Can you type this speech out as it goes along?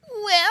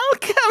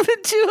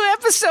to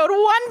episode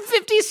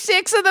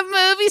 156 of the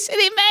Movie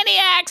City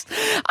Maniacs.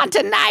 On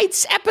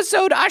tonight's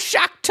episode, our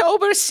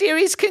Shocktober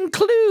series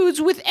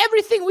concludes with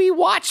everything we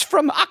watched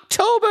from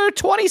October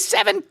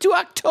 27th to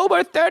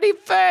October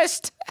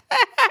 31st.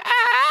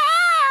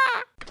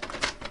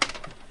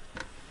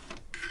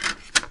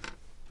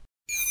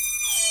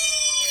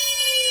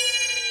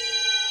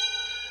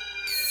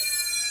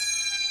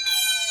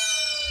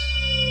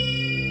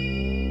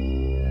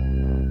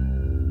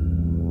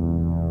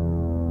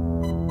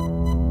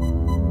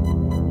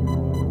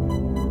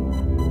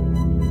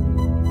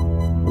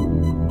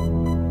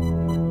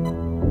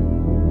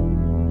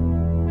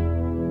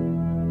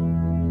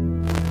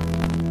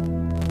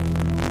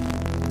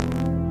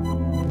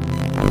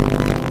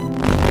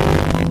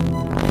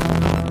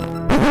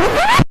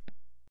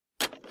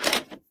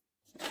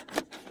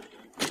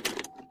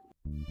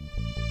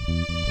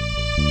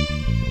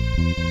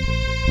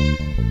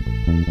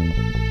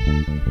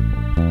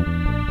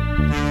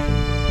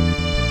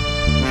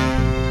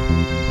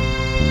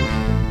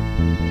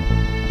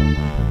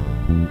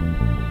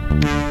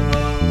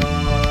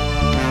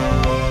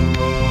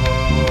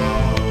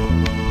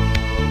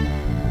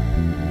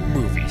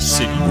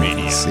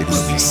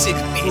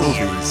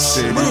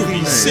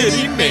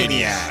 City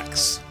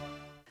Maniacs.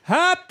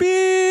 Happy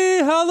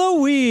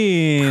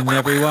Halloween,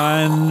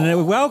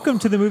 everyone. Welcome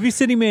to the Movie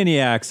City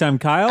Maniacs. I'm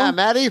Kyle. I'm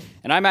Maddie.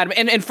 And I'm Adam.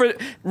 And for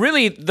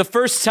really the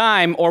first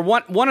time, or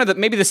one of the,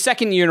 maybe the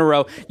second year in a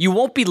row, you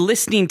won't be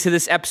listening to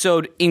this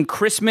episode in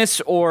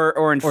Christmas or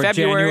in February.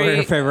 January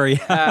or February.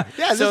 Yeah,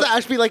 this is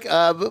actually like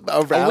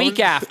a week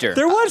after.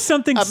 There was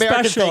something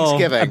American special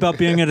Thanksgiving. about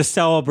being able to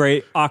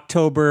celebrate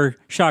October,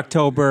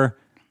 Shocktober,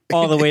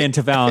 all the way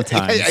into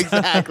Valentine's.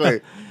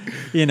 Exactly.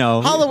 You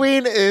know,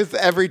 Halloween is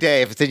every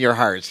day if it's in your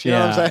heart. You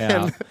know what I'm saying?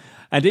 Yeah.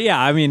 And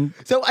I mean,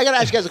 So I got to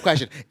ask you guys a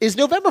question. Is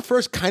November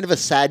 1st kind of a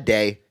sad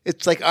day?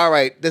 It's like, all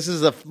right, this is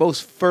the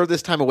most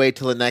furthest time away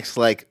till the next,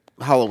 like,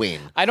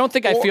 Halloween. I don't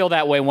think I feel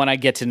that way when I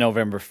get to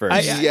November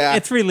 1st. Yeah.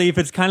 it's relief.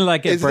 It's kind of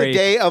like a Is it break. a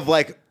day of,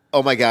 like,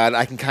 oh, my God,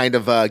 I can kind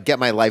of get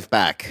my life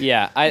back.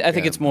 Yeah, I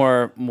think it's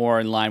more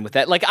in line with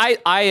that. Like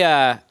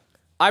I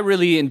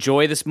really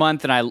enjoy this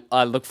month, and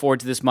I look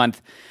forward to this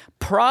month.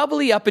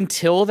 Probably up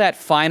until that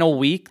final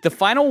week. The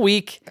final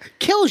week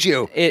Kills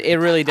you. it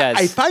really does.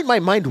 I find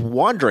my mind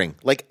wandering.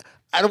 Like,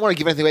 I don't want to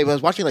give anything away, but I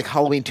was watching, like,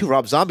 Halloween 2,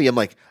 Rob Zombie. I'm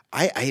like,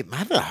 I'm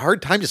having a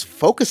hard time just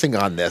focusing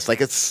on this. Like,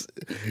 it's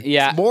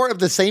more of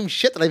the same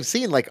shit that I've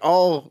seen, like,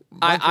 all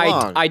month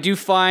long. I do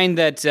find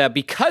that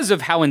because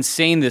of how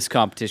insane this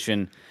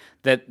competition,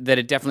 that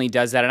it definitely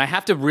does that. And I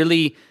have to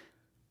really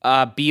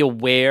be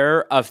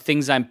aware of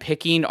things I'm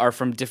picking are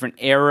from different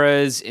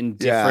eras and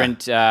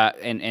different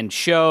and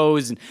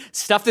shows and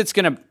stuff that's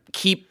going to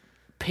keep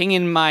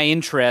pinging my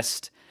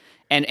interest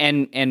and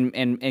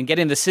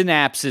getting the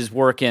synapses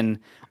working.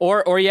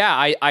 Or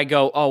I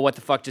go, oh, what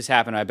the fuck just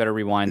happened? I better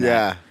rewind that.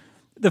 Yeah.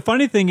 The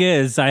funny thing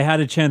is, I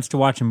had a chance to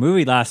watch a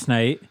movie last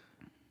night,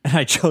 and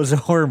I chose a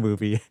horror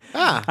movie.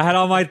 I had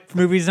all my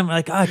movies. I'm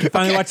like, I can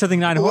finally watch something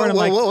non-horror. I'm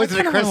like, was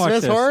it a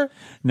Christmas horror?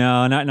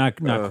 No, not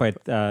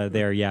quite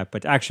there yet.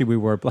 But actually, we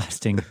were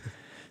blasting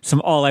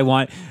some All I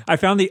Want. I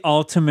found the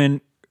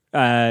ultimate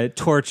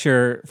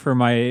torture for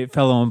my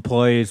fellow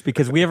employees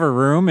because we have a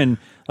room and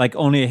like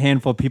only a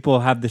handful of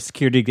people have the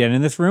security to get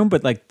in this room,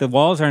 but like the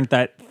walls aren't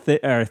that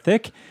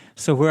thick.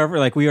 So whoever,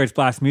 like, we always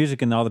blast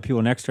music and all the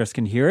people next to us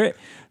can hear it.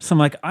 So I'm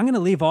like, I'm going to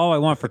leave All I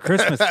Want for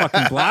Christmas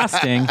fucking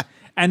blasting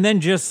and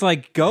then just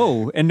like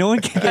go and no one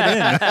can get in.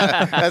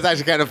 That's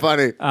actually kind of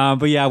funny.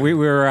 But yeah, we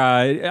were,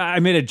 I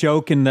made a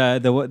joke and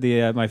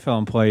my fellow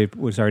employee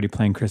was already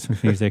playing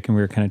Christmas music and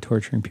we were kind of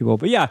torturing people.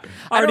 But yeah,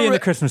 already in the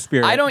Christmas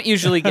spirit. I don't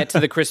usually get to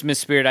the Christmas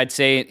spirit, I'd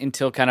say,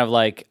 until kind of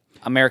like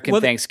American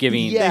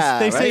Thanksgiving. Yeah.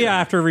 They say right?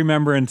 after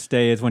Remembrance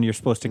Day is when you're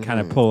supposed to kind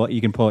of pull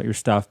out your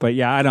stuff. But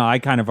yeah, I know, I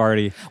kind of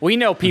already... We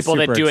know people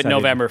that super do it excited.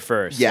 November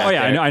 1st. Yeah. Oh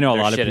yeah, I know a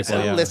lot of shit is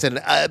people. out. Yeah. Listen,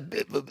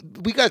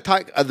 we got to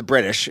talk the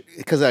British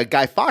because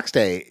Guy Fawkes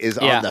Day is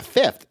on the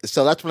 5th.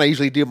 So that's when I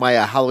usually do my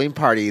Halloween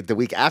party the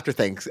week after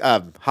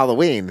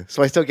Halloween.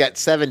 So I still get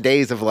 7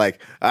 days of like,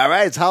 all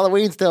right, it's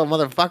Halloween still,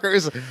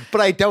 motherfuckers.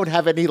 But I don't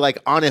have any like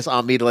onus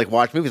on me to like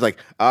watch movies. Like,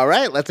 all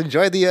right, let's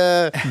enjoy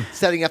the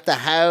setting up the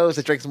house.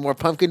 Let's drink some more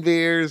pumpkin beers.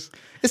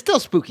 It's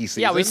still spooky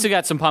season. Yeah, we still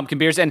got some pumpkin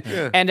beers, and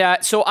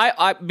so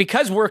I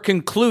because we're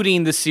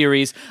concluding the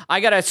series, I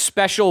got a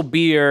special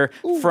beer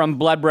from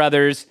Blood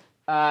Brothers.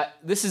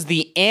 This is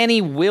the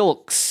Annie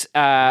Wilkes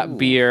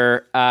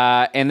beer,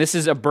 and this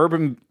is a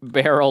bourbon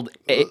barreled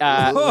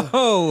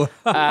imperial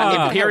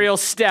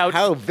stout.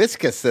 How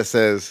viscous this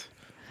is.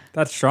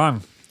 That's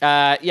strong.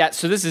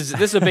 So this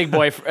is a big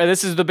boy.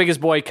 This is the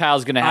biggest boy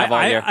Kyle's gonna have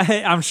all year.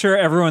 I'm sure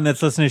everyone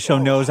that's listening to the show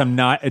knows I'm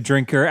not a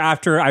drinker.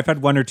 After I've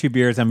had one or two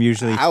beers, I'm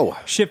usually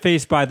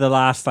shit-faced by the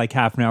last like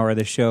half an hour of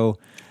the show.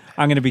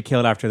 I'm going to be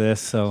killed after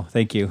this, so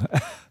thank you.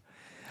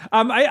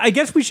 I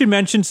guess we should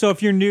mention, so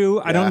if you're new,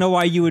 I don't know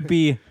why you would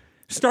be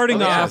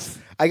starting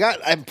off.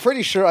 I'm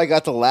pretty sure I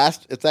got the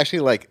last, it's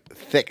actually like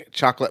thick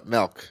chocolate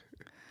milk.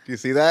 Do you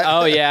see that?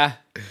 Oh, yeah.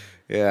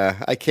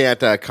 Yeah, I can't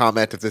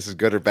comment if this is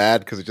good or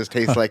bad because it just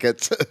tastes like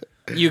it's.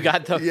 You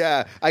got the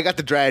Yeah, I got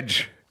the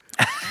dredge.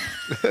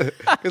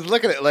 Because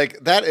look at it, like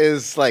that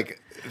is like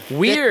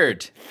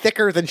weird.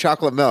 thicker than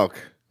chocolate milk.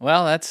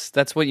 Well,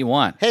 that's what you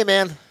want. Hey,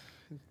 man,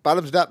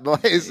 bottoms up,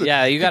 boys.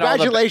 Yeah, you got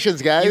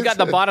congratulations, guys. You got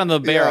the bottom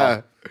of the barrel.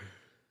 Yeah.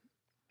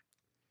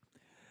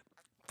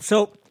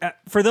 So,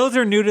 for those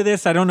who are new to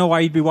this, I don't know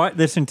why you'd be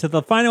listening to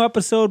the final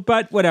episode,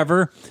 but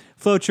whatever.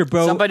 Float your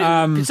boat.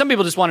 Some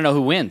people just want to know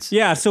who wins.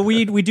 Yeah, so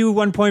we do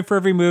 1 point for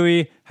every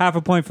movie, half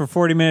a point for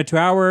 40-minute to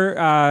hour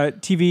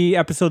TV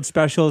episode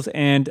specials,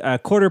 and a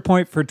quarter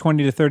point for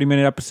 20 to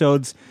 30-minute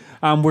episodes.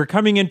 We're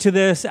coming into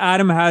this.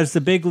 Adam has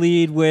the big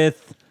lead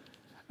with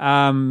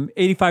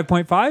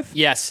 85.5.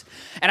 Yes.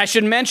 And I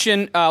should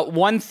mention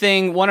one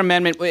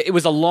amendment. It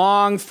was a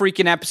long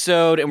freaking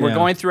episode, and we're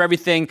going through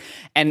everything.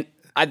 And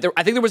I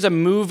think there was a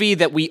movie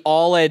that we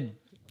all had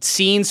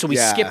seen, so we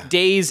skipped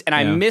days, and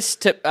I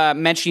missed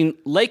mentioning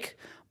Lake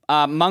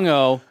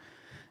Mungo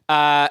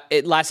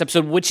last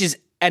episode, which is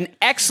an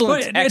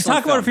excellent Talk film.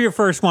 about it for your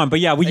first one, but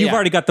you've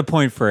already got the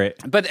point for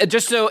it. But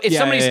just so if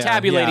somebody's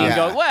tabulating and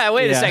going, well,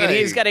 wait a second,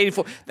 he's got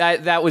 84.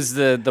 That was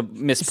the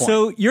missed point.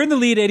 So you're in the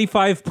lead,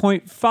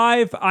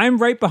 85.5. I'm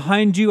right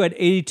behind you at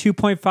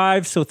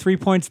 82.5, so 3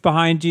 points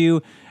behind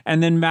you.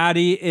 And then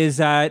Maddie is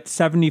at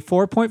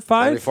 74.5.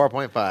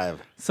 74.5.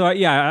 So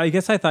I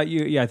guess I thought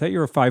you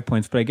were 5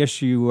 points, but I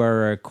guess you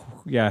are.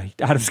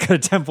 Adam's got a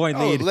 10-point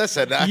lead. Oh,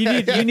 listen,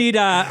 you need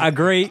a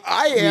great.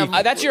 I am.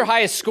 That's your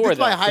highest score. That's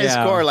my highest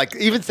score. Like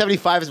even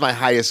 75 is my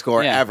highest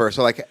score ever.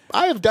 So like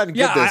I have done good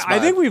this month. I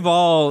think we've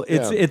all.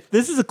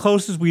 This is the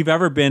closest we've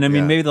ever been. I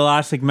mean, maybe the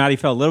last Maddie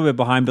fell a little bit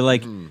behind, but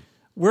like.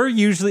 We're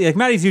usually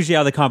Maddie's usually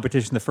out of the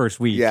competition the first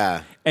week.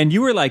 Yeah, and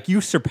you were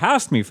you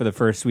surpassed me for the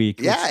first week.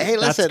 Yeah, hey,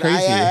 listen,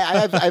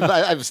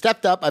 I've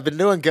stepped up. I've been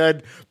doing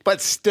good,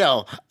 but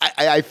still,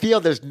 I feel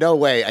there's no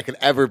way I can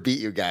ever beat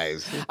you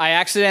guys. I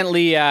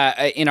accidentally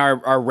in our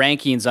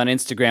rankings on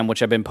Instagram,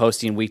 which I've been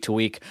posting week to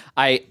week,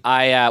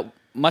 I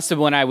must have,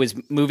 when I was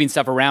moving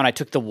stuff around, I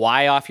took the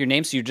Y off your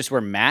name, so you just were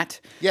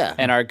Matt. Yeah.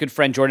 And our good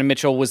friend Jordan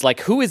Mitchell was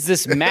like, "Who is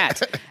this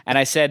Matt?" And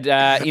I said,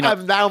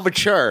 I'm now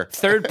mature.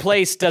 Third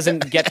place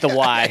doesn't get the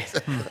Y.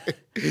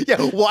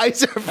 Yeah,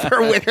 Y's are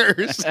for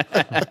winners.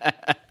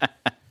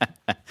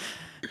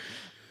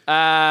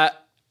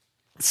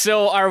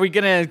 So are we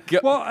gonna go?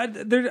 Well,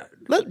 do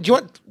you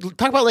want to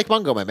talk about Lake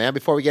Mungo, my man,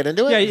 before we get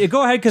into it? Yeah,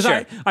 go ahead, because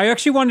Sure. I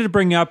actually wanted to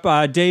bring up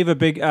Dave, a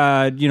big,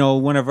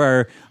 one of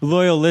our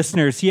loyal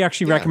listeners. He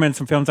actually recommended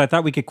some films. I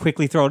thought we could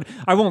quickly throw it.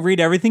 I won't read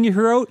everything you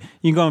wrote.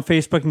 You can go on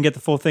Facebook and get the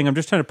full thing. I'm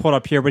just trying to pull it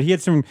up here, but he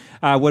had some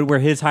what were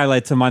his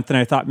highlights a month, and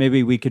I thought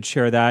maybe we could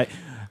share that.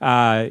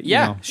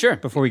 Sure.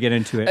 Before we get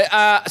into it.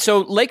 So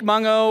Lake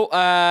Mungo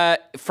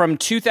from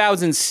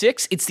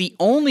 2006. It's the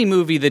only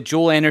movie that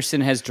Joel Anderson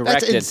has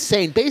directed. That's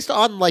insane. Based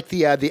on like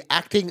the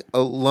acting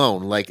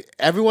alone, like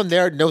everyone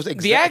there knows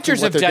exactly The actors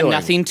what have they're done doing.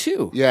 nothing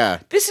too. Yeah.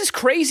 This is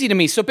crazy to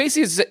me. So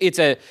basically, it's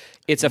a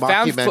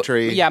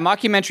Mockumentary.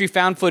 mockumentary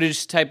found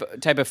footage type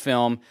of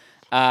film,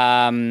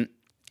 and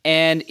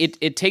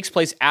it takes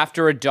place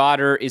after a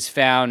daughter is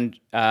found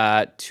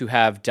to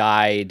have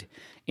died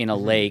in a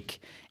lake.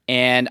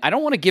 And I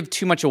don't want to give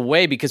too much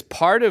away because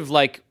part of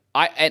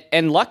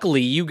and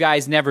luckily you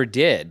guys never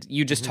did.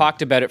 You just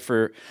talked about it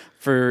for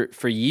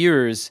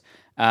years,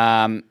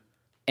 and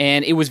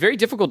it was very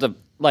difficult to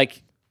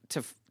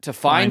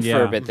find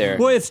for a bit there.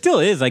 Well, it still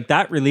is. Like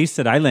that release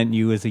that I lent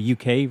you is a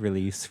UK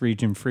release,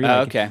 region free.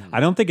 Okay. I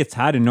don't think it's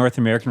had a North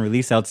American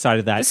release outside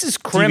of that This is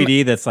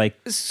DVD that's This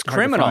is hard to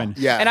criminal. find.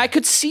 Yeah. And I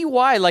could see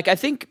why. Like I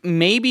think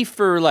maybe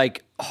for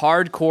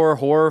hardcore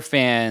horror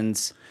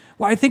fans.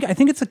 Well, I think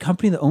it's a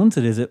company that owns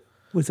it.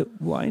 Was it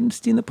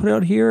Weinstein that put it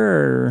out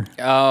here,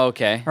 Oh,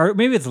 okay. or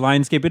maybe it's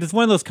Lionsgate? But it's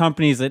one of those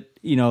companies that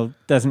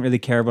doesn't really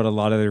care about a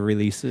lot of their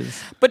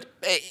releases. But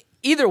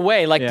either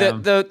way, Yeah.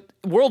 the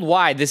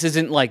worldwide, this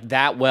isn't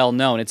that well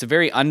known. It's a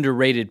very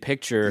underrated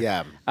picture.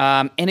 Yeah.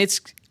 And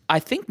I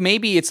think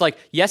maybe it's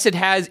yes,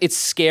 it's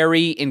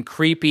scary and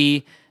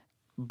creepy,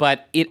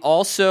 but it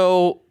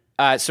also,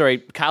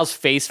 Kyle's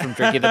face from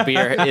drinking the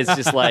beer is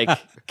just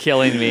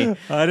killing me.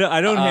 I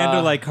don't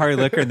handle hard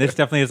liquor, and this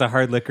definitely has a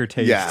hard liquor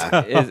taste.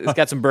 Yeah. It's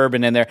got some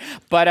bourbon in there,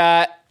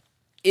 but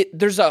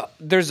there's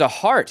a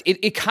heart.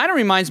 It kind of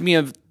reminds me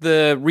of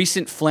the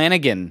recent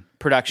Flanagan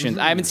productions.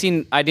 I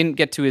didn't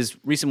get to his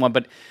recent one,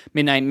 but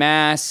Midnight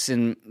Mass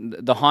and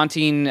the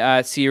Haunting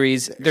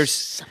series. There's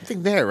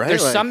something there, right?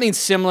 There's something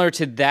similar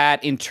to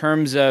that in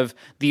terms of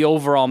the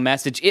overall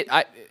message. It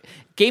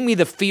gave me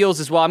the feels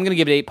as well. I'm going to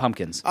give it 8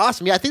 pumpkins.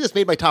 Awesome. Yeah, I think this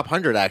made my top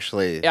 100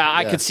 actually. Yeah,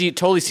 I could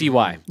totally see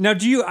why. Now,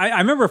 I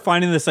remember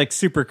finding this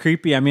super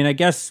creepy. I mean, I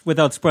guess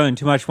without spoiling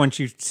too much, once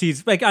you see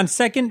on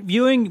second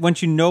viewing,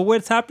 once you know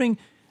what's happening,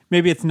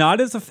 maybe it's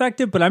not as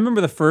effective. But I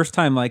remember the first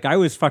time, I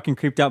was fucking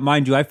creeped out.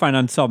 Mind you, I find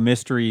Unsolved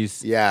Mysteries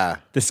the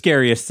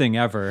scariest thing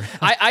ever.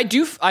 I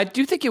do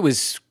think it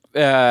was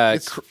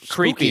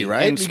creepy,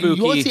 right? and spooky.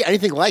 You won't see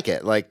anything like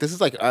it. This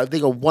is I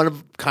think a one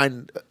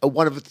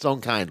of its own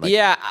kind.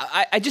 Yeah,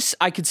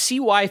 I could see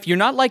why if you're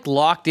not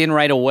locked in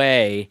right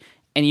away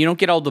and you don't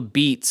get all the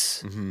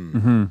beats.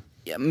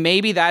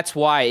 Maybe that's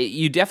why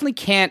you definitely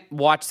can't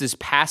watch this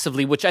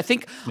passively, which I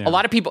think a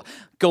lot of people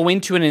go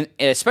into it, and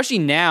especially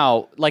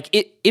now, like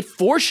it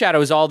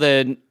foreshadows all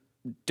the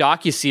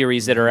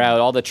docuseries that are out,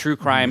 all the true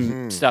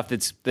crime stuff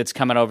that's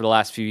come out over the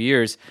last few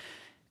years.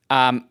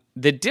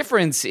 The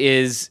difference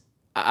is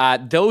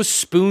those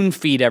spoon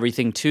feed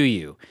everything to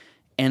you,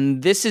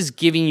 and this is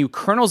giving you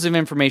kernels of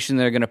information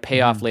that are going to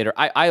pay off later.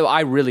 I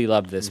really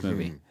loved this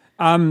movie.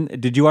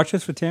 Did you watch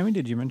this with Tammy?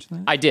 Did you mention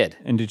that? I did.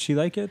 And did she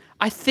like it?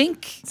 I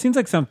think. It seems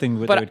like something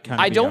that But would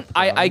kind of I don't.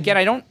 I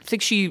don't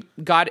think she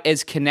got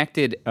as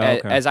connected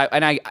as I.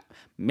 And I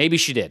maybe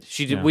she did.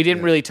 She did. We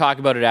didn't really talk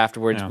about it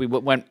afterwards. Yeah. We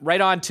went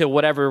right on to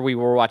whatever we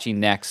were watching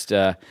next.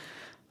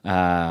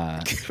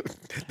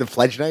 The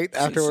Pledge Night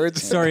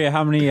afterwards. Sorry,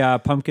 how many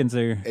pumpkins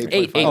are?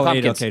 Eight Oh,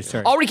 pumpkins. Okay,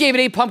 sorry. Already gave it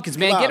 8 pumpkins,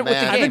 man. Come on, Get it with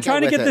man. the I've game. I've been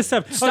trying to with get it. this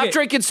up. Stop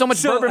drinking so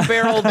much bourbon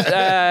barreled.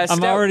 I'm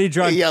stout. already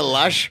drunk. Yeah,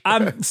 lush.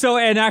 So,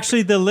 and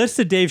actually, the list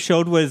that Dave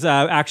showed was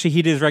actually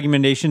he did his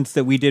recommendations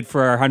that we did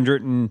for our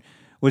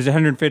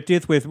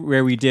 150th with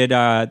where we did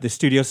the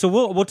studio. So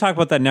we'll talk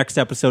about that next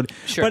episode.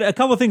 Sure. But a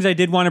couple of things I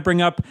did want to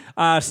bring up.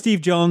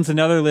 Steve Jones,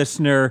 another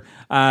listener,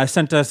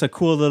 sent us a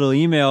cool little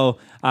email.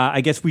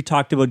 I guess we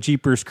talked about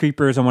Jeepers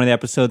Creepers on one of the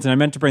episodes, and I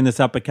meant to bring this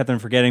up, but kept on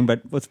forgetting.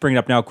 But let's bring it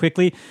up now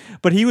quickly.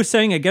 But he was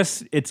saying, I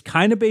guess it's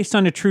kind of based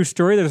on a true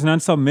story. There's an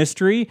unsolved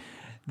mystery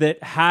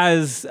that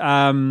has.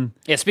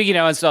 Speaking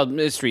of unsolved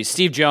mysteries,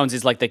 Steve Jones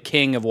is like the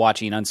king of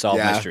watching unsolved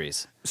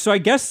mysteries. So I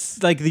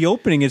guess like the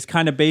opening is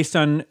kind of based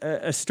on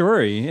a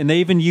story, and they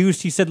even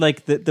used. He said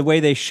like the way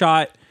they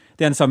shot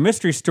the unsolved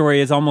mystery story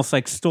is almost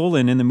like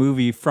stolen in the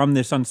movie from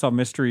this unsolved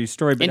mystery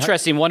story. But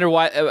Interesting. Wonder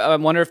why. I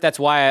wonder if that's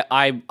why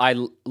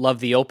I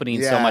love the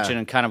opening so Yeah. much and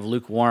I'm kind of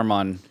lukewarm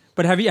on.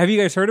 But have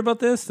you guys heard about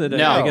this? That,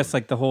 No. I guess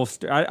like the whole.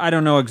 I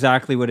don't know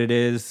exactly what it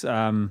is.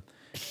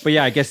 But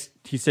yeah, I guess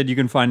he said you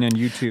can find it on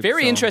YouTube.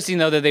 Very so. interesting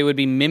though that they would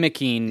be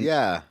mimicking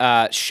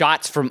Yeah.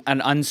 shots from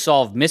an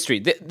unsolved mystery.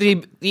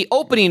 The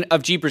opening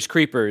of Jeepers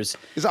Creepers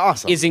It's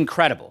awesome. is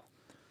incredible.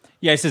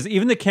 Yeah, he says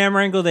even the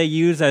camera angle they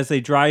use as they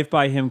drive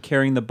by him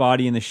carrying the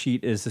body in the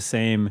sheet is the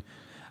same,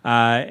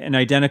 and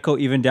identical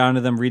even down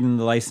to them reading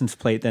the license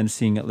plate then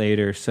seeing it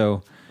later.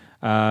 So,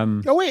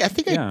 Oh wait, I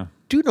think Yeah. I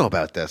do know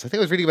about this. I think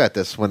I was reading about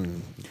this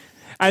when.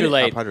 Too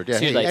late. 100, yeah.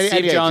 Too Hey, late. yeah,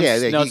 Steve yeah, Jones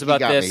yeah, knows he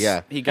about got me, this.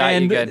 yeah. He got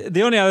and you good.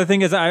 the only other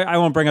thing is I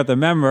won't bring up the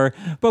member,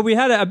 but we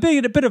had a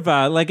bit of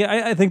a like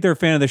I think they're a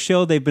fan of the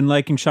show. They've been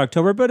liking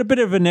Shocktober, but a bit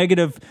of a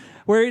negative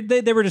where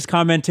they were just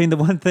commenting the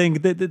one thing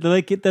they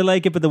like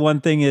it, but the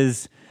one thing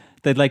is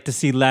they'd like to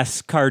see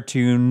less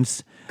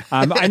cartoons.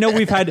 I know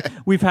we've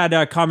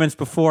had comments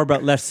before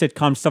about less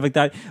sitcoms, stuff like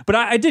that, but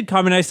I did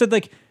comment. I said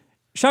like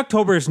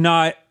Shocktober is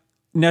not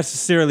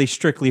necessarily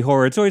strictly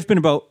horror. It's always been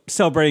about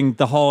celebrating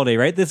the holiday,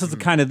 right? This is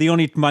kind of the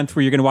only month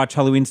where you're going to watch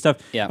Halloween stuff.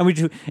 Yeah.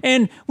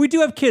 And we do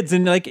have kids,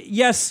 and like,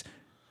 yes,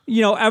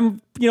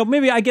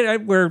 maybe I get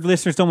it where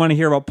listeners don't want to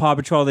hear about Paw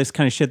Patrol, this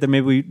kind of shit. That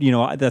maybe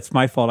that's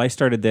my fault. I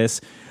started this,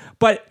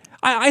 but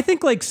I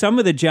think like some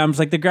of the gems,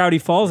 like the Gravity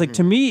Falls, like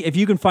to me, if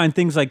you can find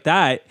things like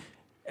that.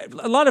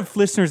 A lot of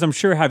listeners, I'm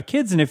sure, have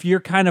kids, and if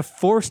you're kind of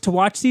forced to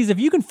watch these, if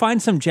you can find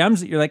some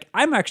gems that you're like,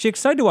 I'm actually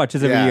excited to watch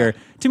this every Yeah. year.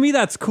 To me,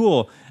 that's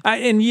cool.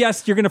 And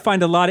yes, you're going to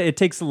find a lot. It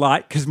takes a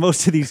lot because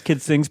most of these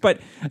kids things. But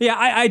yeah,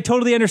 I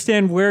totally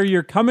understand where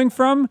you're coming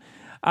from.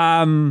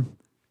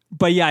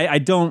 But yeah, I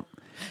don't.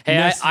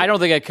 Hey, I don't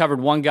think I covered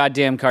one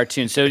goddamn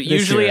cartoon. So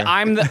usually year.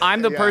 I'm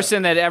the Yeah.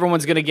 person that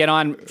everyone's going to get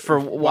on for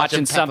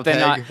watching Peppa something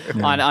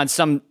Pig. on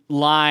some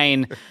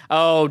line.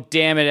 Oh,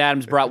 damn it,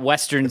 Adam's brought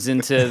westerns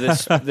into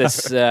this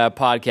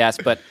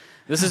podcast, but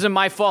this isn't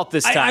my fault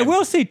this time. I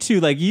will say too,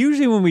 like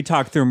usually when we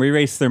talk through them, we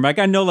race through them. Like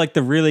I know, like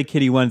the really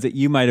kiddie ones that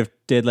you might have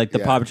did, like the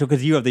Yeah. Paw Patrol,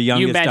 because you have the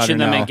youngest. You mention daughter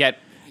them now. and get.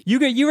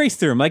 You race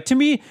through them. Like to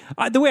me,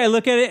 the way I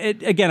look at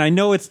it, again, I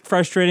know it's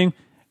frustrating,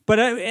 but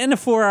in a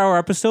 4-hour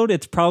episode,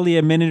 it's probably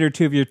a minute or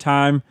two of your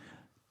time.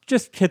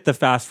 Just hit the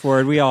fast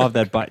forward. We all have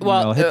that button.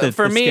 Well, hit the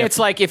for me, skip. it's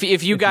like if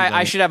you guys,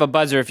 I should have a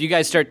buzzer. If you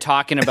guys start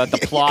talking about the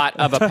plot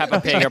of a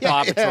Peppa Pig or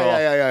Paw Patrol,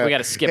 yeah. we got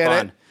to skip Hit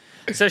on.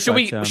 So should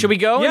we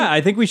go? Yeah,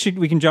 I think we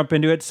can jump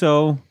into it.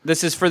 So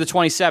This is for the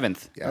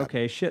 27th.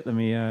 okay, shit. Let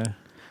me.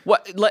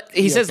 What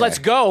he says? okay. Let's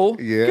go.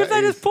 Yeah. Because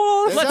I just pulled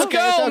all this. Let's okay,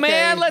 go, it's okay.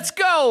 man. Let's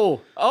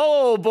go.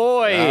 Oh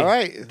boy. All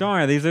right. Don't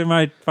worry, these are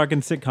my fucking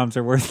sitcoms.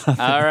 Are worth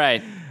nothing. All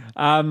right.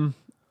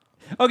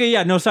 Okay,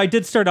 yeah, no. So I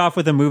did start off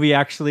with a movie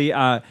actually.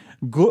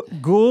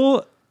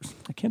 Ghoul.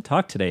 I can't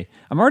talk today.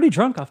 I'm already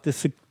drunk off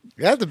this.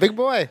 Yeah, the big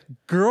boy.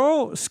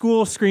 Girl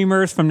School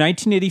Screamers from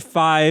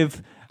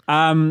 1985.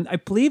 I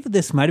believe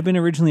this might have been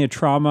originally a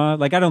Trauma.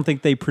 Like, I don't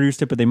think they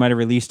produced it, but they might have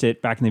released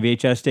it back in the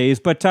VHS days.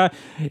 But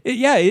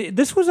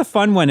this was a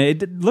fun one.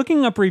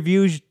 Looking up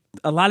reviews,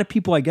 a lot of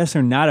people, I guess,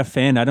 are not a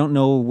fan. I don't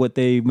know what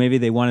maybe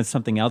they wanted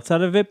something else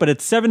out of it. But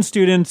it's 7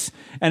 students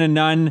and a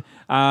nun.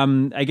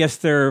 I guess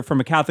they're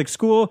from a Catholic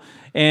school,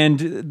 and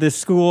this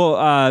school,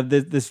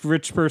 this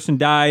rich person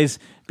dies,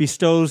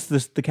 bestows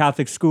the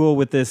Catholic school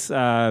with this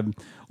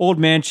old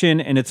mansion,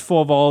 and it's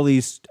full of all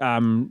these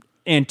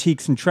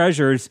antiques and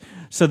treasures.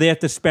 So they have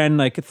to spend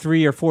like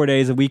 3 or 4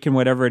 days a week and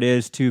whatever it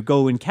is to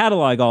go and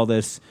catalog all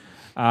this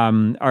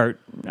art.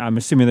 I'm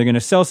assuming they're going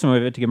to sell some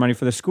of it to get money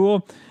for the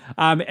school.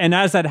 And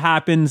as that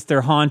happens,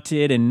 they're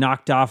haunted and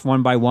knocked off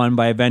one by one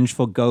by a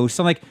vengeful ghost.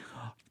 So like,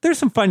 there's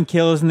some fun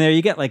kills in there.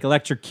 You get like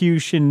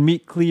electrocution,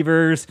 meat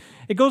cleavers.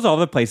 It goes all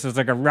over the place. There's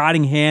like a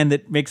rotting hand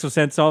that makes no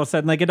sense all of a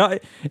sudden. Like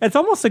it's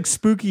almost like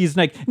spooky. It's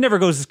like it never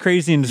goes as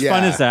crazy and as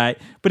fun as that.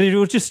 But it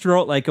will just throw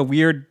out like a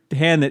weird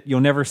hand that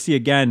you'll never see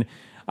again.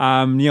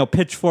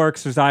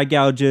 Pitchforks. There's eye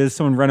gouges.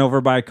 Someone run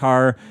over by a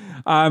car.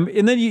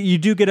 And then you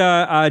do get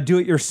a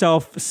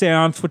do-it-yourself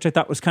seance, which I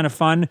thought was kind of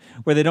fun,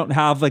 where they don't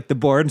have like the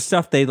board and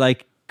stuff. They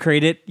like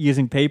create it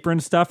using paper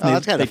and stuff. And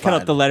that's kind they of cut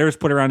fun. out the letters,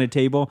 put it around a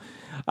table.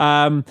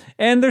 And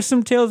there's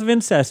some tales of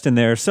incest in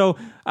there. So,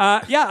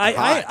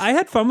 I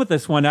had fun with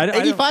this one.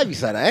 85, you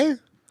said, eh?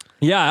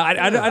 Yeah,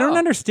 I don't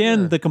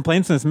understand the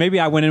complaints on this. Maybe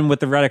I went in with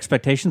the right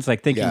expectations,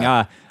 like thinking,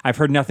 I've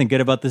heard nothing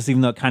good about this,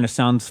 even though it kind of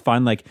sounds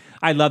fun. Like,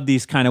 I love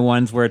these kind of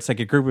ones where it's like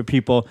a group of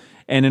people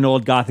in an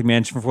old Gothic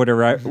mansion for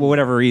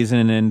whatever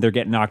reason, and they're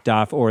getting knocked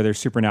off, or there's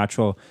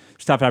supernatural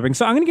stuff happening.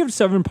 So I'm going to give it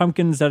 7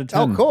 pumpkins out of 10.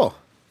 Oh, cool.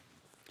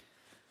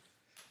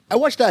 I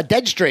watched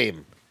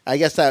Deadstream. I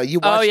guess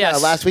you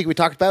watched last week. We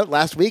talked about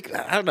last week.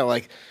 I don't know,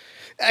 like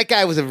that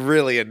guy was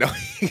really annoying.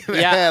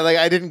 Yeah, like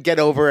I didn't get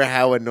over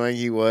how annoying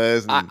he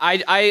was.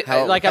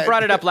 I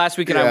brought it up last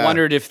week, and I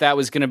wondered if that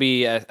was going to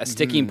be a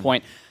sticking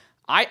point.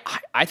 I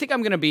think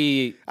I'm going to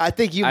be. I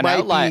think you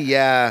might be.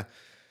 Yeah.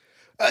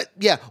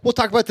 We'll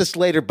talk about this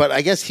later, but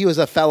I guess he was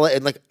a fella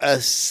in like a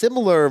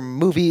similar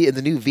movie in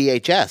the new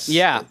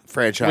VHS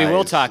franchise. We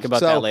will talk about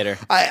that later.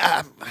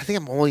 I think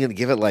I'm only going to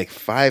give it like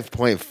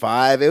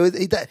 5.5. It was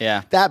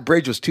that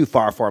bridge was too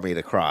far for me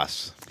to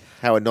cross.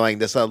 How annoying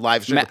this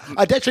live streamer.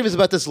 Deadstream is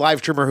about this live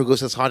streamer who goes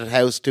to this haunted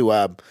house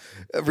to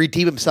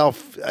redeem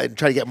himself and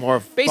try to get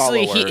more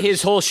Basically, followers.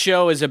 His whole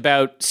show is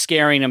about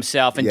scaring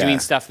himself and doing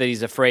stuff that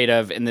he's afraid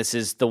of, and this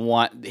is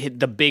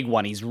the big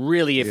one. He's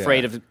really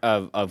afraid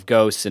of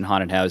ghosts and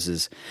haunted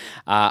houses.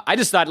 I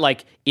just thought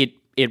like it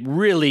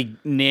really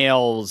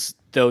nails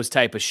those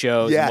type of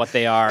shows and what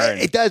they are.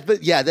 It does,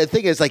 but the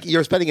thing is, like,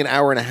 you're spending an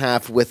hour and a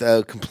half with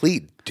a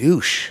complete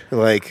douche.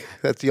 Like,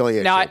 that's the only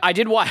issue. Now, I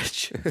did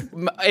watch.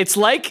 It's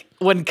like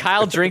when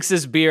Kyle drinks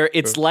his beer,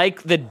 it's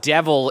like the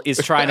devil is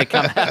trying to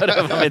come out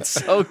of him. It's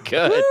so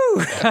good.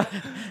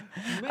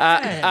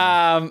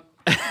 Now,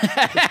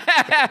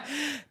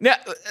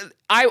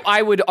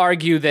 I would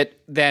argue that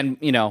then,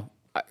 a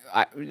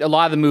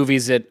lot of the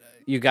movies that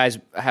you guys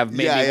have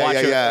made me watch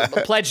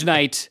Pledge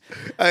Night.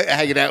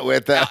 Hanging out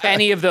with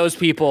any of those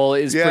people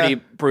is pretty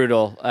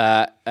brutal.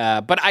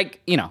 But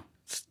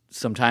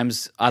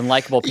sometimes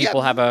unlikable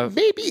people have a...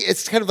 Maybe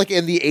it's kind of like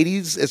in the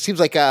 80s. It seems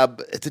like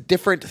it's a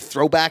different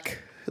throwback.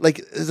 Like,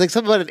 it's like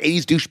something about an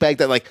 80s douchebag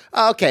that like,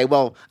 okay,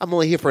 well, I'm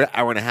only here for an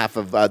hour and a half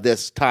of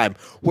this time.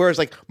 Whereas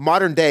like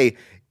modern day,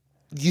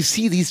 you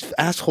see these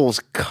assholes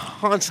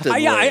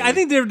constantly. I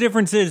think the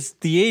difference is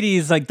the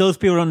 80s, like those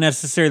people don't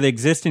necessarily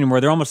exist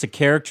anymore. They're almost a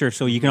character,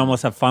 so you can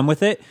almost have fun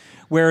with it.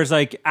 Whereas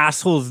like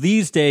assholes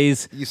these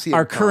days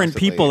are current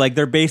people. Like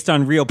they're based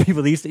on real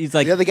people. These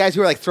like the guys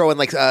who are like throwing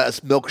like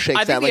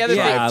milkshakes at like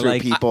drive-through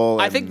people.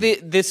 I think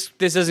this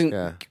doesn't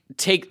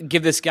take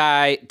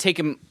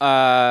him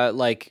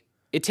like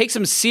it takes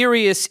him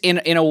serious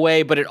in a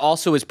way, but it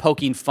also is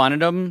poking fun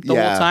at him the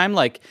whole time.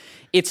 Like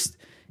it's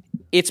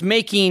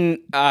making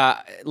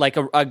I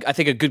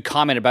think a good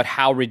comment about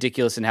how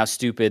ridiculous and how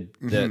stupid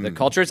the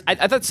culture is.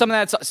 I thought some of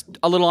that's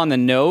a little on the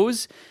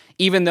nose,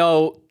 even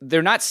though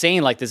they're not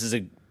saying like this is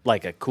a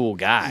cool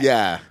guy.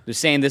 Yeah, they're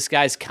saying this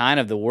guy's kind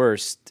of the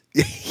worst.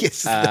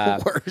 Yes,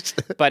 the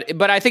worst.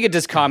 but I think it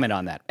does comment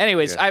on that.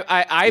 Anyways,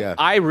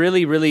 I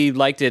really really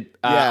liked it.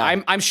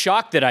 I'm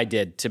shocked that I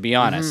did, to be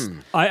honest.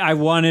 I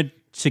wanted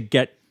to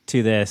get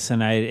to this,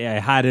 and I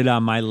had it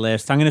on my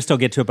list. I'm going to still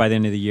get to it by the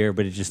end of the year,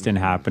 but it just didn't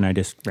happen. I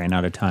just ran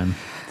out of time.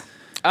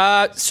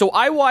 So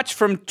I watched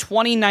from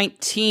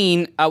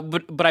 2019,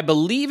 but I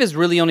believe has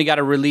really only got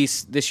a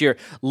release this year.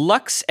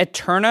 Lux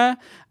Eterna.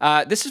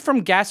 This is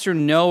from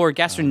Gastronoe or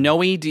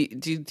Gastronoe.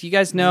 Do you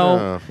guys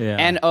know? Yeah.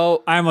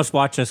 N-O. I almost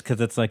watched this because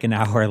it's like an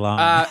hour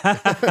long.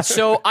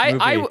 So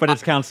but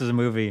it counts as a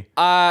movie.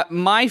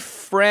 My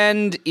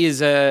friend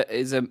is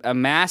a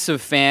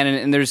massive fan,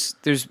 and there's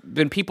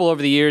been people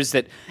over the years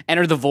that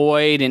Enter the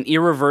Void and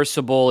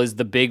Irreversible is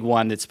the big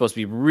one that's supposed to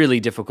be really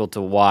difficult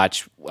to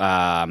watch.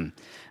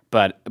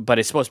 But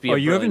it's supposed to be. Oh,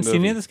 you haven't seen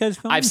any of this guy's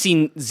films? I've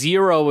seen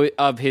zero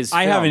of his films.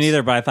 I haven't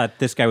either, but I thought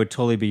this guy would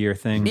totally be your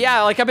thing.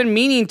 Yeah, like I've been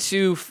meaning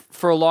to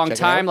for a long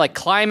time. Like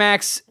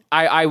Climax,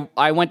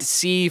 I went to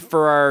see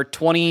for our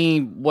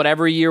 20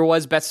 whatever year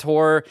was Best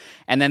Horror,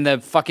 and then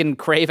the fucking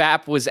Crave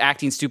app was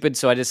acting stupid,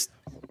 so I just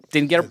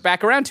didn't get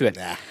back around to it.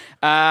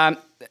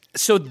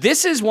 So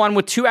this is one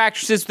with two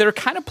actresses that are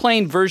kind of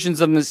playing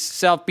versions of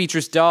themselves.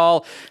 Beatrice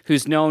Dahl,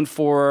 who's known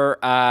for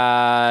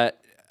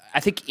I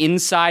think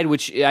Inside,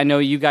 which I know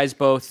you guys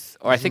both,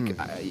 or I think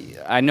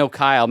I know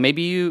Kyle.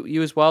 Maybe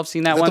you as well have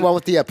seen that one. The one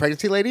with the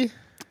pregnancy lady?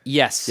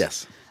 Yes.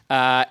 Yes.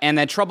 And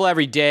then Trouble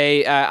Every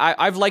Day.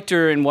 I've liked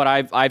her in what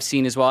I've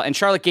seen as well. And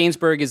Charlotte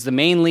Gainsbourg is the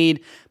main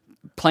lead,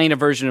 playing a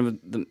version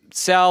of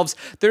themselves.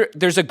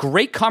 There's a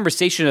great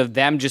conversation of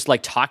them just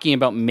like talking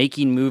about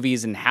making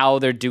movies and how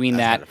they're doing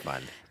that. Kind of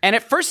fun. And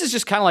at first it's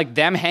just kind of like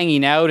them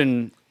hanging out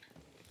and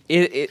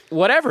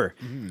whatever.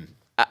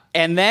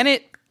 And then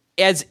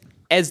as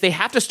they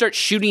have to start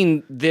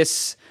shooting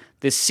this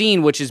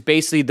scene, which is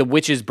basically the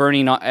witches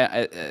burning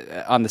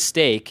on the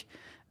stake,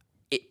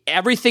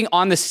 everything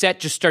on the set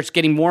just starts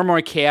getting more and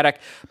more chaotic.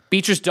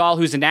 Beatrice Dahl,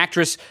 who's an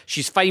actress,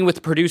 she's fighting with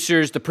the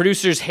producers. The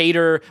producers hate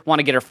her, want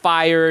to get her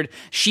fired.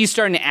 She's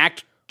starting to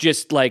act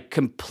just like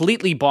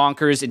completely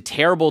bonkers and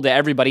terrible to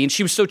everybody. And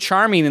she was so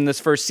charming in this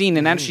first scene,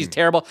 and then she's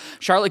terrible.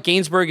 Charlotte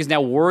Gainsbourg is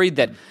now worried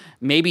that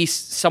maybe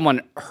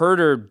someone hurt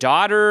her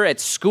daughter at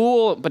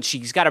school, but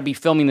she's got to be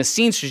filming the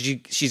scene, so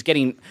she's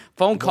getting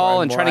phone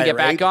call and trying to get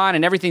back on,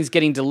 and everything's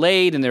getting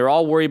delayed, and they're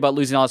all worried about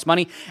losing all this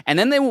money. And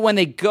then when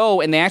they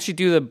go and they actually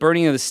do the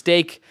burning of the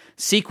stake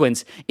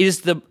sequence, it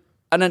is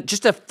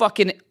just a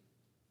fucking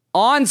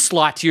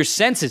onslaught to your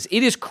senses.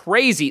 It is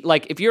crazy.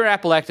 Like, if you're an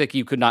epileptic,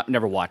 you could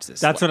never watch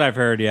this. That's what I've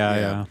heard,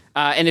 yeah.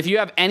 And if you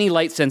have any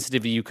light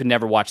sensitivity, you could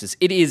never watch this.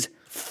 It is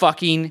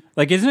fucking...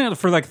 Like, isn't it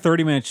for like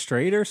 30 minutes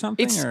straight or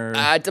something? It's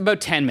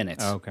about 10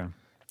 minutes. Oh, okay.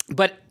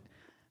 But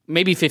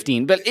maybe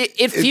 15. But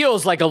it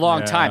feels like a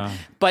long time.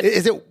 But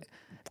Is it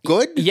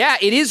good? yeah,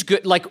 it is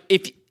good. Like,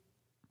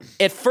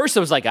 at first I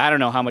was like, I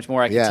don't know how much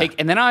more I can take.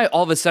 And then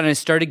all of a sudden I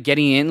started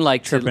getting in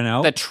like Tripping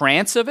out? the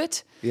trance of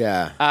it.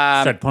 Yeah.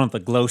 Started pulling up the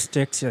glow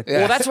sticks. Like,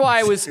 Well, that's why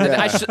I was...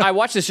 I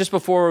watched this just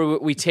before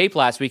we taped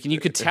last week, and you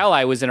could tell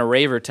I was in a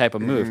raver type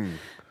of mood.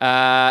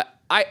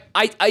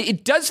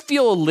 It does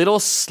feel a little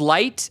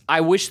slight.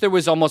 I wish there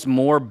was almost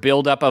more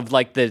buildup of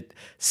like the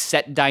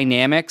set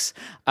dynamics.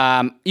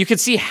 You can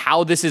see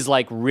how this is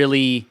like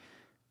really...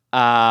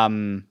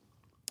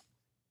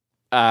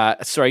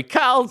 sorry,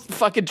 Kyle,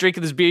 fucking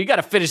drinking this beer. You got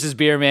to finish this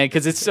beer, man,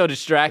 because it's so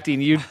distracting.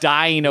 You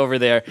dying over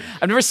there.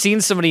 I've never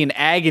seen somebody in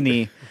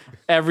agony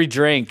every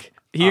drink.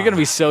 You're gonna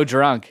be so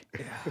drunk.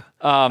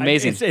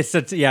 Amazing. Is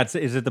it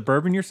the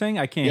bourbon you're saying?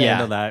 I can't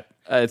handle that.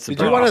 Did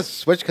Do you want to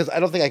switch? Because I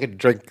don't think I could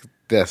drink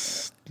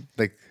this.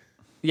 Like,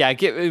 Yeah,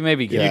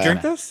 maybe. You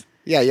drink this?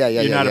 yeah.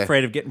 You're not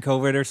afraid of getting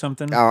COVID or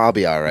something? Oh, I'll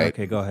be all right.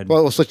 Okay, go ahead.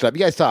 Well, we'll switch it up. You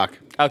guys talk.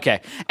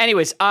 Okay.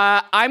 Anyways,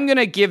 I'm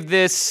gonna give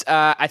this.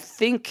 I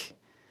think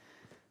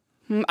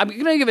I'm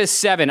gonna give it a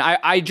 7.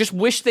 I just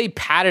wish they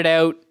padded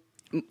out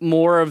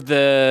more of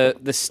the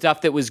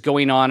stuff that was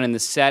going on in the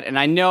set, and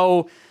I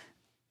know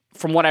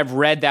from what I've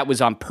read that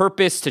was on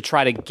purpose to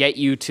try to get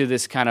you to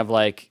this kind of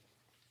like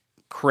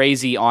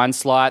crazy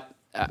onslaught.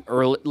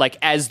 Early, like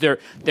as they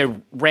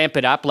ramp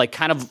it up, like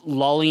kind of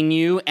lulling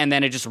you, and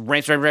then it just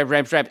ramps,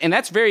 and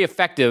that's very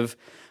effective.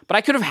 But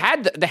I could have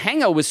had the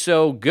hangout was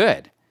so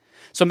good.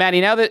 So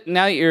Maddie, now that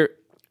you're,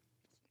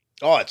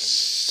 Oh, it's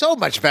so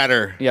much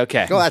better. Yeah,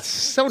 okay. Oh, that's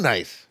so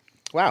nice.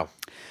 Wow.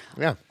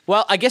 Yeah.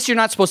 well, I guess you're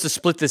not supposed to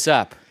split this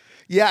up.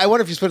 Yeah, I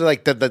wonder if you split it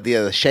like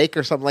the shake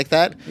or something like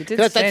that. You didn't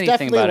That's say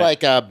anything definitely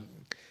about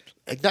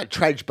like not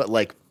trench, but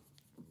like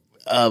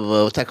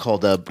what's that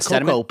called? Cocoa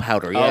Sediment?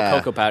 powder. Yeah. Oh,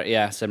 cocoa powder.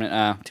 Yeah,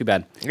 sediment. Too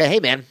bad. Yeah, hey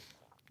man,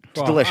 it's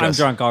Well, delicious. I'm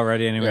drunk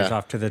already anyways Yeah.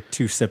 after the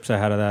 2 sips I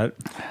had of that.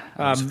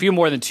 It's a few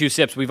more than 2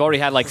 sips. We've already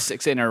had like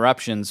 6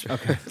 interruptions.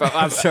 Okay.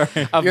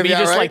 Sorry. Of You'll me be all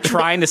just right? like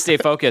trying to stay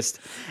focused.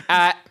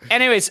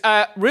 Anyways,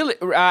 really,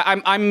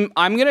 I'm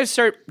gonna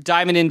start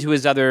diving into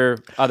his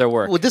other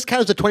work. Well, this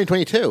counts as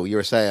 2022. You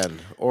were saying,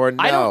 or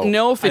no? I don't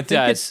know if I it think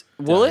does.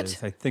 it Will does.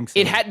 it? I think so.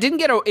 It didn't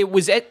get a. It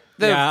was at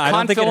the I Con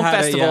don't think it Film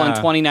had Festival in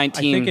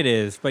 2019. I think it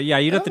is, but yeah,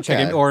 you'd have to check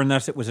Okay. it, or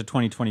unless it was a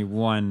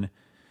 2021.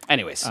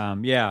 Anyways,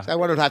 Yeah. I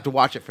wouldn't have to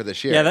watch it for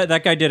this year. Yeah,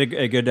 that guy did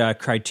a good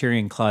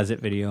Criterion Closet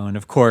video, and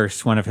of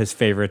course, one of his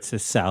favorites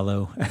is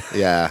Sallow.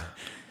 Yeah.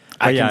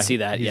 I yeah, can see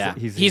that. Yeah,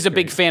 he's he's a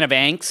big great. fan of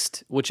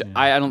Angst, which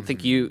I don't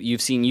think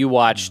you've seen. You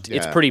watched.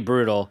 It's Yeah. pretty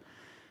brutal.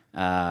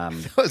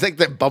 It was like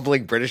the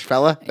bumbling British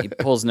fella. He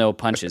pulls no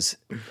punches.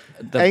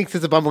 Hanks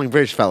is a bumbling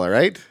British fella,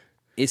 right?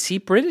 Is he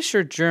British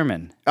or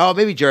German? Oh,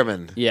 maybe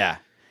German. Yeah.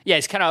 Yeah,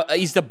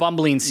 he's the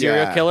bumbling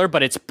serial Yeah. killer,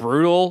 but it's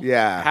brutal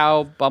Yeah.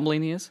 how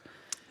bumbling he is.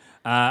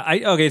 So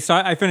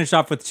I finished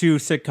off with 2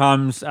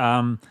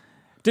 sitcoms.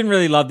 Didn't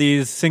really love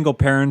these. Single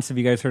Parents. Have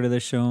you guys heard of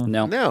this show?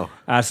 No. No.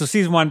 So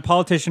season 1,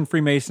 politician,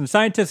 Freemason,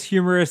 scientist,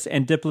 humorist,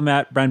 and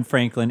diplomat Ben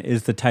Franklin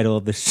is the title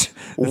of this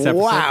episode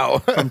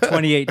Wow. from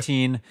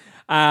 2018.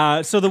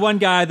 So the one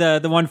guy, the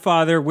one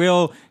father,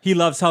 Will, he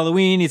loves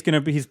Halloween. He's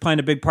planning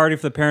a big party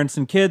for the parents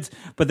and kids,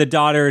 but the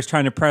daughter is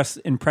trying to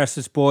impress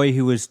this boy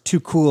who was too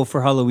cool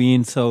for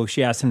Halloween. So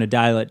she asks him to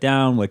dial it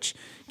down, which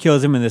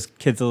kills him. And this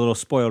kid's a little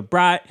spoiled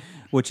brat,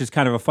 which is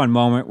kind of a fun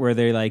moment where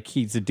they're like,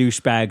 he's a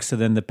douchebag. So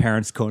then the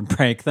parents go and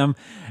prank them.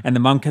 And the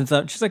mom comes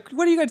out. She's like,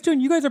 what are you guys doing?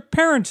 You guys are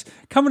parents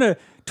coming to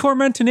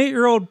torment an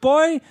 8-year-old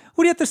boy?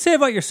 What do you have to say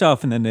about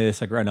yourself? And then they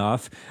just like run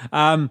off.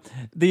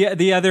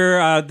 The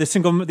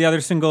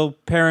other single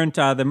parent,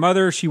 the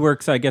mother, she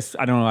works, I guess,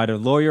 I don't know, at a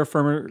lawyer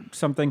firm or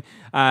something.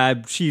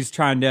 She's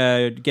trying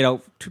to get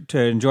out to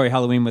enjoy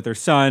Halloween with her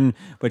son,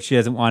 but she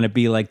doesn't want to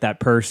be like that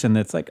person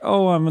that's like,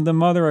 oh, I'm the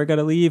mother, I got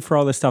to leave for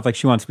all this stuff. Like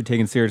she wants to be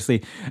taken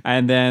seriously.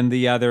 And then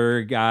the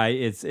other guy,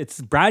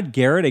 it's Brad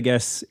Garrett, I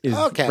guess, is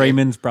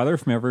Raymond's brother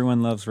from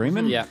Everyone Loves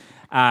Raymond.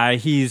 Yeah.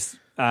 He's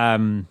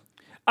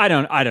I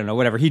don't know,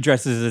 whatever. He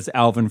dresses as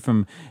Alvin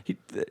from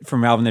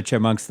Alvin the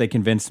Chipmunks. They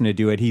convinced him to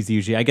do it.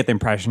 I get the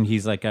impression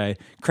he's like a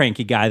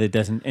cranky guy that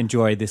doesn't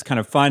enjoy this kind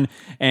of fun.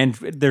 And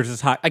there's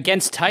this hot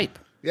against type.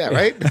 Yeah,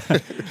 right?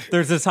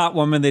 There's this hot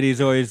woman that he's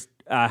always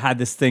had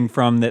this thing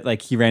from that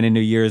like he ran into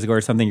years ago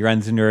or something. He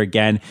runs into her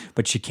again,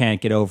 but she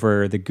can't get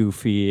over the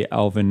goofy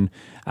Alvin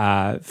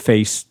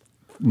face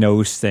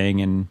nose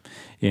thing. And,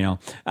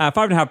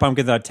 5.5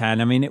 pumpkins out of 10.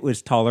 I mean, it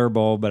was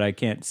tolerable, but I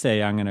can't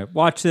say I'm going to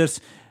watch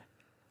this.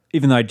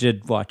 Even though I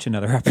did watch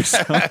another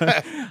episode.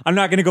 I'm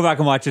not going to go back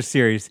and watch a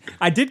series.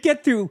 I did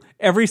get through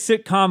every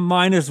sitcom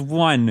minus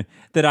one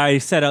that I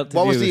set out to do.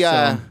 What was the...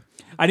 I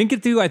didn't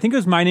get through... I think it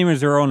was My Name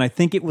is Earl, and I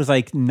think it was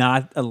like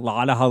not a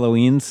lot of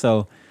Halloween,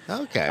 so...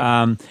 Okay.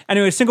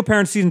 Anyway, Single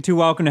Parent Season 2,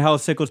 Welcome to Hell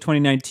Sickles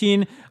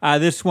 2019.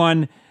 This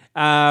one,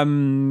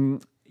 the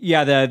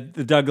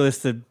Douglas,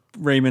 the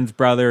Raymond's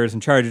brother, is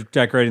in charge of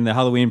decorating the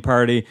Halloween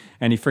party,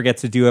 and he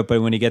forgets to do it,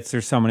 but when he gets there,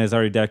 someone has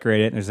already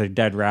decorated it, and there's a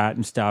dead rat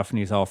and stuff, and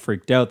he's all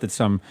freaked out that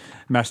some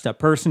messed up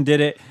person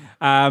did it.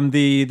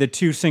 The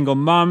two single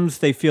moms,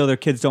 they feel their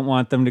kids don't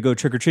want them to go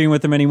trick-or-treating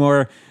with them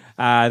anymore.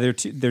 They're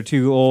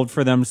too old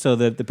for them, so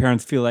that the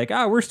parents feel like,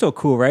 we're still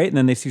cool, right? And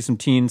then they see some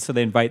teens, so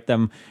they invite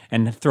them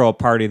and throw a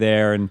party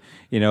there, and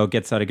it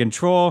gets out of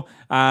control.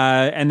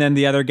 And then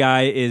the other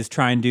guy is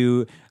trying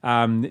to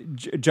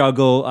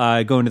juggle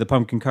going to the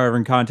pumpkin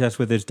carving contest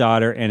with his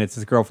daughter, and it's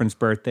his girlfriend's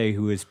birthday,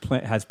 who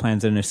has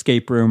plans in an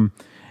escape room.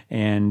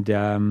 And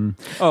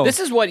this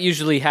is what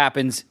usually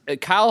happens.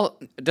 Kyle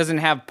doesn't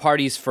have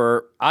parties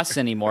for us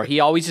anymore. He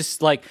always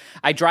just like,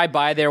 I drive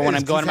by there when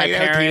I'm going to my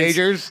parents,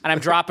 teenagers, and I'm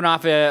dropping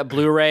off a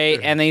Blu-ray,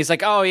 and then he's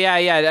like, "Oh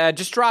yeah,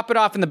 just drop it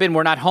off in the bin.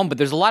 We're not home." But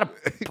there's a lot of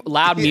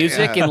loud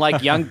music and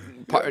like young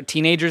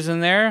teenagers in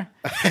there.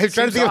 I'm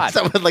trying to think of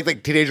someone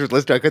like teenagers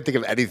listening. I couldn't think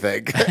of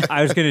anything.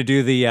 I was going to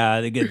do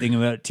the good thing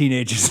about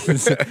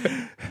teenagers.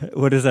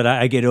 What is that?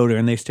 I get older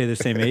and they stay the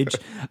same age.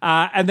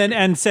 And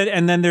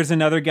then there's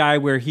another guy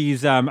where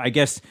he's I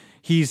guess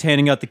he's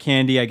handing out the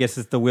candy. I guess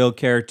it's the Will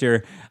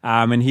character,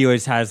 and he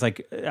always has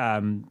like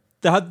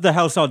the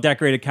house all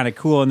decorated, kind of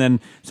cool. And then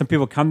some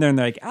people come there and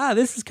they're like,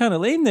 this is kind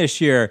of lame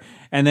this year.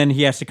 And then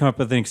he has to come up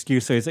with an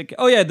excuse. So he's like,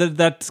 oh yeah,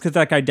 that's because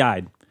that guy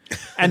died.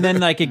 And then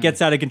like it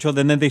gets out of control.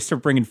 And then they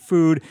start bringing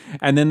food,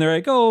 and then they're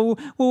like, "Oh,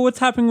 well, what's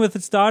happening with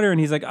its daughter?" And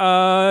he's like,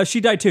 she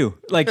died too."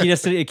 Like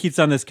it keeps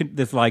on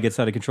this lie gets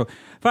out of control.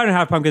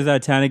 5.5 pumpkins out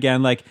of 10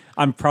 again. Like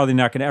I'm probably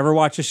not going to ever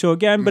watch the show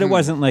again, but it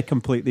wasn't like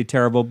completely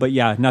terrible. But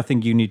yeah,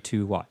 nothing you need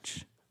to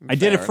watch. I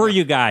did it for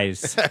you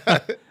guys.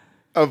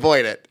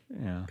 Avoid it.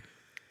 Yeah.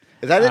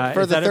 Is that it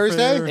for the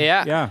Thursday?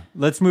 Yeah. Yeah.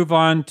 Let's move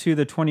on to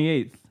the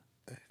 28th.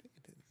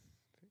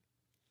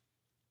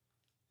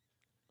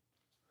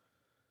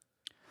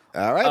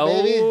 All right,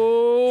 baby.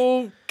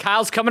 Oh,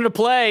 Kyle's coming to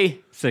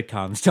play.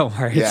 Sitcoms, don't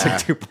worry. It's like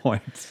 2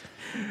 points.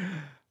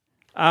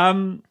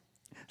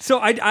 So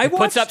I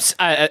puts up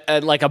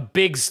like a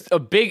big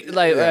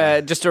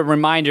just a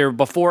reminder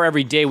before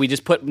every day. We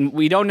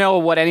don't know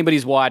what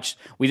anybody's watched.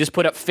 We just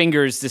put up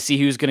fingers to see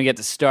who's going to get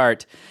to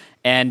start.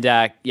 And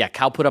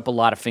Kyle put up a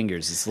lot of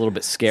fingers. It's a little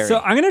bit scary. So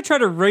I'm going to try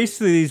to race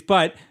through these,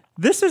 but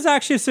this is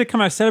actually a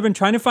sitcom. I said I've been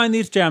trying to find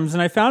these gems,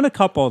 and I found a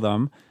couple of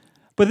them.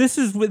 But this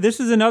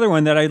is another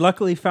one that I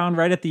luckily found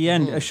right at the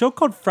end. A show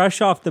called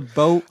Fresh Off the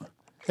Boat.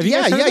 Have you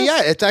guys heard of this?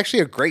 Yeah. It's actually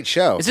a great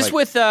show. Is this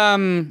with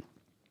the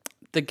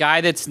guy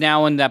that's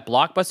now in that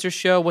Blockbuster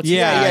show? What's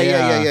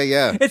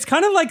Yeah. It's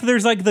kind of like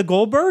there's like the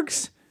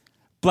Goldbergs,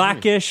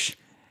 Blackish,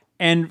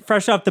 and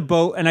Fresh Off the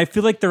Boat, and I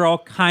feel like they're all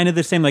kind of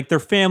the same. Like their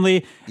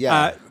family.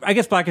 Yeah. I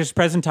guess Blackish is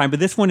present time, but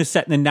this one is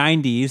set in the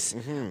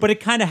 90s. But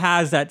it kind of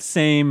has that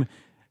same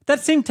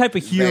type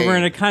of humor,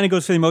 and it kind of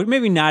goes for the emotion.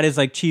 Maybe not as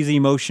like cheesy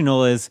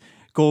emotional as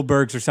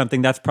Goldbergs or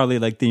something. That's probably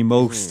like the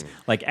most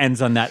like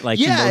ends on that like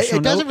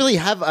emotional it doesn't note. really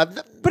have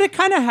But it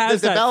kind of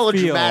has the that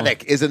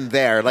melodramatic feel. isn't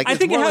there. Like I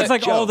think it has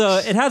like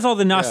jokes. it has all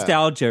the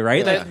nostalgia,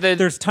 right? Yeah. Like,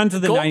 there's tons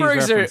of the 90s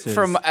Goldbergs references. are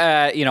from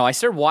I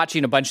started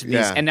watching a bunch of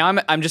these, and now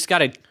I'm just got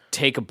to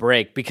take a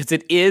break because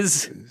it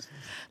is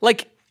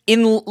like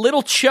in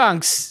little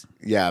chunks.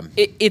 Yeah,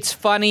 it's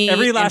funny.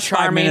 Every last and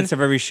 5 minutes of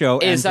every show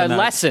is a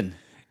lesson,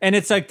 and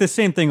it's like the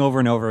same thing over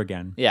and over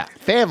again. Yeah,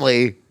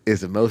 family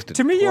is the most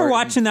to me. You're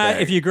watching that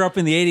thing. if you grew up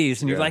in the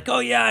 80s and you're like, oh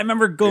yeah, I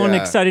remember going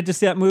excited to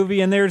see that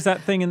movie, and there's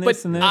that thing and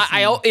this and this.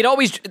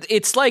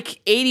 It's like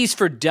 80s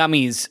for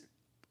dummies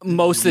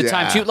most of the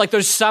time too. Like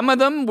there's some of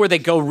them where they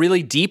go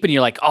really deep, and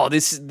you're like, oh,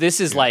 this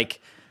is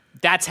like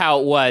that's how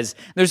it was.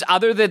 There's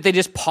other that they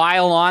just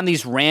pile on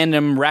these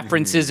random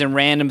references and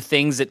random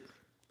things that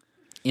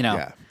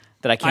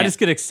that I can't. I just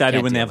get excited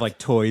can't when they deal have with. like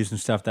toys and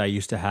stuff that I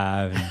used to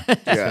have.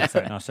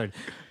 And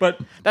but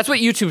That's what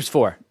YouTube's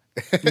for.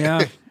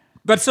 yeah.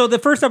 But so the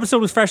first episode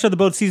was Fresh Out of the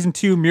Boat, Season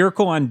 2,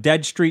 Miracle on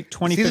Dead Street,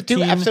 2015.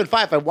 Season 2, Episode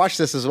 5. I watched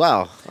this as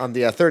well on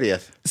the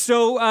 30th.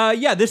 So,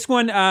 this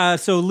one,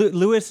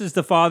 Lewis is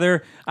the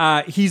father.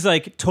 He's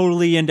like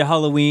totally into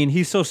Halloween.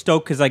 He's so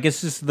stoked because I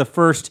guess this is the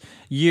first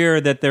year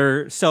that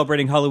they're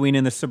celebrating Halloween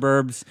in the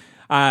suburbs.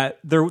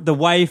 The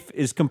wife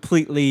is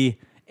completely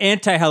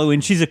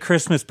anti-Halloween. She's a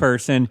Christmas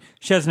person.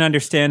 She doesn't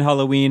understand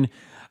Halloween.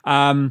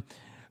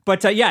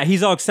 But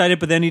he's all excited,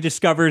 but then he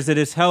discovers that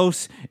his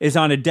house is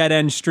on a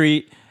dead-end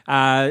street.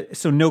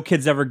 So no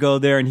kids ever go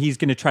there, and he's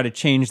going to try to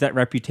change that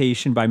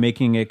reputation by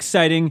making it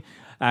exciting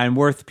and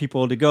worth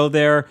people to go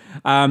there.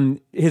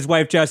 His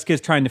wife Jessica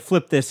is trying to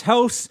flip this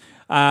house,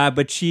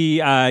 but she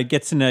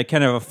gets in a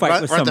kind of a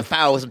fight with Runs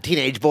afoul with some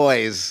teenage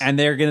boys. and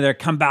they're going to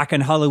come back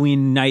on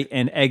Halloween night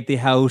and egg the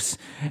house.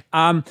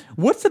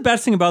 What's the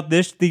best thing about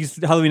these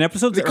Halloween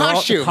episodes? The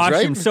costumes,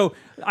 right? So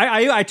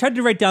I tried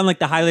to write down like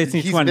the highlights in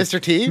each He's one. Mr.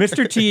 T?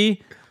 Mr.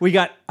 T. We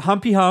got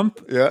Humpy Hump.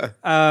 Yeah.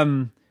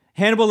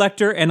 Hannibal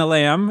Lecter and a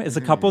lamb is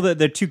a couple.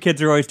 The two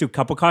kids are always do a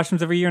couple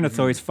costumes every year, and it's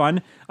always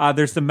fun.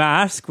 There's the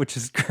mask, which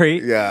is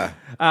great. Yeah.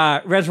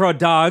 Reservoir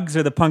Dogs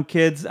are the punk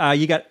kids.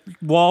 You got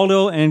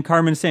Waldo and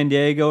Carmen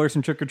Sandiego are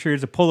some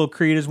trick-or-treaters. Apollo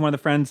Creed is one of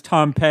the friends.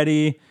 Tom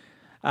Petty.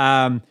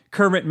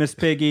 Kermit, Miss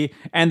Piggy,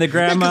 and the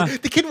grandma.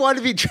 The kid wanted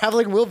to be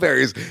traveling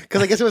Wilburys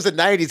because I guess it was the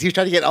 90s. He was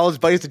trying to get all his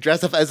buddies to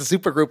dress up as a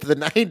supergroup of the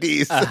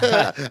 90s. I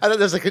thought that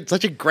was like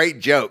such a great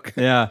joke.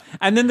 Yeah.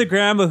 And then the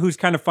grandma, who's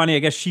kind of funny, I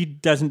guess she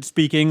doesn't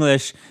speak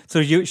English,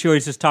 so she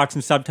always just talks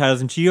in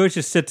subtitles, and she always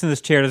just sits in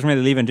this chair, doesn't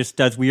really leave, and just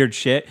does weird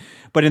shit.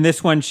 But in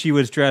this one, she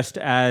was dressed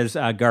as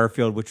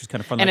Garfield, which was kind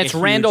of fun. And like it's a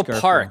huge Randall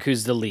Garfield. Park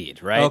who's the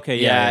lead, right? Okay,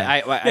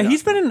 yeah. I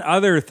He's been in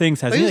other things,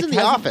 hasn't He he? was in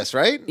The Office,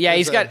 right? Yeah,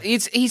 He's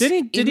he's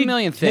Did he a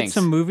million hit things.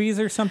 some movies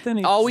or something?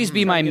 He- Always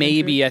Be My Get into it?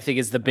 Maybe, I think,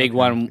 is the big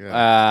one.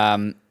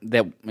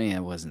 That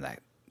wasn't that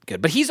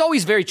good, but he's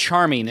always very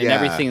charming in Yeah.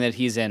 everything that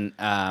he's in.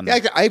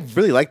 I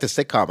really like the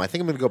sitcom. I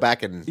think I'm going to go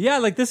back and Yeah,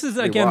 like this is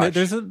again.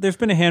 Rewatch. There's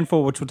been a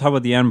handful, which we'll talk about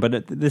at the end,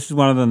 but this is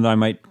one of them that I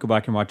might go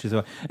back and watch as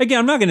well. Again,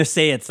 I'm not going to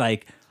say it's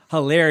like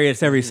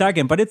hilarious every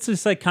second, but it's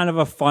just like kind of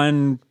a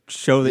fun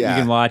show that Yeah.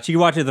 you can watch. You can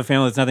watch it with the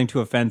family; it's nothing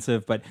too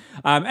offensive. But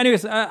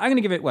anyways, I'm going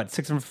to give it what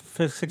six and a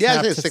yeah, I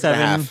half think to it's 6.5.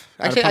 7 out of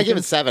Actually, I give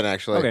it pumpkins? 7.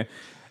 Actually, Okay.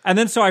 And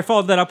then so I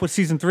followed that up with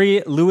season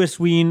 3, Lewis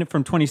Ween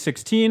from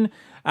 2016.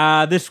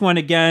 This one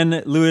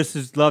again,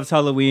 Lewis loves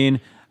Halloween,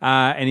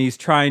 and he's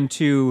trying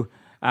to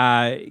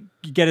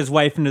get his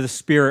wife into the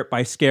spirit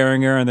by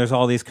scaring her. And there's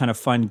all these kind of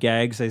fun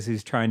gags as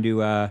he's trying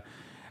to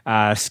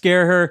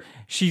scare her.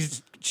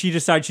 She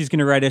decides she's going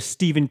to write a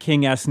Stephen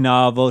King-esque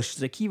novel.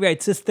 She's like, he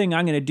writes this thing,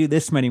 I'm going to do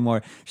this many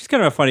more. She's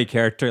kind of a funny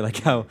character, like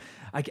how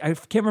I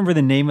can't remember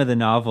the name of the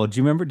novel. Do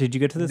you remember? Did you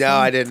get to this? no, one?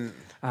 I didn't.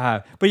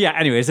 But yeah,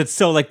 anyways, it's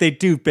so like they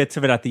do bits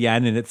of it at the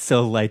end, and it's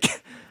so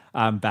like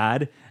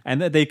bad,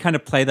 and they kind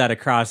of play that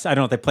across. I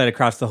don't know if they play it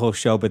across the whole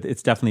show, but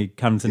it's definitely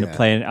comes into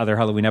play in other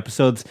Halloween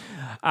episodes.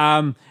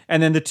 And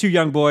then the two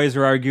young boys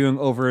are arguing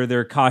over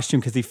their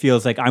costume because he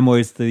feels like I'm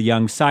always the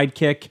young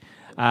sidekick.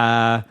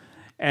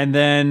 And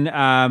then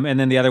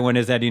the other one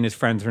is Eddie and his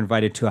friends are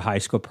invited to a high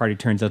school party.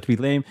 Turns out to be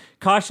lame.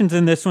 Cautions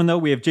in this one though.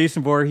 We have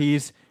Jason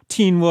Voorhees,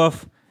 Teen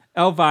Wolf,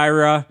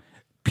 Elvira,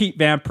 Pete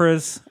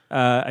Vampras.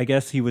 I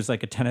guess he was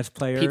like a tennis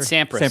player. Pete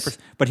Sampras.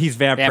 But he's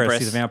Vampras. Vampras.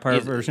 He's a vampire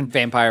He's version.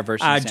 Vampire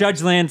version. of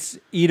Judge Lance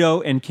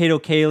Ito and Kato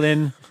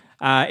Kalin.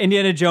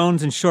 Indiana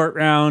Jones and Short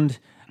Round.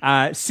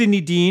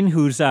 Sidney Dean,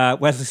 who's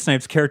Wesley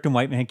Snipes' character in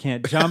White Man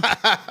Can't Jump.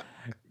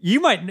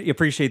 You might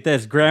appreciate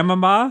this.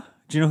 Grandmama.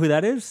 Do you know who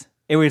that is?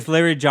 It was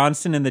Larry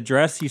Johnson in the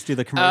dress. He used to do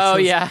the commercials. Oh,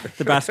 yeah.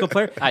 The basketball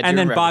player. I do And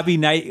then remember. Bobby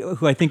Knight,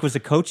 who I think was a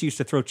coach, he used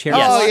to throw chairs.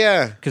 Oh,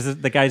 yeah. Because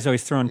the guy's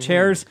always throwing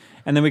chairs.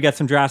 And then we got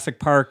some Jurassic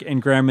Park,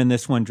 and Graham in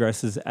this one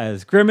dresses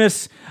as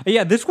Grimace.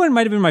 Yeah, this one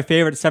might have been my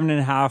favorite,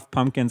 7.5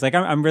 pumpkins. Like,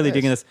 I'm really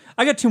digging this.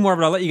 I got 2 more,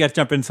 but I'll let you guys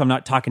jump in so I'm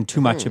not talking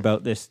too much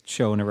about this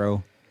show in a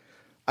row.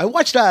 I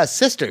watched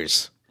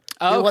Sisters.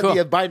 Oh, cool.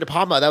 The Brian De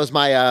Palma. That was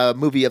my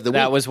movie of the week.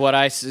 That was what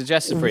I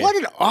suggested for you. What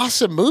an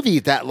awesome movie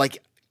that,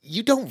 like,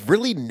 you don't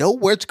really know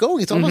where it's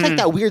going. It's almost like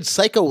that weird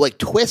psycho, like,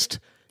 twist,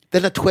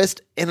 then a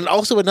twist, and then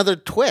also another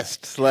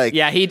twist. Like,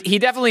 Yeah, he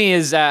definitely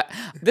is.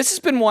 This has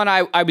been one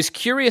I was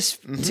curious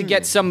to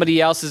get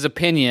somebody else's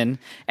opinion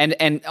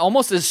and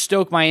almost to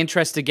stoke my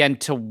interest again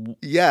to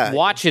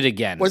watch it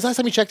again. When's the last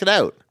time you checked it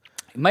out?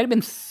 It might have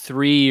been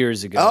 3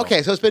 years ago.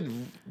 Okay, so it's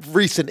been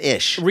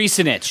recent-ish.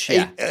 Recent-ish,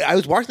 yeah. I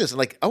was watching this and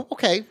like, oh,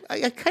 okay, I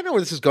kind of know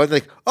where this is going.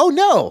 Like, oh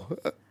no,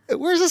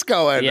 where's this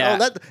going? Yeah.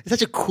 Oh, it's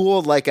such a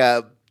cool like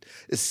a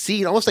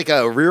scene, almost like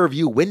a rear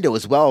view window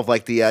as well of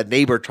like the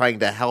neighbor trying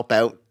to help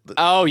out.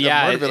 Oh, the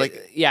yeah. murder.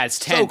 Like, yeah, it's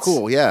so tense.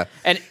 cool. Yeah,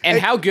 And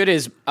how good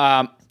is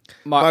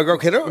Margot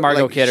Kidder?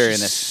 Margot Like, Kidder in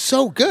she's this.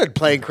 so good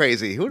playing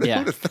crazy. Who'd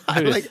Yeah. have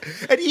thought? Like,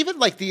 and even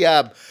like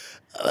the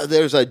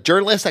there's a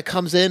journalist that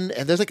comes in,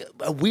 and there's like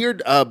a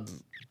weird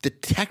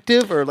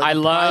detective or like I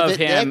love private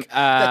him, dick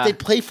that they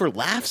play for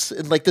laughs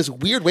in like this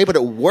weird way, but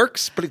it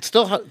works. But it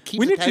still keeps.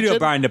 We need attention. to do a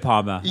Brian De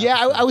Palma. Yeah,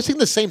 I was thinking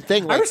the same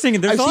thing. Like, I was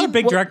thinking there's I've a lot seen of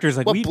big directors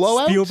like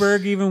Blowout?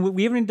 Spielberg. Even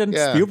we haven't done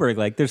Spielberg.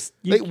 Like there's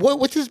Like,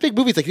 what's his big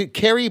movies? Like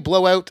Carrie,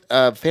 Blowout,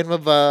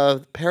 Phantom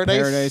of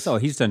Paradise. Oh,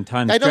 he's done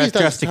tons. I know he's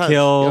done Dressed to tons.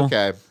 Kill.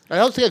 Okay, I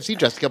don't think I've seen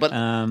Dressed to Kill, but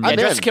I'm Yeah,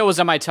 Dressed in. to Kill was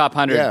on my top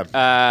 100.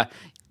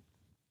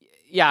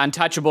 Yeah,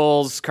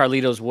 Untouchables,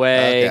 Carlito's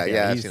Way. Okay,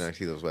 yeah, I've seen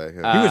those way. He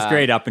was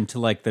great up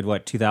until like the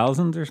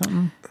 2000s or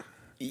something.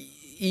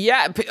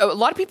 Yeah, a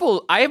lot of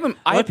people. A lot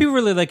of people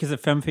really like is it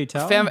Femme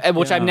Fatale,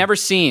 which I've never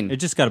seen. It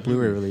just got a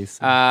Blu-ray release.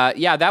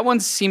 Yeah, that one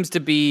seems to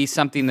be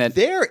something that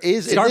there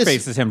is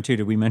Scarface is him too.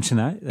 Did we mention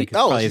that? Like, it's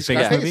probably his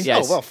biggest movie.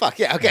 Yes. Oh well, fuck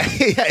yeah.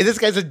 Okay, yeah, this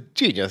guy's a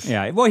genius.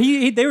 Yeah. Well,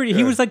 he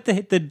was like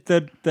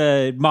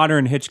the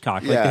modern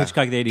Hitchcock, like the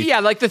Hitchcock of the 80s. Yeah,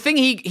 like the thing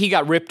he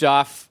got ripped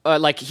off,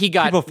 like he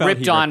got People felt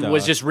ripped he on ripped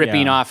was off. just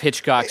ripping Yeah. off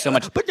Hitchcock so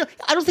much. But no,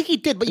 I don't think he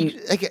did. But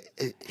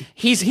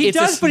He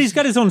does, but he's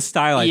got his own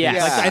style. I think.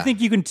 Yes. Like, I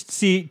think you can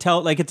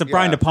tell like it's a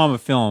Brian De Palma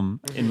film,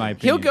 in my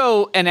opinion. He'll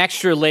go an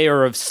extra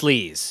layer of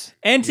sleaze.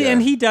 and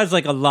he does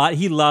like a lot.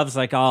 He loves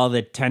like all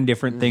the 10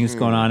 different things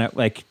going on. At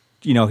like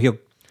he'll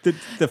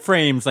the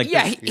frames like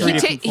Yeah,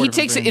 there's he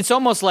takes it. It's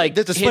almost like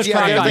there's a split,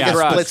 Hitchcock screen, on like a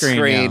drugs. split Screen,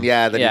 screen.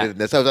 yeah. That he did in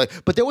this. I was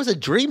like, but there was a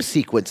dream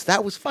sequence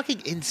that was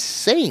fucking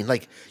insane.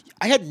 Like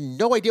I had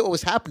no idea what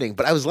was happening,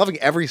 but I was loving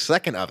every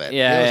second of it.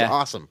 Yeah, it was yeah.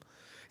 awesome.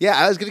 Yeah,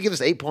 I was going to give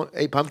this 8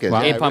 pumpkins.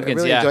 Wow. Yeah, 8 pumpkins,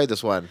 I really yeah. enjoyed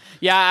this one.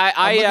 Yeah,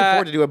 I'm looking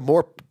forward to doing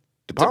more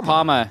De De Palma.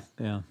 Palma.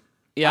 Yeah.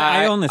 Yeah,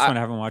 I own this one. I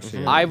haven't watched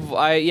it.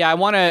 I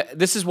want to.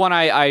 This is one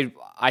I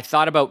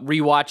thought about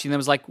rewatching. Them. I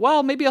was like,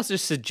 well, maybe I'll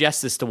just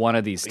suggest this to one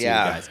of these two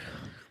guys.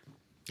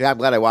 Yeah, I'm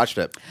glad I watched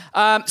it.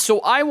 So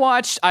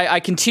I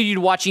continued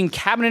watching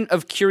Cabinet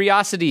of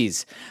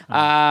Curiosities,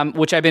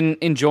 which I've been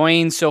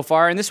enjoying so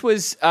far. And this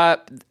was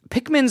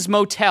Pickman's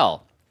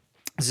Motel.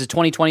 This is a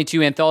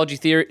 2022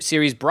 anthology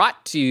series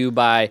brought to you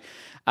by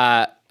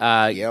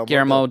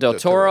Guillermo del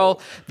Toro.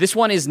 This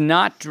one is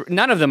not.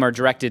 None of them are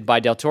directed by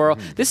del Toro.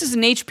 This is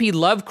an H.P.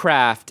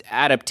 Lovecraft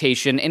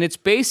adaptation, and it's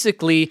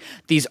basically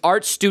these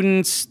art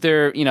students.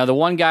 They're the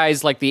one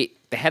guy's like the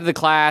head of the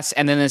class,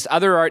 and then this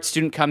other art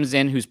student comes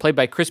in who's played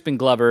by Crispin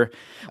Glover,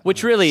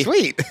 which really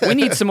Sweet. we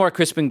need some more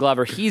Crispin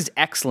Glover. He's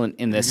excellent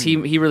in this. He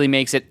really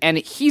makes it, and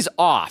he's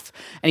off,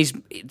 and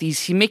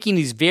he's making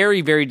these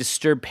very, very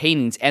disturbed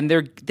paintings, and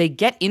they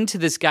get into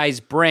this guy's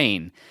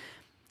brain.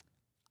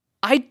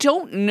 I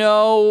don't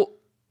know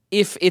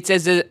if it's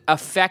as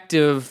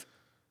effective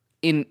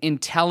in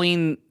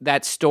telling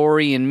that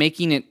story and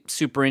making it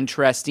super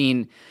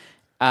interesting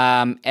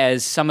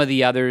as some of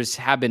the others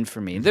have been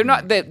for me. They're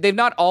not. They've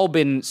not all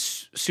been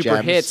super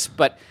Gems. hits,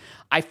 but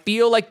I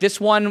feel like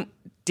this one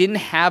didn't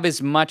have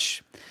as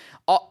much.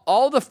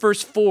 All the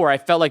first four, I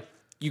felt like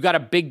you got a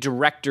big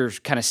director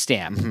kind of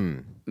stamp.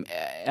 In Even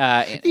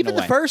a the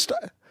way. first,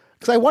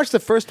 because I watched the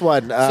first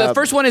one. So the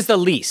first one is the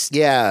least.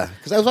 Yeah,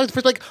 because I was watching the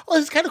first, like, oh,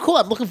 this is kind of cool.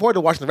 I'm looking forward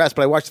to watching the rest.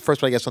 But I watched the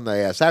first one, I guess, on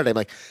the Saturday. I'm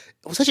like,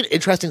 it was such an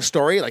interesting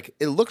story. Like,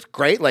 it looked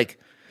great. Like,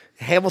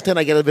 Hamilton,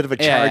 I get a bit of a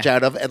charge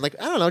out of, and like,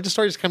 I don't know, just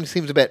story just kind of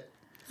seems a bit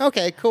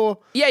okay,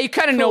 cool. Yeah, you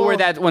kind of know Cool. where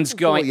that one's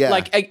going. Cool, yeah.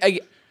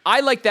 Like,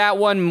 I like that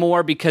one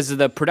more because of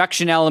the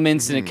production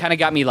elements, and it kind of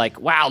got me like,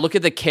 wow, look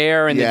at the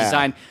care and the Yeah.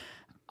 design.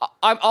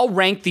 I'll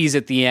rank these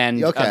at the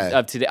end Okay.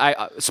 of today.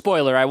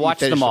 Spoiler, I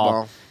watched finished them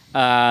all.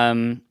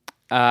 I'm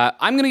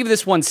going to give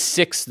this one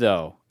 6,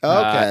 though.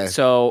 Okay.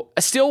 So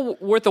still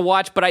worth a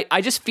watch, but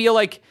I just feel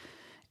like,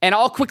 and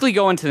I'll quickly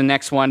go into the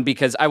next one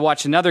because I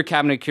watched another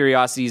Cabinet of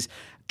Curiosities,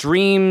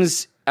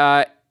 Dreams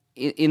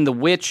in the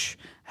Witch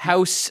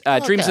House,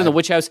 Dreams in the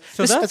Witch House.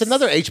 So That's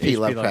another H.P.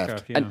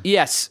 Lovecraft. yeah.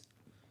 Yes.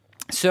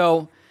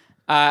 So,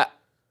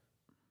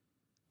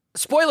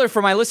 spoiler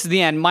for my list at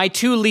the end, my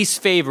two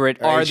least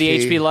favorite are the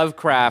H.P. H.P.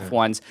 Lovecraft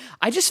ones.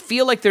 I just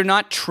feel like they're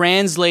not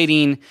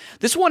translating.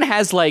 This one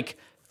has like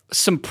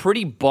some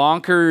pretty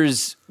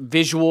bonkers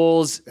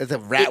visuals. It's a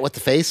rat with the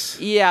face.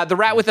 Yeah, the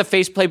rat with the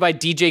face played by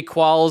DJ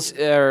Qualls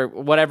or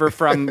whatever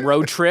from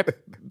Road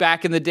Trip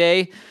back in the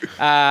day.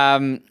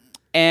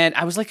 And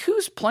I was like,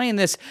 who's playing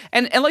this?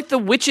 And like the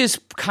witch is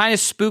kind of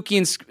spooky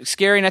and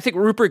scary. And I think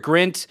Rupert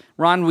Grint,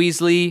 Ron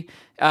Weasley,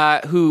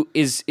 who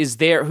is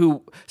there,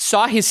 who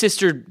saw his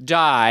sister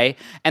die,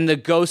 and the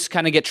ghosts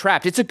kind of get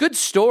trapped. It's a good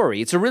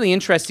story. It's a really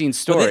interesting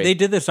story. Well, they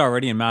did this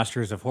already in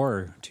Masters of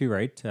Horror too,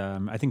 right?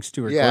 I think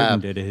Stuart Gordon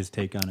did his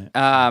take on it.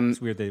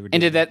 It's weird they would.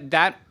 and did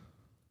that?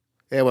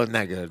 It wasn't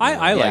that good.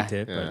 I Yeah. liked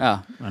it. But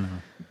Oh. I don't know.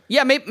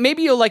 Yeah,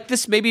 maybe you'll like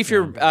this. Maybe if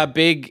you're a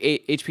big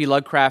H.P.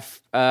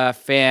 Lovecraft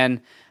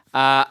fan.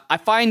 I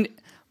find,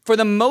 for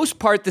the most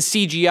part, the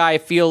CGI I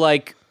feel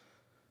like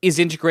is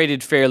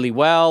integrated fairly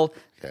well.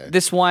 Okay.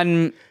 This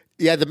one,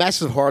 Yeah, the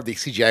Masters of Horror, the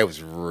CGI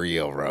was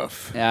real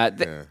rough.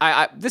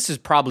 this is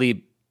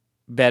probably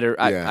better.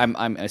 Yeah.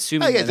 I'm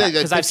assuming Oh, yeah,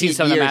 because I've seen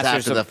some of the 15 years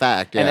Masters after the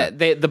fact, yeah. and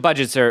the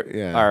budgets are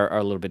Yeah.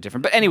 a little bit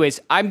different. But anyways,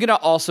 I'm gonna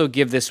also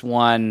give this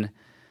one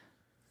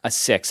a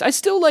 6. I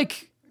still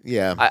like.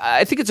 Yeah.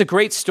 I think it's a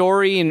great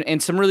story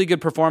and some really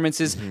good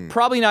performances.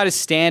 Probably not as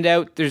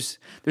standout.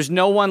 There's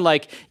no one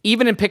like,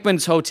 even in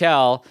Pickman's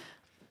Hotel,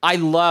 I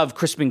love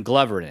Crispin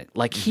Glover in it.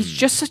 Like, he's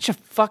just such a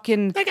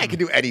fucking That guy can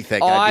do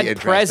anything. I'd be odd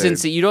interested.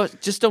 presence that you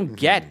don't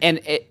get,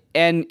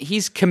 and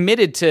he's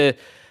committed to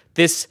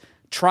this,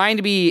 trying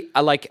to be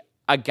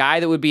a guy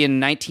that would be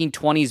in a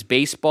 1920s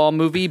baseball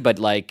movie, but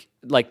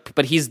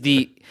he's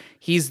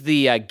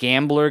the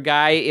gambler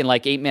guy in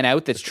like 8 Men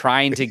Out that's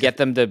trying to get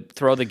them to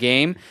throw the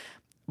game,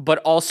 but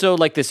also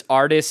like this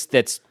artist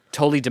that's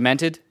totally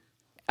demented.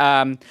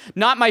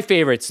 Not my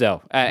favorites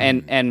though,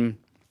 and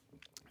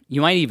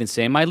you might even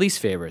say my least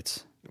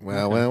favorites.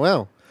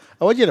 Well.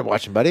 Oh, what you end up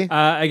watching, buddy?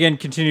 Again,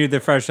 continue the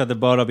fresh out the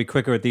boat. I'll be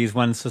quicker with these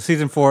ones. So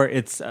season 4,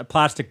 it's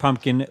Plastic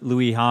Pumpkin,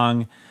 Louis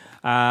Hong.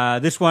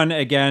 This one,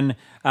 again,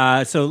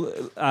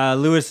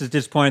 Louis is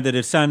disappointed that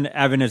his son,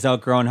 Evan, has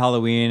outgrown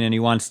Halloween, and he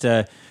wants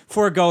to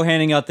forego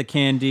handing out the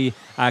candy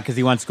because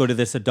he wants to go to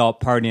this adult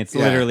party. It's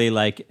literally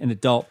like an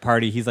adult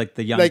party. He's like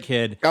the young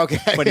kid. Okay.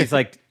 But he's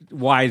like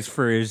wise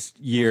for his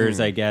years,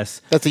 I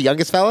guess. That's the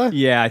youngest fella?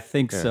 Yeah, I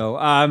think so.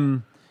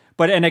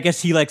 And I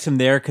guess he likes him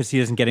there because he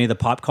doesn't get any of the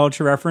pop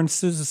culture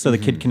references, so the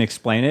kid can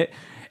explain it.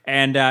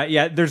 And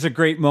there's a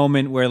great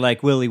moment where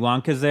like Willy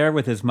Wonka's there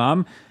with his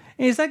mom.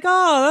 And he's like,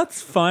 "Oh,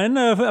 that's fun,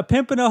 a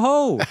pimp and a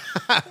hoe."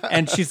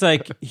 And she's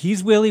like,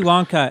 "He's Willy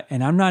Wonka,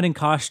 and I'm not in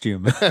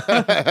costume."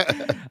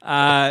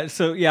 Fun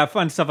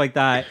stuff like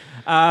that.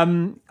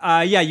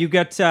 You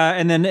get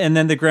and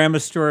then the grandma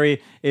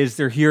story is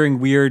they're hearing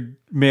weird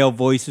male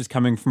voices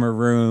coming from her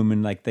room,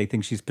 and like they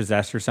think she's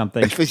possessed or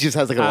something. She just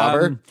has like a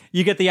lover.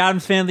 You get the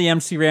Addams Family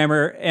MC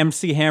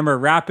Hammer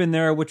rap in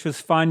there, which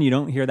was fun. You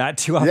don't hear that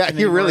too often. Yeah, you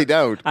anymore. really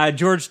don't.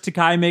 George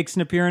Takei makes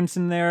an appearance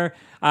in there.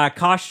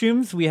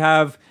 Costumes, we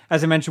have,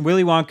 as I mentioned,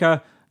 Willy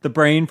Wonka, the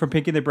Brain from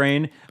Pinky the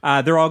Brain.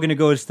 They're all going to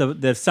go as the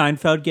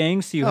Seinfeld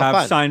gang. So you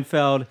have fun.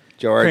 Seinfeld,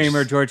 George.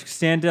 Kramer, George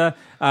Costanza.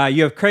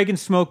 You have Craig and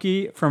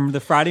Smokey from the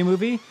Friday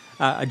movie,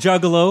 a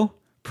Juggalo,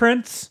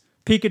 Prince,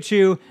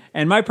 Pikachu,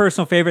 and my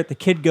personal favorite, the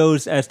kid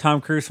goes as Tom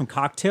Cruise from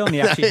Cocktail, and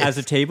he actually has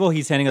a table.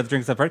 He's handing out the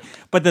drinks at the party.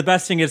 But the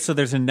best thing is, so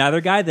there's another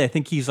guy that I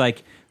think he's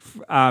like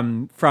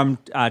from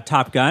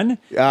Top Gun,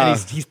 and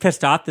he's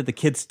pissed off that the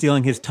kid's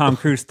stealing his Tom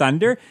Cruise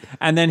thunder,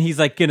 and then he's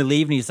like gonna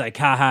leave, and he's like,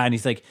 haha, and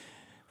he's like,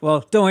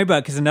 well, don't worry about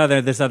it,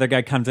 because this other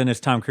guy comes in as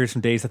Tom Cruise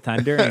from Days of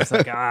Thunder, and he's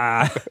like,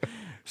 ah.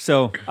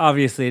 So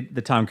obviously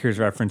the Tom Cruise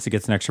reference, it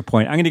gets an extra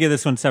point. I'm going to give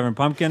this one 7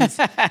 pumpkins.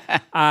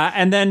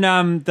 And then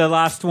the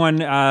last one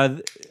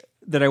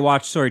that I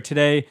watched,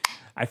 today,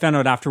 I found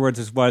out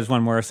afterwards was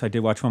one more, so I did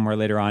watch one more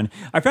later on.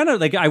 I found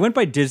out, I went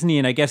by Disney,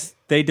 and I guess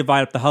they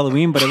divide up the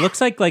Halloween, but it looks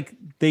like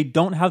they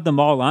don't have them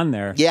all on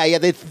there. Yeah,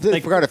 they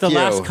forgot a few. The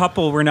last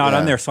couple were not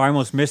on there, so I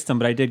almost missed them,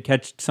 but I did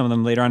catch some of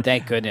them later on.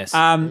 Thank goodness.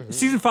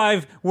 Season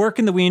 5, Work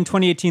in the Ween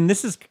 2018.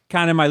 This is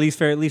kind of my least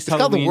favorite, It's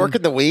Halloween. called The Work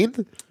in the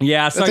Ween?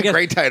 Yeah, so That's I guess a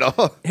great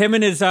title. him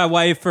and his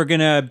wife are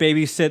going to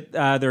babysit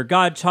their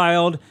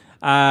godchild.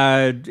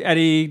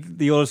 Eddie,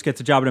 the oldest, gets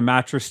a job at a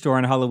mattress store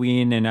on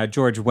Halloween, and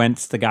George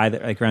Wentz, the guy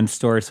that runs the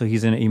store, so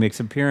he's in it. He makes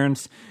an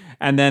appearance.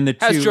 And then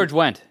How's George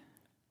Wendt?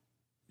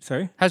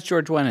 Sorry? How's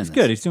George Wendt in this?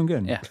 Good. He's doing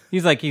good. Yeah.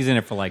 He's in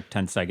it for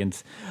 10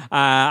 seconds.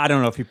 I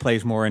don't know if he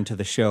plays more into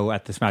the show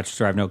at this mattress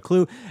store. I have no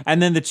clue.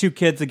 And then the two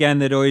kids, again,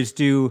 that always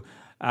do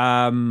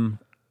a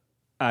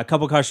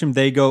couple costume,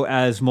 they go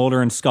as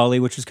Mulder and Scully,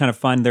 which is kind of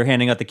fun. They're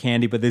handing out the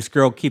candy, but this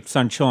girl keeps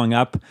on showing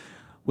up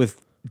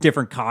with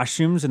different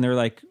costumes, and they're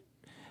like,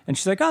 and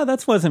she's like, "Oh,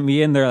 that wasn't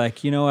me." And they're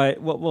like, "You know what?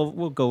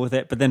 We'll go with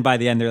it." But then by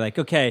the end, they're like,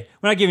 "Okay,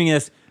 we're not giving you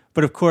this."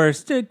 But of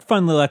course, the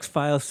fun little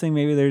X-Files thing.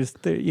 Maybe there's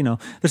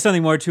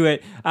something more to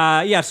it.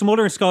 So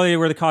Mulder and Scully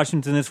were the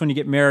costumes in this one. You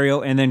get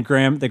Mario, and then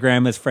the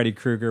grandma's Freddy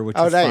Krueger, which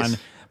is nice. fun.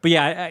 But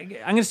yeah,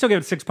 I'm gonna still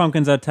give it 6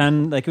 pumpkins out of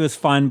 10. It was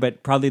fun,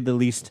 but probably the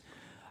least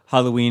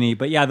Halloween-y.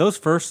 But yeah, those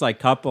first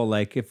couple,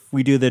 if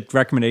we do the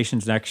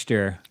recommendations next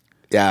year,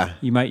 Yeah.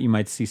 you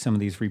might see some of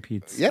these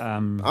repeats.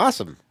 Yeah.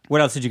 Awesome. What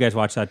else did you guys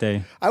watch that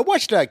day? I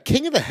watched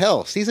King of the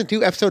Hill, Season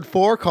 2, Episode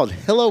 4, called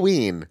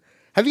Halloween.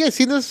 Have you guys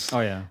seen this? Oh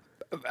yeah.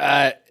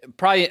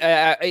 Probably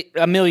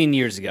a million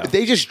years ago.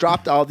 They just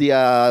dropped all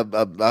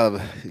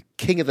the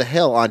King of the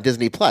Hill on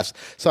Disney Plus.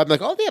 So I'm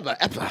like, oh, they have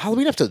a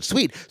Halloween episode.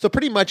 Sweet. So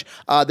pretty much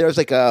there's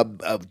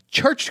a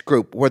church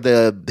group where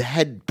the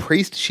head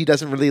priest, she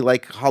doesn't really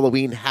like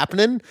Halloween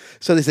happening.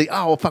 So they say,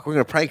 oh, well, fuck, we're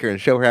going to prank her and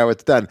show her how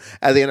it's done.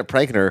 As they end up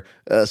pranking her,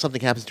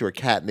 something happens to her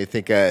cat, and they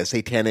think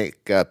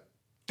satanic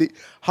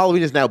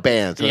Halloween is now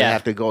banned. So they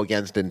have to go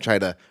against and try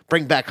to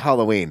bring back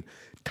Halloween.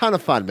 Ton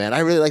of fun, man. I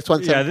really liked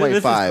 1 Yeah, this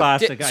is 7.5.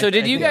 classic.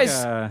 Did you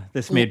guys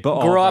this made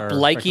grow up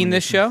liking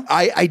this show?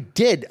 I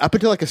did up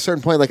until a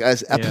certain point,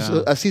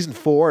 season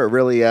 4. It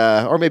really,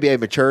 or maybe I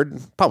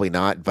matured. Probably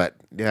not, but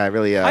yeah, I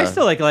really. I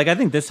still like I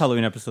think this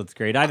Halloween episode's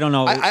great. I don't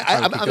know.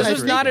 This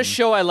was not a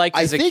show I liked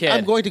as a think kid.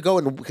 I'm going to go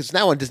because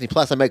now on Disney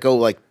Plus, I might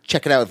go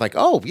check it out.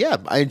 Oh yeah,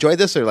 I enjoyed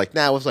this, or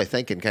nah, what was I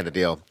thinking, kind of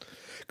deal.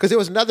 Because there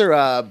was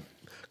another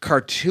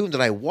cartoon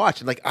that I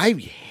watched, and I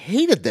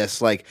hated this,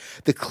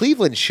 the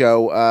Cleveland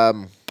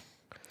show.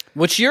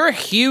 Which you're a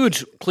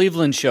huge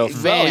Cleveland show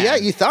fan. Well, yeah,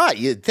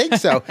 you'd think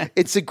so.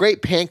 It's a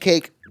great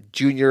Pancake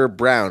Junior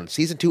Brown.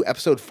 Season 2,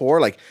 episode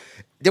 4. Like,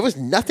 there was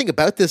nothing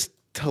about this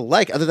to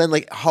like other than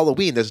like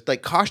Halloween. There's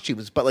like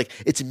costumes, but like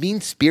it's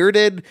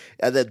mean-spirited.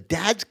 The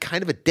dad's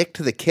kind of a dick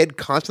to the kid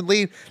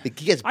constantly. Like,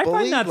 he gets bullied. I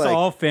find that's like,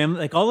 all family.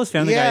 Like, all those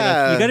Family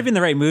Guy, like, you got to be in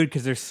the right mood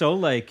because they're so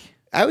like...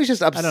 I was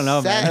just upset. I don't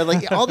know, man.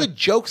 Like, all the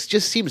jokes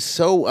just seem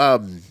so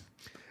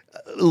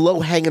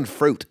low-hanging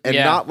fruit and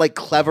not like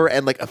clever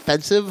and like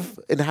offensive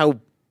in how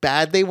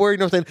bad they were. You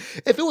know what I'm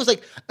saying? If it was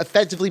like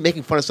offensively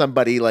making fun of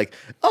somebody, like,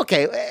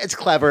 okay, it's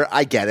clever.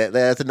 I get it.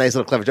 That's a nice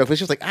little clever joke. But it's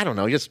just like, I don't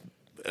know, just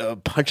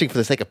punching for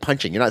the sake of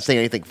punching. You're not saying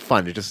anything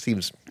fun. It just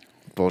seems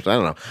bullshit. I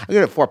don't know. I'm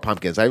going to 4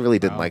 pumpkins. I really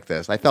didn't like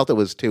this. I felt it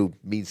was too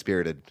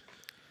mean-spirited.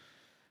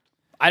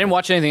 I didn't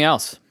watch anything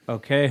else.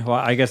 Okay, well,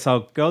 I guess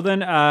I'll go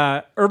then.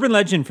 Urban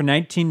Legend from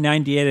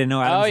 1998. I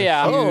know Adam's a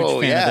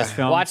huge fan of this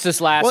film. Watch this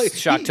last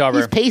Shocktober.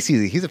 He's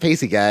pacey. He's a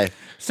pacey guy.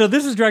 So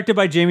this is directed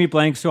by Jamie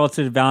Blanks, who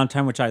also did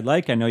Valentine, which I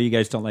like. I know you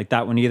guys don't like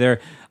that one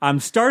either.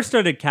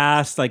 Star-studded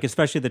cast, like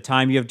especially at the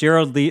time. You have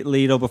Jared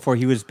Leto before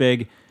he was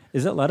big.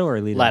 Is it Leto or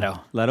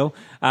Leto? Leto.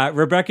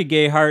 Rebecca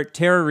Gayheart,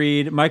 Tara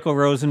Reid, Michael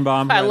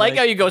Rosenbaum. I like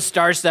how you go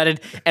star-studded,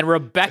 and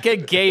Rebecca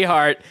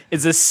Gayheart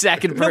is the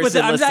second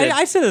person listed.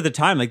 I said at the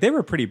time, like, they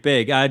were pretty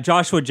big.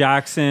 Joshua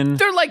Jackson.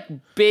 They're like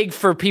big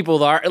for people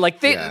that are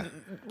like they. Yeah.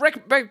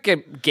 Rebecca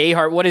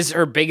Gayheart, what is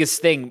her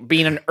biggest thing?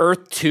 Being an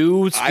Earth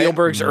 2,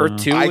 Spielberg's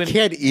Earth 2? I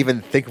can't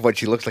even think of what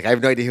she looks like. I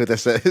have no idea who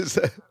this is.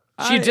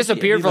 She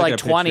disappeared for like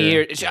 20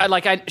 years.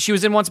 She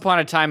was in Once Upon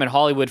a Time in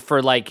Hollywood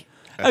for like...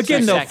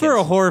 Again, though, for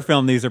a horror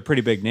film, these are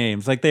pretty big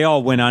names. Like, they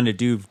all went on to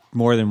do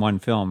more than one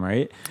film,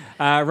 right?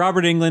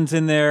 Robert Englund's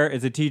in there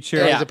as a teacher.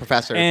 Yeah, he's a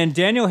professor. And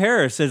Danielle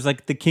Harris is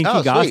like the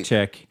kinky goth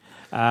chick,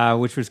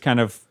 which was kind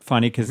of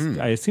funny because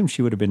I assume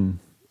she would have been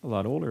a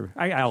lot older.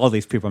 All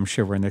these people, I'm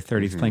sure, were in their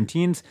 30s playing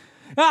teens.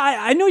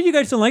 I know you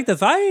guys don't like this.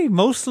 I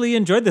mostly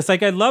enjoyed this.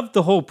 Like, I loved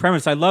the whole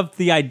premise. I loved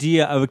the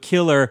idea of a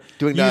killer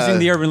using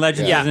the urban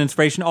legends as an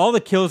inspiration. All the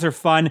kills are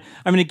fun.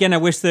 I mean, again, I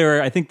wish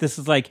I think this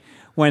is like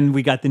when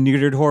we got the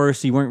neutered horror,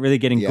 so you weren't really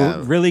getting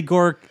really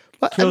gore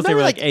kills. They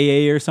were like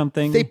AA or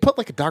something. They put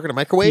like a dog in a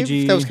microwave.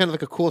 PG. That was kind of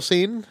like a cool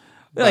scene.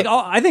 Like,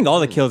 I think all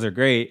the kills are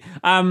great.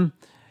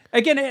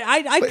 Again,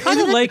 I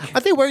kind of like...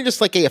 Aren't they wearing just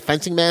like a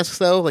fencing mask,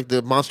 though? Like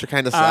the monster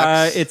kind of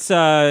sucks?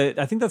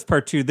 I think that's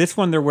part 2. This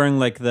one, they're wearing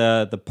like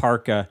the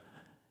parka.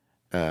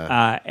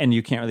 And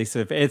you can't really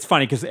see it. It's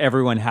funny because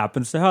everyone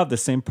happens to have the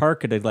same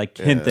parka to like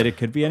hint that it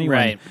could be anyone.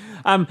 Right.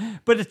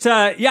 But it's,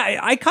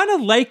 I kind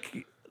of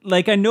like,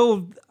 I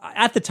know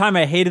at the time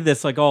I hated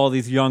this, like all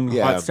these young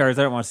hot stars.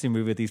 I don't want to see a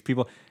movie with these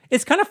people.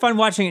 It's kind of fun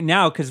watching it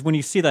now because when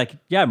you see like,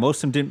 most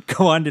of them didn't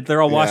go on to,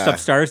 they're all washed up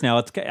stars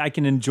now. I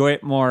can enjoy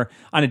it more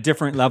on a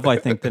different level, I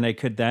think, than I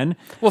could then.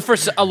 Well, for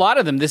a lot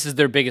of them, this is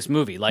their biggest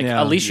movie. Like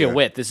Alicia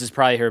Witt, this is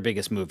probably her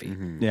biggest movie.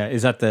 Mm-hmm. Yeah,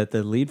 is that the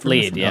lead?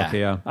 Lead, this?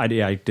 yeah.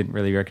 Okay, I didn't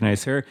really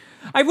recognize her.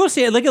 I will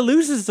say, like, it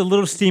loses a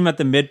little steam at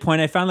the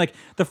midpoint. I found like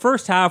the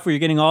first half where you're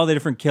getting all the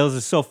different kills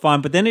is so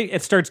fun, but then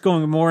it starts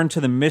going more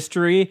into the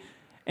mystery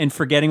and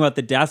forgetting about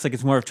the deaths. Like,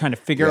 it's more of trying to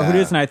figure out who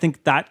it is, and I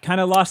think that kind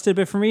of lost it a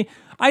bit for me.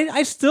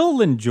 I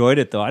still enjoyed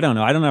it, though. I don't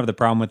know. I don't have the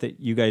problem with it.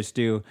 You guys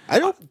do. I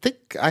don't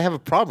think I have a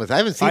problem with it. I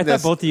haven't seen this. I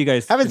thought both of you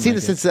guys... I haven't seen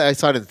it since I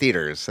saw it in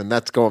theaters, and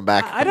that's going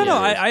back... I don't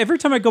know. Every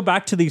time I go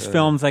back to these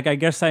films, like, I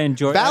guess I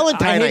enjoy...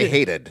 Valentine I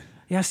hated.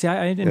 Yeah, see,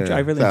 I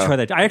really enjoy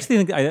that. I actually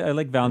think I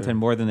like Valentine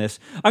more than this.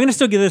 I'm going to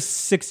still give this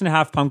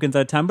 6.5 pumpkins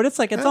out of 10, but it's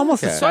like, it's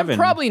almost a 7. So I'm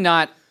probably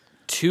not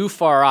too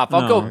far off.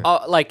 I'll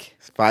go, like...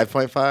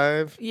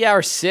 5.5? Yeah,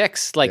 or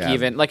 6,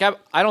 even. Like,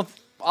 I don't...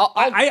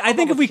 I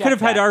think if we could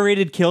have had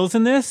R-rated kills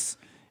in this...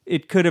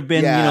 It could have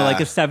been, like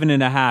a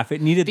 7.5.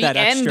 It needed that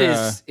extra. The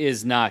end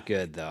is not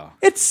good, though.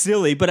 It's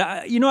silly,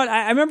 but you know what?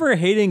 I remember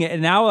hating it,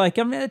 and now, like,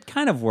 I mean, it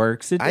kind of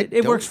works.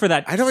 It works for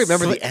that. I don't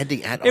remember the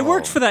ending at all. It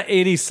works for that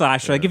 80s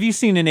slasher. Like, if you've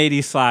seen an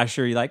 80s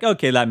slasher, you're like,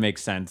 okay, that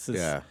makes sense.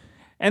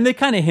 And they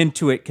kind of hint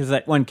to it because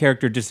that one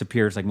character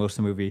disappears, like most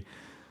of the movie.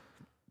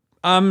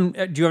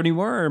 Do you have any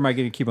more, or am I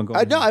going to keep on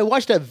going? No, I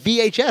watched a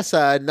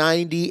VHS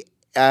 98.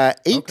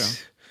 Okay.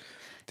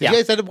 Did you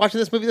guys end up watching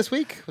this movie this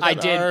week? I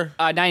did.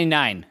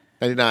 99.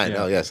 99.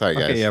 Oh, yeah. Sorry,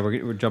 guys. Okay, yeah,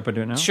 we're jumping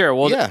into it now? Sure.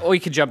 Well, we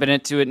could jump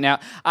into it now.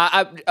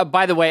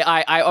 By the way,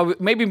 I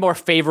maybe more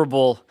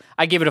favorable.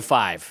 I give it a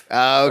 5.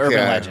 Okay. Urban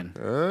Legend.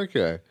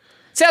 Okay.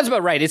 Sounds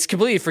about right. It's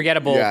completely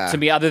forgettable to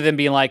me, other than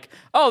being like,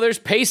 oh, there's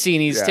Pacey,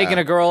 and he's taking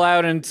a girl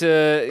out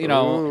into, you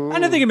know. I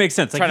don't think it makes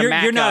sense. Like,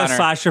 you're not a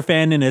slasher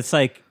fan, and it's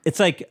like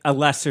a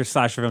lesser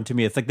slasher film to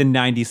me. It's like the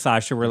 90s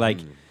slasher where, like,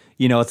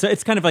 you know,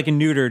 it's kind of like a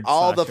neutered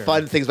all slasher. The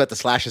fun things about the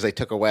slashes they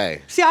took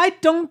away. See, I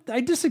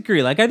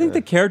disagree. Like, I think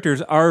the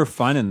characters are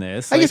fun in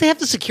this. I guess they have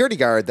the security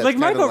guard. That's like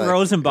Michael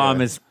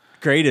Rosenbaum is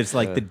great as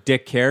like the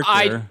dick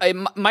character.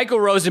 Michael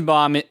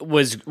Rosenbaum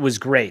was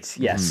great.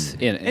 Yes,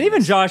 and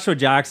even Joshua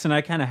Jackson, I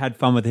kind of had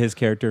fun with his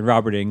character,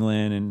 Robert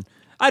Englund, and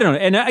I don't know.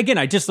 And again,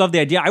 I just love the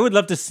idea. I would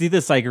love to see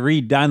this like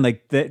redone,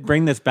 like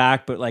bring this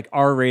back, but like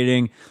R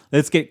rating.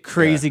 Let's get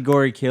crazy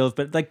gory kills.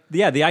 But like,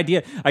 yeah, the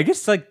idea, I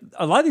guess like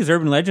a lot of these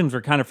urban legends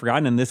were kind of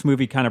forgotten, and this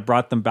movie kind of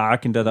brought them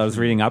back into, I was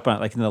reading up on it,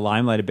 like in the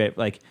limelight a bit,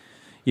 like,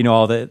 you know,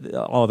 all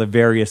the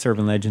various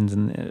urban legends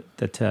and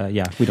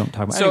that, we don't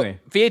talk about. So Anyway.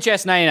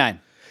 VHS 99.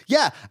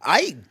 Yeah,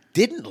 I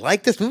didn't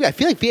like this movie. I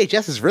feel like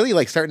VHS is really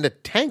like starting to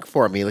tank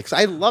for me. Like, 'cause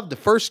I loved the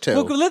first two.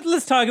 Well,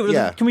 let's talk about.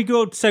 Yeah. Can we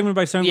go segment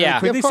by segment? Yeah.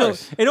 Really quickly? Yeah, of course.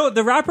 So, you know,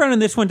 the wraparound in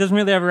this one doesn't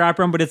really have a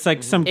wraparound, but it's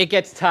like some. It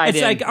gets tied It's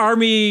in. like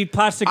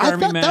plastic I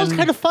army thought man. that was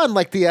kind of fun,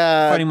 like the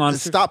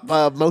monsters. stop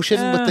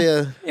motion with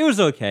the. It was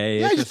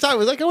okay. Yeah, I It's just thought it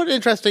was like an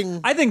interesting.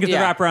 I think the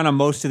Yeah. wraparound on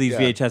most of these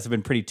VHS have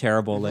been pretty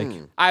terrible. Like,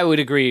 I would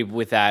agree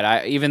with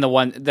that. Even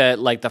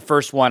the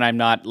first one, I'm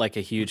not like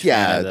a huge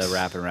fan of the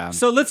wraparound.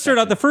 so let's start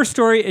out. The first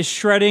story is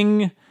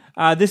Shredding.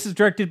 This is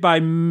directed by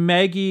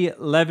Maggie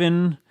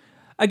Levin.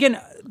 Again,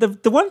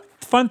 the one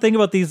fun thing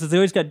about these is they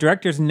always got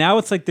directors. Now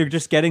it's like they're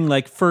just getting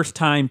like first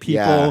time people.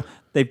 Yeah.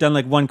 They've done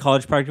like one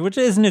college project, which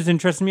isn't as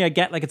interesting to me. I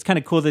get like it's kind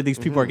of cool that these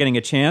people are getting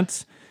a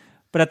chance.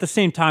 But at the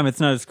same time, it's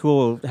not as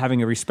cool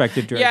having a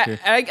respected director.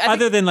 I think-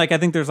 Other than like, I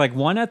think there's like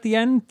one at the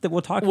end that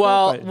we'll talk about.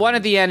 Well, but- one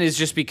at the end is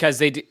just because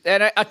they do,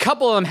 and a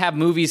couple of them have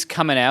movies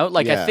coming out.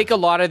 Like I Yeah. think a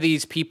lot of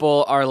these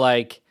people are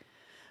like,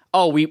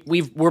 oh,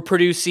 we're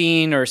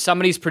producing, or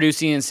somebody's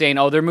producing and saying,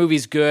 oh, their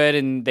movie's good,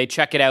 and they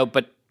check it out.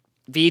 But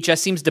VHS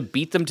seems to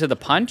beat them to the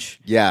punch.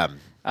 Yeah.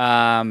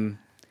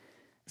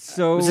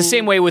 so It's the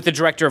same way with the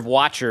director of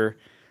Watcher.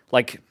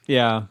 Like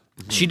Yeah.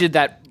 she did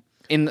that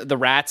in the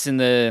rats in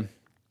the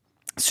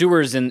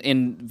sewers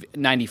in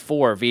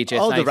 94 VHS.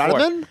 Oh, the 94.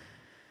 Radaman?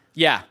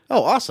 Yeah.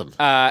 Oh, awesome.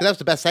 that was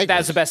the best segment.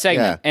 That's the best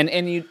segment, Yeah.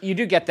 and you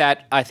do get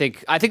that. I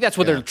think that's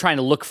what they're trying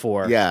to look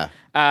for. Yeah.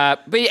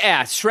 But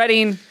yeah,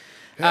 Shredding.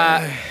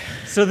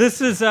 So this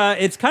is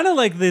it's kind of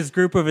like this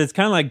group of it's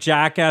kind of like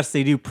Jackass.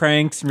 They do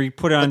pranks and we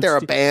put it on. But they're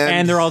a band.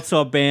 and they're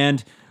also a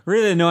band.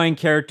 Really annoying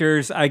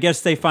characters. I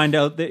guess they find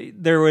out that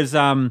there was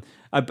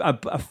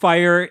a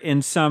fire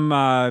in some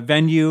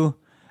venue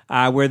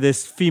where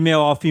this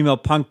all female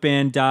punk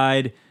band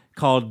died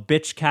called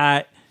Bitch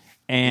Cat,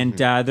 and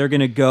they're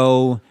gonna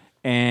go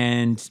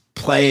and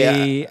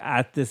play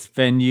at this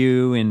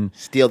venue and.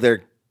 Steal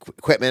their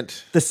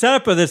equipment. The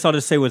setup of this, I'll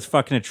just say, was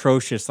fucking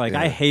atrocious. Like,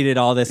 I hated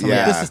all this. I'm like,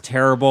 Yeah. this is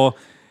terrible.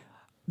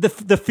 The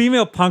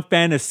female punk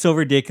band is so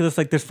ridiculous.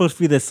 Like, they're supposed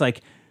to be this,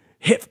 like,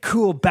 hip,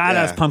 cool,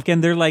 badass Yeah.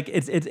 pumpkin. They're like,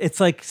 it's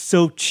like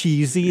so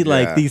cheesy.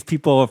 Like, these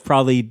people have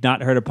probably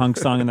not heard a punk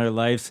song in their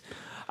lives.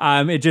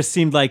 It just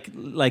seemed like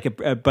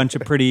a bunch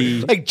of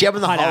pretty Like Gem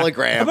and the hot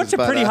Holograms. a bunch of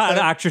but, pretty hot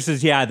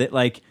actresses. Yeah, that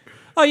like,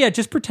 oh yeah,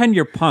 just pretend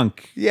you're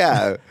punk.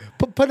 Yeah.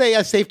 Put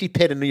a safety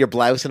pin into your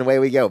blouse and away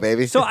we go,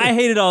 baby. So I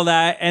hated all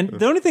that, and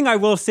the only thing I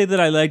will say that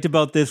I liked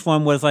about this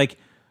one was like,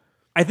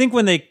 I think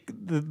when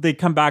they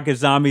come back as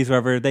zombies, or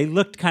whatever, they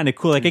looked kind of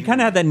cool. Like it kind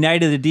of had that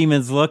Night of the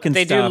Demons look, and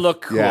They stuff. do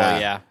look cool. Yeah.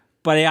 Yeah.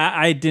 But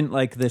I didn't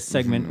like this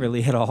segment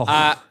really at all.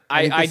 I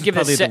think this I'd is give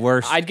probably this. the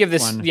worst. I'd give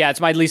this. one. Yeah, it's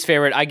my least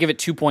favorite. I give it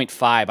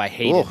 2.5. I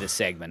hated Oof. this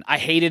segment. I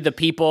hated the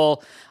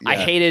people. I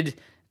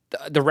hated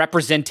the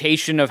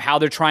representation of how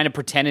they're trying to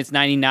pretend it's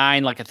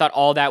 99. Like I thought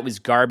all that was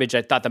garbage.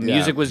 I thought the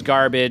music was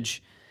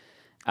garbage.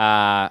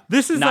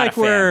 This is not like a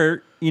fan.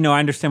 where I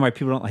understand why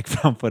people don't like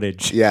found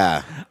footage.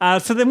 yeah.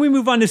 So then we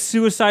move on to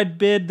Suicide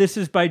Bid. This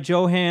is by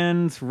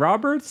Johannes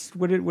Roberts.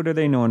 What are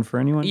they known for?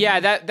 Anyone? Yeah,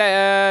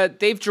 that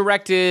they've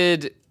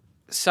directed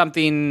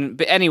something.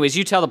 But anyways,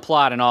 you tell the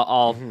plot, and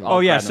I'll Oh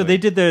yeah, find so the they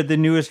did the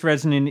newest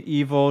Resident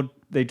Evil.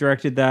 They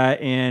directed that,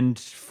 and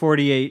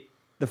 48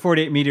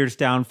 meters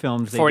down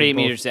films. They 48 did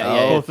both- meters down,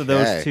 yeah, both of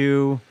those Okay.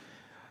 two.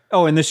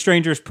 Oh, and The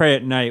Strangers Pray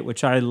at Night,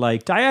 which I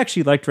liked. I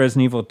actually liked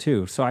Resident Evil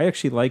 2, so I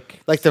actually like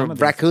Like the some of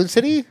these. Raccoon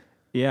City?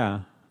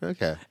 Yeah.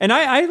 Okay. And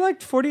I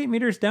liked 48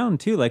 meters down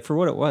too, like for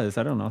what it was.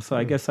 I don't know. So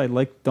I guess I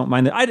don't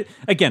mind that.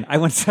 I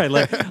wouldn't say I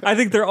like. I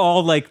think they're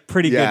all like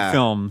pretty Yeah. good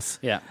films.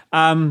 Yeah.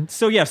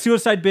 So yeah,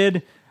 Suicide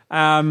Bid.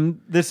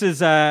 This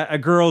is a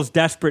girl's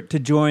desperate to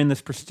join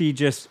this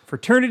prestigious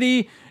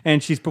fraternity,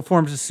 and she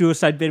performs a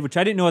suicide bid, which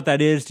I didn't know what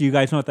that is. Do you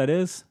guys know what that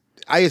is?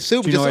 I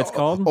assume Do you know just what it's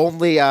called?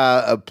 only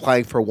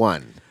applying for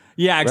one.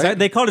 Yeah, exactly. Right?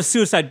 They call it a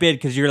suicide bid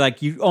because you're like,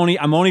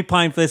 I'm only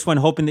applying for this one,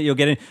 hoping that you'll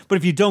get in. But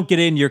if you don't get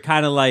in, you're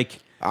kind of like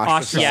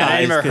Ostracized. Yeah,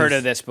 I never 'cause- heard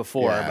of this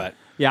before, Yeah. but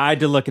Yeah, I had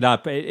to look it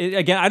up.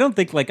 Again, I don't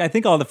think I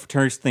think all the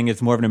fraternities thing is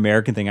more of an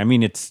American thing. I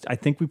mean, I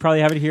think we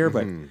probably have it here,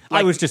 but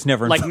I was just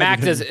never like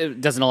invited.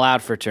 Mac doesn't allow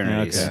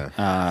fraternities.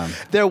 Okay.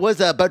 There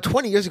was about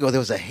 20 years ago, there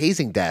was a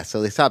hazing death,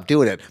 so they stopped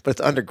doing it, but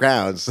it's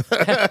undergrounds.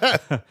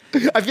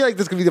 I feel like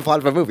this could be the plot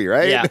of a movie,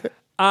 right? Yeah.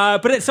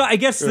 So I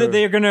guess that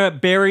they're going to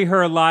bury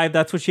her alive.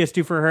 That's what she has to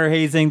do for her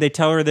hazing. They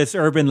tell her this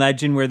urban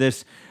legend where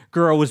this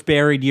girl was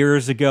buried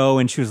years ago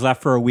and she was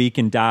left for a week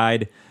and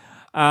died.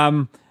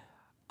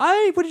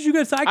 What did you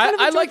guys say? I kind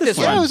of I enjoyed like this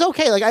Yeah, one. it was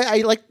okay. Like I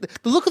like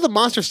the look of the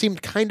monster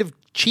seemed kind of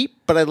cheap,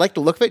 but I like the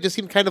look of it. It just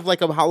seemed kind of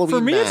like a Halloween.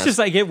 For me, it's mask. just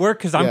like it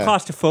worked because I'm Yeah.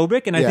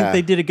 claustrophobic, and I think Yeah.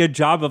 they did a good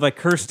job of like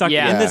her stuck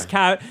Yeah. in this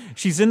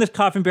she's in this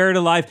coffin buried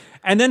alive,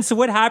 and then so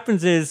what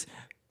happens is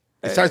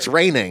It starts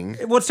raining.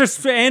 Well, it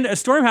starts, and a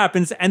storm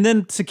happens, and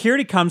then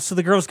security comes, so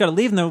the girl's got to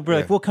leave, and they'll be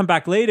like, we'll come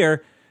back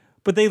later.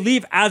 But they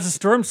leave as a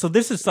storm, so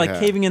this is like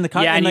caving in the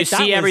concrete. Yeah, and like, you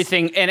see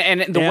everything,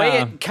 and the way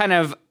it kind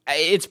of,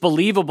 it's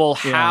believable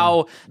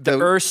how the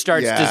earth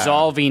starts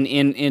dissolving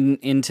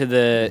into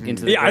the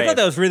Yeah, I grave. thought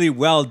that was really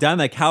well done,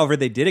 like however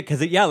they did it, because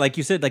like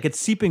you said, like it's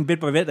seeping bit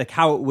by bit, like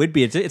how it would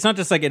be. It's not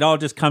just like it all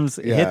just comes,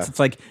 hits. It's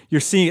like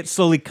you're seeing it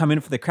slowly come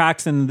in for the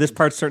cracks, and this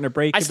part's starting to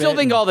break. I still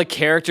think all the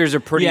characters are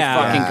pretty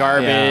fucking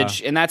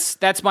garbage, and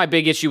that's my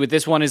big issue with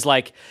this one. Is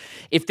like,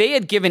 if they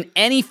had given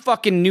any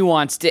fucking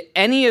nuance to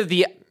any of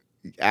the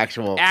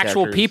actual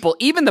people,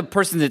 even the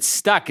person that's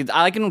stuck,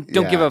 I don't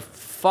give a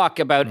fuck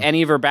about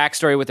any of her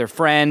backstory with her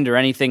friend or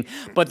anything,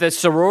 but the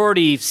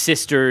sorority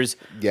sisters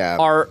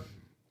are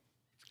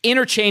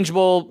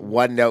interchangeable,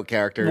 one-note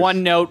characters,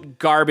 one-note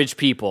garbage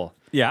people.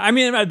 Yeah, I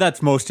mean,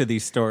 that's most of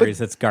these stories.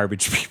 That's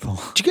garbage people.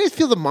 Do you guys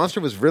feel the monster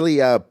was really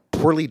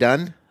poorly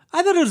done?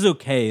 I thought it was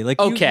okay.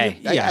 Like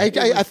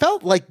I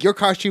felt like your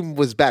costume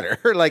was better.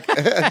 Like, do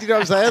you know what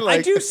I'm saying? Like,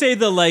 I do say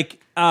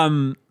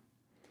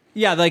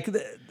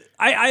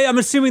I'm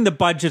assuming the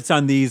budgets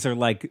on these are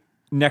like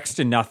next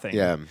to nothing.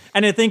 Yeah.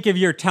 And I think if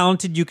you're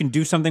talented, you can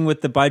do something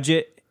with the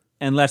budget.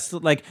 Unless,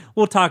 like,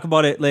 we'll talk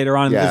about it later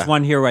on. Yeah. There's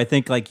one here where I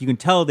think, like, you can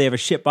tell they have a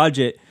shit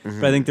budget,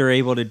 but I think they're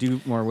able to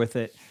do more with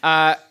it.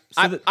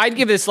 I'd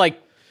give this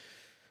like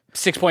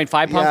 6.5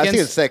 pumpkins. Yeah, I think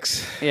it's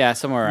 6. Yeah,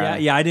 somewhere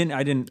around. Yeah, I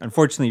didn't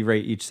unfortunately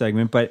rate each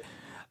segment, but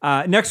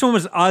next one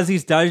was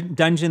Ozzy's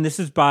Dungeon. This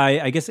is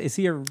by, I guess, is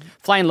he a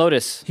Flying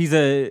Lotus. He's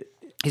a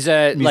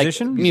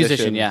musician.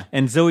 Musician, Yeah.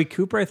 And Zoe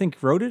Cooper, I think,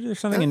 wrote it or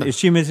something. And is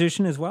she a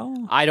musician as well?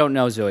 I don't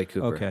know Zoe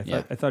Cooper.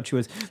 Okay, I thought she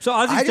was. So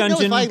Ozzy's I didn't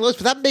Dungeon. know Flying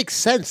Lotus, but that makes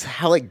sense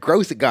how like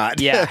gross it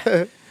got.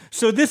 Yeah.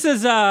 So this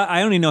is,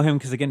 I only know him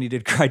because, again, he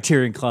did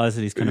Criterion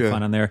Closet. He's kind of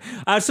fun on there.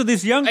 So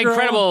this young girl.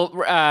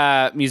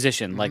 Incredible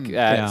musician. Like,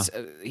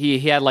 he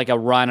had like a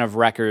run of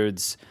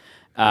records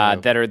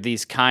that are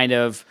these kind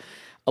of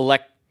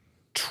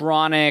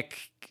electronic,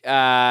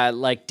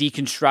 like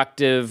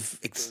deconstructive,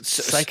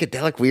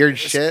 psychedelic weird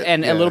shit,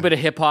 and a little bit of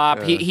hip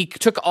hop. He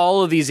took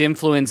all of these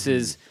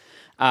influences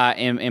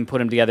and put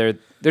them together.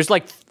 There's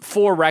like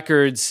 4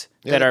 records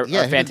that are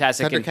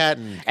fantastic.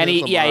 Thundercat and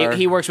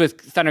he works with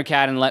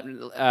Thundercat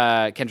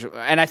and Kendrick.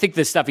 And I think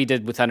the stuff he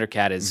did with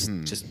Thundercat is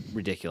just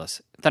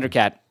ridiculous.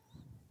 Thundercat,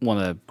 one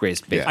of the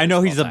greatest. I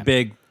know he's a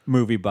big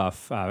movie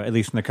buff, at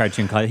least from the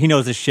Criterion Closet. He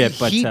knows his shit,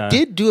 but he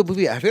did do a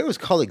movie. I forget it was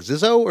called like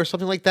Zizzo or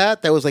something like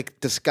that. That was like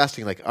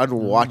disgusting, like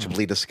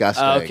unwatchably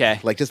disgusting. Okay,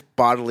 like just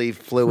bodily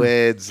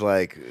fluids,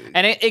 like,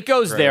 and it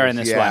goes gross. There in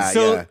this one.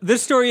 So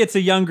this story, it's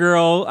a young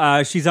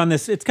girl. She's on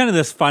this. It's kind of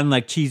this fun,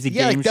 like cheesy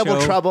game like Double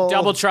show. Trouble.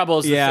 Double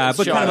Trouble's but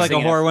kind of like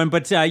a horror one.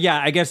 But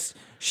I guess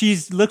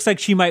looks like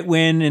she might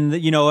win, and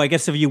I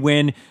guess if you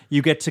win,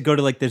 you get to go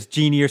to like this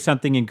genie or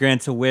something and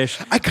grants a wish.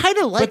 I kind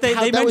of like. But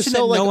they mentioned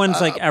that no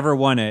one's like ever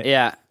won it.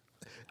 Yeah.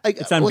 Like,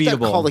 it's unbeatable.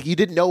 What's that called? Like you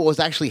didn't know what was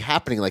actually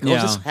happening. Like,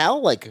 is this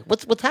hell? Like,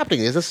 what's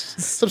happening? Is this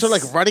some sort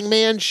of like Running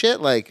Man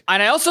shit? Like,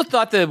 and I also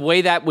thought the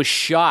way that was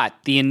shot,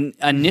 the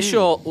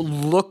initial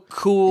looked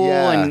cool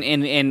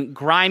and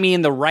grimy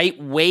in the right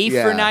way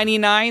for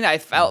 99. I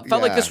felt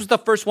like this was the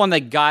first one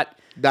that got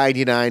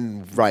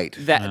 99 right.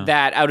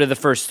 That out of the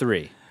first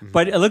 3.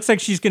 But it looks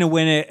like she's going to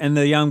win it, and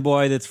the young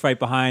boy that's right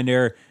behind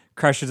her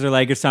crushes her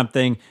leg or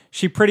something.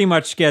 She pretty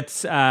much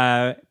gets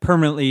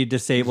permanently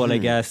disabled, I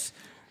guess.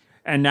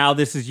 And now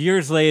this is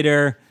years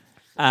later.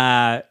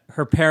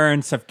 Her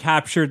parents have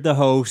captured the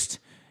host.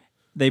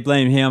 They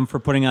blame him for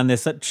putting on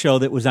this show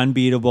that was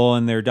unbeatable,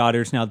 and their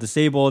daughter's now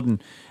disabled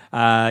and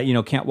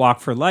can't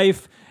walk for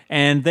life.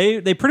 And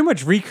they pretty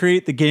much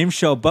recreate the game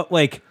show, but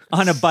like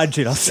on a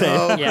budget. I'll say.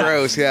 Oh,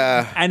 gross,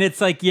 yeah. And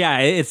it's like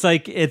it's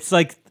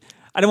like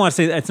I don't want to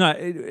say it's not.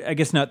 I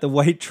guess not the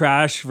white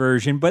trash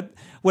version, but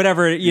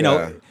whatever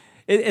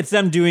It's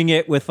them doing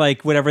it with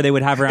like whatever they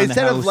would have around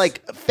instead the house. of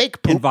like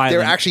fake poop.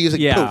 They're actually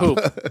using poop.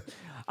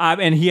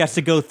 And he has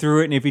to go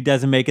through it, and if he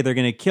doesn't make it, they're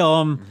going to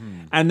kill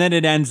him. And then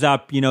it ends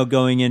up,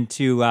 going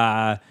into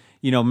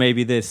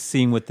maybe this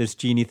scene with this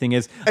genie thing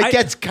is. It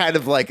gets kind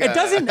of like it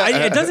doesn't.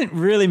 It doesn't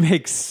really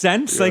make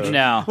sense. Like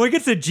no. When it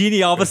gets a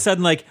genie, all of a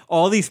sudden, like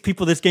all these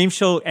people. This game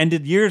show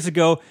ended years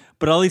ago,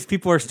 but all these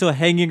people are still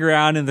hanging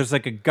around, and there's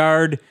like a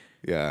guard.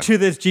 To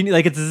this genie,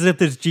 like it's as if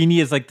this genie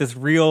is like this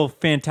real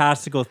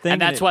fantastical thing,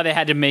 and that's why they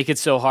had to make it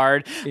so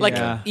hard. Like,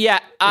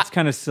 it's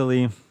kind of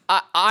silly.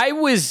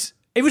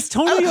 It was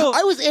totally.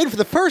 I was in for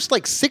the first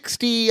like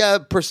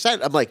 60%.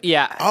 I'm like,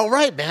 all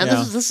right, man,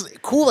 this is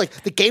cool. Like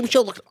the game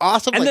show looked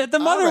awesome. And like, the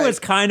mother was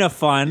kind of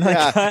fun.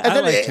 Like, and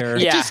then liked her.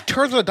 It just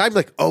turns on a dime.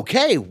 Like,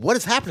 okay, what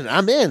is happening?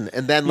 I'm in.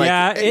 And then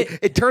like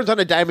it turns on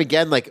a dime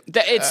again. Like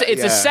it's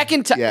a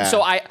second time. Yeah.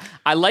 So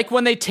I like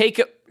when they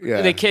take.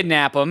 They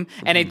kidnap him,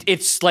 and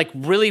it's like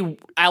really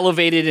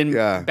elevated and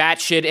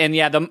batshit. And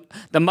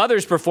the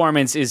mother's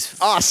performance is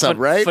awesome,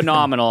 right?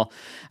 Phenomenal.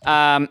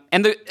 And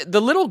the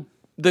little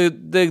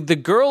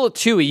the girl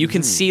too. You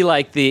can see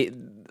like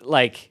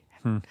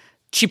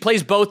she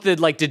plays both the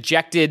like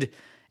dejected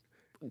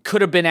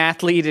could have been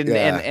athlete and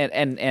Yeah.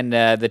 and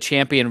the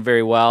champion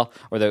very well,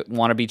 or the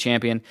wannabe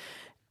champion.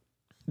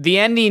 The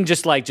ending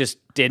just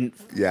didn't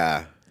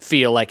Yeah.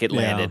 feel like it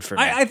landed for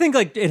me. I think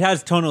like it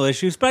has tonal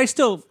issues, but I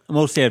still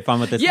mostly had fun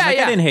with this. Yeah, Like,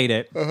 yeah. I didn't hate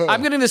it.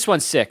 I'm giving this one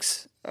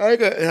 6. I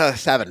got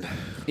 7.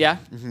 Yeah,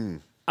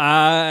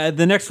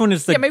 The next one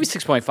is the yeah, maybe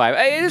 6.5.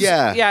 It is,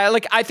 Yeah. yeah.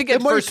 Like I think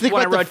at more you first think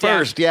when I about the wrote down,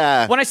 first,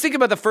 yeah. when I think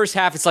about the first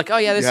half, it's like, oh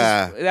yeah,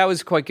 that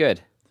was quite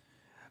good.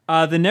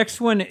 the next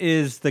one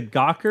is the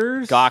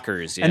Gawkers.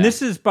 Gawkers, yeah. And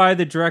this is by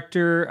the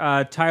director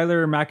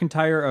Tyler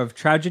McIntyre of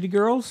Tragedy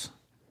Girls.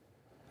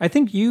 I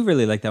think you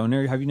really like that one.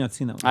 Or have you not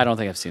seen that one? I don't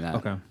think I've seen that.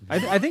 Okay.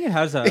 I think it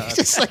has a. It's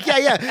just like,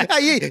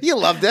 you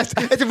love this.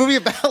 It's a movie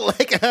about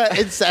like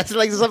incest and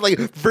like stuff like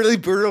really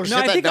brutal shit No,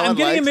 I that think no I'm one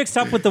getting it likes. mixed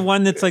up with the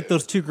one that's like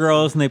those two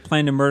girls and they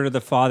plan to murder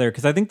the father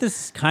because I think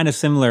this is kind of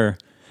similar.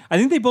 I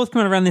think they both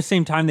come out around the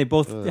same time. They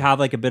both have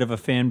like a bit of a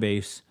fan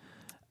base.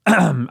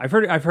 I've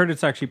heard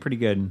it's actually pretty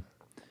good.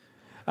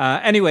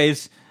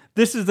 Anyways,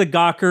 this is the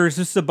Gawkers.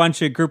 This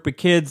is a group of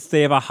kids.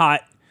 They have a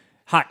hot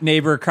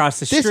neighbor across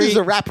the street. This is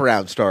a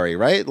wraparound story,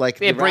 right? Like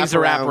It brings a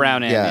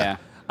wraparound in, yeah.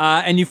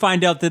 And you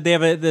find out that they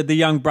have the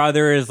young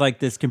brother is like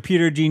this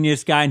computer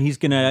genius guy, and he's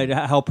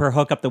gonna help her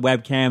hook up the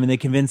webcam. And they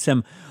convince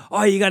him,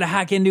 "Oh, you got to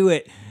hack into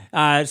it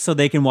so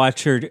they can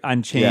watch her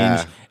unchanged."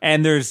 Yeah.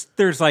 And there's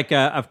like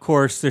of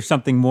course, there's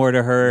something more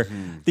to her.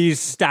 Mm-hmm. These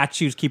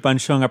statues keep on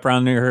showing up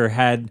around her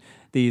head.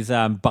 These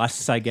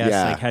busts, I guess,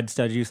 Yeah. like head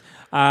statues.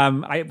 We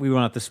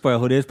won't have to spoil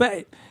who it is,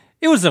 but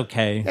it was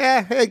okay.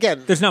 Yeah,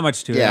 again. There's not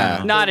much to it. Yeah. I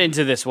don't know. Not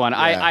into this one.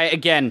 I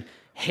again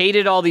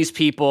hated all these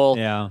people.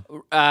 Yeah.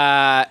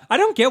 I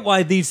don't get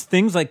why these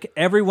things like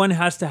everyone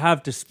has to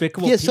have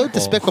despicable. He is so people.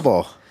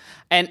 despicable.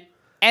 And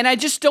I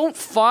just don't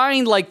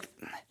find like,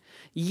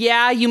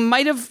 yeah, you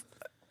might have.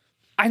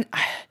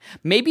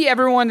 Maybe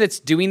everyone that's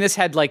doing this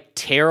had like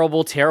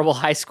terrible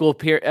high school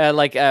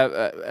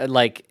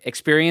like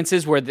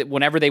experiences where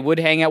whenever they would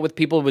hang out with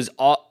people it was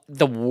all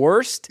the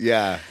worst.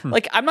 Yeah.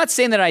 Like I'm not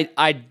saying that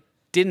I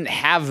didn't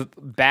have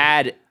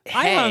bad.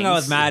 I hung out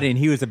hangs. with Maddie, and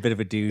he was a bit of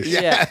a douche.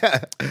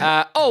 Yeah.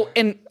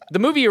 And the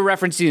movie you're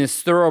referencing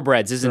is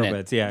Thoroughbreds, isn't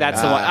Thoroughbreds, it? yeah.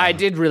 That's the one. I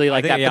did really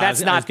like think- that, yeah, but I that's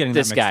was- I was not getting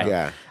this that mixed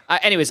guy. up. Yeah.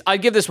 Anyways, I'll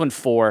give this one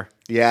 4.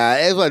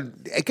 Yeah,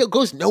 it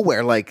goes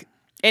nowhere. Like,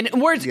 And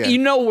words, Yeah. you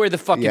know where the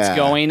fuck it's Yeah.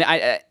 going.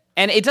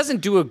 And it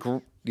doesn't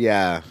do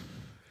yeah.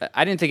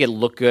 I didn't think it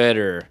looked good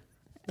or.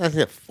 That's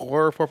it,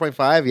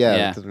 4.5. Yeah,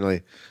 Yeah. it doesn't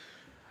really.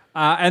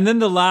 And then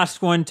the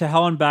last one, To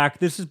Hell and Back.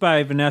 This is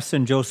by Vanessa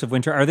and Joseph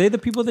Winter. Are they the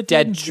people that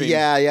did? Deadstream.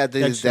 Yeah, the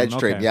Deadstream,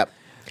 Deadstream. okay. Yep.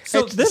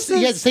 So this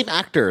is the same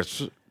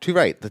actors too,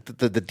 right?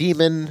 The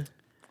demon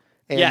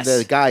and Yes.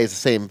 the guy is the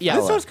same. Yeah.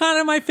 This fella. was kind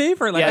of my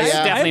favorite. Like, Yeah, it's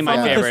I definitely had my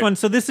fun with favorite. This one.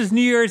 So this is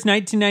New Year's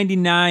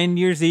 1999,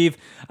 New Year's Eve.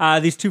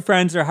 These two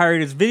friends are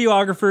hired as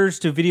videographers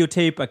to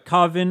videotape a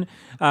coven.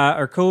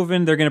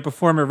 They're going to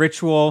perform a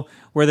ritual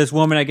where this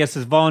woman, I guess,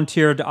 has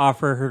volunteered to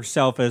offer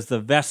herself as the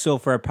vessel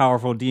for a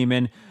powerful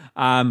demon.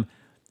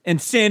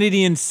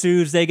 Insanity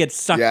ensues. They get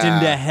sucked Yeah.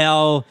 into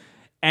hell.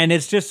 And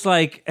it's just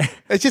like,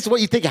 It's just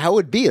what you think how it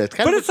would be. It's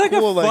kind But of it's like a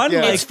cool, fun,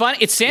 yeah. like- It's fun.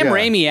 It's Sam Yeah.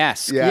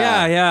 Raimi-esque.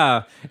 Yeah.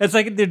 yeah. It's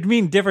like they're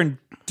being different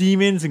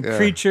demons and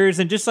creatures,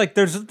 and just like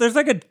there's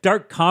like a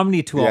dark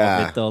comedy to all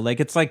Yeah. of it, though. Like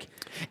it's like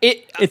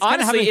It's kinda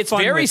honestly, having it's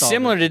fun very with all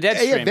similar to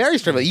Deadstream. Yeah, very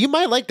streaming. You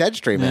might like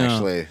Deadstream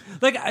actually.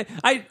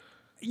 like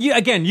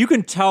you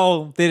can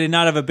tell they did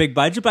not have a big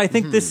budget, but I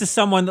think this is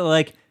someone that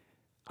like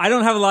I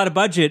don't have a lot of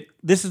budget.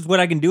 This is what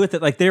I can do with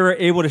it. Like they were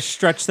able to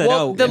stretch that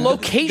Well, out. the were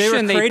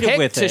location they creative picked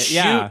with to it. shoot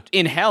Yeah.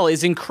 in hell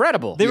is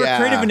incredible. They were Yeah.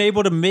 creative and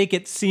able to make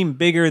it seem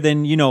bigger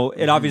than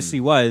it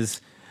obviously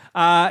was.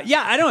 I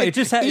don't know. It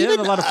just had, it had Even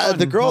a lot of fun.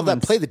 the girl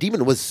moments. that played the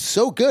demon was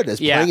so good as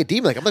Yeah. playing a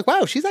demon. Like I'm like,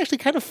 wow, she's actually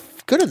kind of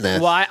good in this.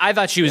 Well, I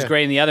thought she was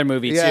great in the other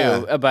movie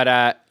Yeah. too,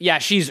 but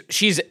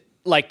she's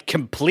like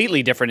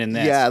completely different in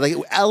this. Yeah, like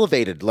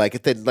elevated.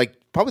 Like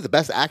probably the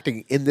best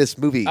acting in this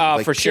movie. Oh,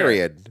 like, for sure.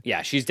 period.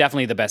 Yeah, she's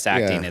definitely the best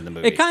acting Yeah. in the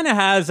movie. It kind of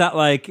has that,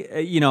 like,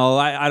 I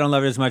don't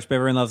love it as much, but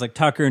everyone loves, like,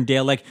 Tucker and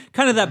Dale. Like,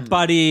 kind of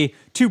that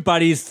two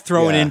buddies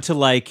thrown Yeah. into,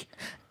 like,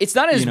 It's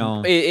not as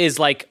know. is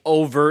like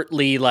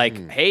overtly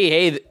like,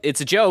 hey,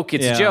 it's a joke.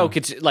 It's Yeah. a joke.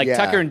 It's like Yeah.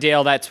 Tucker and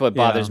Dale. That's what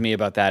bothers Yeah. me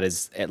about that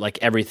is like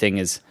everything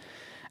is.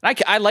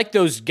 I like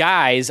those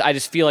guys. I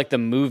just feel like the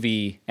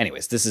movie.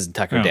 Anyways, this isn't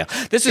Tucker and Yeah.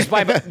 Dale.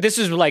 This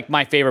is like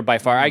my favorite by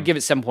far. I'd give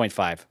it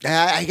 7.5.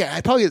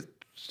 I probably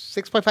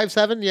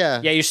 6.57.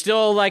 Yeah. Yeah, you're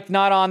still like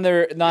not on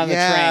the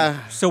train.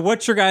 so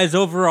what's your guys'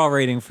 overall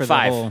rating for the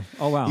 5. whole?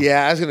 Oh, wow.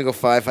 Yeah, I was gonna go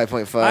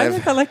 5.5. I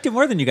think I liked it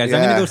more than you guys.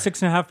 I'm Yeah. going to go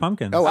 6.5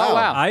 pumpkins. Oh wow. Oh,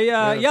 wow.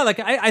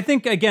 I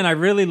think, again, I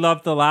really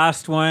loved the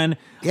last one.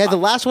 Yeah, the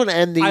last one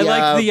and the I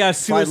like the Flying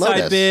suicide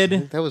Lotus.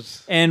 bid. That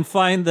was And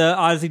flying the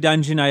Aussie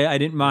dungeon, I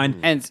didn't mind.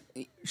 And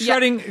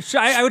Shredding,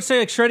 I would say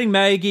like shredding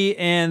Maggie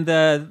and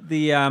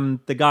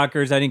the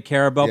Gawkers I didn't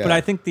care about, Yeah. but I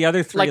think the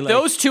other three like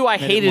those two I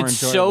made it more hated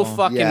so enjoyable.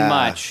 fucking Yeah.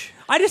 much.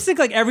 I just think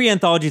like every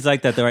anthology is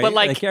like that, though, right? But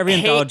like every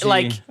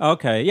anthology.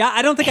 Okay, yeah,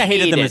 I don't think I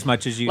hated them as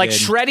much as you like did.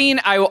 Shredding.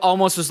 I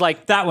almost was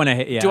like, that one. I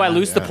hate. Yeah. do I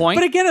lose the point?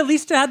 But again, at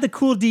least it had the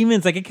cool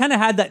demons. Like it kind of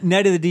had that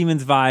Night of the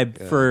Demons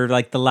vibe for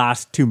like the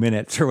last 2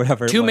 minutes or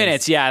whatever. 2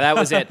 minutes, yeah, that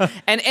was it.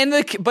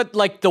 But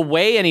like the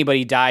way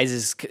anybody dies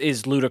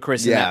is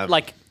ludicrous. Yeah. And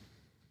like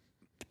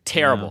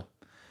terrible.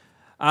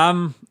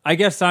 I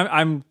guess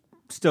I'm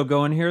still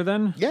going here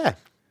then. Yeah.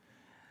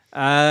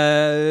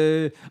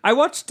 I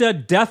watched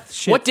Death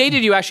Ship. What day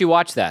did you actually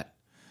watch that?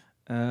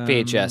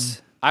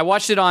 VHS. I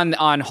watched it on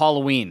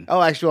Halloween.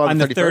 Oh, actually, on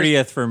the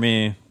 30th for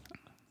me.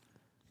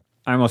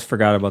 I almost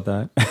forgot about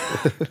that.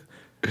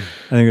 I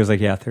think it was like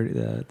 30.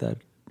 That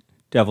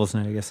Devil's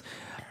Night, I guess.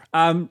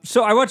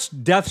 So I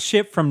watched Death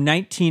Ship from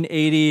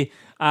 1980,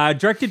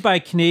 directed by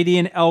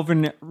Canadian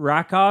Elvin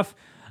Rakoff.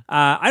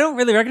 I don't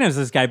really recognize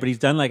this guy, but he's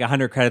done like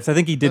 100 credits. I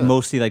think he did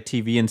mostly like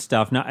TV and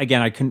stuff. Now,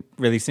 again, I couldn't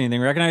really see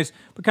anything recognized,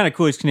 but kind of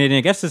cool. He's Canadian.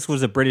 I guess this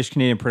was a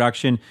British-Canadian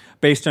production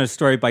based on a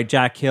story by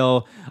Jack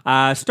Hill.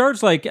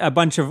 Stars like a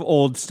bunch of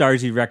old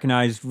stars you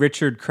recognize.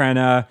 Richard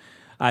Crenna,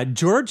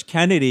 George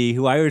Kennedy,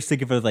 who I always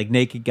think of as like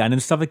Naked Gun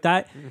and stuff like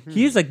that. Mm-hmm.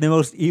 He's like the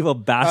most evil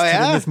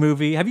bastard in this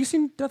movie. Have you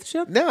seen Death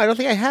Ship? No, I don't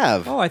think I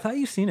have. Oh, I thought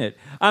you'd seen it.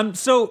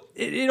 So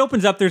it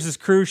opens up. There's this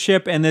cruise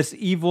ship, and this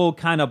evil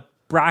kind of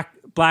black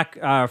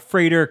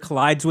freighter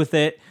collides with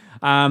it.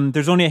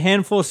 There's only a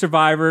handful of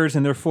survivors,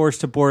 and they're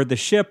forced to board the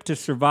ship to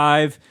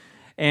survive.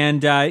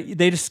 And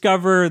they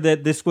discover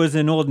that this was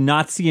an old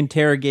Nazi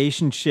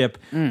interrogation ship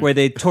where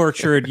they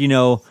tortured,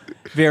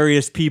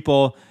 various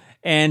people,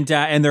 and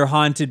they're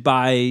haunted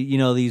by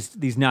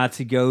these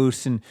Nazi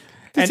ghosts and.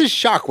 This is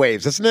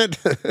Shockwaves, isn't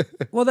it?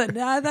 Well, that's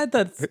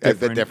different. A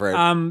bit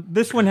different.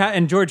 This one,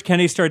 and George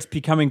Kennedy starts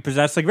becoming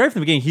possessed. Like right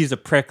from the beginning, he's a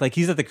prick. Like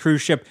he's at the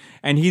cruise ship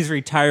and he's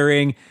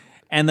retiring.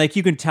 And like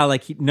you can tell,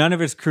 like none of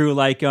his crew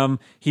like him.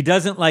 He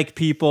doesn't like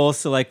people.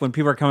 So like when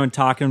people are coming and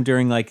talking to him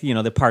during like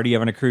the party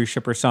of on a cruise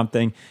ship or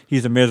something,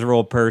 he's a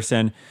miserable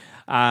person.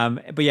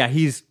 But yeah,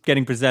 he's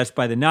getting possessed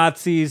by the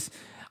Nazis.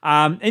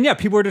 And yeah,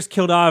 people are just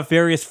killed off.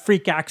 Various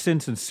freak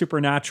accidents and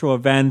supernatural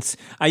events.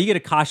 You get a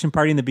caution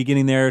party in the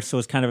beginning there, so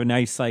it's kind of a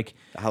nice like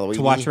Halloween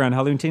to watch around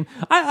Halloween team.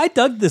 I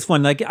dug this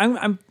one. Like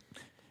I'm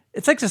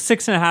it's like a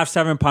 6.5,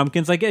 7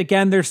 pumpkins. Like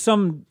again, there's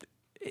some.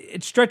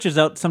 It stretches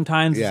out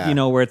sometimes,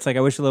 where it's like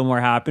I wish a little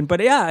more happened. But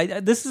yeah,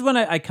 this is one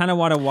I kind of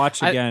want to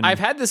watch again. I've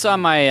had this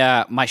on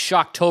my my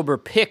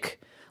Shocktober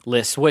pick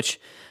list, which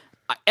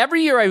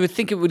every year I would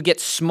think it would get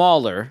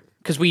smaller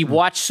because we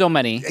watch so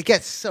many. It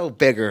gets so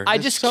bigger. I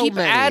just keep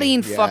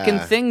adding fucking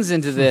things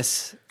into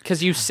this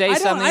because you say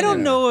something. I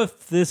don't know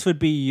if this would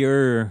be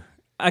your.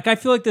 Like I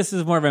feel like this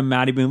is more of a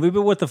Maddie movie,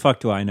 but what the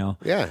fuck do I know?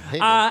 Yeah.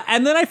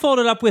 And then I followed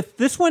it up with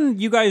this one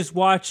you guys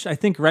watched, I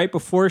think, right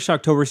before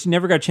Shocktober, so you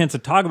never got a chance to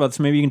talk about it,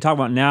 so maybe you can talk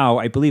about it now.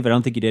 I believe. I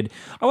don't think you did.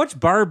 I watched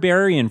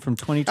Barbarian from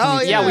 2022.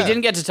 Oh, yeah, we didn't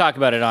get to talk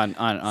about it on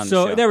the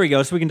show. So there we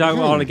go. So we can talk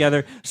about it all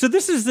together. So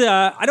this is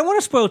I don't want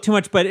to spoil too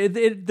much, but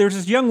there's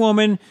this young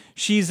woman.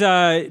 She's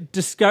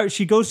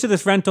she goes to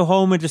this rental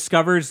home and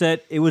discovers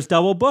that it was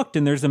double booked,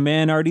 and there's a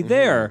man already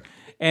there,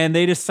 and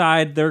they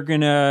decide they're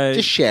gonna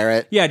just share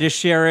it. Yeah, just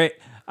share it.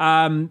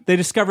 They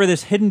discover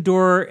this hidden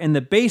door in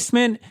the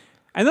basement,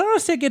 and then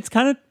honestly, it gets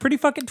kind of pretty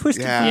fucking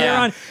twisted from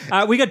there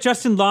on. We got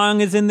Justin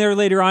Long is in there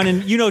later on,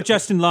 and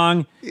Justin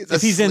Long,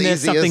 if he's in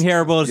this, something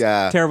terrible is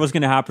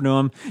going to happen to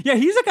him. Yeah,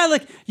 he's a guy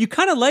like you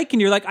kind of like, and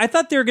you're like, I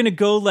thought they were going to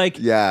go like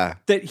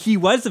that he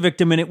was the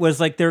victim, and it was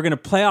like they were going to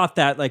play off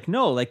that like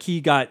no, like he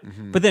got,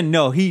 but then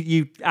no,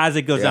 he as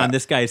it goes on,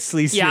 this guy is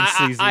sleazier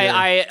and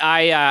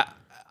sleazier.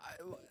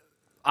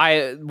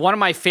 One of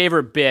my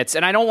favorite bits,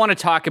 and I don't want to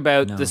talk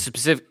about the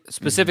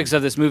specifics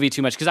of this movie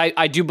too much because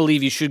I do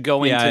believe you should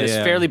go into this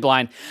fairly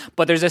blind.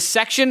 But there's a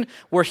section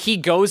where he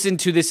goes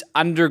into this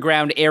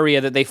underground area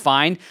that they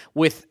find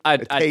with a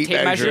tape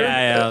measure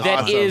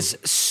that is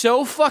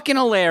so fucking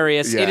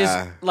hilarious. It is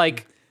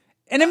like.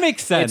 And it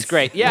makes sense. It's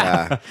great,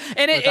 and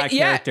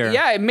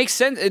it makes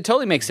sense. It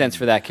totally makes sense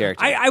for that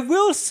character. I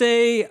will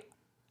say,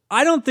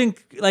 I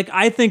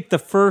think the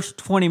first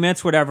 20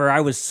 minutes, whatever,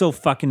 I was so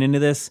fucking into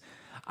this.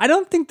 I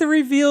don't think the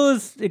reveal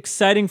is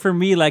exciting for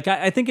me. Like,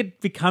 I think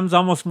it becomes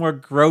almost more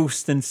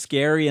gross than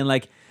scary. And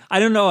like, I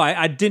don't know.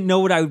 I didn't know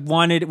what I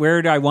wanted. Where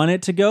did I want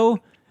it to go?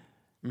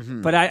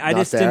 Mm-hmm. But I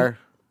just didn't.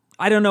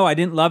 I don't know. I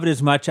didn't love it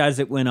as much as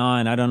it went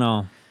on. I don't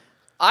know.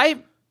 I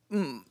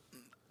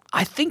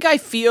think I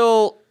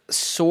feel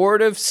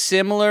sort of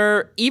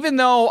similar, even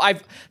though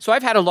I've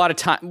had a lot of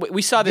time.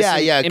 We saw this.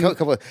 A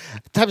couple of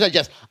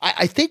times.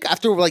 I think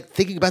after like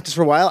thinking about this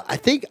for a while, I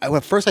think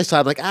when first I saw it,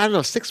 I'm like, I don't know,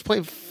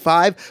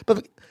 6.5.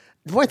 But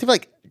the more I think,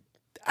 like,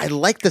 I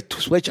like the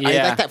switch. I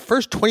like that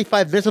first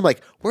 25 minutes. I'm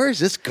like, where is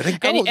this gonna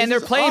go? And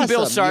they're playing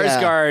Bill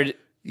Skarsgård.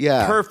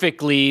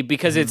 Perfectly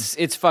because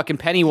it's fucking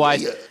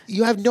Pennywise.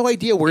 You have no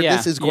idea where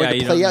this is going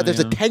to play out. There's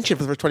a tension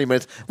for the first 20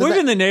 minutes. Living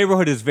in the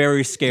neighborhood is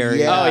very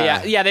scary. Yeah.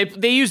 Oh yeah.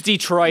 They use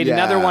Detroit,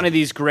 another one of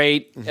these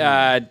great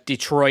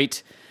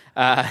Detroit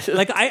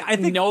Like I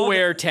think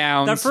nowhere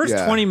towns. That first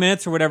 20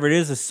 minutes or whatever it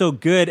is so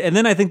good, and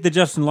then I think the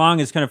Justin Long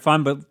is kind of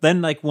fun. But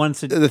then, like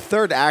once the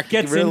third act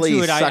gets really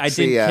into it, I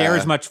didn't care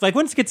as much. Like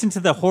once it gets into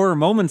the horror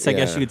moments, I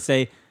guess you could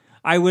say,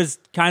 I was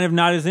kind of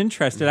not as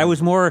interested. I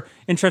was more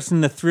interested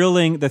in the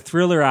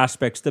thriller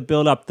aspects, the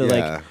build up,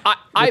 the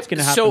what's going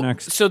to happen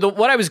next. So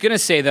what I was going to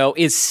say though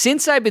is,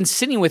 since I've been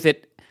sitting with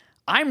it,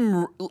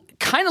 I'm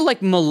kind of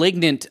like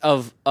Malignant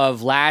of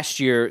last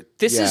year.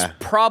 This is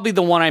probably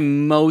the one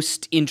I'm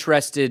most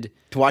interested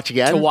to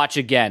watch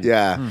again.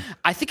 Yeah.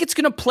 I think it's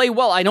going to play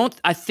well.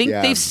 I think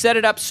they've set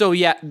it up so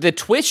the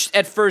twists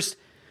at first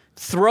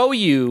throw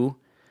you,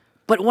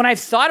 but when I've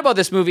thought about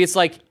this movie, it's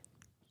like,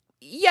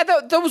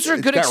 those are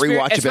good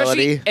experiences.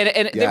 Rewatchability.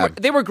 And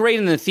they were great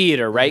in the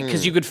theater, right?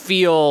 Because you could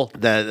feel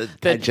the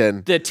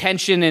tension. The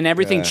tension and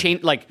everything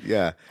change. Like,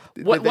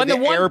 when the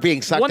air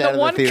being sucked out of the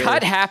one theater.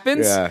 cut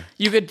happens,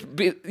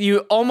 you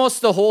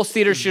almost the whole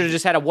theater should have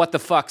just had a what the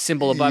fuck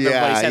symbol above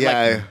everybody's head.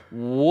 Like,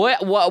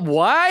 what,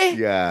 why?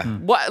 Yeah.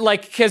 What,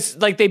 like, because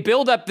like they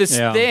build up this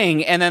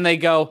thing and then they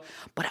go,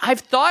 but I've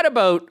thought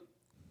about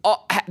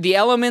the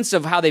elements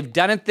of how they've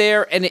done it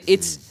there, and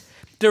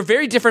they're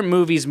very different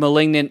movies,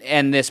 Malignant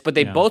and this, but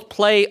they both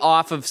play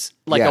off of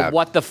like a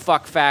what the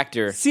fuck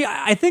factor. See,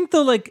 I think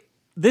though, like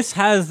this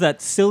has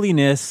that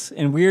silliness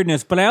and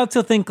weirdness, but I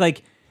also think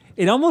like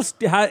it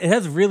almost it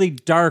has really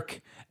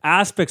dark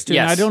aspects to it.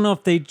 And I don't know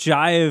if they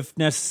jive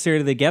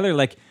necessarily together.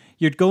 Like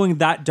you're going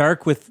that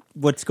dark with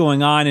what's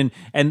going on,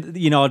 and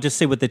you know, I'll just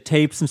say with the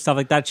tapes and stuff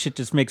like that, shit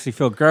just makes me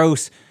feel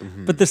gross.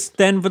 But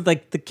but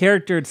like the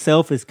character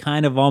itself is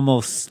kind of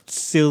almost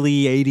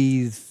silly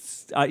 80s.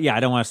 I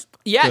don't want to.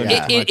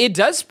 It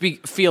does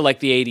feel like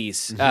the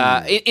 80s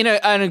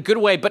in a good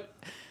way. But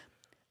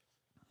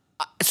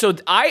so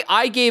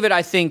I gave it,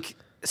 I think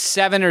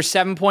 7 or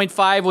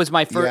 7.5 was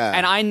my first,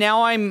 and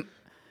I'm.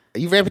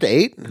 You ramped it to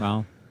 8?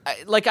 Wow.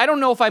 Like I don't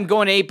know if I'm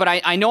going 8, but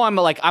I know I'm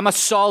a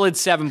solid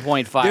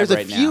 7.5. There's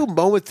a few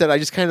moments that I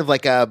just kind of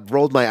like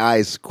rolled my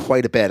eyes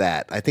quite a bit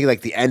at. I think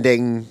like the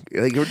ending,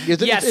 like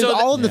it's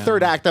all in the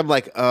third act. I'm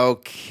like,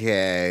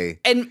 okay,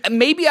 and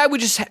maybe I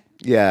would just.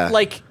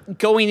 Like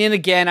going in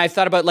again, I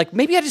thought about like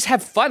maybe I just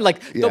have fun.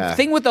 Like the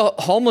thing with the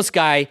homeless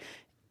guy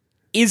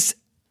is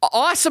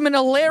awesome and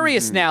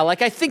hilarious now.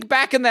 Like I think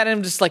back in that and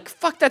I'm just like,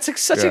 fuck, that's like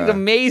such an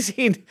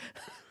amazing.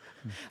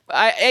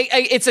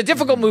 It's a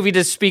difficult movie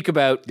to speak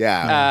about.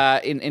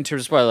 In terms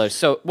of spoilers.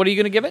 So what are you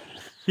going to give it?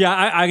 Yeah,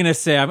 I'm going to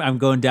say I'm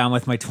going down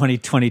with my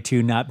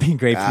 2022 not being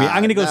great for me.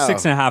 I'm going to go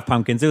 6.5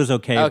 pumpkins. It was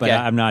okay, but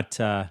I'm not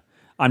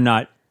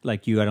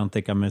like you. I don't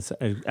think I'm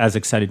as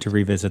excited to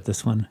revisit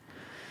this one.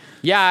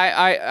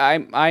 Yeah,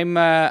 I'm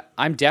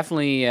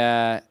definitely.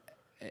 You're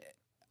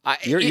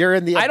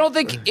in the. I don't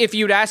think if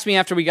you'd asked me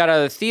after we got out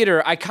of the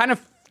theater, I kind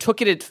of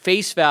took it at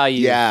face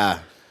value. Yeah,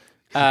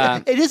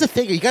 it is a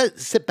thing. You got to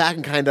sit back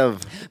and kind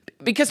of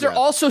because they're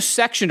all so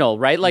sectional,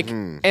 right? Like,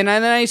 and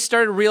then I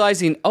started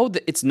realizing,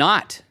 it's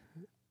not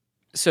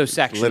so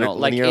sectional.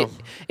 Like,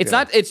 it's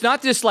not. It's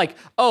not just like,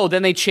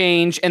 then they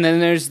change, and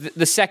then there's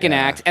the second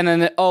act, and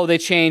then they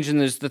change,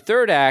 and there's the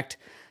third act.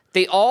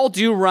 They all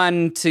do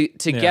run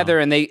together,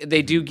 and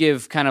they do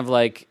give kind of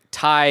like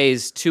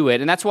ties to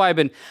it, and that's why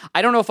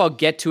I don't know if I'll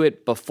get to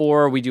it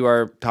before we do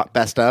our top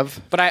best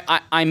of, but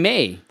I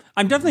may.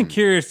 I'm definitely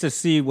curious to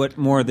see what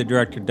more the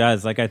director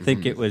does. Like I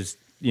think it was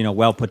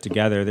well put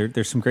together.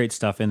 There's some great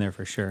stuff in there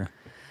for sure.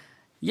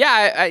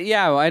 I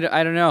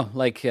don't know.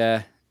 Like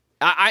I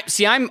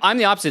see. I'm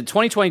the opposite.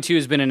 2022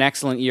 has been an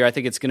excellent year. I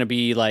think it's going to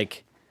be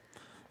like.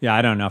 Yeah,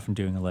 I don't know if I'm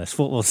doing a list.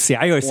 We'll see.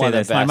 I always say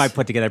this. I might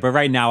put together, but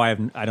right now I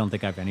don't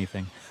think I have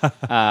anything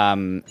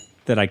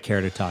that I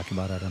care to talk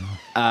about. I don't know.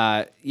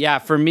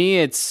 For me,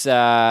 it's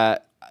going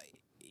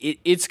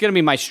to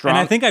be my strong. And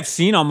I think I've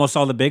seen almost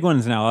all the big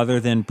ones now, other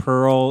than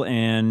Pearl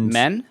and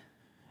Men,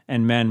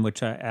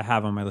 which I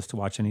have on my list to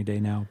watch any day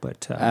now.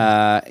 But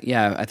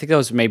I think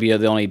those maybe are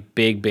the only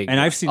big. And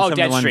I've seen some of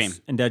the ones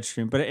in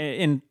Deadstream, but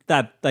in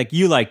that, like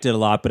you liked it a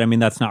lot. But I mean,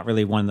 that's not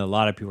really one that a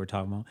lot of people are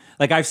talking about.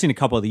 Like I've seen a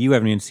couple that you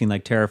haven't even seen,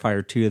 like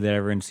Terrifier 2, that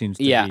everyone seems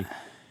to be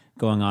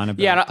going on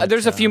about. Yeah,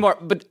 there's a few more,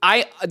 but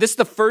this is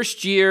the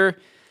first year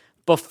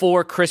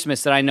before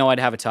Christmas that I know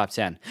I'd have a top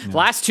 10. Yeah.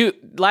 Last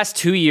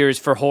two years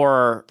for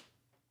horror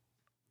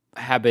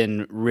have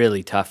been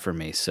really tough for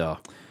me. So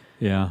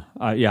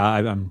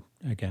I'm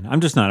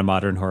just not a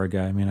modern horror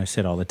guy. I mean, I say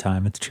it all the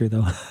time. It's true,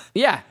 though.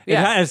 Yeah.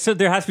 So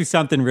there has to be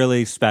something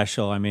really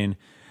special. I mean,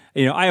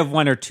 I have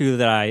one or two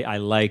that I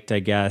liked, I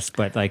guess,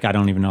 but like I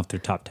don't even know if they're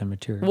top 10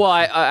 material. Well,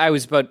 I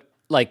was about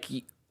like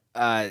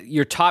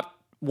your top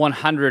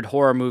 100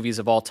 horror movies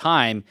of all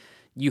time.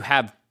 You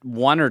have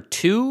one or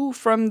two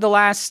from the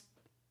last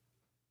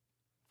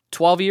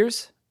 12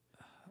 years.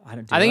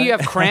 I think you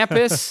have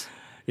Krampus.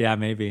 Yeah,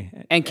 maybe.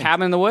 And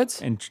Cabin in the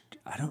Woods. And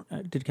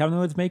did Cabin in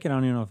the Woods make it? I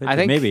don't even know if it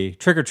did. Maybe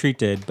Trick or Treat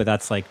did, but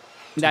that's like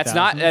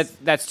 2000s.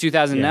 That's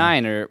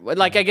 2009 or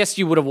like I guess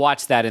you would have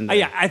watched that in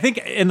the I think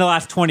in the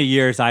last 20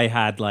 years I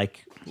had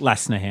like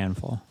less than a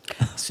handful.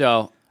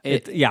 So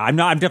I'm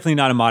definitely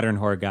not a modern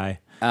horror guy.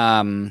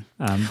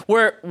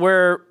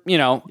 Where you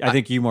know, I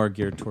think you more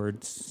geared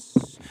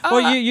towards.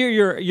 Well,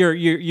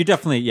 you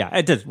definitely, yeah.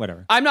 It does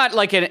whatever. I'm not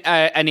like an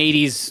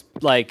 '80s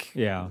like.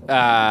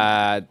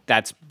 Yeah.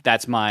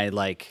 That's my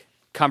like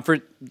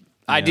comfort.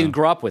 I didn't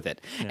grow up with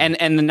it, and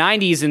the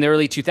 '90s and the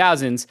early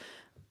 2000s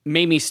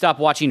made me stop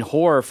watching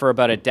horror for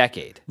about a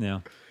decade.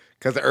 Yeah.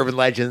 Because of Urban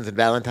Legends and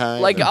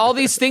Valentine. Like all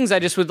these things, I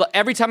just would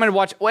every time I'd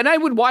watch when I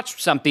would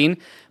watch something,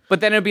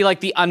 but then it'd be like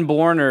The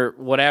Unborn or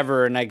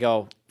whatever, and I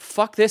go,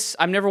 "Fuck this!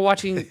 I'm never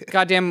watching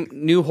goddamn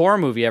new horror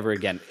movie ever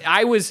again."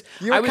 You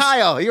were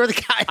Kyle. You were the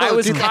Kyle. I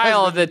was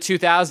Kyle of the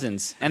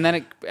 2000s, and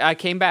then I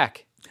came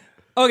back.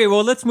 Okay,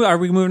 well, let's move. Are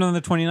we moving on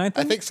the 29th?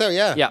 I think so,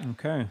 yeah. Yeah.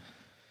 Okay.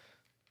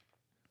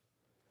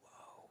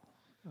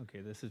 Whoa. Okay,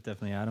 this is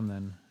definitely Adam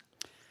then.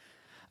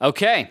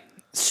 Okay,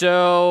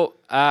 so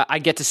I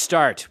get to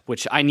start,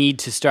 which I need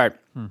to start.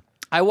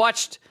 I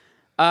watched.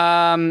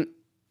 Oh,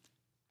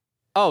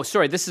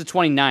 sorry. This is the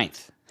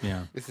 29th.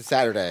 Yeah. This is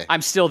Saturday.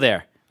 I'm still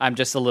there. I'm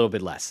just a little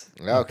bit less.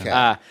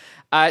 Okay.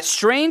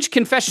 Strange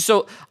Confession.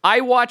 So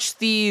I watched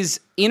these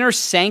Inner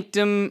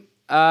Sanctum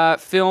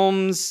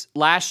films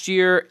last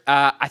year.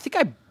 I think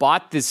I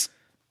bought this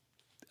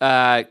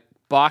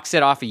box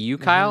set off of you,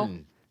 Kyle.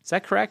 Is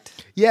that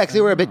correct? Yeah, because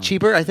they were a bit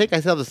cheaper. I think I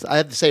have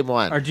the same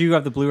one. Or do you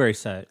have the Blu-ray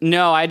set?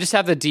 No, I just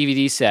have the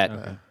DVD set.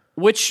 Okay.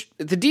 Which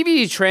the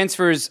DVD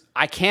transfers,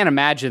 I can't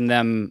imagine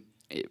them.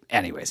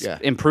 Anyways,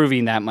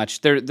 improving that much.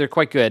 They're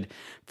quite good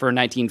for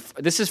 19.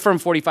 This is from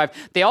 45.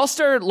 They all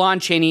starred Lon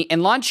Chaney,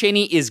 and Lon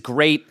Chaney is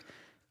great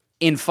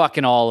in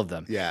fucking all of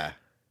them. Yeah.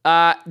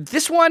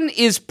 This one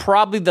is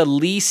probably the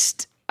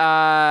least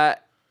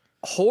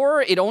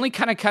horror. It only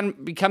kind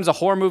of becomes a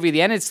horror movie at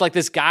the end. It's like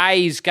this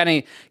guy who's kind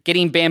of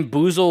getting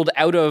bamboozled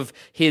out of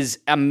his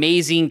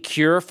amazing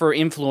cure for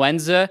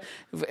influenza.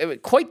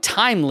 Quite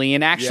timely,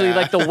 and actually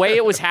like the way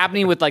it was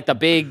happening with like the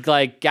big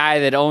like guy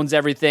that owns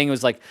everything. It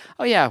was like,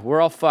 oh yeah,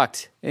 we're all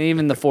fucked. And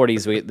even in the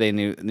 40s they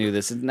knew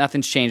this.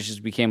 Nothing's changed, it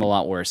just became a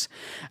lot worse.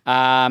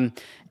 And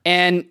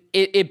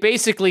it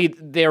basically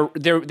they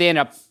end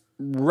up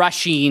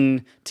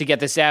rushing to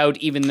get this out,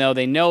 even though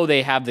they know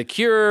they have the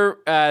cure,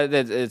 that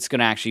it's going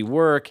to actually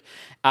work.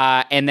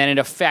 And then it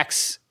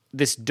affects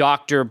this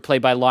doctor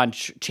played by Lon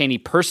Chaney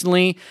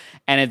personally.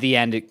 And at the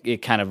end,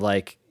 it kind of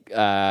like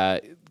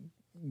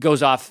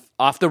goes off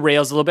the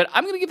rails a little bit.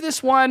 I'm going to give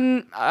this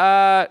one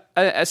a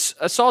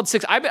solid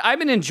 6. I've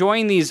been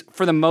enjoying these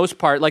for the most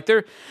part. Like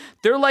they're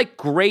like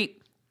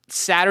great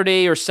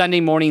Saturday or Sunday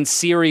morning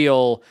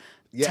serial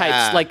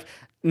types. Like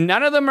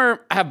none of them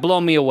have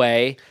blown me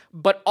away.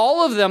 But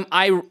all of them,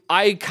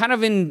 I kind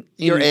of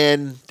You're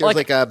in. There's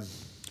like a.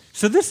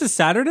 So this is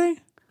Saturday.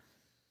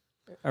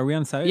 Are we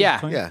on Saturday? Yeah.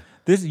 20th?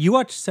 Yeah. You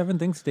watched 7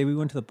 Things the day we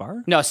went to the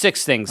bar? No,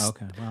 6 things.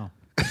 Okay, wow.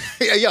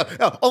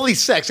 Only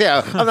 6.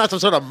 Yeah, I'm not some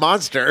sort of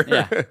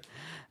monster.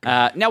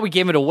 Yeah. Now we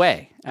gave it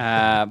away.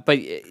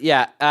 But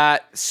yeah.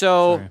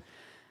 So,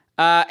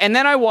 and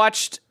then I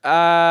watched.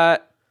 I'll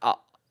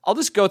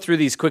just go through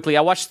these quickly.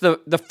 I watched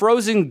the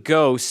Frozen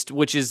Ghost,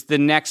 which is the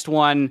next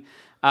one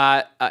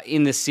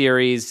in the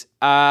series.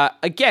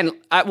 Again,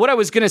 what I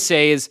was going to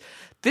say is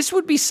this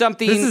would be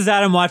something. This is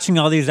Adam watching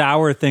all these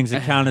hour things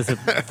that count as a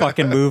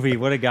fucking movie.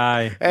 What a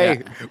guy.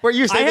 Hey, were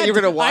you saying that you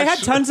were going to watch? I had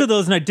tons of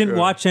those and I didn't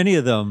watch any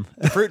of them.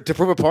 To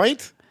prove a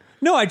point?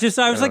 No, I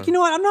was like, you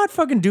know what? I'm not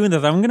fucking doing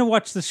this. I'm going to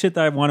watch the shit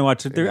that I want to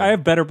watch. I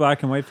have better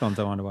black and white films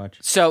I want to watch.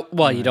 So,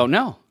 you don't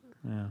know.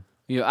 Yeah.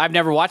 I've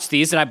never watched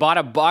these, and I bought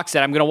a box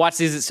set. I'm going to watch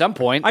these at some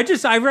point.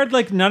 I read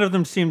like none of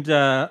them seemed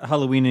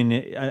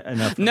Halloween-y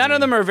enough. None of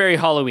them are very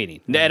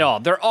Halloween-y at all.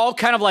 They're all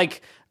kind of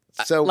like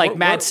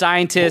mad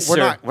scientists.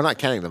 We're not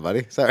counting them,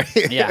 buddy. Sorry.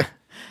 Yeah,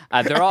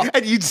 they're all,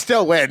 and you'd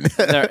still win.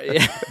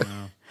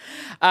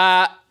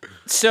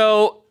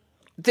 So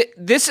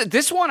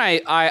this one,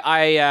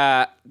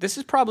 this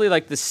is probably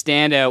like the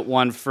standout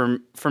one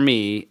for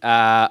me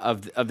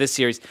of this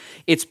series.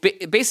 It's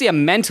basically a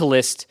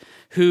mentalist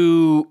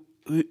who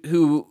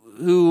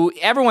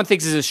everyone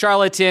thinks is a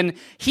charlatan.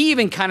 He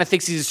even kind of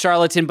thinks he's a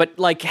charlatan, but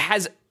like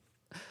has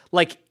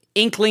like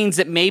inklings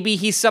that maybe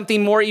he's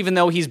something more, even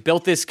though he's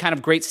built this kind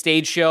of great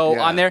stage show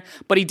on there.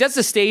 But he does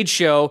the stage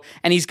show,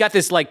 and he's got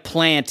this like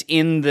plant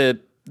in the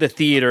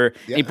theater.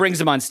 And he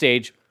brings him on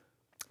stage.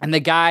 And the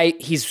guy,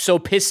 he's so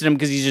pissed at him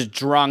because he's just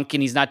drunk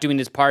and he's not doing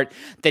his part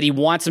that he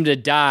wants him to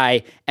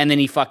die, and then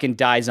he fucking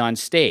dies on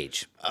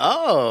stage.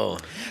 Oh.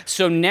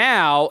 So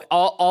now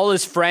all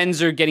his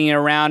friends are getting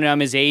around him,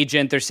 his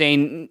agent. They're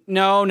saying,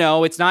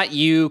 no, it's not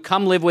you.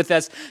 Come live with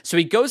us. So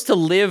he goes to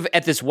live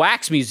at this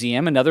wax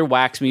museum, another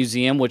wax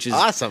museum, which is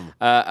awesome.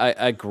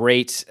 A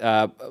great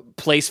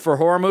place for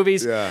horror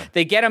movies. Yeah.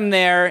 They get him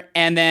there,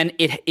 and then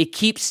it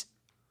keeps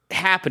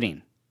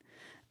happening.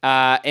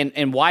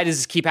 And why does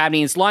this keep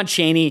happening? It's Lon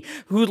Chaney,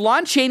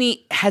 Lon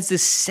Chaney has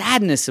this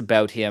sadness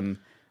about him.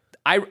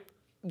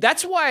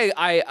 That's why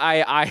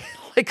I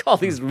like all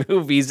these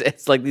movies.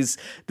 It's like this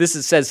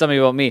says something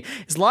about me.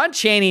 Is Lon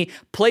Chaney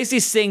plays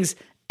these things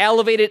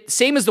elevated.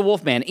 Same as the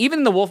Wolfman. Even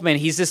in the Wolfman,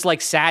 he's this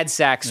like sad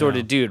sack sort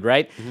of dude,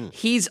 right?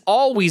 He's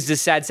always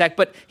this sad sack,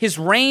 but his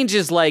range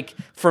is like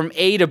from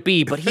A to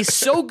B. But he's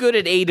so good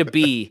at A to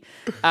B,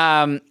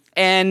 and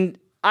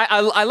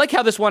I like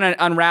how this one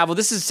unraveled.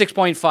 This is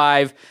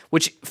 6.5,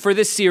 which for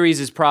this series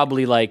is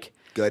probably like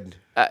Good.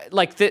 I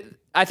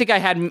think I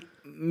had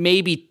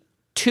maybe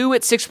 2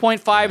 at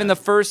 6.5 in the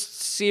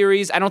first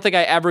series. I don't think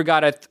I ever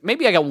got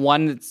maybe I got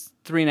 1 that's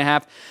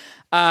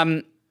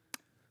 3.5.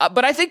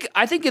 But I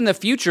think in the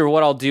future,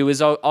 what I'll do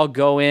is I'll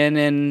go in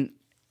and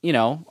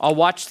I'll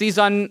watch these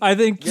on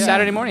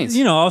Saturday mornings.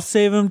 I'll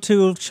save them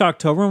to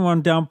Shocktober and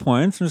want down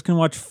points. I'm just gonna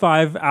watch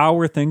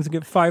 5-hour things and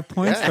get 5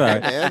 points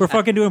back. Man. We're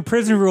fucking doing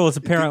prison rules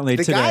apparently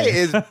The today. guy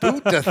is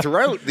boot to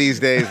throat these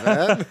days,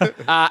 man.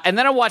 And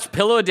then I watched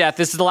Pillow of Death.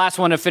 This is the last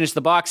one to finish the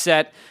box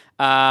set.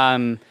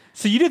 So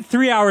you did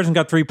 3 hours and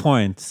got 3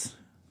 points.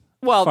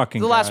 Well,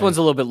 Fucking the last guy. one's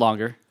a little bit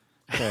longer.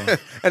 Okay.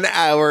 An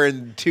hour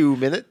and 2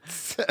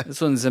 minutes.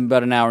 This one's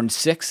about an hour and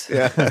 6.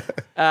 Fucking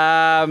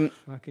guy.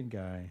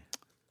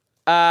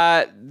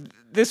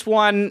 This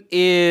one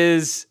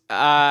is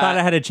Thought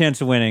I had a chance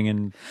of winning,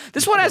 and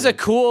this one has a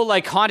cool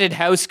like haunted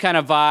house kind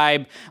of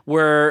vibe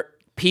where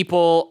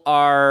people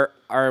are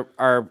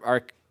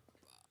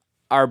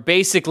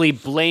basically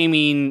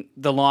blaming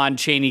the Lon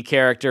Chaney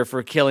character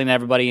for killing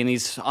everybody in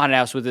these haunted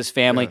house with his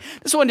family.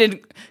 This one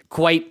didn't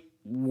quite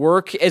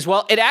work as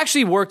well. It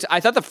actually worked. I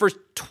thought the first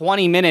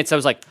 20 minutes I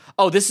was like,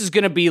 oh, this is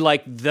going to be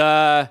like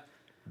the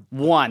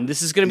one.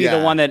 This is going to be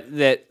the one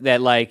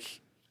that like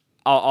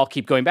I'll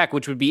keep going back,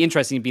 which would be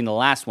interesting being the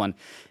last one.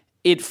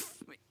 It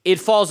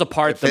falls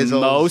apart the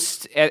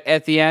most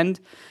at the end.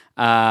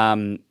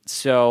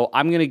 So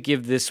I'm going to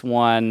give this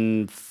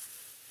one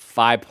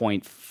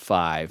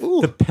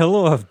 5.5. The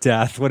Pillow of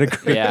Death. What a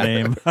great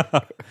name.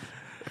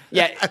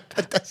 Yeah.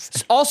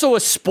 It's also a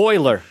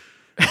spoiler.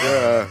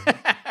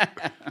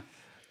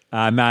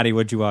 Maddie,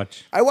 what'd you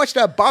watch? I watched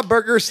Bob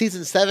Burger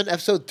season 7,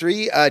 episode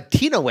 3,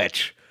 Tina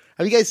Witch.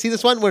 Have you guys seen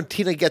this one where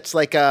Tina gets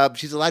like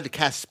she's allowed to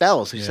cast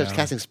spells? So she starts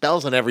casting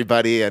spells on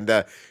everybody, and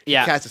she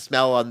casts a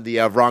spell on the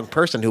wrong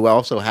person who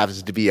also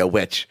happens to be a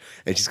witch,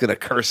 and she's gonna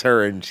curse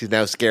her, and she's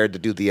now scared to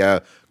do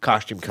the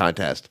costume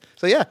contest.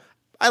 So yeah,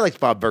 I liked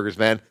Bob Burgers,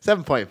 man.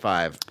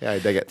 7.5. Yeah, I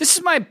dig it. This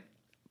is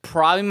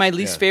probably my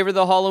least favorite of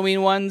the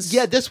Halloween ones.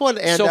 Yeah, this one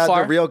and so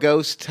far. The Real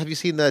Ghost. Have you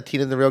seen the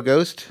Tina and the Real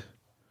Ghost?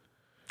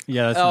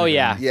 Yeah. That's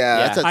yeah.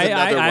 That's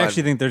another one. I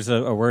actually think there's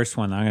a worse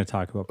one I'm going to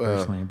talk about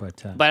personally,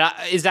 but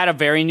is that a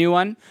very new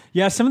one?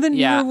 yeah, some of the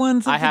newer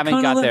ones I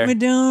haven't got let there. me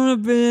down a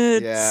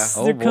bit. Yeah.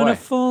 They're kind boy. of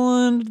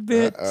falling a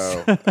bit.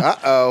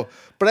 Uh-oh.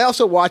 But I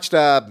also watched,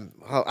 I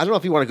don't know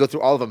if you want to go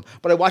through all of them,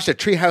 but I watched a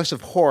Treehouse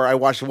of Horror. I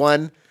watched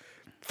one.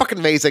 Fucking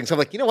amazing. So I'm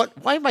like, you know what?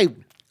 Why am I...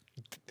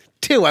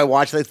 2 I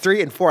watched, like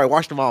 3 and 4 I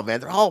watched them all, man.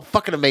 They're all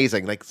fucking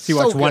amazing. Like, So you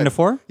watched 1 to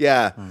 4?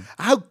 Yeah.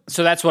 How...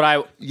 So that's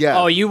what Yeah.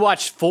 Oh, you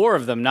watched 4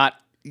 of them, not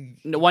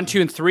 1,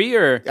 2, and 3,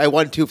 or I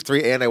won 2 of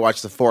 3, and I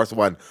watched the 4th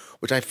one,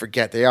 which I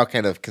forget. They all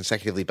kind of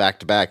consecutively back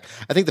to back.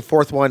 I think the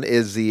 4th one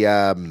is the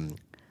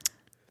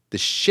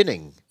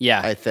Shining.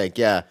 Yeah. I think.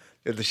 Yeah,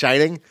 the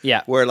Shining.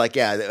 Yeah. Where like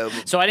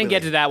so I didn't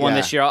get to that one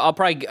this year. I'll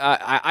probably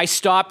I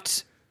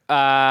stopped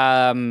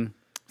for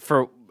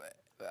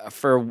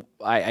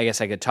I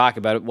guess I could talk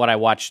about it, what I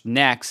watched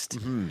next.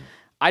 Mm-hmm.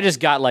 I just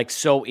got like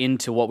so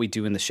into What We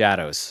Do in the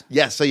Shadows.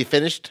 Yeah. So you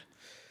finished?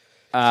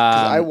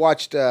 'Cause I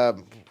watched.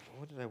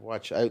 What did I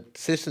watch?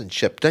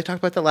 Citizenship. Did I talk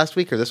about that last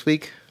week or this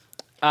week?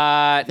 No,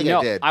 I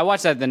did. I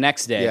watched that the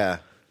next day. Yeah.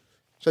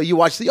 So you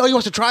watched you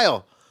watched the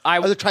trial.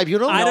 The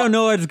tribunal. I don't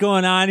know what's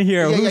going on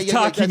here. Who's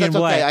talking that's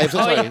and what? okay. I'm so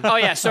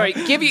sorry. Sorry.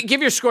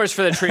 Give your scores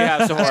for the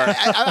Treehouse of Horror.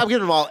 I'm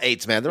giving them all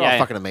 8s, man. They're all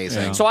fucking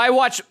amazing. Yeah. So I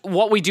watched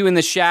What We Do in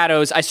the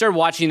Shadows. I started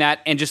watching that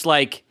and just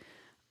like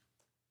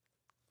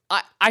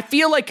I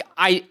feel like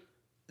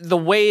the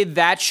way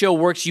that show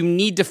works, you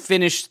need to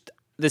finish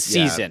the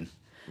season.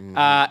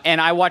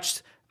 And I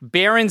watched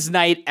Baron's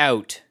Night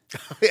Out,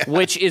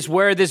 which is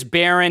where this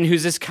Baron,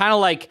 who's this kind of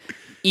like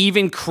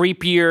even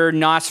creepier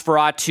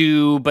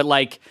Nosferatu, but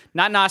like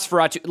not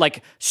Nosferatu,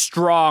 like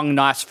strong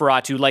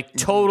Nosferatu, like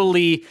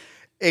totally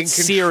In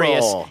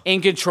serious, control.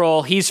 in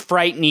control. He's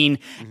frightening.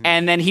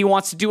 And then he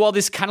wants to do all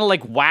this kind of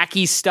like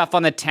wacky stuff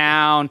on the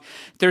town.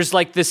 There's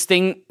like this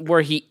thing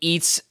where he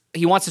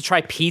wants to try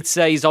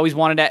pizza. He's always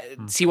wanted to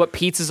see what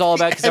pizza's all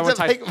about. Because Ends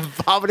everyone up like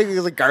vomiting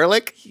because of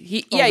garlic.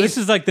 This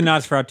is like the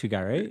Nosferatu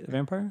guy, right? The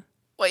vampire?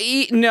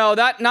 No,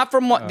 not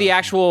from what the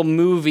actual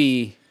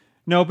movie.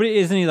 No, but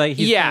isn't he like...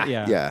 He's Yeah.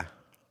 kinda,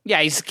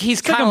 Yeah, he's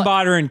It's like kind a of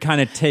modern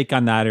kind of take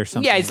on that or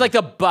something. yeah, he's like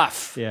the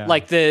buff, Yeah.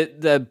 like the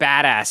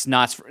badass.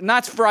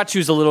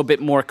 Nosferatu's a little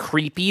bit more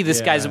creepy. This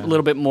guy's a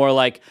little bit more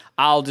like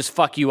I'll just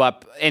fuck you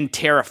up and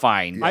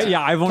terrifying.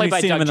 I've only Played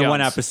by seen him Doug in the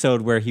one Jones.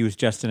 episode where he was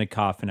just in a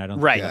coffin. I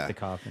don't Right. think Yeah. the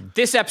coffin.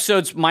 This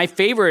episode's my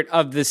favorite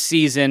of the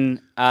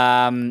season.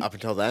 Up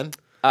until then.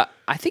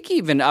 I think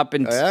even up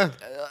in Yeah.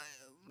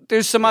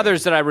 there's some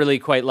others that I really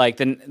quite like.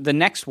 Then the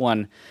next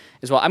one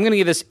as well. I'm going to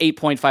give this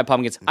 8.5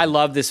 pumpkins. I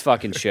love this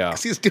fucking show.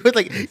 He's doing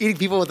like eating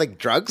people with like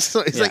drugs. So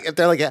it's like if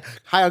they're like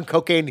high on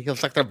cocaine, he'll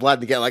suck their blood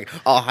and get like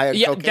all high on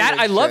cocaine. Yeah,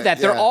 I love that.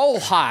 They're all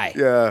high.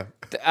 Yeah.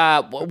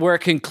 Where it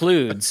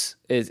concludes,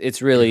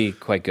 it's really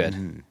quite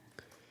good.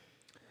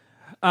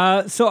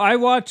 So I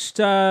watched.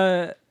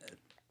 I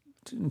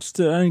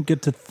didn't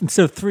get to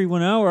instead of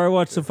 3-1-0, I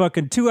watched a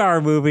fucking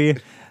 2-hour movie.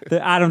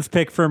 The Adams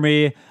pick for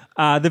me.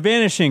 The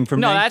Vanishing from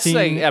that's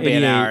like that'd be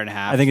an hour and a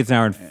half. I think it's an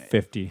hour and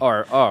 50.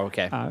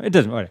 Okay. It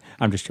doesn't matter.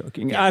 I'm just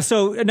joking.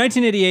 So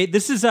 1988.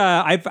 This is.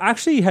 I've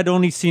actually had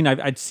only seen.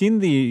 I'd seen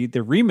the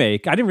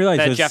remake. I didn't realize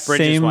That it was Jeff the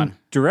Bridges same one.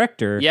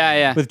 director.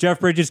 Yeah. With Jeff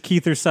Bridges,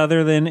 Keith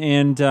Sutherland,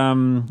 and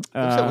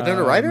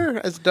Winona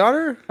Ryder as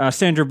daughter.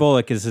 Sandra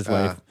Bullock is his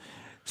wife.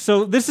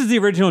 So this is the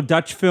original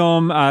Dutch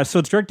film. So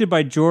it's directed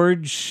by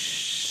George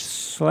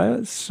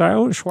Schweizer.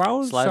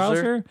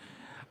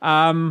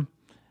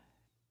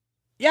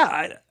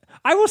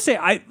 I will say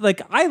I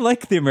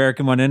like the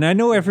American one, and I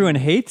know everyone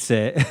hates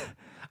it.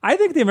 I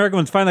think the American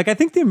one's fine. Like I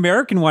think the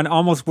American one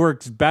almost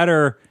works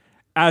better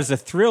as a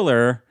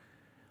thriller,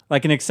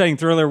 like an exciting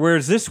thriller,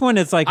 whereas this one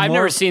is like I've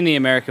never seen the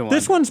American one.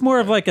 This one's more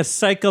of like a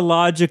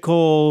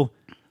psychological,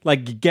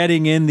 like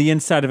getting in the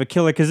inside of a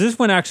killer, because this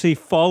one actually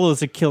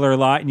follows a killer a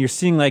lot, and you're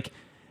seeing like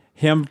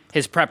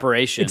his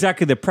preparation,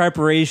 exactly the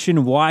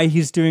preparation, why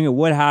he's doing it,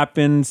 what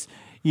happens.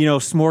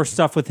 Some more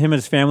stuff with him and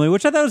his family,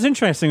 which I thought was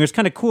interesting. It was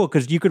kind of cool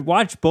because you could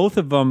watch both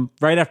of them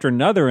right after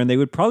another and they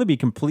would probably be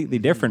completely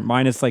different,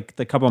 minus like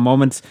the couple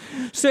moments.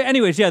 So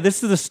anyways,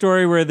 this is a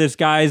story where this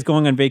guy is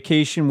going on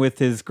vacation with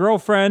his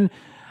girlfriend.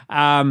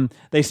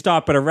 They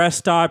stop at a rest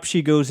stop.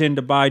 She goes in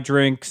to buy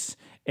drinks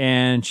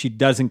and she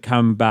doesn't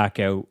come back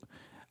out.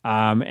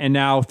 And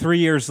now 3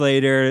 years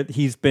later,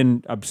 he's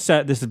been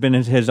upset. This has been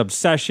his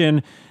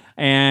obsession.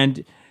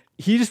 And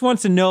he just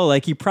wants to know,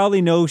 like, he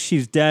probably knows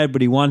she's dead,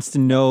 but he wants to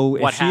know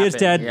if she is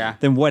dead,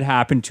 then what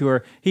happened to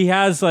her. He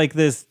has, like,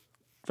 this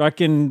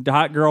fucking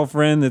hot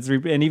girlfriend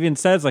and even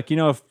says, like,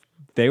 if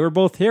they were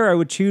both here, I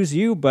would choose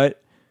you,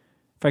 but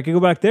if I could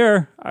go back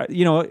there,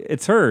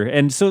 it's her.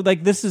 And so,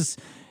 like, this is...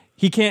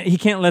 He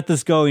can't let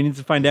this go. He needs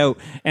to find out.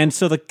 And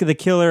so the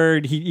killer,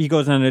 he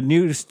goes on a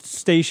news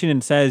station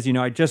and says,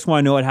 I just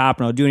want to know what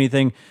happened. I'll do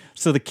anything.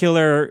 So the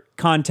killer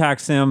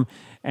contacts him,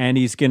 and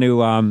he's going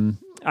to...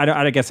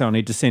 I guess I don't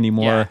need to say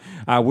anymore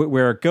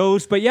where it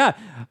goes, but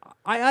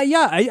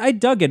I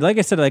dug it. Like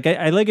I said, like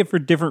I like it for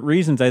different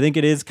reasons. I think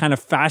it is kind of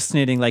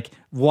fascinating. Like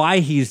why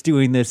he's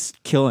doing this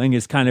killing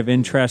is kind of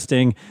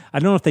interesting. I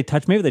don't know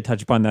if maybe they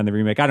touched upon that in the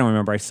remake. I don't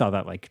remember. I saw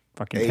that like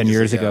fucking 10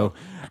 years ago.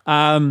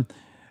 I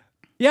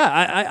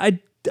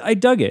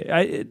dug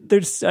it.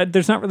 There's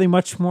not really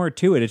much more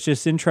to it. It's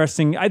just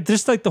interesting. I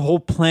just like the whole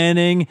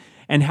planning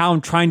and how I'm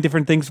trying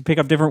different things to pick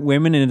up different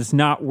women and it's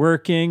not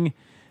working.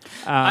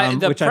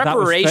 The which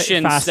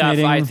preparation I stuff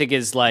I think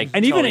is like,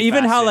 and totally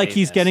even how like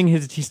he's getting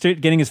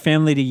his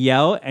family to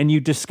yell, and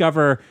you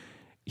discover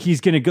he's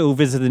going to go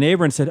visit the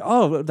neighbor and said,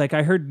 "Oh, like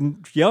I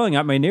heard yelling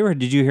at my neighborhood.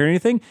 Did you hear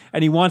anything?"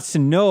 And he wants to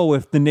know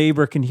if the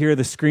neighbor can hear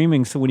the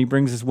screaming. So when he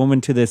brings this woman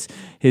to this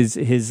his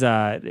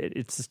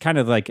it's kind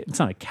of like it's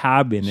not a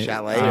cabin,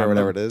 chalet or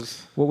whatever it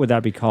is. What would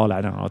that be called?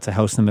 I don't know. It's a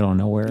house in the middle of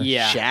nowhere.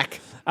 Yeah, shack.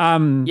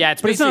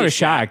 It's but it's not a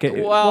shack.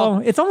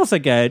 Well, it's almost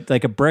like a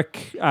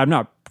brick.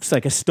 It's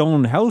like a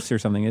stone house or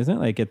something, isn't it?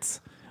 Like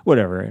it's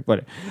whatever.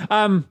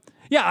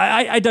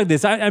 I dug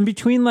this. I'm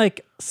between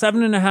like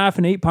 7.5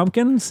 and 8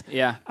 pumpkins.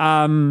 Yeah.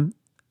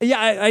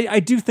 I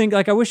do think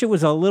like I wish it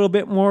was a little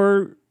bit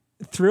more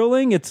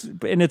thrilling.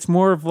 It's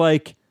more of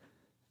like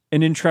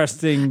an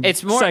interesting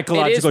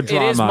psychological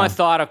drama. It is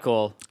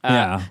methodical.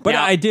 But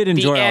I did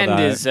enjoy all that. The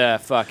end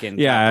is fucking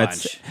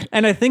punch.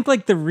 And I think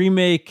like the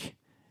remake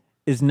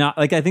is not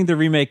like I think the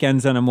remake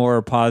ends on a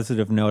more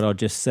positive note. I'll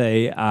just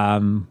say.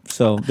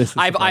 So this.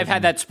 I've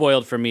had that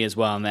spoiled for me as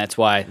well, and that's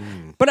why.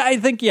 But I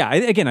think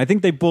I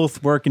think they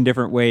both work in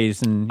different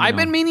ways. And I've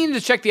been meaning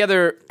to check the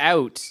other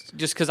out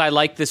just because I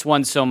like this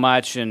one so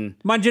much. And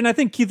mind you, I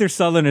think Keith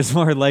Sutherland is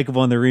more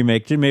likable in the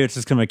remake. Maybe it's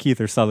just because I'm a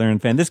Keith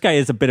Sutherland fan. This guy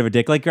is a bit of a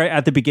dick. Like right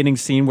at the beginning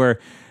scene where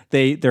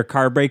their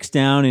car breaks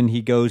down and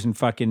he goes and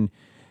fucking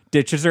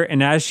ditches her,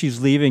 and as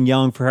she's leaving,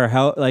 yelling for her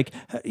help, like,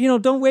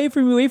 don't wait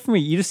for me.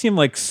 You just see him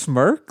like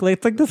smirk, like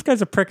it's like this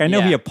guy's a prick. I know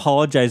he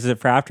apologizes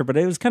for after, but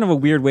it was kind of a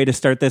weird way to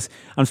start this.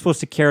 I'm supposed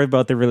to care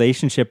about the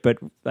relationship, but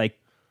like,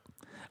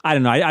 I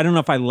don't know. I don't know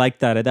if I like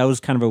that. That was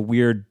kind of a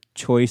weird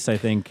choice. I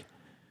think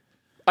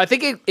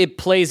it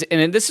plays,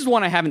 and this is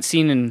one I haven't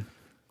seen in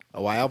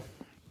a while,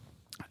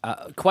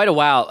 quite a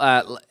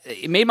while.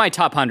 It made my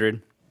top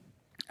 100,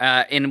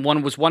 and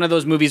was one of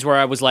those movies where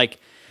I was like,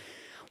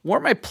 where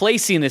am I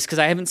placing this? Because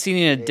I haven't seen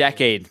it in a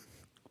decade.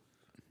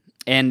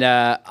 And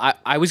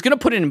I was going to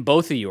put it in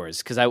both of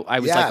yours because I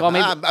was like, oh,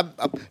 maybe.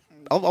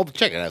 I'll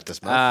check it out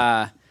this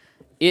month.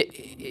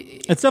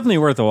 It's definitely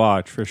worth a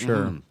watch for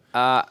sure.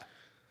 And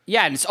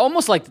it's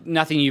almost like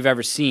nothing you've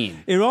ever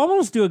seen. It would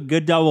almost do a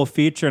good double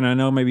feature, and I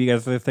know maybe you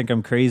guys think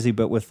I'm crazy,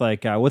 but with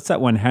like, what's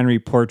that one? Henry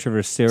Portrait of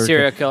a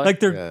Serial Killer.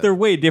 Like they're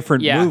way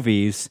different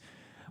movies.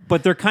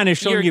 but they're kind of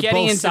showing you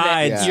both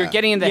sides. You're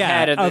getting in the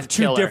head of the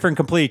two killer. different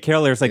complete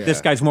killers. Like this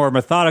guy's more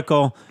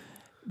methodical.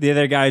 The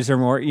other guys are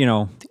more,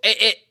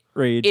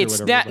 rage. It's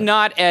or whatever,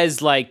 not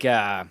as like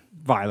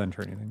violent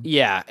or anything.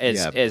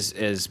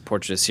 as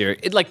Portrait of Syria.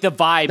 Like the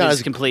vibe Not is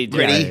as completely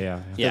gritty.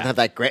 different. Doesn't have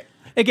that grit.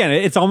 Again,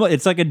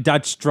 it's like a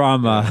Dutch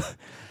drama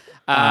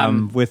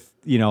with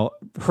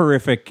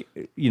horrific.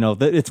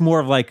 It's more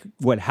of like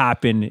what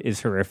happened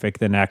is horrific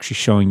than actually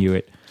showing you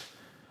it.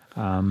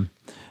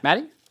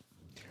 Maddie?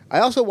 I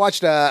also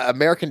watched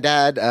American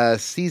Dad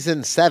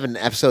season 7,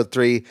 episode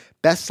 3,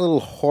 Best Little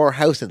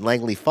Whorehouse in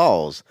Langley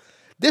Falls.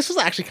 This was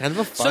actually kind of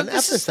a fun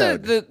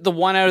episode. Is the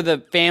one out of the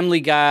Family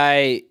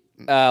Guy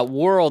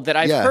world that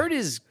I've heard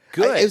is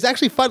good. It was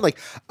actually fun. Like,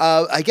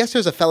 I guess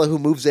there's a fellow who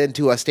moves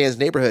into Stan's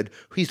neighborhood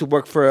who used to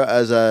work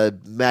as a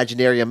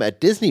Imaginarium at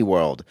Disney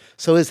World.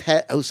 So his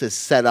house is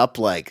set up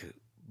like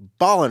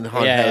ballin'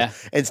 haunted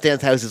house. And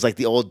Stan's house is like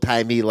the old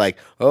timey, like,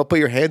 oh, put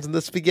your hands in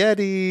the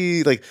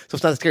spaghetti. Like, so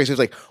it's not scary. So he's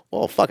like,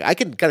 oh, fuck,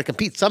 gotta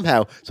compete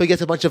somehow. So he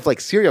gets a bunch of like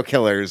serial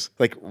killers,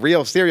 like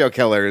real serial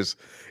killers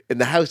in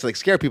the house to like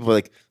scare people.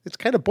 Like, it's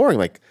kind of boring.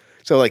 Like,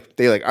 so like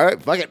they like, all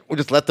right, fuck it, we'll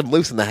just let them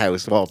loose in the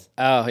house. Well,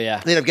 they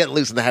end up getting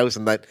loose in the house,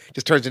 and that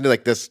just turns into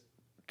like this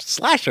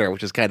slasher,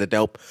 which is kind of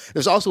dope.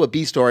 There's also a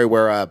B story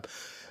where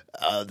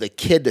the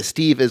kid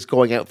Steve is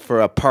going out for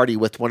a party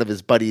with one of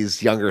his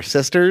buddy's younger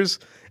sisters,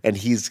 and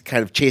he's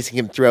kind of chasing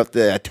him throughout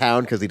the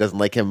town because he doesn't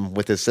like him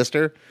with his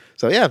sister.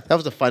 So yeah, that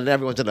was a fun.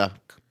 Everyone's in a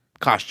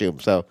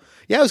costume, so.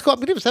 Yeah, it was cool. I'm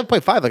gonna give it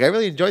 7.5. Like, I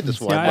really enjoyed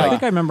this one. I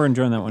think I remember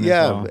enjoying that one.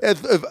 Yeah,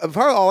 as well. if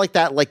all like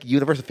that, like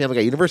Universe and Family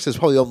Guy. Universe is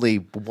probably the only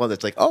one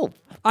that's like, oh,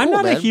 I'm cool,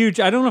 not man.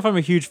 I don't know if I'm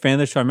a huge fan of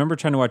the show. I remember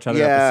trying to watch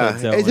other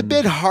episodes. Though, it's a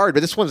bit hard, but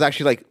this one's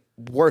actually like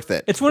worth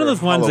it. It's one of for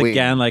those ones Halloween.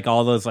 again, like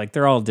all those, like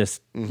they're all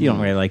just you don't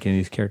really like any of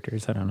these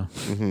characters. I don't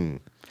know.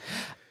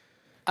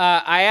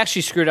 I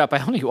actually screwed up.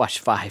 I only watched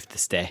 5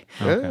 this day.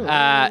 Okay.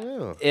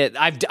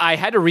 I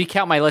had to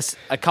recount my list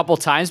a couple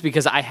times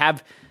because I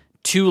have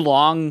too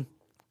long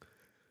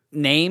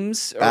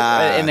names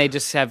and they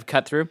just have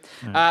cut through.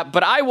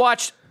 But I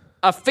watched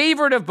a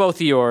favorite of both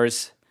of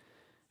yours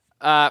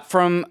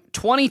from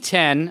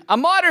 2010, a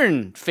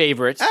modern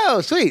favorite. Oh,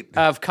 sweet.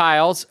 Of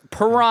Kyle's,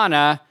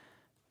 Piranha.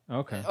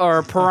 Okay.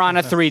 Or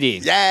Piranha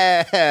 3D.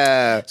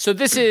 Yeah. So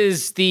this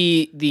is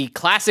the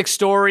classic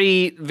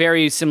story,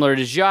 very similar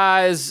to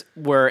Jaws,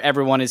 where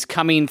everyone is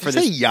coming for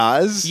Did you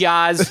this. say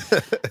Yaz?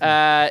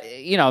 Yaz.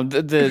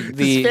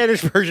 The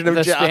Spanish version of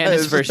the Jaws.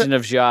 Spanish version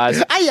of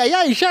Jaws.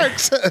 Ay,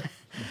 sharks.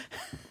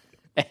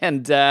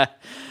 And so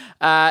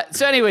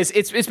anyways,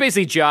 it's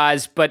basically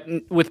Jaws, but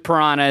with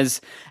piranhas.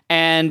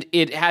 And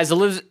it has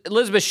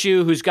Elizabeth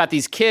Shue, who's got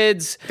these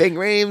kids. Ving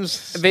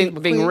Rhames. Ving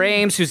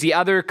Rhames, who's the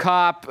other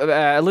cop.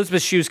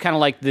 Elizabeth Shue's kind of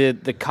like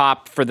the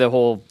cop for the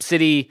whole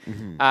city.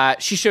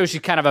 She shows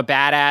she's kind of a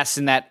badass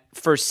in that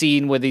first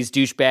scene where these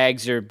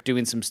douchebags are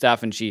doing some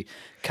stuff, and she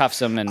cuffs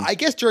them. And I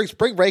guess during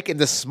spring break in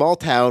this small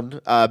town,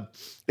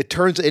 it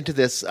turns into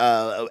this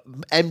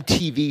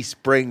MTV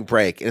spring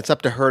break, and it's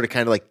up to her to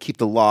kind of like keep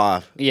the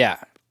law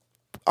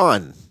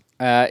on.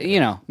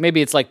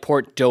 Maybe it's like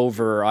Port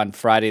Dover on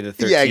Friday the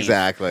 13th. Yeah,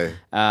 exactly.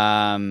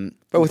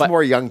 But with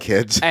more young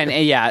kids. And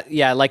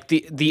like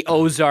the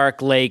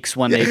Ozark Lakes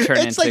when they turn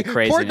it's into like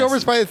craziness. Port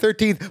Dover's Friday the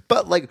 13th,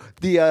 but like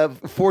the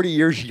 40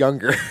 years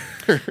younger.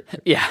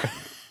 Yeah.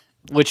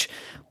 Which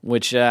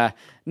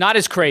not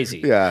as crazy.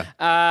 Yeah.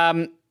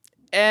 And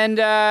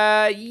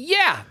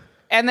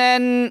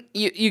then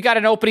you got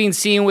an opening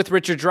scene with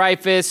Richard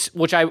Dreyfuss,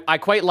 which I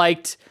quite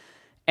liked,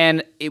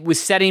 and it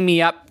was setting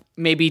me up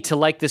maybe to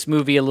like this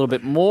movie a little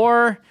bit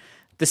more.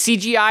 The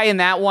CGI in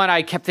that one,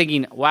 I kept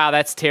thinking, wow,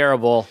 that's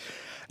terrible.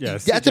 Yeah,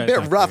 that's a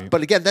bit rough,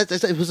 but again, it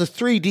was a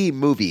 3D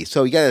movie,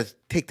 so you got to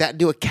take that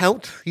into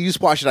account. You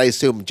just watch it, I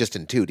assume, just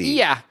in 2D.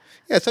 Yeah.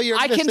 Yeah, so you're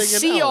I can missing an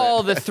see element.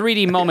 all the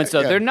 3D moments, though.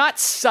 Yeah. They're not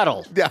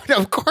subtle. Yeah, no,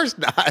 of course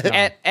not.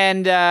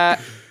 And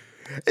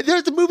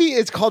there's a movie,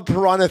 it's called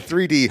Piranha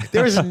 3D.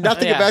 There is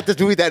nothing Yeah. about this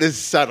movie that is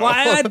subtle.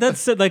 Well,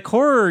 that's like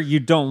horror. You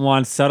don't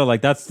want subtle.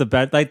 Like that's the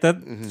best. Like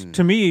that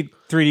to me,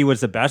 3D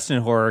was the best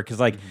in horror because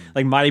like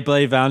Mighty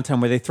Bloody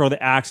Valentine, where they throw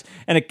the axe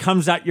and it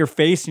comes at your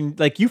face, and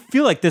like you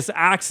feel like this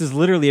axe is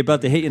literally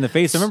about to hit you in the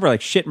face. I remember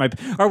like shit,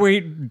 or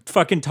where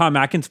fucking Tom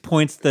Atkins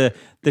points the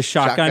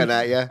shotgun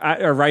at you.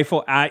 a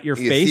rifle at your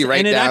You face, see right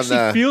and it down actually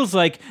the- feels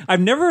like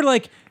I've never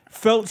like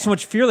felt so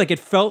much fear. Like it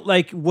felt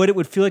like what it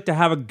would feel like to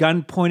have a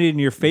gun pointed in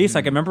your face.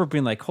 Like I remember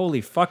being like,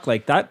 holy fuck,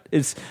 like that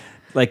is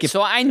like.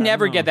 so I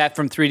never get that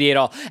from 3D at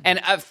all.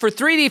 And for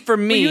 3D, for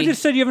me, You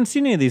just said you haven't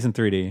seen any of these in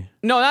 3D.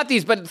 no, not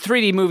these, but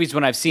 3D movies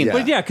when I've seen them.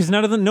 But yeah, because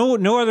none of them,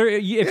 no other.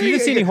 If you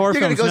didn't see any horror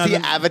you're films, gonna go none see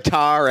of them-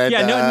 Avatar and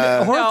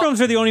horror No.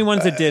 films are the only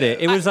ones that did it.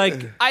 It was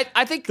like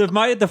I think the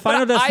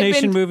Final but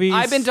Destination movies.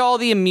 I've been to all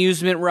the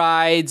amusement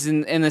rides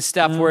and the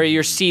stuff where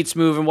your seats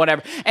move and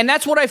whatever. And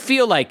that's what I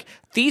feel like.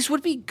 These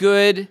would be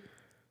good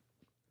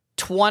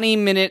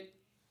 20-minute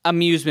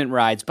amusement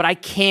rides, but I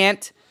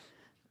can't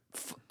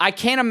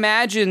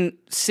imagine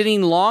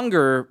sitting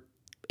longer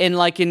and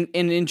like in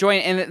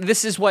enjoying, and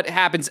this is what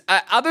happens.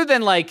 Other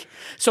than like,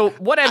 so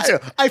what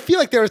I feel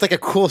like there was like a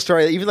cool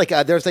story. Even like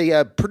there's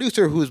a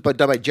producer who's been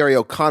done by Jerry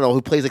O'Connell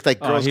who plays like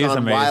Girls he's Gone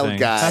amazing. Wild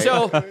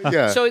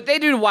guy. So they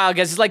do Wild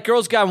Guys. It's like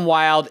Girls Gone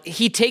Wild.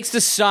 He takes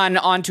the son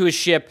onto a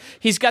ship.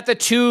 He's got the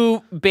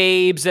two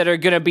babes that are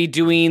gonna be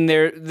doing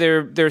their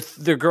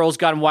Girls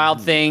Gone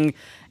Wild thing,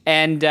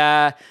 and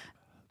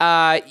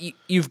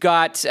you've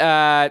got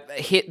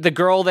the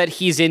girl that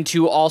he's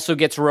into also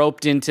gets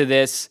roped into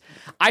this.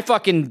 I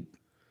fucking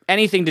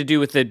anything to do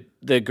with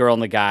the girl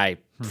and the guy,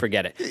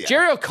 forget it. Yeah.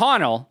 Jerry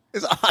O'Connell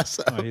is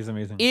awesome. Oh, he's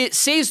amazing. It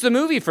saves the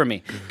movie for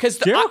me because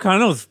Jerry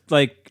O'Connell's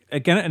like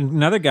again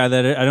another guy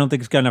that I don't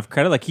think has got enough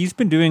credit. Like he's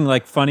been doing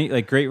like funny,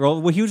 like great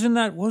roles. Well, he was in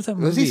that. What was that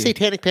movie? Was he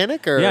Satanic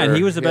Panic? Or yeah, and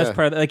he was the best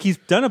part. Like he's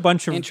done a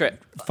bunch of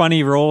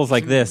funny roles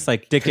like this,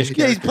 like dickish.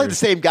 Yeah, he's played the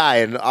same guy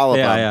in all of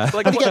them. Yeah.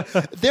 But again,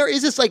 there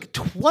is this like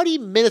 20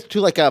 minutes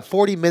to like a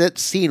 40-minute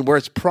scene where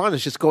it's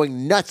Piranha's just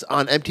going nuts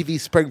on MTV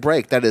Spring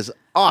Break. That is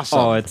awesome.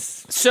 Oh,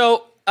 it's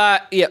so.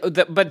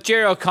 But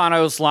Jerry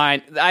O'Connell's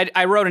line,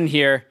 I wrote in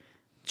here.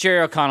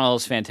 Jerry O'Connell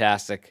is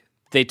fantastic.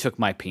 They took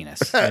my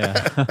penis.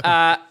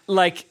 yeah.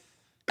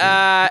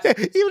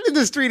 Even in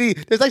this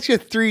 3D, there's actually a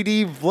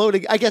 3D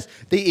floating. I guess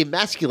they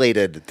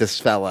emasculated this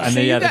fella. And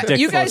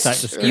you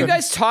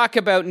guys talk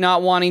about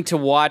not wanting to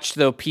watch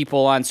the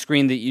people on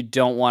screen that you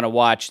don't want to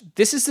watch.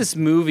 This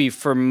movie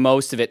for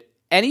most of it.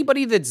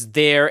 Anybody that's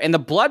there, and the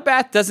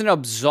bloodbath doesn't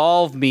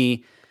absolve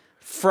me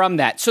from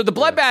that. So the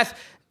bloodbath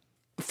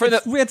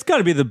it's got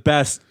to be the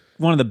best,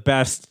 one of the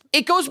best.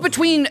 It goes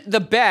between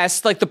the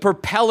best, like the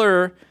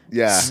propeller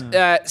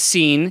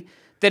scene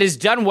that is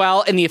done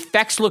well and the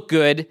effects look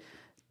good,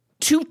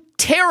 to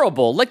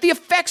terrible. Like the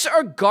effects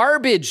are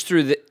garbage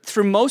through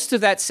most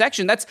of that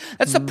section. That's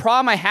the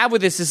problem I have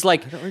with this. Is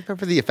like I don't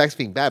remember the effects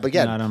being bad, but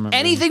again,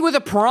 anything with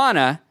a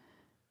piranha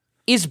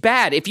is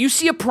bad. If you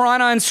see a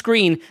piranha on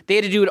screen, they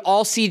had to do it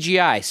all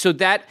CGI. So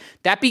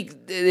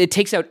it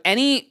takes out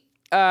any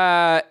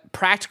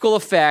practical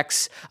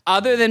effects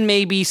other than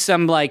maybe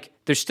some like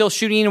they're still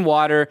shooting in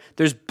water.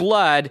 There's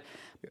blood.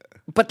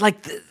 But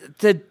like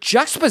the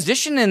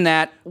juxtaposition in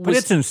that was, but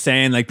it's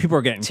insane. Like people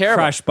are getting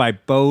crushed by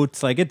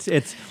boats. Like it's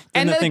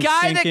and the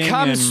guy that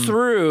comes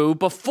through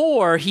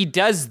before he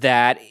does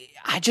that,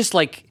 I just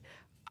like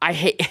I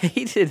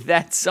hated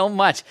that so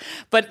much.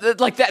 But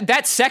like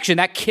that section,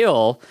 that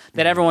kill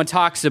that everyone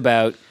talks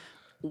about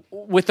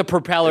with the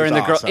propeller and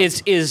the girl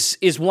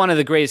is one of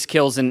the greatest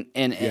kills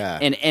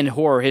in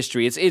horror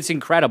history. It's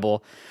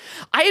incredible.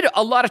 I had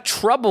a lot of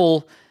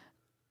trouble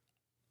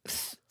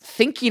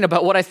thinking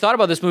about what I thought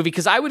about this movie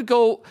because I would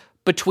go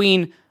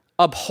between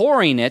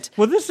abhorring it.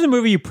 Well, this is a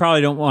movie you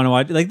probably don't want to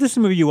watch. Like this is a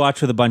movie you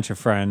watch with a bunch of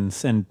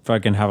friends and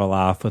fucking have a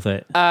laugh with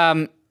it.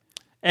 And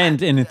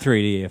in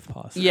 3D if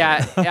possible.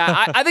 Yeah.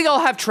 I think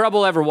I'll have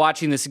trouble ever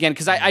watching this again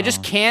because I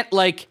just can't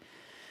like.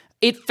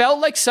 It felt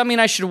like something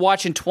I should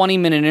watch in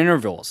 20-minute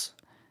intervals,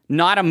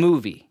 not a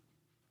movie.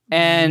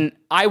 And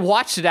I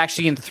watched it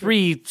actually in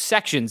 3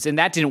 sections, and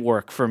that didn't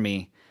work for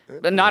me.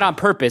 But not on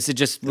purpose. It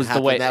just was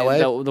the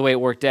way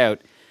it worked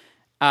out.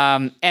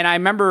 And I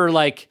remember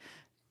like,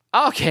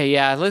 okay,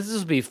 yeah, this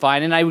will be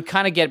fine. And I would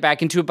kind of get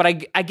back into it, but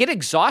I get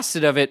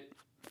exhausted of it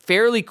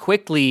fairly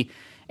quickly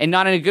and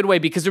not in a good way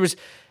because there was,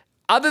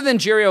 other than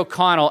Jerry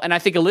O'Connell, and I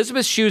think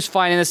Elizabeth Shue's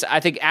fine in this, I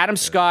think Adam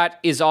Scott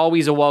is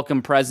always a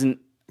welcome present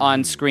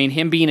on screen,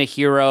 him being a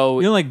hero.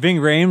 You know, like Ving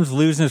Rhames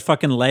losing his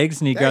fucking legs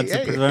and he got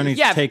and he's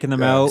taking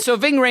them out. So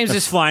Ving Rhames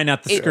is flying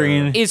at the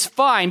screen. Is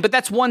fine, but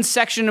that's one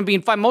section of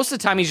being fine. Most of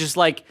the time he's just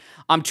like,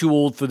 I'm too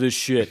old for this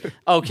shit.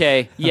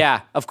 Okay,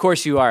 yeah, of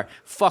course you are.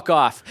 Fuck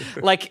off.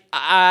 Like,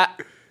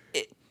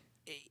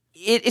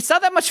 it's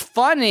not that much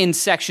fun in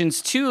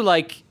sections too.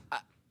 Like,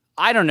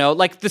 I don't know.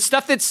 Like the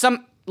stuff that's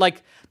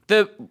like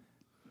the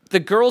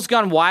Girls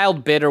Gone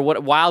Wild bit or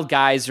what Wild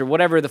Guys or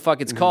whatever the fuck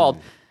it's called.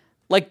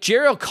 Like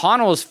Jerry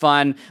O'Connell is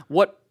fun.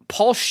 What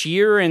Paul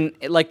Scheer and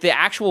like the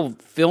actual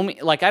filming,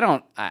 like I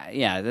don't,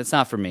 that's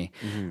not for me.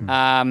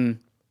 I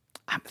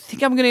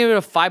think I'm going to give it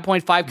a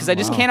 5.5 because I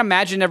just can't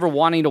imagine ever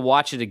wanting to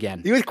watch it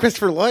again. You with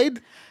Christopher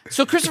Lloyd?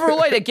 So Christopher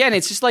Lloyd, again,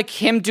 it's just like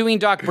him doing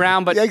Doc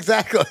Brown, but yeah,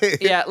 exactly.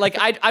 Yeah, like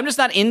I'm just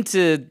not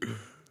into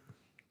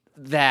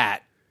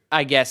that,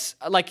 I guess.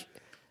 Like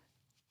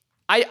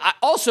I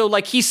also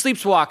like he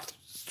sleepwalked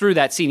through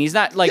that scene. He's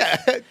not like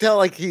tell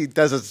like he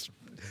does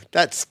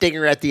that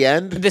stinger at the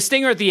end. The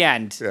stinger at the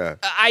end. Yeah.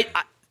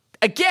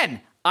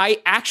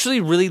 I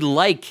actually really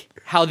like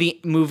how the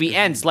movie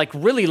ends. Like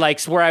really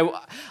likes where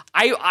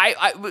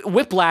I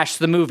whiplash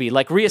the movie.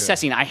 Like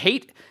reassessing. Yeah. I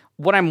hate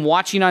what I'm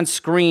watching on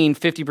screen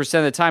 50%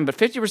 of the time, but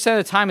 50% of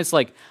the time it's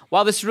like,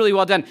 wow, this is really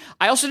well done.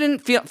 I also didn't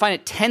find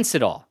it tense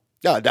at all.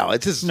 No,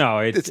 it's just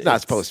it's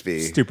not supposed to be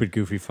stupid,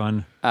 goofy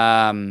fun.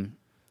 But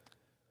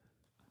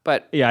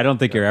yeah, I don't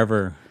think you're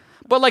ever.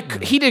 But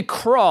like he did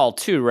Crawl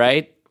too,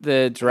 right?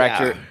 The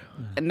director. Yeah.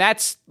 And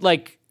that's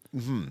like,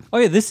 oh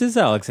yeah, this is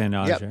Alexander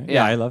Hodge, yep. right?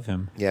 Yeah, I love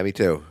him. Yeah, me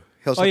too.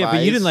 Hills Have Eyes.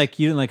 But you didn't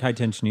like High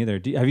Tension either.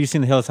 Have you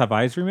seen the Hills Have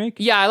Eyes remake?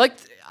 Yeah,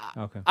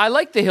 Okay. I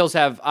like the Hills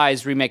Have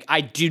Eyes remake.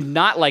 I do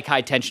not like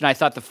High Tension. I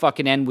thought the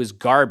fucking end was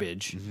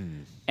garbage,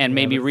 and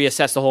made me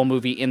reassess the whole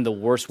movie in the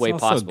worst way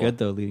It's also possible. good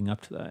though, leading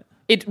up to that.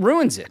 It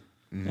ruins it.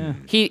 Yeah.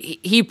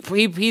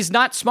 He's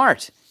not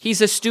smart.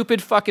 He's a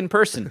stupid fucking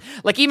person.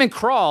 Like even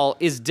Crawl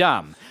is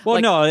dumb. Well,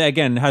 Like, no,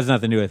 again, it has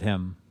nothing to do with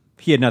him.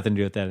 He had nothing to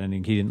do with that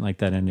ending. He didn't like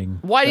that ending.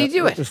 Why did he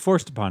do It it? was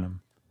forced upon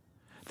him.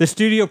 The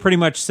studio pretty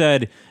much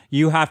said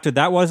you have to.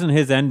 That wasn't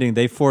his ending.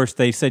 They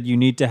said you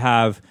need to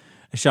have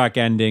a shock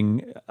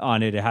ending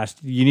on it.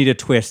 You need a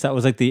twist. That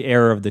was like the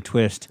error of the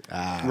twist.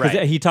 'Cause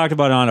Right. He talked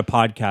about it on a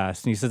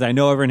podcast, and he says, "I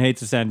know everyone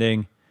hates this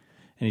ending,"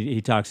 and he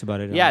talks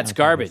about it. Yeah, on it's a podcast.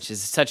 garbage.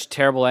 It's such a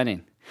terrible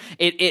ending.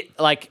 It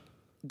like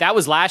that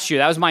was last year.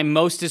 That was my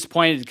most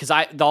disappointed because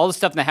all the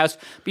stuff in the house.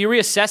 But you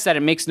reassess that,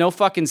 it makes no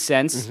fucking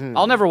sense.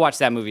 I'll never watch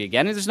that movie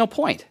again. There's no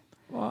point.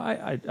 Well,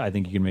 I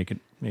think you can make it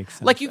make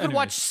sense. Like you could Anyway.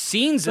 watch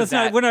scenes Let's of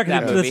that. not. We're not going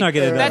that to. Let's movie. not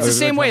get into that. That's the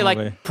We're same way. talking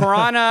Like about-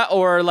 Piranha,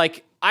 or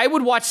like I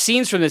would watch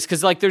scenes from this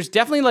because like there's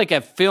definitely like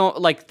a film.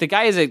 Like the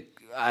guy is a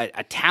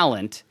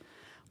talent,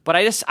 but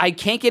I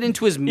can't get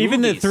into his movies.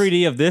 Even the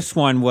 3D of this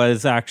one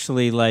was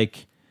actually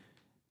like,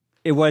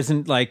 it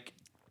wasn't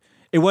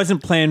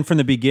planned from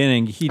the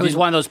beginning. It was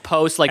one of those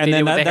posts like and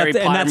they then did with the Harry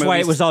Potter and that's why it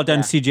movies. was all done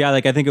Yeah. CGI.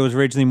 Like I think it was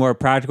originally more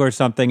practical or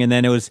something, and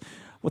then it was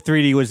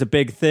 3D was a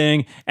big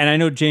thing. And I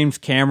know James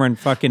Cameron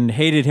fucking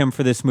hated him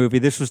for this movie.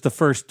 This was the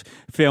first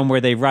film where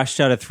they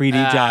rushed out a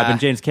 3D job, and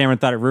James Cameron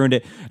thought it ruined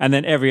it. And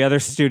then every other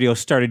studio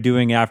started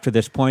doing it after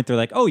this point. They're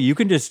like, oh, you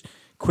can just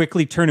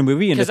quickly turn a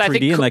movie into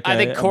 3D in like I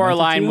think a month or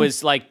Coraline two?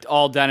 was like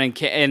all done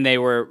and they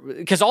were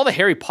because all the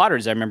Harry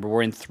Potters I remember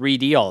were in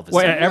 3D all of a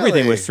Well, sudden.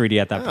 everything Really? was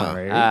 3D at that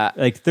point, right?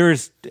 Like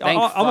there's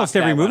almost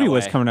fuck every that movie went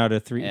was away. coming out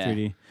of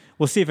 3D.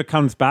 We'll see if it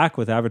comes back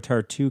with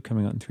Avatar 2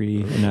 coming out in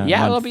 3D. In a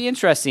Yeah, month. it'll be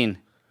interesting.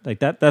 Like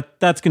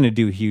that's going to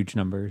do huge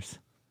numbers.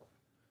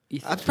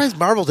 I'm surprised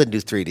Marvel didn't do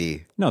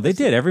 3D. No, they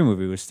did. Every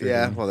movie was 3D.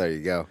 Yeah, well, there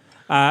you go.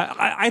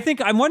 I think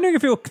I'm wondering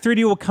if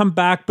 3D will come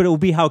back, but it will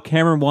be how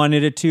Cameron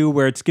wanted it to,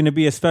 where it's going to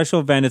be a special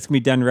event. It's going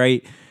to be done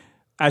right,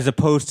 as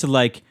opposed to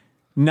like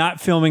not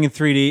filming in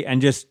 3D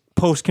and just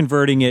post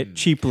converting it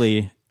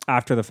cheaply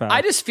after the fact.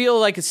 I just feel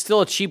like it's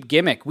still a cheap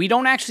gimmick. We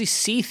don't actually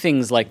see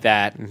things like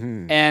that.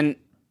 And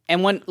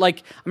when like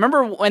I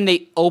remember when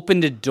they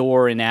opened a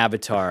door in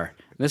Avatar.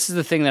 This is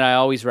the thing that I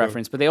always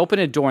reference, but they opened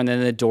a door and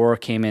then the door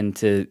came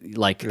into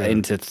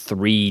into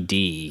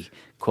 3D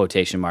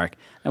quotation mark.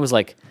 I was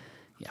like,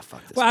 yeah,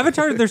 fuck this. Well,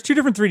 Avatar, there's two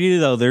different 3D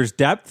though. There's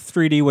depth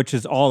 3D, which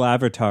is all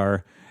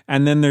Avatar,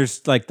 and then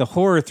there's like the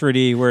horror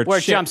 3D where Where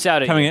it shit jumps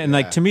out at coming you. in. And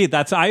like to me,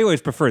 I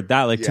always preferred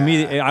that. Like to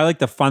me, I like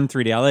the fun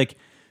 3D. I like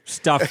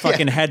stuff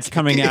fucking heads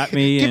coming at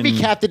me. Give me and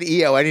Captain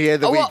EO any day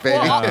of the week, baby.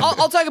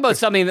 I'll talk about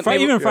something that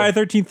maybe, even Friday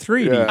 13th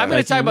 3D. I'm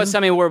going to talk about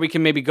something where we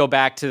can maybe go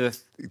back to the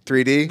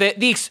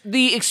 3D?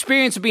 the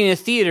experience of being in a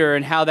theater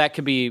and how that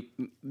could be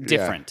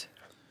different.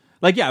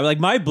 Like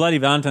My Bloody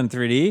Valentine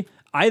 3D.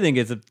 I think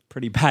it's a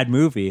pretty bad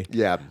movie.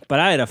 Yeah. But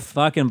I had a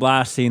fucking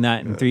blast seeing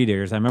that in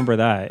theaters. I remember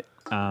that.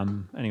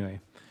 Anyway,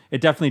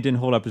 it definitely didn't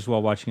hold up as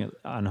well watching it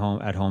at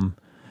home.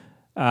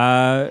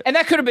 And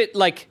that could have been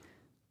like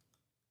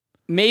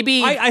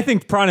maybe I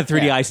think Piranha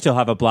 3D Yeah. I still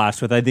have a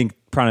blast with. I think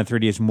Piranha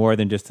 3D is more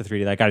than just the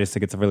 3D. Like I just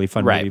think it's a really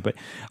fun Right. movie. But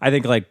I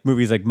think like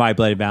movies like My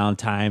Bloody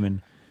Valentine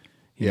and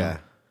Yeah.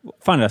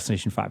 Final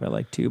Destination 5 I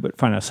like too, but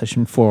Final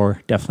Destination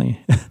 4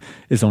 definitely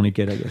is only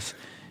good, I guess.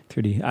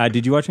 3D.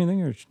 Did you watch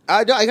anything? Or?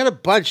 No, I got a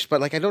bunch, but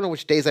like I don't know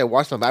which days I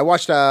watched them. I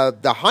watched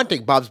The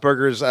Haunting, Bob's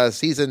Burgers,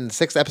 season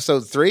 6,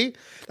 episode 3.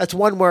 That's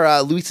one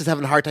where Luis is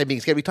having a hard time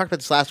being scared. We talked about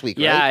this last week,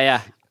 yeah, right?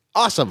 yeah.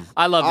 Awesome.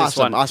 I love this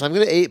awesome, one. Awesome. I'm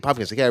going to eat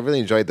pumpkins. Okay, I really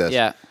enjoyed this.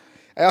 Yeah.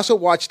 I also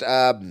watched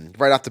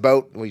Right Off the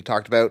Boat, we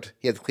talked about.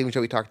 He had the Cleveland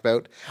show we talked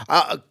about.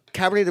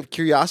 Cabinet of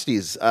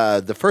Curiosities,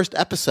 the first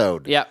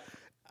episode. Yeah.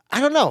 I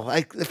don't know.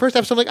 Like the first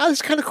episode, I'm like, oh, this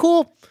is kind of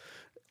cool.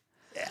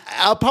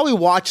 I'll probably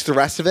watch the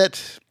rest of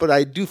it, but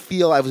I do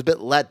feel I was a bit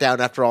let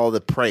down after all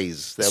the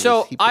praise that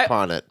was heaped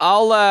upon it.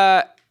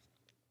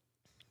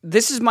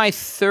 This is my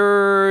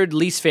third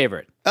least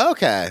favorite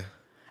Okay.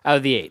 out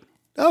of the 8.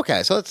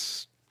 Okay, so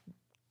let's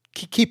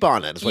keep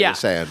on it, is what you're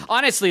saying.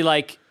 Honestly,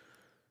 like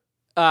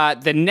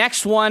the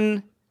next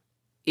one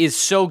is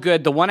so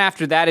good. The one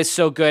after that is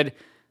so good.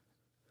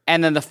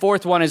 And then the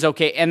fourth one is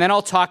okay. And then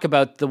I'll talk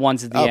about the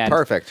ones at the end.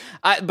 Perfect.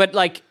 But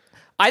like,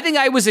 I think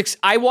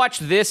I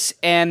watched this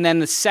and then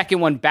the second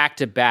one back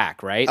to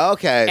back, right?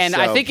 Okay, And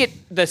I think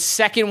the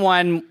second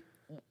one,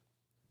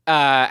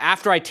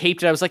 after I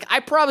taped it, I was like, I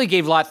probably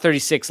gave Lot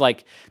 36,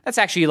 like, that's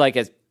actually like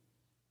a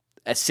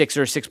 6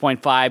 or a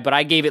 6.5, but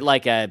I gave it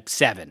like a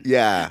 7.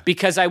 Yeah.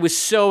 Because I was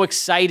so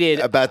excited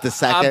About the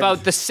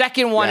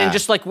second? one Yeah. and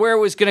just like where it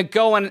was going to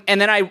go. And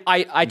then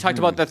I talked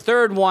about the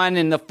third one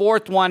and the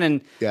fourth one.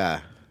 And Yeah.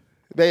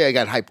 Maybe I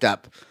got hyped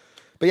up.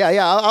 But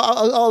yeah,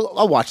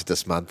 I'll watch it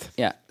this month.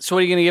 yeah. So what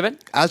are you going to give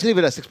it? I was going to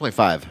give it a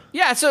 6.5.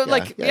 Yeah. So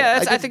like,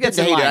 I think that's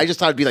in hate line. it. I just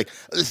thought it'd be like,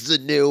 this is a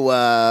new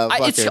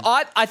It's fucking-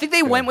 odd. I think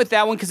they went with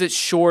that one because it's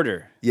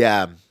shorter.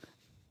 Yeah.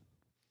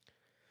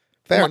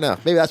 Fair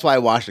enough. Maybe that's why I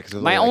watched it.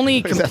 My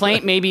only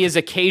complaint maybe is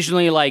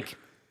occasionally like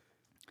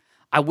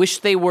I wish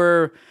they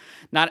were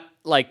not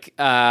like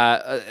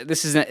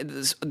this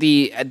is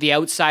the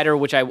Outsider,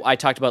 which I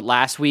talked about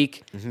last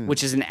week,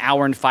 which is an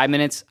hour and 5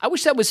 minutes. I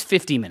wish that was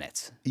 50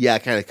 minutes. Yeah,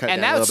 kind of cut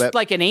And down a little that's bit.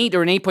 like an 8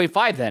 or an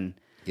 8.5 then.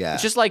 Yeah.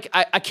 It's just like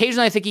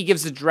occasionally I think he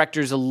gives the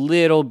directors a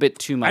little bit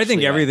too much. I think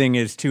leeway. everything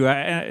is too.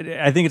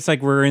 I think it's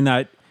like we're in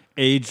that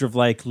age of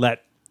like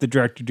let the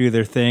director do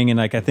their thing, and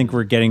like I think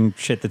we're getting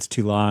shit that's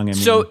too long. I mean,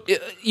 So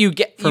you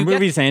get for you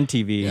movies get, and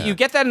TV. you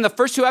get that in the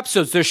first 2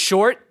 episodes. They're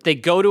short. They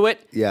go to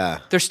it. Yeah.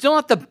 They're still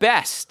not the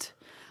best.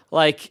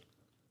 Like,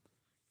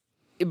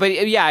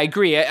 but yeah, I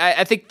agree.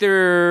 I think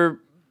there's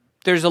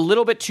a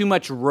little bit too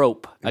much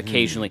rope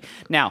occasionally.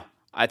 Now,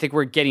 I think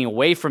we're getting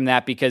away from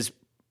that because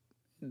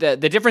the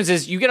difference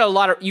is you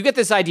get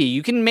this idea.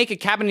 You can make a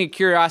Cabinet of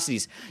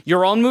Curiosities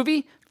your own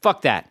movie.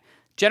 Fuck that.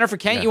 Jennifer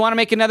Kent, you want to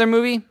make another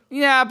movie?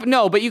 Yeah,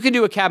 but you can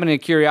do a Cabinet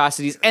of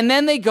Curiosities. And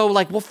then they go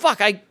like, well, fuck,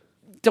 I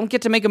don't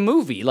get to make a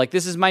movie. Like,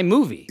 this is my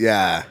movie.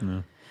 Yeah.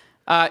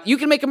 You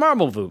can make a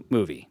Marvel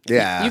movie.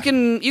 Yeah. You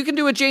can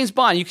do a James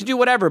Bond. You can do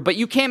whatever, but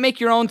you can't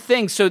make your own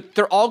thing. So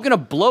they're all going to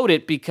bloat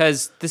it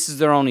because this is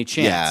their only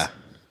chance. Yeah.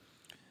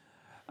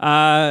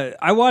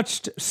 I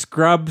watched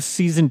Scrubs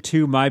season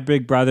 2, My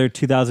Big Brother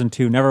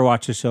 2002. Never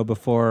watched the show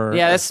before.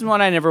 Yeah, this is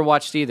one I never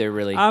watched either,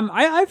 really.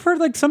 I've heard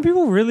like some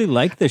people really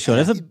like this show.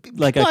 That's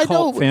like a I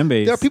cult know fan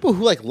base. There are people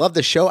who like love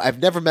the show. I've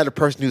never met a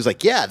person who's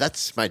like, yeah,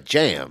 that's my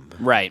jam.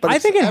 Right. But I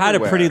it's think it had a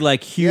everywhere. pretty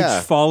like huge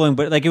Yeah. following,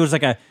 but like it was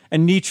like a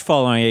niche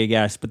following, I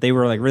guess. But they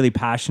were like really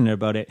passionate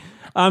about it.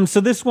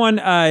 So this one,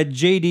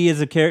 JD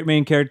is a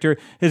main character.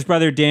 His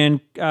brother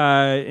Dan,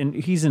 and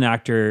he's an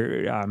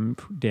actor.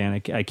 Dan,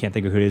 I can't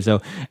think of who it is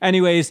though.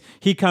 Anyways,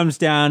 he comes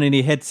down and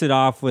he hits it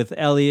off with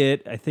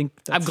Elliot. I think.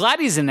 I'm glad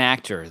he's an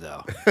actor,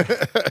 though.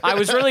 I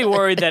was really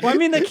worried that Well, I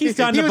mean, like he's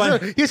done He a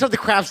bunch. was on the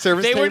craft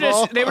service they were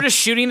table. just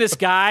shooting this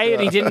guy, and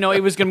he didn't know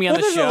he was going to be on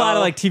Well, the there's show. a lot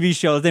of like TV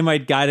shows. They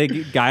might guide a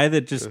guy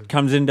that just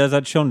comes in, and does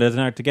that show, and doesn't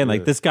act again.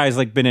 Like this guy's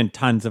like been in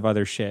tons of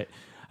other shit.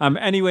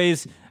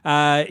 Anyways,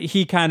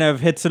 he kind of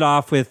hits it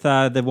off with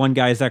the one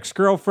guy's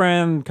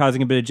ex-girlfriend,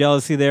 causing a bit of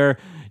jealousy there.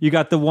 You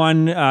got the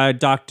one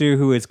doctor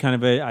who is kind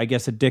of I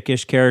guess a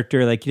dickish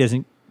character. Like he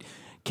doesn't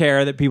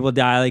care that people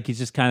die. Like he's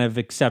just kind of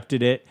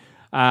accepted it.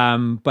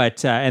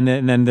 But and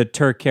then the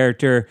Turk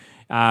character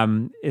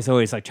is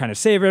always like trying to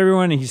save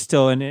everyone, and he's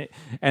still in it.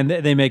 And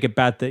they make a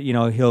bet that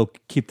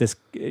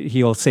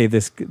he'll save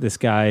this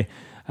guy.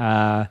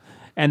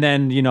 And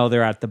then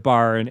they're at the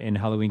bar in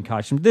Halloween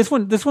costume. This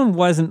one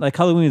wasn't like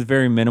Halloween was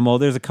very minimal.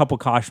 There's a couple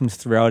costumes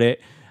throughout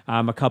it,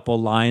 a couple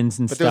lines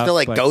and but stuff. there was no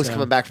like ghosts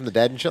coming back from the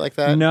dead and shit like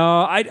that.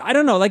 No, I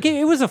don't know. Like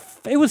it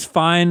was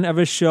fine of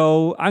a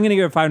show. I'm gonna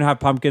give it 5.5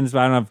 pumpkins, but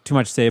I don't have too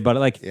much to say about it.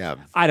 Like Yeah.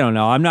 I don't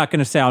know. I'm not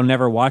gonna say I'll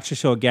never watch the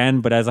show again,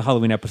 but as a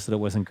Halloween episode, it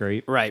wasn't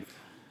great. Right.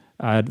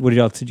 What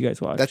else did you guys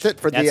watch? That's it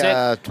for That's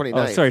the it? 29th.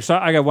 Oh, sorry. So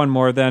I got one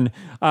more then.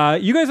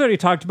 You guys already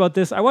talked about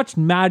this. I watched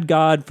Mad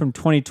God from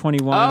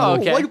 2021. Oh,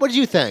 okay. What did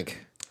you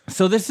think?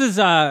 So this is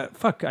I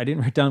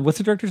didn't write down. What's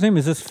the director's name?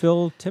 Is this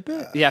Phil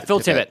Tippett? Yeah,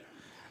 Phil Tippett.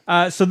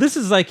 So this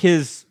is like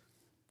his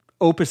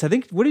opus. I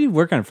think. What did he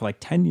work on it for like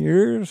 10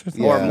 years or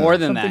something? Or more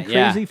than Something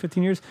that, crazy,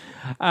 15 years.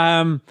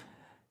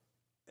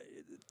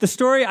 The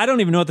story, I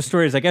don't even know what the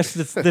story is. I guess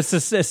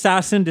this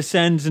assassin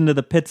descends into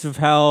the pits of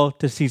hell.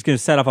 He's going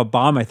to set off a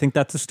bomb. I think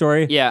that's the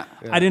story. Yeah.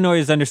 I didn't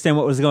always understand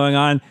what was going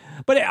on.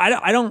 But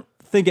I don't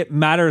think it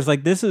matters.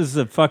 Like, this is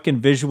a fucking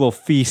visual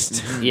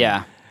feast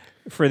Yeah.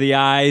 for the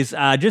eyes.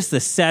 Just the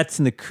sets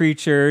and the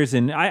creatures.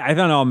 And I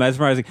found it all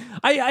mesmerizing.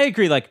 I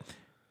agree. Like,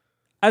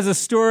 as a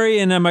story,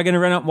 and am I going to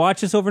run out and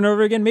watch this over and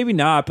over again? Maybe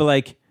not. But,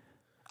 like,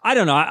 I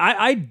don't know.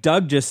 I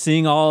dug just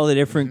seeing all the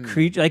different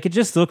creatures. Like, it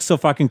just looks so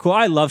fucking cool.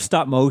 I love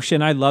stop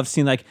motion. I love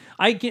seeing, like,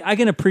 I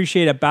can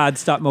appreciate a bad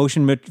stop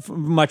motion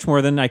much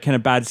more than I can a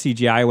bad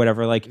CGI or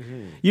whatever. Like,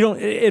 you don't,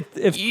 You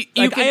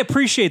like, can- I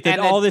appreciate that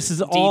and the all this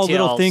is all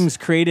little details. things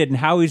created and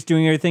how he's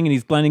doing everything and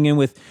he's blending in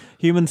with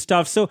human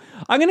stuff. So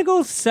I'm going to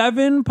go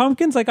 7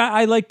 pumpkins. Like,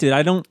 I liked it.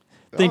 I don't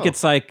think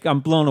it's like I'm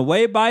blown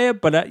away by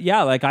it, but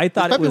yeah, like I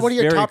thought That it might be was one of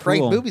your very top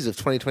ranked cool. movies of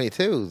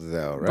 2022,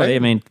 though, right? But I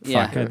mean,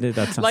 Yeah. fuck,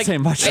 that's not Like,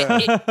 saying much.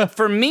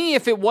 For me,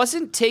 if it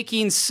wasn't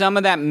taking some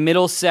of that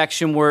middle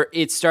section where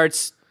it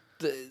starts,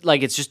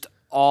 like it's just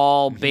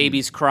all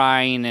babies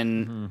crying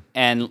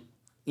and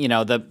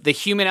the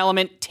human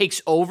element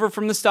takes over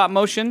from the stop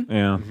motion,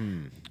 Yeah.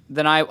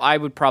 then I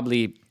would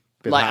probably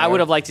I higher. would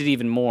have liked it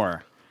even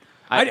more.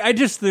 I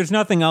just there's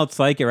nothing else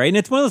like it, right? And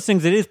it's one of those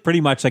things that is pretty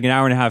much like an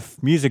hour and a half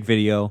music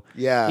video.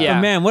 Yeah. Yeah.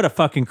 But man, what a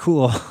fucking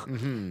cool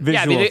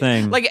visual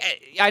thing. Like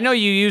I know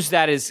you use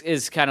that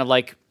as kind of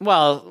like,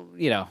 well,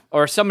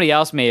 or somebody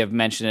else may have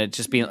mentioned it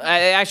just being.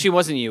 Actually, it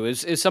wasn't you.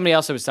 It was somebody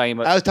else that was talking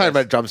about. I was talking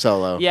about drum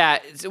solo. Yeah,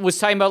 it was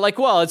talking about like,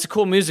 well, it's a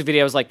cool music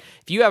video. I was like,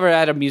 if you ever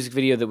had a music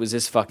video that was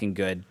this fucking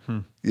good,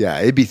 Yeah,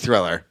 it'd be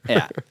Thriller.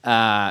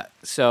 yeah.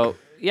 So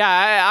yeah,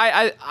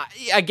 I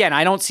again,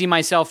 I don't see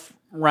myself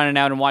running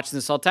out and watching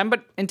this all the time,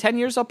 but in 10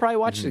 years, I'll probably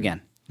watch it again.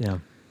 yeah.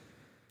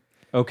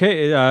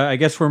 Okay, I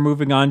guess we're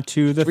moving on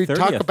to the 30th. We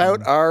talk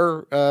about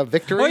our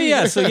victory. Oh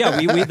yeah, so yeah,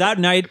 we that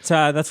night.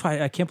 That's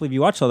why I can't believe you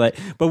watched all that.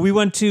 But we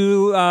went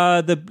to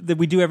the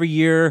we do every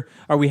year,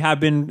 or we have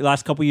been the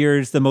last couple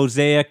years. The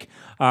Mosaic,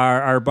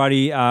 our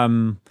buddy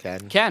Ken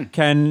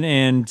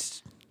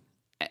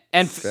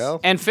and Phil?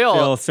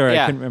 Phil. Sorry,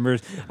 yeah. I couldn't remember.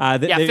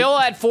 Phil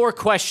had 4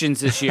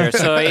 questions this year,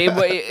 so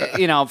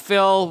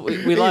Phil,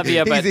 we love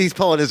you, but he's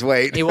pulling his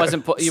weight. he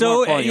wasn't.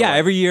 So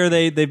every year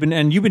they've been,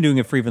 and you've been doing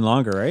it for even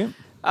longer, right?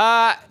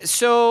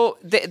 So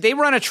they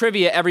run a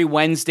trivia every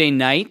Wednesday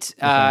night,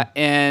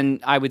 and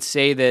I would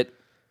say that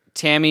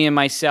Tammy and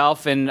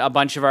myself and a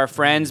bunch of our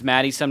friends,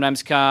 Maddie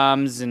sometimes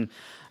comes, and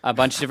a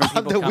bunch of different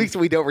people. On the come. weeks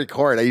we don't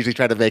record, I usually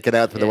try to make it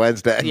out for the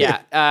Wednesday.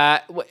 Yeah,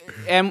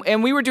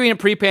 and we were doing it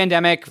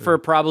pre-pandemic for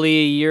probably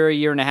a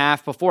year and a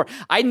half before.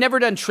 I'd never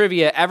done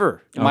trivia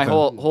ever in my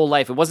whole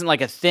life. It wasn't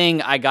like a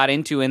thing I got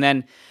into, and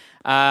then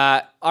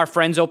our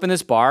friends opened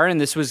this bar,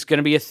 and this was going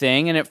to be a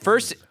thing. And at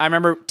first, I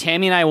remember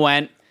Tammy and I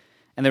went.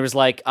 And there was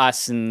like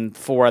us and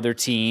 4 other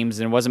teams,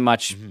 and it wasn't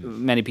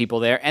many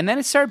people there. And then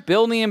it started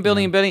building and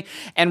building and building.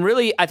 And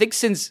really, I think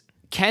since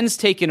Ken's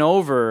taken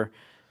over,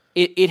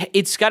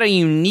 it's got a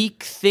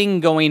unique thing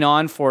going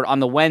on for it on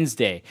the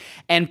Wednesday.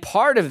 And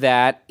part of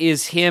that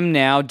is him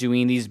now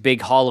doing these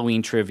big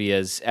Halloween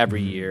trivias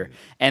every year.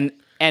 And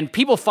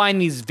people find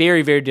these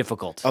very, very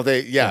difficult. Oh,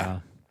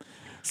 yeah.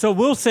 So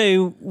we'll say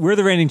we're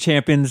the reigning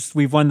champions.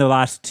 We've won the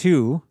last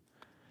 2.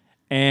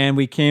 And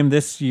we came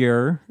this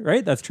year,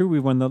 right? That's true. We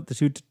won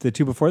the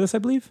two before this, I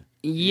believe.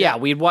 Yeah,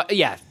 we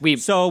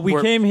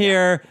came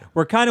here.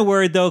 We're kind of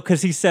worried though,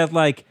 because he said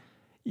like,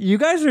 "You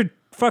guys are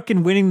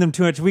fucking winning them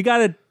too much. We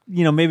gotta,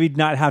 maybe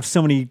not have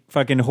so many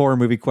fucking horror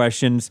movie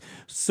questions."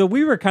 So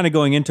we were kind of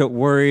going into it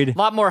worried. A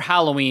lot more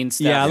Halloween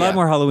stuff. Yeah, a lot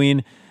more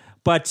Halloween.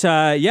 But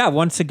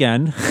once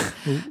again,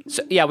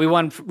 so, we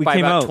won by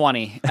about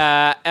 20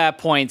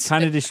 points.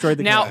 Kind of destroyed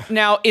the game.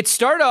 Now it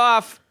started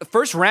off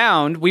first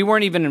round. We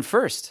weren't even in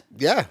first.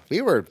 Yeah, we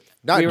were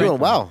not doing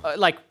well. I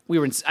think we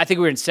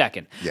were in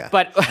second. Yeah,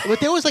 but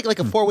there was like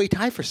a 4-way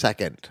tie for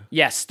second.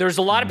 Yes, there's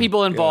a lot of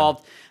people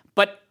involved,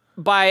 but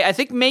by I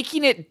think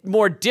making it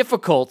more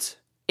difficult.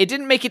 It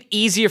didn't make it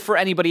easier for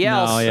anybody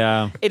else. No,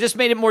 yeah. It just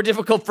made it more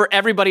difficult for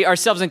everybody,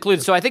 ourselves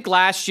included. So I think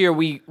last year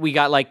we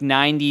got like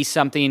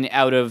 90-something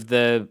out of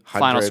the 100.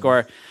 final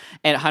score,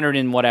 and 100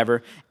 and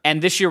whatever.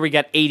 And this year we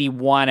got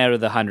 81 out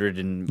of the 100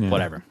 and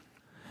whatever.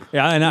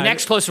 Yeah, and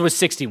next closer was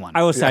 61.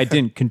 I will say I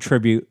didn't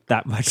contribute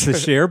that much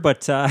this year,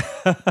 but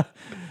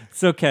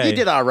it's okay. You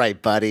did all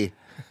right, buddy.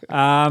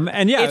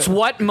 It's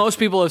what most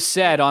people have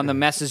said on the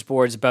message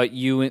boards about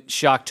you in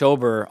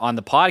Shocktober on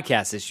the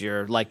podcast this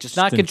year. Like, just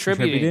not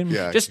contributing.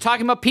 Yeah. Just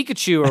talking about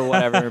Pikachu or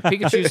whatever.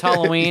 Pikachu's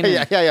Halloween.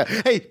 Yeah.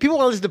 Hey, people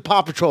want to listen to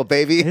Paw Patrol,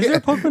 baby. Is there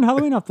a Pokemon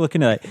Halloween? I'll have to look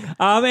into that.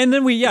 And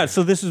then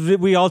so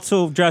we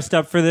also dressed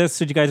up for this.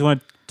 So do you guys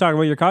want to talk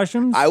about your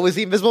costumes? I was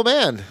the Invisible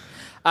Man.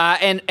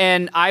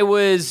 And I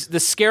was the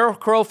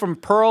Scarecrow from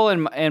Pearl,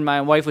 and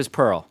my wife was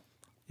Pearl.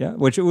 Yeah,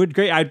 which would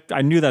great.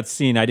 I knew that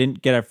scene. I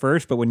didn't get it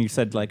first, but when you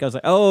said I was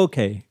like, oh,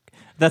 okay.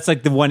 That's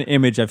like the one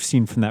image I've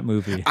seen from that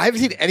movie. I haven't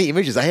seen any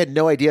images. I had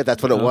no idea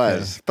that's what it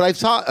was. But I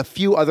saw a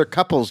few other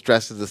couples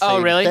dressed as the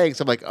same thing.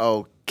 So I'm like,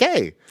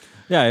 okay.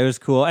 Yeah, it was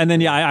cool. And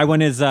then I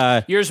went as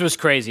yours was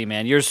crazy,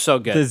 man. Yours so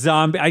good. The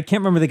zombie. I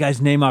can't remember the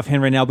guy's name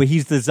offhand right now, but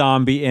he's the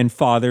zombie in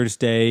Father's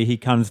Day. He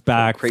comes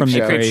back from the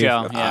grave. Creep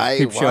show. Yeah.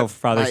 Creep show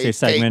Father's Day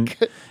segment.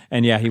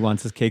 And he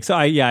wants his cake. So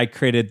I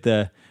created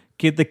the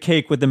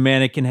cake with the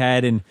mannequin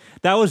head, and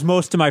that was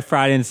most of my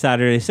Friday and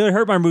Saturday. So it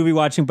hurt my movie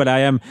watching, but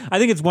I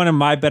think it's one of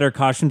my better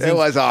costumes. It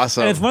was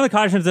awesome. And it's one of the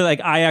costumes that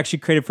I actually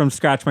created from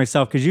scratch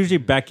myself, because usually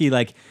Becky,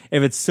 if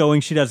it's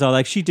sewing, she does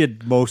all she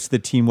did most of the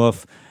Teen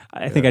Wolf.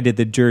 I think I did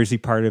the jersey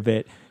part of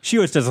it. She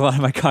always does a lot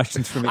of my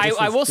costumes for me.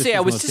 I will say I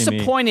was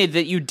disappointed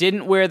that you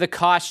didn't wear the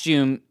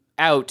costume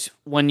out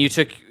when you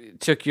took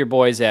your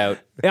boys out.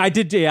 I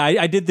did. Yeah,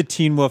 I did the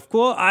Teen Wolf.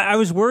 Well, I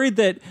was worried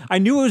that I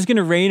knew it was going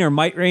to rain or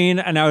might rain,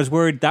 and I was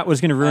worried that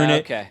was going to ruin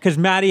it. Because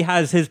Maddie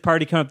has his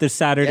party coming up this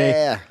Saturday.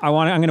 Yeah. I'm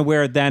going to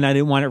wear it then. I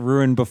didn't want it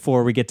ruined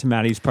before we get to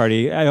Maddie's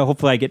party.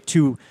 Hopefully, I get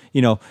 2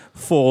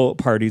 full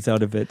parties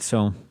out of it.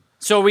 So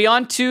are we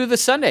on to the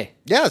Sunday?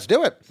 Yeah, let's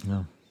do it.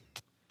 No.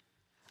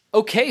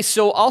 Okay,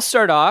 so I'll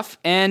start off,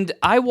 and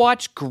I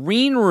watched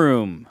Green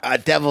Room.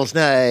 Devil's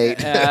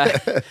Night.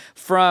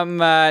 From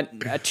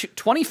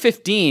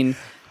 2015.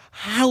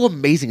 How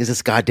amazing is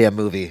this goddamn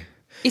movie?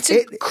 It's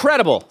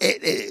incredible.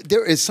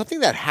 There is something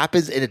that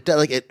happens, and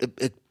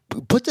it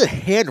puts a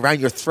hand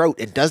around your throat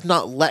and does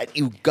not let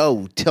you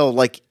go till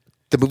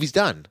the movie's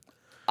done.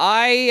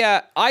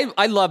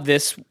 I love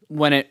this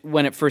when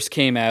it first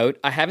came out.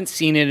 I haven't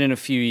seen it in a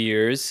few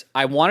years.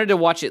 I wanted to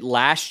watch it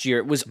last year.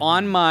 It was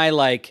on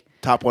my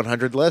top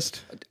 100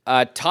 list?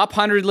 Top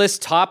 100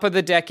 list, top of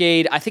the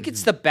decade. I think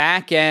it's the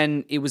back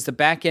end. It was the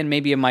back end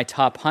maybe of my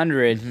top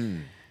 100. Mm-hmm.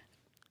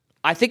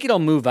 I think it'll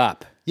move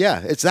up.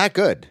 Yeah, it's that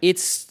good.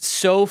 It's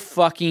so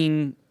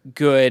fucking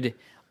good.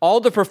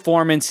 All the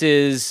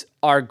performances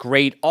are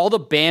great. All the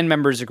band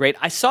members are great.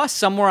 I saw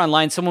somewhere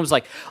online, someone was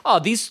like, oh,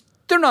 these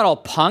they're not all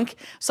punk.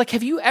 It's like,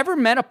 have you ever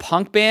met a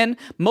punk band?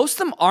 Most of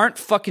them aren't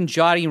fucking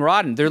Johnny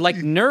Rotten. They're like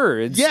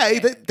nerds. Yeah,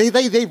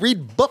 they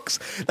read books.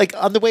 Like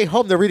on the way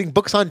home, they're reading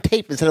books on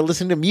tape instead of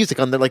listening to music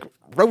on their like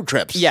road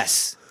trips.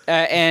 Yes.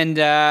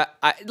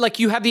 Like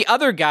you have the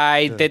other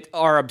guy that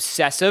are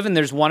obsessive, and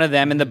there's one of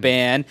them in the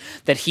band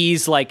that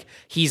he's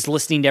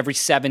listening to every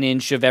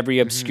 7-inch of every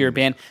obscure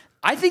band.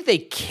 I think they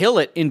kill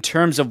it in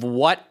terms of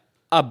what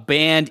a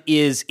band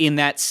is in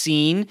that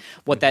scene,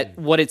 what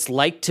it's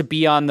like to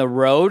be on the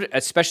road,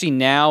 especially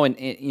now, and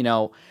you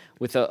know,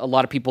 with a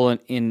lot of people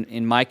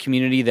in my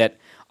community that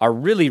are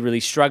really, really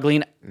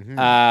struggling.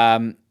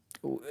 It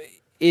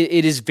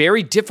is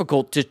very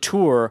difficult to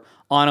tour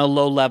on a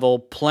low level,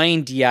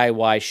 playing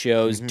DIY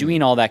shows,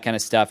 doing all that kind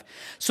of stuff.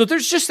 So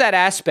there's just that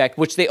aspect,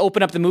 which they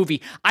open up the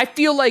movie. I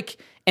feel like,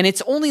 and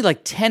it's only like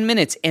 10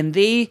 minutes, and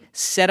they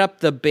set up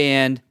the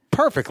band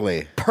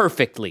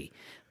perfectly.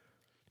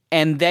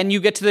 And then you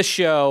get to the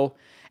show,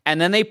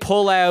 and then they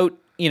pull out,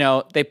 you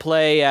know, they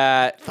play...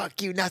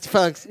 fuck you, nuts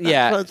punks.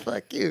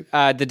 Fuck you.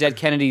 The Dead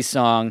Kennedys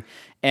song,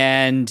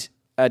 and...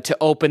 to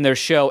open their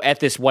show at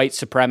this white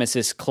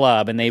supremacist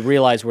club, and they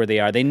realize where they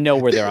are. They know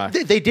where they are.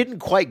 They didn't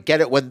quite get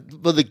it when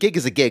the gig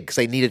is a gig because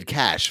they needed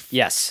cash.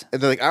 Yes.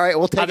 And they're like, all right,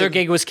 we'll take Other it.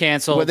 gig was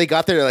canceled. When they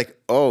got there, they're like,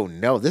 oh,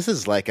 no, this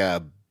is like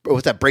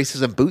what's that,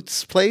 Braces and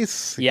Boots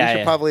place? Yeah, You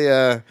should probably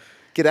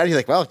get out of here.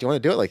 Like, well, do you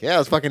want to do it? Like, yeah,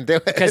 let's fucking do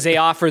it. Because they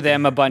offer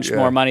them a bunch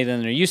more money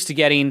than they're used to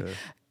getting.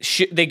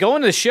 They go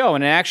into the show,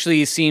 and it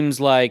actually seems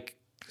like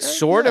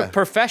sort of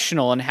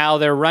professional in how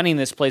they're running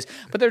this place,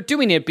 but they're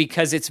doing it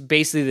because it's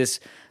basically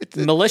this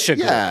militia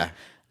group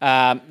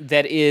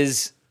that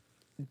is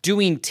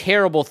doing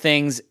terrible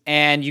things,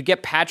 and you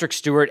get Patrick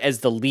Stewart as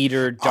the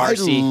leader,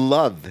 Darcy.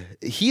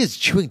 He is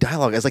chewing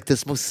dialogue as like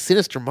this most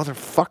sinister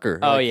motherfucker.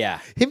 Oh, like, yeah.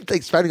 Him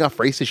like spouting off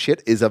racist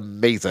shit is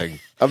amazing.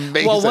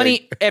 Well, when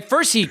at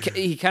first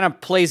he kind of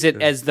plays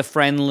it as the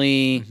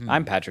friendly,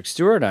 I'm Patrick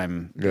Stewart,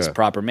 I'm this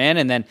proper man,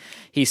 and then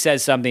he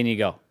says something, and you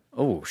go,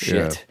 oh,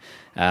 shit.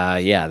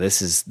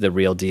 This is the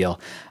real deal.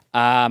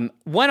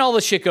 When all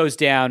the shit goes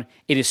down,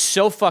 it is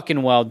so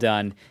fucking well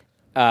done.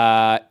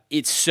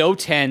 It's so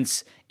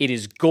tense. It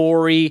is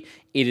gory.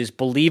 It is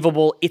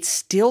believable. It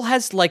still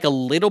has like a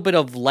little bit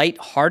of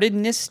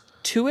lightheartedness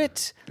to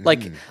it,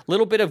 like a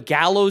little bit of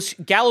gallows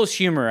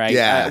humor.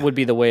 Would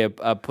be the way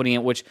of putting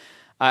it. Which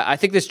I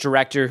think this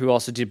director, who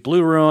also did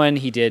Blue Ruin,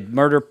 he did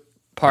Murder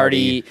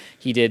Party,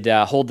 he did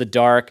Hold the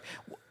Dark.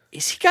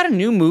 Is he got a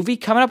new movie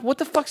coming up? What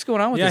the fuck's going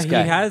on with this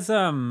guy? Yeah, he has,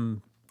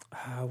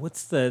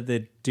 what's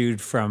the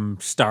dude from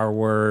Star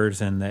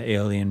Wars and the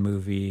Alien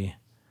movie?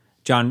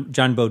 John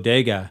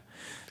Bodega.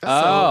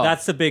 So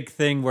that's the big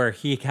thing where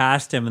he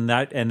cast him, and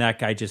that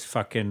guy just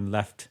fucking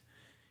left.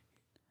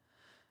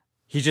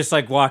 He just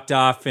like walked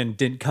off and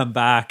didn't come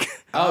back.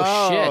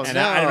 Oh shit! And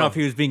I don't know if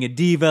he was being a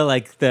diva,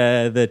 like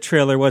the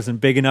trailer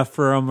wasn't big enough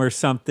for him or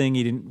something.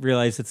 He didn't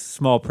realize it's a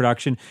small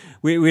production.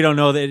 We don't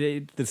know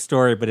the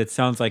story, but it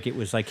sounds like it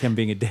was like him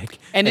being a dick.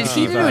 And did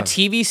he do a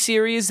TV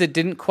series that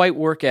didn't quite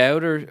work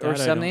out or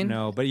something?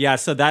 No, but yeah,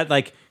 so that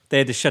like they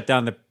had to shut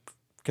down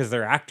because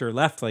their actor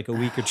left like a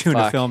week or two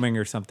into filming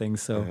or something.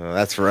 So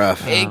that's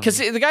rough. Because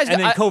the guy's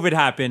and then COVID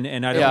happened,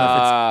 and I don't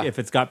know if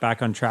it's got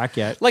back on track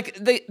yet. Like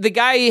the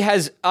guy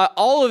has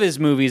all of his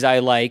movies I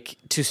like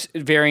to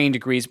varying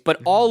degrees,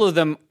 but all of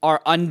them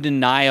are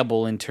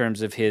undeniable in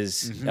terms of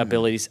his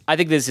abilities. I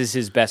think this is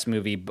his best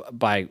movie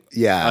by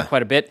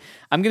quite a bit.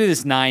 I'm gonna do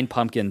this 9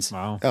 pumpkins.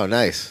 Wow. Oh,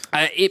 nice.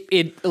 I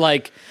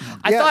thought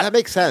that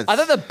makes sense. I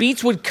thought the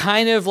beats would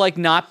kind of like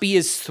not be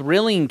as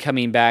thrilling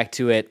coming back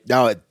to it.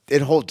 No,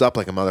 it holds up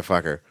like a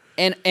motherfucker.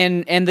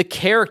 And the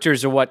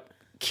characters are what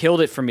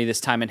killed it for me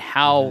this time, and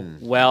how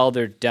well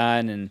they're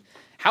done, and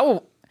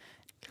how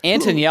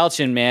Anton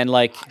Yelchin, man,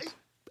 like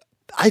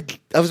I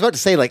was about to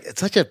say, like, it's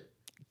such a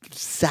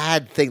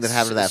sad thing that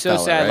happened to that so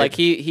fella, sad. right? Like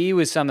he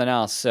was something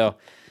else. So,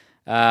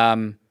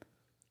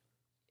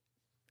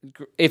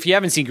 if you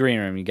haven't seen Green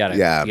Room, you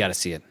gotta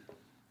see it.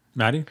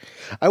 Maddie,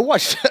 I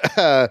watched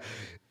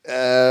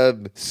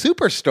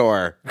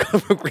Superstore,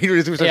 Green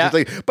Room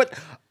Superstore, but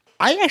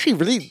I actually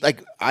really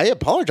like. I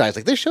apologize.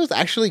 Like, this show's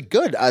actually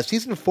good.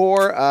 Season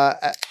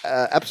 4,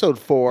 episode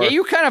 4. Yeah,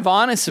 you're kind of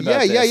honest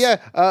about this.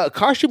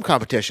 Costume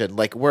competition.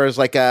 Like, whereas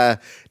like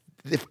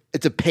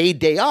it's a paid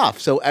day off,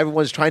 so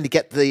everyone's trying to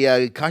get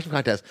the costume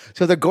contest.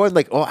 So they're going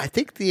like, oh, I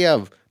think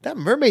that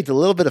mermaid's a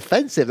little bit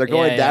offensive. They're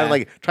going down and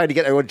like trying to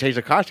get everyone to change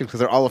their costumes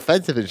because they're all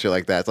offensive and shit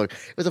like that. So it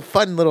was a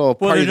fun little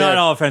party. Well, they're not there.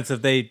 all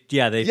offensive.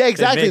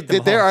 Exactly.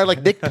 There are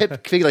like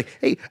nitpicking, like,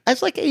 hey,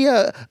 as like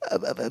a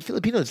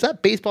Filipino, does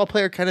that baseball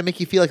player kind of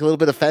make you feel like a little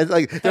bit offensive?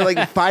 Like, they're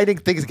like finding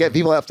things to get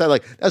people upset.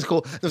 Like, that's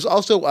cool. There's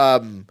also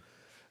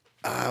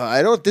I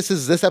don't know if this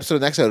is this episode or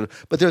next episode,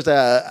 but there's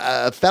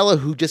a fellow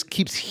who just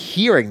keeps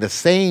hearing the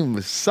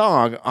same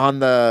song on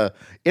the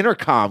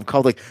intercom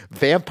called like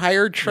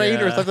Vampire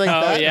Train or something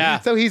like that. Yeah.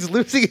 So he's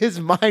losing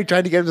his mind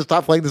trying to get him to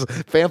stop playing this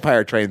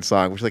Vampire Train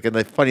song, which is like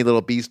a funny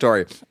little B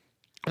story.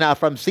 Now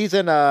from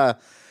season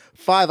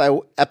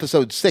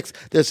episode 6,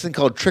 there's this thing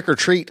called Trick or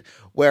Treat,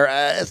 where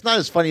it's not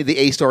as funny. The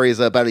A story is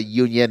about a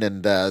union,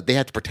 and they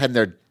have to pretend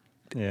they're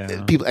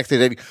people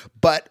exiting.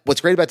 But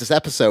what's great about this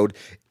episode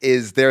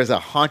is there's a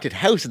haunted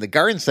house in the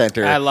garden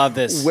center. I love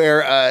this.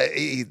 Where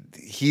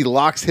he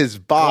locks his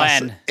boss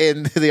Glenn.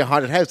 into the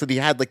haunted house, and he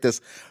had like this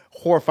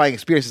horrifying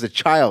experience as a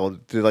child.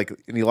 And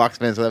he locks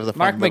him in. So that was a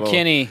Mark fun little-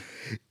 McKinney.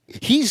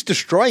 He's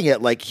destroying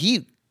it. Like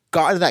he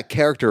got into that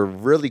character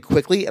really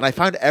quickly, and I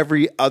found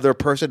every other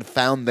person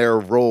found their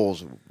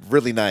roles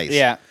really nice.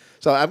 Yeah.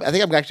 So I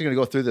think I'm actually going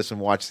to go through this and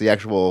watch the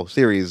actual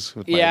series.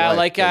 With my wife,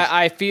 Like 'cause-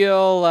 I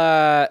feel,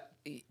 I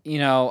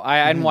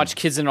hadn't watched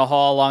Kids in the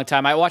Hall a long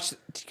time.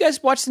 Did you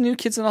guys watch the new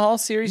Kids in the Hall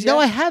series yet? no,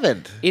 I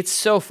haven't. It's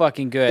so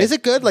fucking good. Is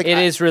it good? Like it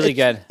is really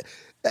good.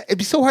 It'd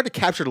be so hard to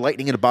capture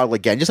lightning in a bottle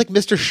again. Just like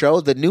Mr.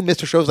 Show, the new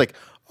Mr. Show is like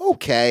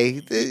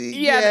okay.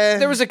 Yeah,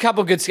 there was a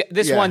couple good.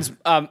 This Yeah. one's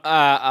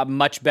a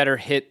much better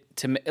hit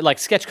to like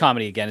sketch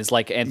comedy again. Is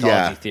like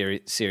anthology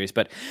theory series,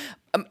 but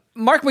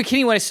Mark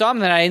McKinney. When I saw him,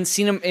 then I hadn't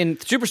seen him in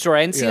Superstore.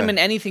 I hadn't seen him in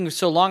anything for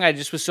so long. I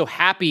just was so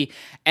happy.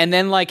 And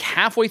then like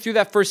halfway through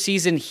that first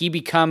season, he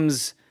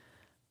becomes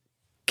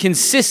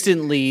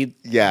consistently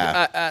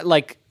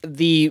like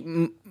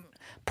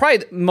probably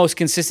the most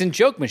consistent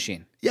joke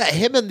machine. Yeah,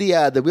 him and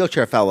the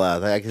wheelchair fella,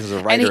 I guess, is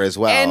a writer as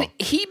well. And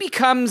he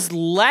becomes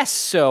less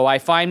so, I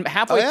find,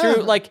 halfway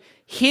through. Like,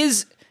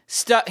 his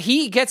stuff,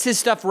 he gets his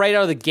stuff right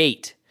out of the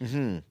gate.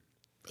 Mm-hmm.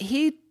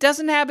 He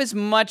doesn't have as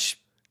much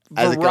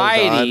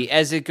variety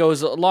as it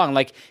goes along.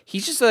 Like,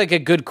 he's just like a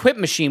good quip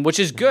machine, which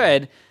is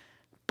good.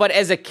 But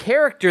as a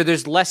character,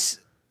 there's less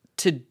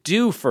to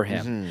do for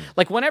him. Mm-hmm.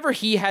 Like, whenever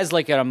he has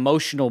like an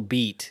emotional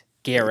beat,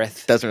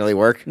 Gareth. Doesn't really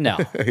work. No.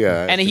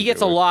 Yeah. And he gets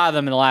a lot of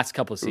them in the last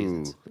couple of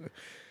seasons. Ooh.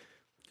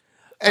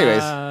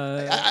 Anyways,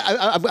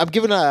 I'm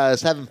giving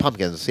 7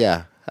 pumpkins.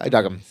 Yeah, I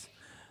dug them.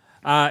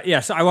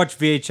 So I watched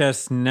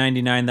VHS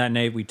 99 that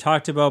night we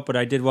talked about, but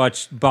I did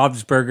watch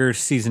Bob's Burgers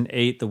Season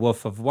 8, The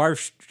Wolf of Wall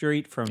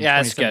Street from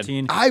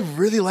 2017. I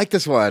really like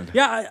this one.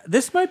 Yeah,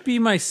 this might be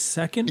my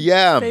second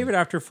Yeah. favorite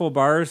after Full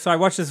Bars. So I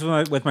watched this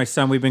one with my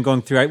son. We've been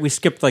going through. We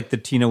skipped like the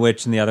Tina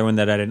Witch and the other one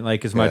that I didn't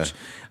like as much.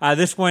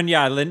 This one,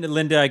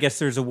 Linda, I guess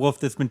there's a wolf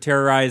that's been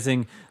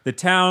terrorizing the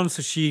town,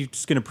 so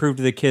she's going to prove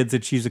to the kids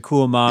that she's a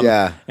cool mom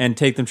and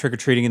take them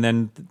trick-or-treating, and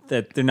then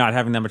that they're not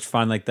having that much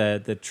fun. Like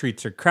the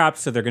treats are crap,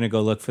 so they're going to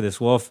go look for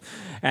this wolf.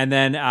 And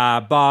then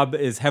Bob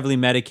is heavily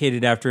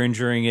medicated after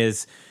injuring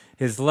his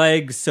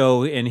legs,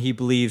 and he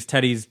believes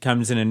Teddy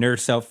comes in a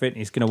nurse outfit and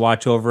he's going to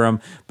watch over him,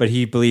 but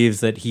he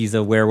believes that he's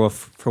a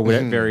werewolf for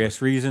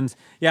various reasons.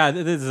 Yeah,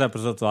 this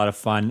episode's a lot of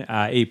fun.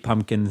 8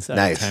 pumpkins out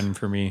of 10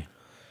 for me.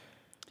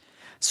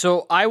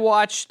 So I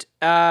watched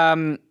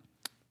from,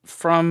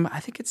 I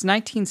think it's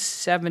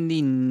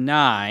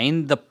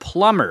 1979, The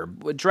Plumber,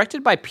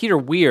 directed by Peter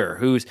Weir,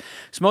 who's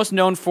most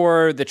known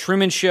for The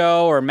Truman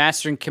Show or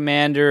Master and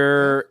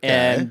Commander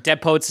and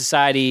Dead Poets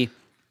Society,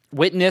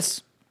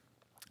 Witness,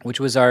 which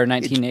was our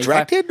 1985.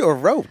 Directed or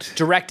wrote?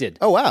 Directed.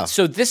 Oh, wow.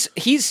 So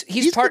he's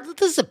part.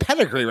 This is a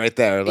pedigree right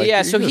there.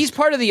 Like, So he's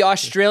part of the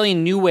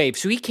Australian New Wave.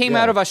 So he came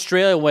out of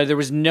Australia where there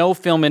was no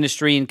film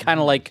industry and kind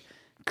of like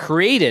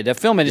created a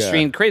film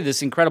industry and created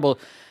this incredible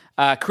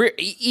career.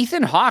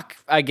 Ethan Hawke,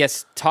 I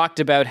guess, talked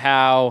about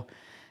how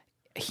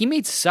he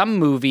made some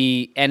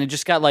movie and it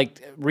just got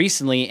like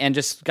recently and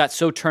just got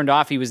so turned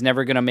off he was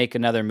never going to make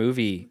another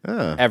movie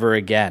ever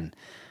again,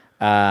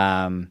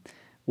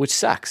 which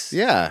sucks.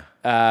 Yeah.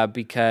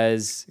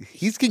 Because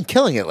he's been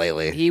killing it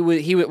lately.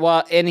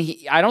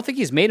 I don't think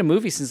he's made a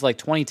movie since like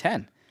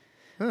 2010.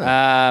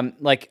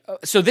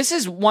 So this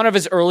is one of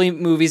his early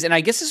movies, and I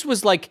guess this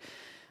was like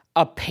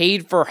a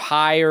paid for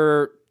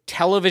hire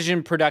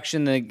television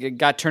production that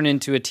got turned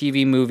into a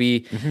TV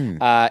movie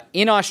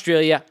in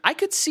Australia. I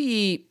could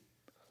see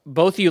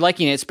both of you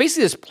liking it. It's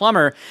basically this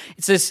plumber.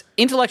 It's this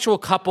intellectual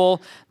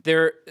couple.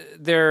 They're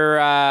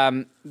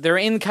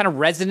in kind of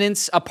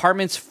residence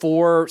apartments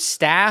for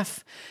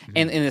staff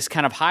in this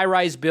kind of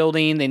high-rise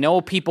building. They know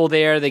people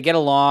there. They get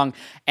along.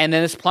 And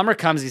then this plumber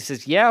comes. He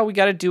says, yeah, we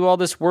got to do all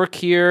this work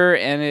here.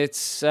 And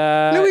it's...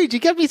 Luigi,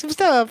 get me some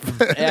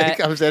stuff. And he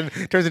comes in,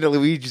 turns into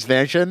Luigi's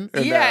mansion.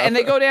 And, and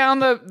they go down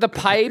the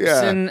pipes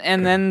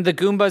and then the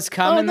Goombas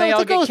come and they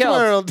all get killed.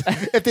 World.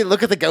 If they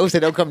look at the ghost, they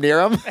don't come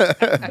near them.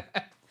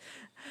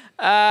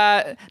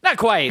 Not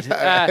quite.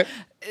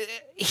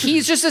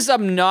 He's just this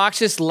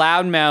obnoxious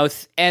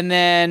loudmouth, and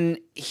then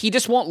he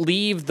just won't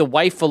leave the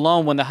wife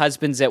alone when the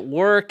husband's at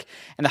work,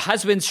 and the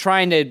husband's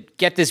trying to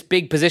get this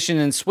big position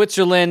in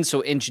Switzerland,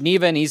 so in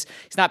Geneva, and he's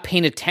not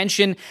paying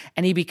attention,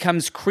 and he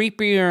becomes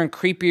creepier and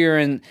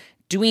creepier and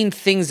doing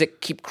things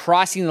that keep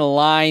crossing the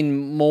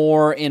line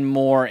more and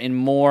more and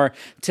more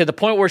to the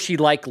point where she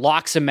like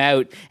locks him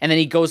out, and then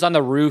he goes on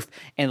the roof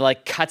and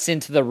like cuts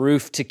into the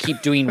roof to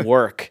keep doing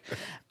work.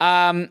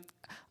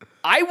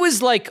 I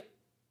was like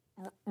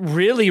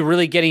really,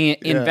 really getting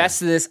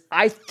invested in this.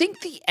 I think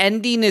the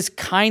ending is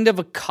kind of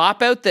a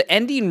cop-out. The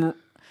ending,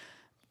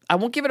 I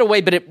won't give it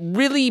away, but it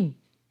really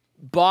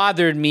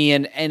bothered me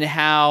and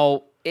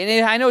how,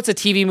 and I know it's a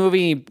TV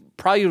movie,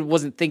 probably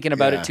wasn't thinking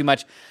about it too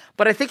much.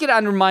 But I think it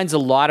undermines a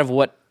lot of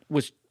what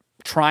was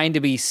trying to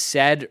be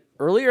said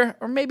earlier,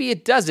 or maybe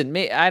it doesn't.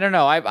 I don't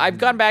know. I've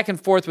gone back and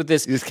forth with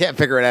this. You just can't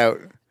figure it out.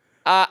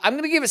 I'm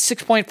going to give it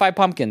 6.5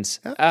 pumpkins.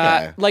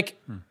 Okay.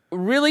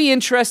 Really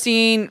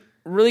interesting,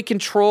 really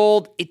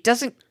controlled. It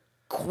doesn't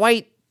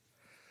quite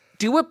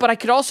do it, but I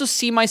could also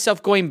see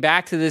myself going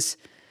back to this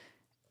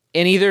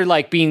and either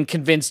like being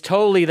convinced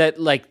totally that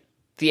like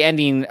the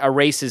ending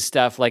erases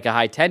stuff like a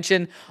high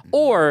tension,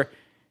 or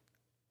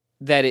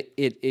that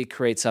it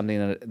creates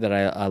something that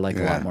I like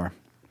a lot more.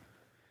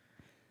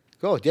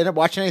 Cool. Did you end up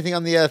watching anything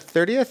on the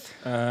 30th?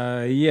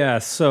 Yeah,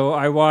 so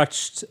I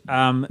watched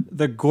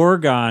The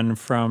Gorgon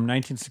from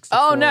 1964.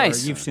 Oh,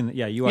 nice. You've seen it.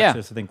 Yeah, you watched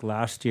this, I think,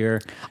 last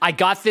year. I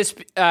got this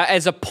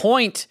as a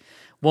point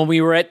when we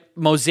were at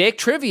Mosaic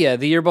Trivia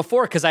the year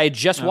before, because I had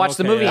just watched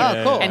the movie.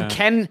 Cool. And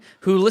Ken,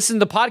 who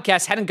listened to the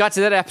podcast, hadn't got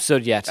to that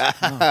episode yet.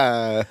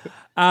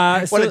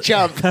 What a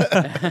jump.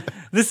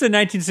 This is a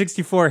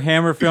 1964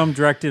 Hammer film,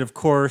 directed, of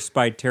course,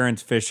 by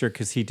Terrence Fisher,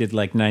 because he did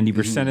like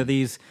 90% of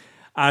these.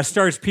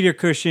 Stars Peter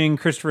Cushing,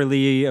 Christopher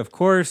Lee, of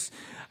course.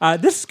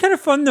 This is kind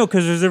of fun, though,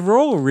 because there's a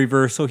role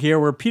reversal here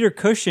where Peter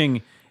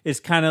Cushing is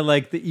kind of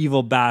like the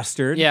evil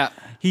bastard. Yeah.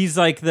 He's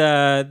like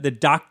the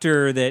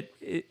doctor that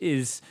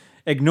is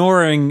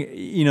ignoring,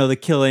 the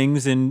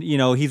killings, and,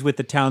 he's with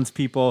the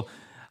townspeople.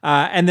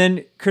 And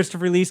then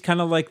Christopher Lee's kind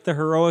of like the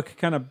heroic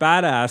kind of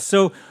badass.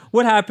 So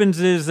what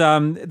happens is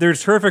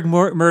there's horrific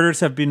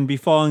murders have been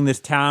befalling this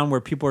town where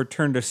people are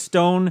turned to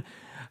stone.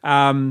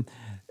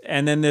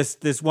 And then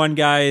this one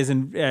guy is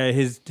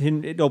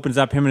it opens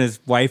up, him and his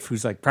wife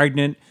who's like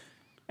pregnant.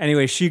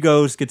 Anyway, she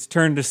gets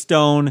turned to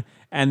stone,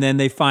 and then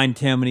they find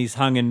him and he's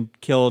hung and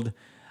killed.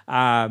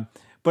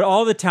 But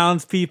all the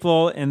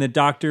townspeople and the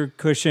Dr.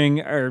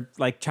 Cushing are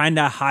like trying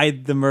to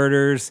hide the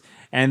murders.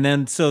 And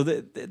then so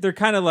they're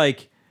kind of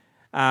like,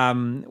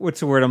 what's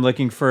the word I'm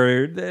looking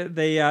for?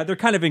 They're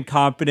kind of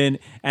incompetent,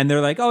 and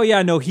they're like, oh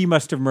yeah, no, he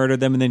must have murdered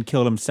them and then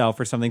killed himself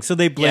or something. So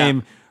they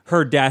blame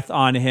her death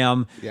on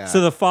him. Yeah. So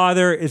the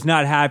father is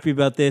not happy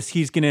about this.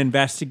 He's going to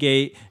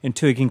investigate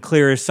until he can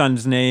clear his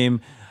son's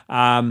name.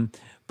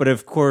 But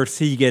of course,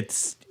 he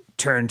gets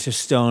turned to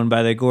stone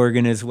by the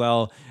Gorgon as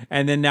well.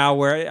 And then now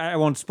I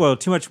won't spoil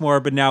too much more,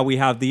 but now we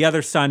have the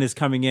other son is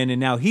coming in, and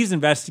now he's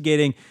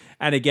investigating.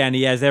 And again,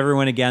 he has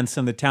everyone against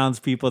him. The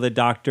townspeople, the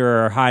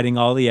doctor are hiding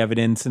all the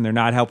evidence, and they're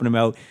not helping him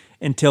out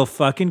until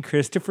fucking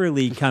Christopher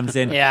Lee comes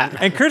in. Yeah.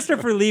 And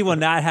Christopher Lee will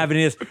not have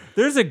any of this.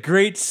 There's a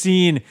great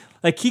scene.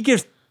 Like he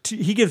gives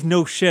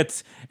no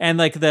shits, and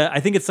like I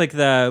think it's like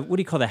what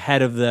do you call the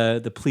head of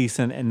the police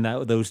in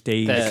those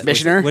days? The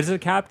commissioner? What is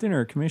it, captain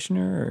or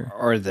commissioner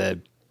Or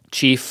the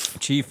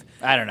chief.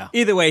 I don't know.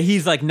 Either way,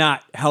 he's like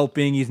not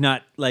helping. He's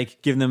not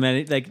like giving them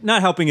any, like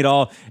not helping at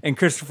all. And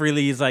Christopher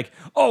Lee is like,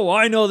 oh,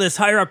 I know this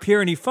higher up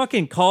here, and he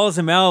fucking calls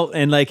him out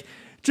and like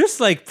just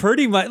like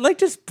pretty much like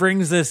just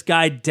brings this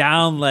guy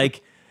down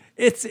like.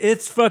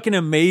 It's fucking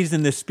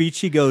amazing the speech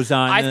he goes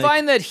on. I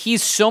find that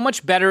he's so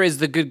much better as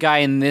the good guy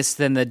in this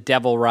than the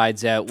Devil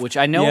Rides Out, which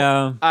I know.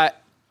 Yeah,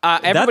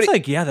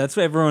 everybody, that's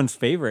everyone's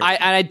favorite.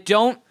 I need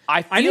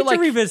to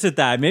revisit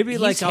that. Maybe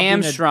he's like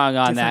hamstrung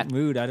on that that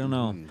mood. I don't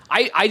know.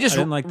 I just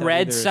like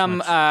read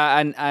some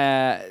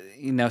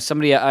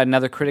somebody,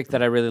 another critic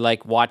that I really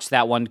like, watched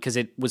that one because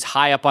it was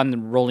high up on the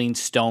Rolling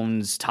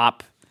Stones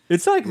top.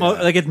 It's like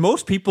it's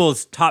most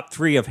people's top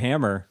 3 of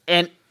Hammer.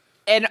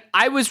 And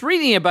I was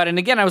reading about it, and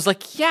again, I was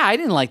like, yeah, I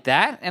didn't like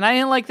that, and I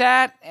didn't like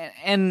that,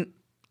 and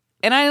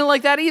I didn't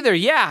like that either.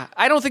 Yeah,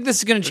 I don't think this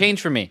is going to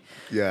change for me.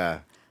 Yeah.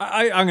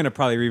 I'm going to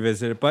probably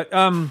revisit it, but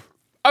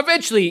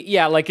eventually,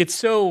 yeah, like it's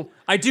so...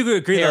 I do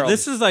agree, though.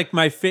 This is like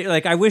my favorite.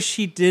 Like, I wish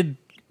he did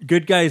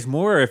good guys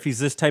more if he's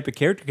this type of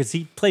character, because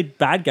he played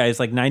bad guys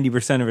like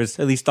 90% of his,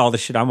 at least all the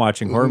shit I'm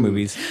watching, horror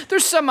movies.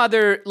 There's some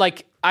other,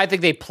 like, I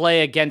think they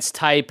play against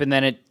type, and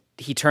then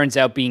he turns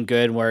out being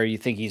good where you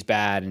think he's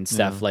bad and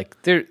stuff. Like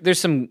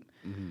there's some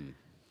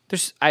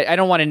I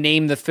don't want to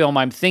name the film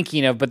I'm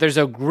thinking of, but there's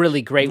a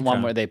really great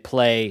one where they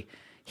play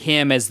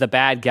him as the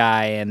bad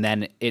guy, and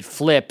then it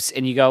flips,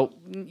 and you go,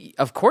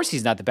 of course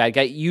he's not the bad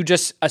guy. You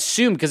just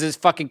assume because it's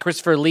fucking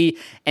Christopher Lee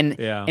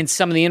and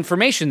some of the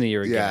information that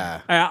you're getting.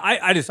 Yeah.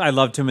 I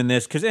loved him in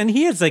this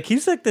he's like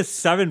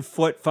this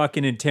 7-foot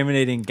fucking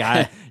intimidating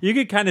guy. You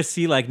could kind of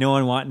see like no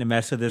one wanting to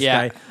mess with this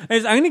guy.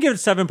 I'm going to give it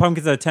 7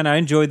 pumpkins out of 10. I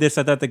enjoyed this.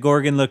 I thought the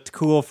Gorgon looked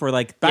cool for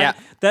like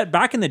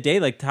back in the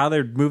day, like how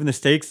they're moving the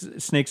snakes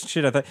and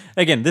shit. I thought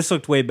again, this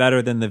looked way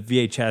better than the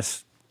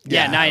VHS.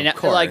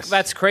 Like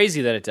that's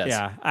crazy that it does.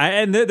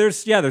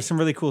 Yeah, there's some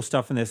really cool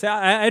stuff in this.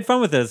 I had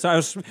fun with this.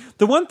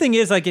 The one thing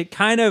is like it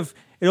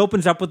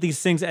opens up with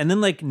these things, and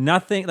then like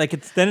nothing, like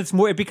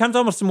it becomes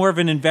almost more of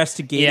an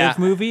investigative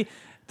movie.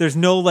 There's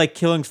no like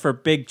killings for a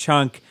big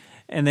chunk,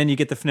 and then you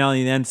get the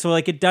finale in the end. So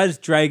like it does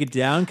drag it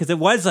down, because it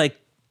was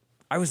like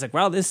I was like,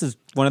 wow, this is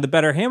one of the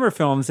better Hammer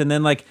films, and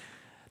then like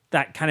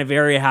that kind of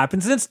area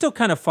happens, and it's still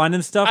kind of fun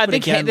and stuff. I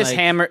think this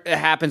Hammer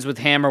happens with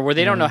Hammer where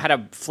they don't know how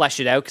to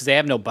flesh it out because they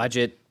have no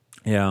budget.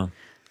 Yeah,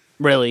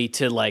 really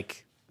to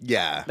like.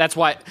 Yeah, that's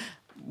why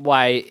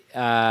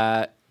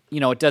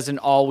it doesn't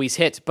always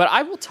hit. But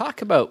I will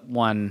talk about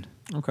one.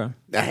 Okay.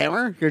 The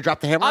hammer? You're gonna drop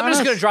the hammer? I'm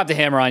just going to drop the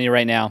hammer on you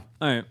right now.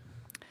 All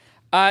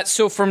right.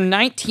 So from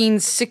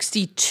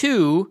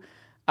 1962,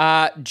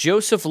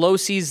 Joseph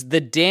Losey's The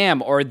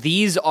Dam, or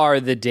These Are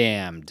the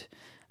Damned.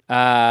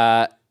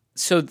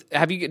 So do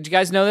you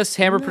guys know this?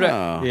 Hammer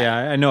Production?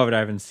 Yeah, I know of it. I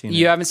haven't seen it.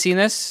 You haven't seen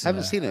this? I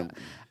haven't seen it.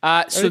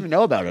 I don't even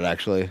know about it,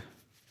 actually.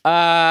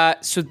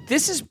 So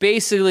this is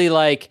basically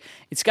like,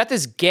 it's got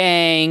this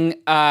gang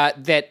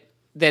that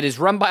is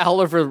run by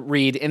Oliver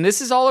Reed, and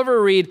this is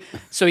Oliver Reed.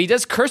 So he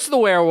does Curse of the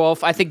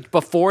Werewolf, I think,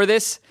 before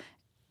this,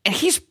 and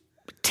he's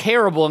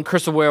terrible in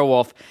Curse of the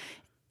Werewolf.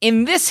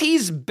 In this,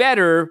 he's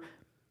better,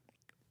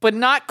 but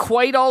not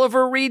quite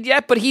Oliver Reed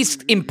yet, but he's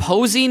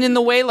imposing in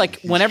the way,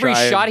 like whenever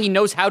he's shot, he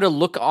knows how to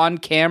look on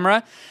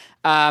camera.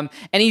 And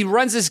he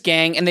runs this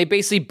gang, and they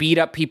basically beat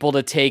up people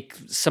to take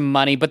some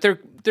money, but they're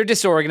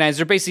disorganized.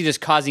 They're basically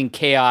just causing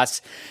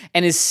chaos.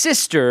 And his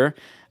sister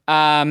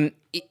runs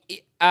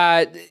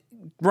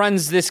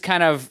this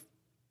kind of,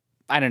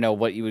 I don't know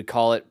what you would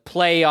call it,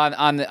 play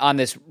on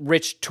this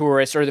rich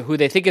tourist, or who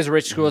they think is a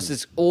rich tourist,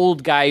 this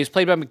old guy who's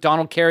played by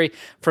McDonald Carey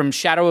from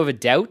Shadow of a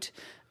Doubt.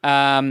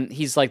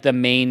 He's like the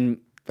main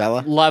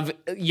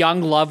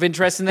young love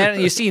interest in that.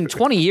 And you see in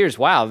 20 years,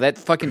 wow, that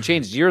fucking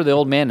changed. You're the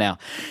old man now.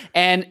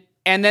 And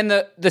then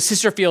the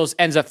sister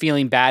ends up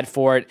feeling bad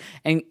for it.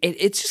 And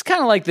it's just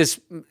kind of like this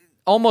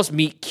almost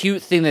meet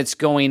cute thing that's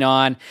going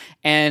on.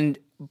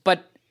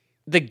 But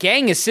the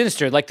gang is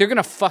sinister. Like, they're going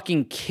to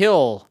fucking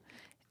kill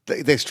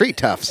the street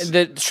toughs.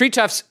 The street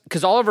toughs,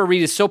 because Oliver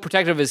Reed is so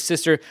protective of his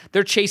sister,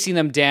 they're chasing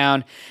them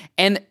down.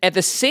 And at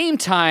the same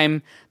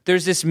time,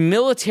 there's this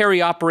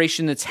military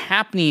operation that's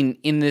happening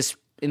in this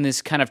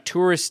kind of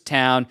tourist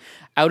town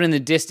out in the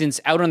distance,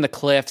 out on the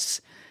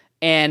cliffs.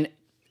 And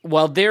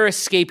while they're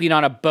escaping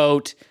on a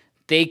boat,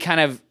 they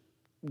kind of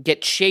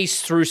get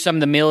chased through some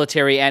of the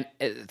military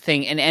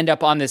thing and end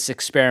up on this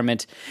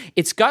experiment.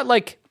 It's got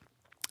like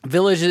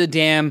Village of the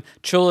Dam,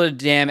 Children of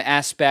the Dam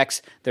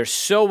aspects. They're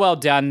so well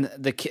done.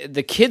 The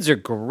kids are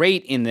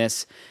great in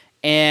this,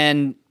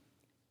 and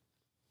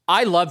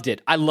I loved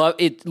it.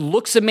 It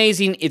looks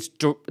amazing.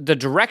 The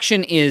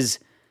direction is,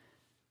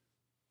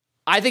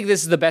 I think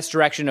this is the best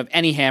direction of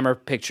any Hammer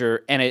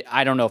picture, and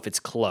I don't know if it's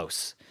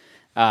close.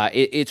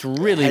 It's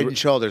really Head and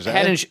Shoulders.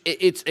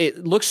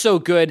 It looks so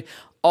good.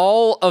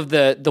 All of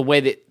the way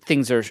that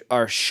things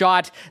are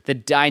shot, the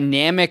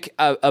dynamic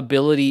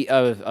ability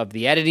of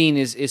the editing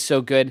is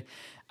so good.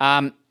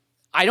 I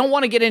don't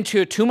want to get into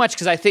it too much,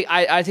 because I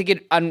think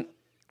it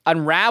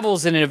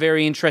unravels in a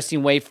very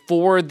interesting way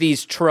for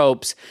these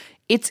tropes.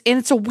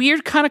 It's a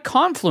weird kind of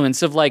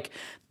confluence of like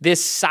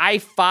this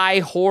sci-fi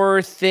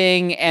horror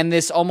thing and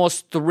this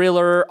almost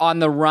thriller on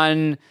the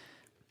run,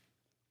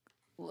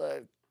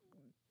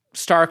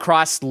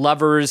 star-crossed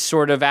lovers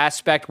sort of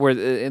aspect, where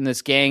in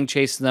this gang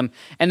chasing them,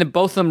 and then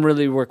both of them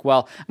really work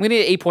well. I'm going to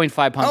get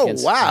 8.5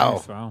 pumpkins. Oh,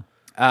 wow. Wow.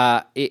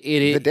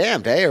 The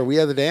Damned, eh? Are we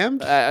the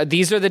Damned?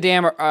 These Are the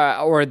Damned,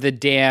 or The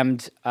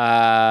Damned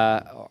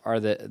are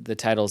the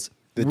titles.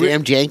 The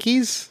Damned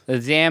Yankees? The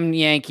Damned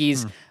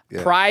Yankees.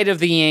 Yeah. Pride of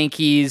the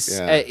Yankees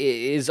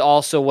is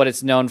also what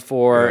it's known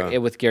for,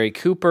 with Gary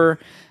Cooper.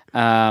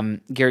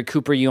 Gary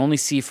Cooper, you only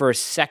see for a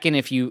second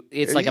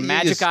it's like a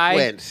magic eye.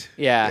 Squint.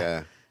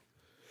 Yeah.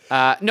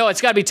 No, it's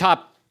got to be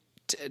top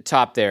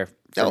there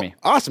for me.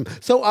 Awesome.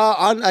 So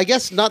on, I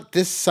guess not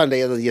this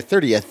Sunday, the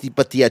 30th,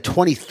 but the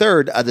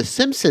 23rd, The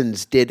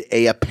Simpsons did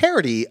a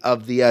parody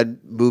of the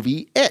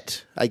movie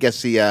It. I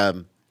guess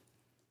the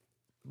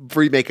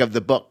remake of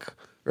the book,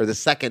 or the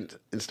second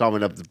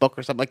installment of the book,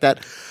 or something like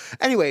that.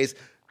 Anyways,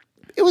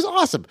 it was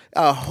awesome.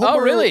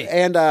 Homer really?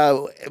 And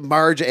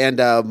Marge and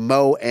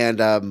Moe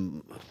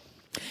and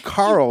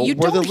Carl You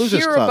were the don't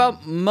Losers hear Club.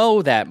 about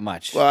Moe that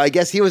much. Well, I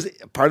guess he was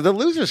part of the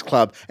Losers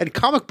Club, and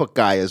Comic Book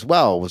Guy as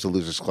well was the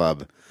Losers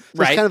Club. So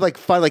Right. It's kind of like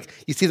fun. Like,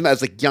 you see them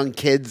as like young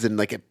kids, and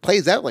like it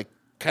plays out like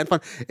kind of fun.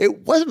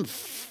 It wasn't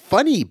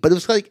funny, but it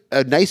was like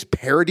a nice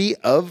parody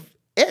of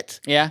It.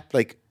 Yeah.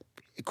 Like,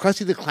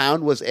 Krusty the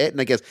Clown was It, and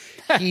I guess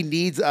he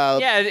needs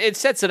Yeah, it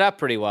sets it up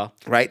pretty well.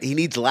 right. He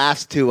needs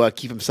laughs to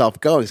keep himself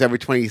going. So every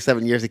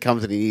 27 years he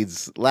comes and he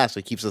needs laughs, so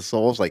he keeps the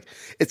souls. Like,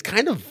 it's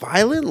kind of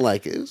violent.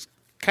 Like, it was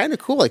kind of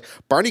cool. Like,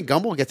 Barney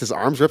Gumble gets his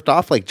arms ripped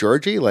off like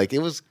Georgie. Like, it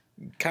was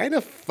kind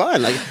of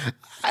fun. Like,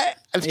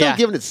 I'm still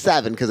giving it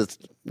 7 because it's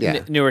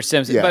Newer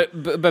Simpsons, Yeah.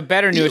 but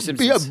better Newer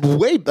Simpsons.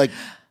 way like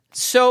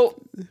So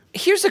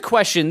here's a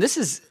question. This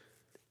is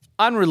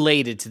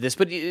unrelated to this,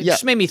 but it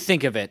just made me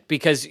think of it,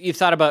 because I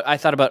thought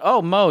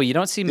about Moe. You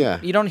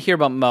don't hear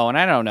about Moe, and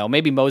I don't know.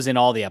 Maybe Moe's in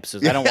all the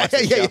episodes. I don't watch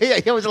the show. Yeah.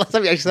 When was the last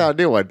time you actually saw a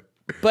new one?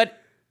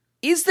 But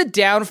is the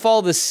downfall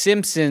of The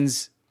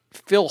Simpsons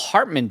Phil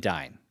Hartman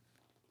dying?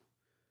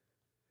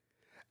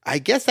 I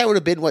guess that would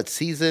have been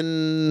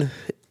season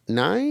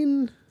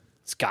 9.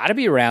 It's got to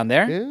be around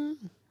there.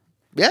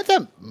 Yeah,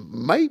 that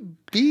might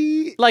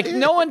be. Like,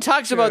 no one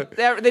talks about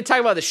that. They talk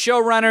about the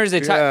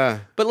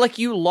showrunners. But like,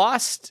 you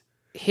lost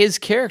his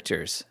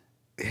characters.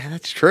 Yeah,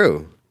 that's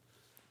true.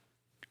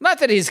 Not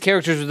that his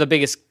characters were the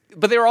biggest,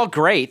 but they were all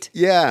great.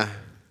 Yeah.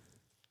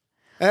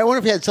 And I wonder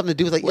if he had something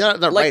to do with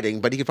not writing,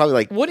 but he could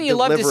probably Wouldn't you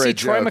love to deliver see a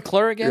Troy joke.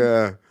 McClure again?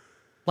 Yeah,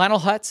 Lionel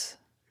Hutz?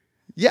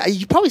 yeah,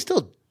 you probably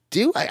still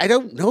do. I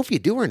don't know if you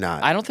do or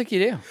not. I don't think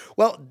you do.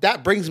 Well,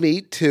 that brings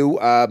me to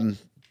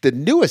the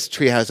newest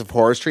Treehouse of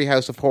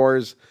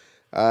Horrors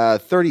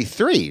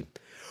 33,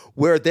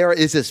 where there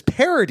is this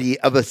parody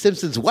of a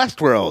Simpsons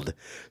Westworld.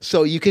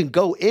 So you can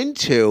go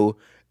into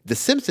The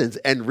Simpsons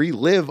and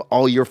relive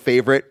all your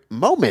favorite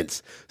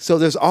moments. So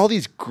there's all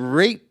these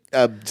great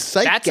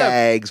sight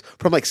gags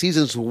from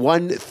seasons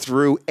 1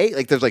 through 8.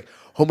 Like there's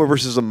Homer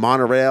versus a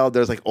monorail.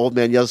 There's Old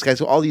Man Yellow Sky.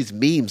 So all these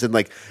memes and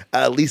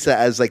Lisa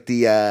as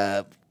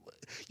the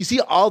you see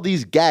all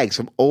these gags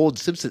from old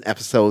Simpson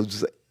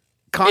episodes.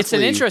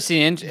 Constantly. It's an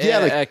interesting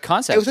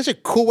concept. It was such a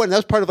cool one. That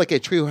was part of a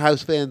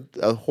Treehouse fan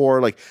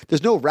horror.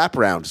 There's no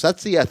wraparound. So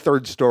that's the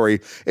third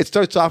story. It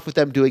starts off with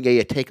them doing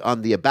a take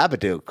on the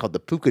Babadook called the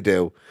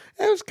Pookadoo.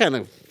 It was kind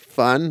of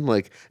fun.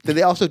 Then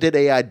they also did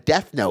a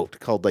Death Note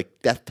called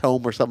Death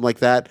Tome or something like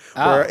that,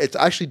 where it's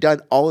actually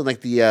done all in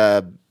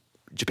the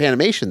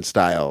Japanimation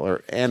style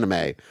or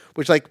anime,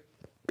 which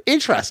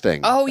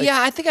interesting. Oh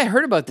yeah, I think I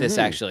heard about this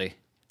actually.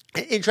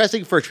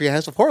 Interesting for a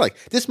Treehouse of Horror.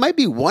 This might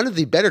be one of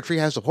the better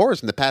Treehouse of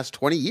Horrors in the past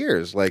 20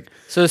 years.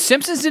 So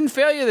Simpsons didn't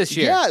fail you this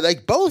year. Yeah,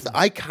 both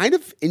I kind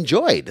of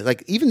enjoyed.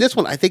 Even this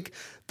one, I think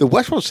the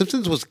Westworld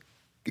Simpsons was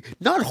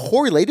not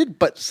horror related,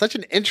 but such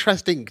an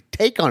interesting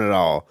take on it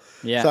all.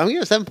 Yeah. So I'm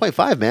giving it a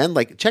 7.5, man.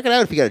 Check it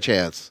out if you got a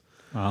chance.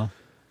 Well,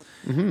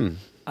 I'm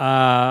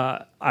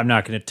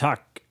not going to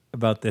talk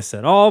about this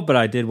at all, but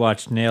I did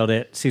watch Nailed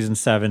It season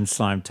 7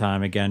 Slime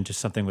Time again, just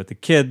something with the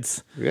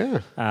kids.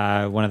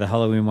 Yeah. One of the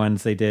Halloween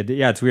ones they did.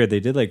 Yeah, it's weird. They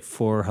did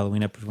 4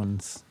 Halloween episode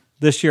ones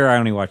this year. I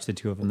only watched the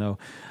 2 of them though.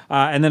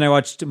 And then I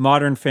watched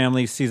Modern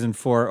Family season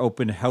 4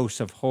 Open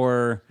House of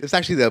Horror. It's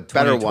actually the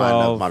better one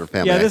of Modern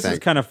Family. Yeah, this is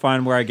kind of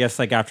fun where I guess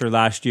after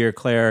last year,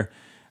 Claire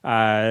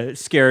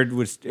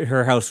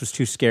her house was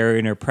too scary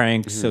in her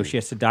pranks, so she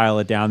has to dial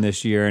it down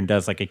this year and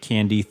does a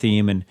candy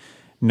theme, and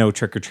no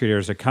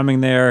trick-or-treaters are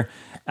coming there.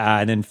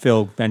 And then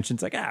Phil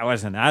mentions it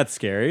wasn't that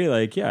scary.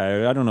 I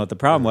don't know what the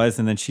problem was.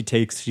 And then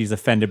she's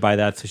offended by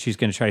that. So she's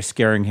going to try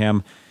scaring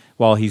him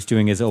while he's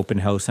doing his open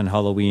house on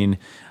Halloween.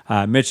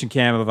 Mitch and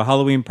Cam have a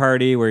Halloween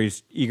party where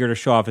he's eager to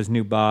show off his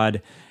new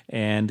bod.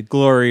 And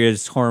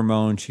Gloria's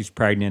hormone. She's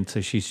pregnant.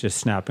 So she's just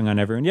snapping on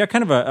everyone. Yeah,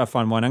 kind of a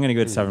fun one. I'm going to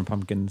give it 7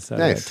 pumpkins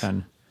out of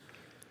 10.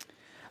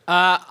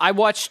 I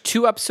watched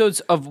 2 episodes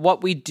of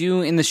What We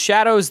Do in the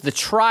Shadows, The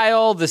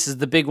Trial. This is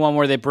the big one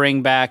where they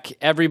bring back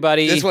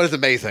everybody. This one is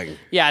amazing.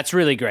 Yeah, it's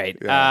really great.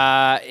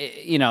 Yeah.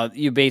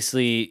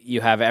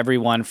 You have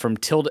everyone from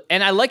Tilda.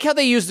 And I like how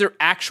they use their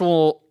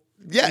actual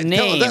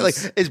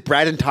names. Is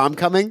Brad and Tom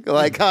coming? Oh,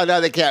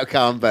 no, they can't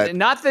come. But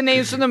not the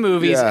names from the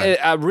movies.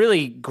 Yeah. A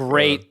really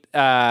great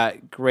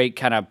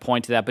kind of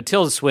point to that. But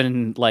Tilda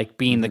Swinton,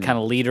 being the kind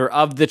of leader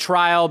of the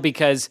trial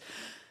because...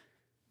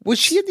 Was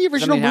she in the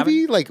original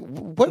movie?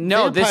 What?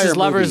 No, this is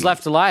Lovers movie?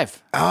 Left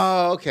Alive.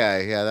 Oh,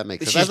 okay. Yeah, that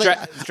makes sense. She's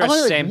dressed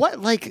the same.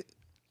 What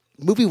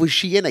movie was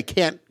she in? I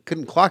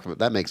couldn't clock it.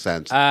 That makes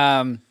sense.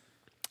 And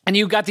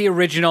you got the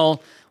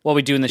original What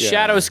We Do in the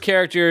Shadows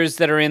characters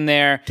that are in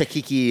there.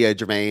 Takiki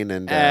Jermaine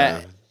and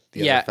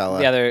the other fella.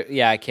 The other,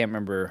 I can't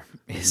remember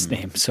his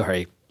name.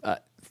 Sorry,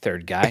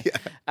 third guy.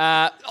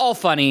 All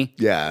funny.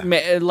 Yeah,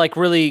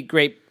 really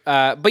great.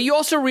 But you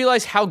also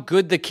realize how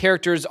good the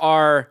characters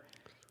are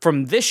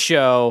from this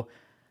show,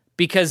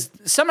 because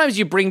sometimes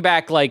you bring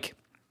back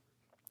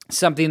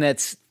something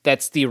that's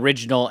the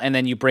original, and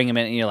then you bring him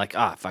in, and you're like,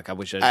 fuck, I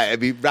wish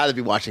I'd rather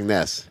be watching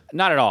this.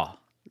 Not at all.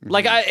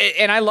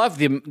 I love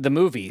the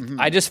movie.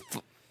 I just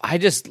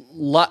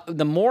love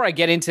the more I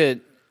get into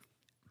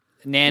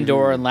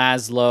Nandor and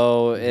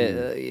Laszlo,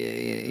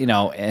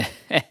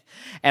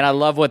 and I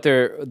love what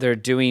they're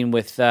doing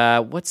with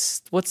what's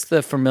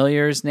the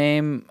familiar's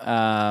name?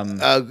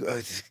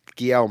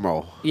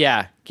 Guillermo.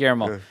 Yeah,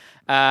 Guillermo.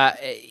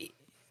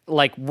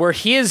 Where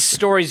his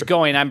story's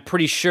going, I'm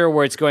pretty sure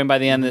where it's going by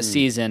the end of the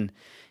season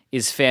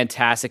is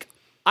fantastic.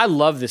 I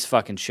love this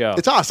fucking show.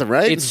 It's awesome,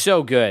 right? It's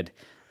so good.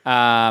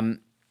 I'm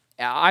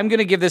going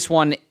to give this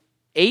one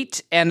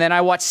 8, and then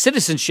I watched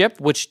Citizenship,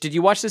 which, did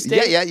you watch this,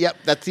 Dave? Yeah.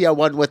 That's the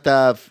one with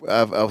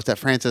what's that,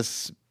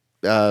 Frances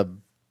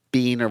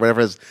Bean or whatever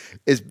is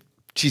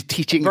she's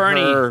teaching Bernie.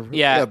 her.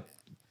 Yeah.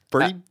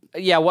 Bernie?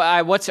 Beanie.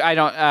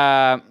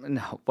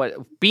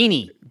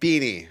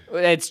 Beanie.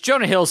 It's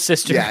Jonah Hill's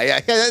sister. Yeah.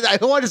 I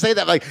wanted to say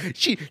that.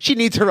 She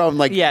needs her own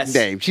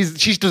name. She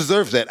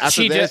deserves it.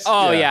 After this.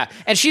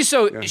 And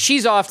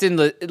she's often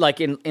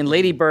in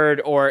Lady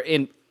Bird or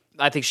in.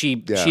 I think she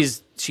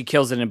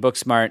kills it in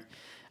Booksmart.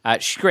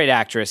 She's a great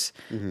actress.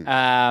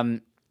 Mm-hmm.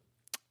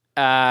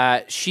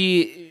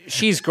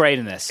 She's great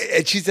in this.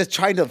 And she's just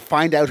trying to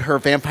find out her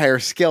vampire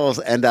skills,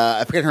 and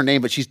I forget her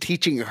name, but she's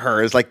teaching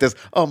her as this.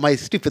 Oh, my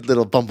stupid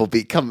little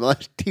bumblebee! Come, let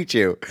me teach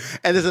you.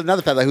 And there's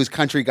another fella whose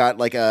country got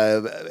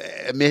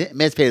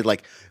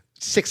emancipated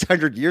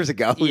 600 years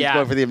ago. Who's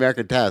going for the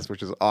American test,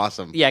 which is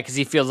awesome. Yeah, because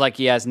he feels like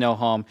he has no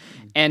home,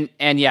 and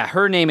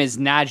her name is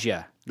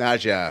Nadja.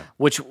 Nadja.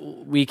 which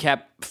we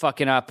kept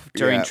fucking up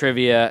during Yeah.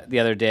 trivia the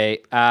other day.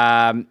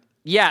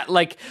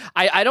 Like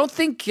I don't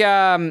think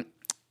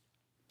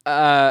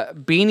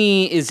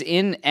Beanie is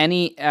in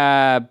any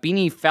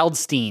Beanie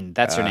Feldstein.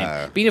 That's her name.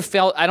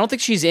 Beanie I don't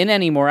think she's in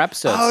any more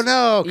episodes. Oh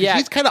no, 'cause Yeah.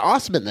 she's kind of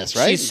awesome in this,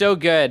 right? She's so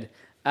good.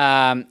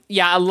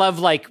 I love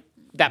like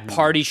that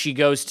party she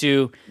goes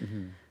to.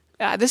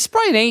 This is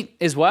probably an 8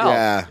 as well.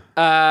 Yeah.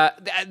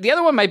 The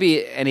other one might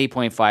be an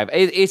 8.5.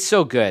 It's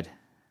so good.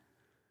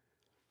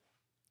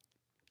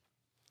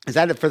 Is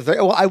that it for the?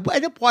 Well, I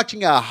ended up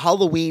watching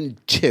Halloween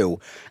 2,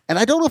 and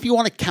I don't know if you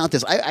want to count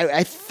this.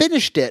 I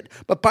finished it,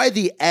 but by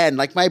the end,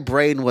 like my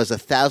brain was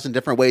 1,000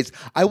 different ways.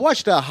 I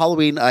watched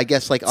Halloween, I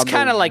guess, like on It's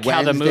kind of like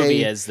how the movie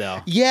Wednesday. is,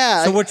 though.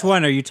 Yeah. So which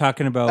one are you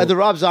talking about? The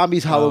Rob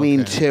Zombie's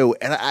Halloween okay. 2,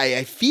 and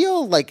I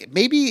feel like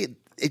maybe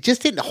it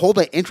just didn't hold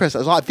my interest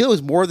as well. I feel it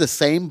was more of the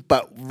same,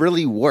 but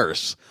really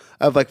worse.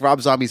 Of like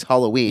Rob Zombie's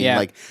Halloween, Yeah.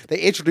 like they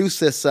introduced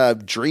this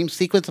dream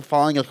sequence of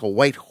following like a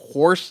white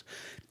horse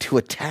to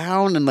a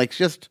town, and like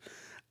just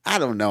I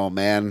don't know,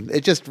 man.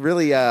 It just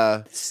really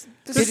There's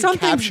didn't something.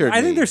 capture I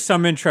think me. there's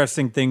some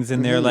interesting things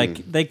in there.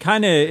 Like they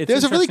kind of.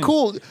 There's a really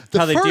cool. The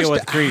how they first deal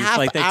with grief. half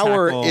Like they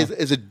hour tackle-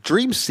 is a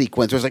dream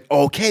sequence. Where it's like,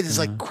 okay, this is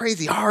like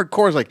crazy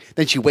hardcore. It's like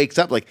then she wakes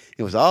up, like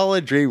it was all a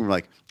dream. We're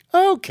like,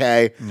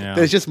 okay. Yeah.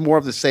 There's just more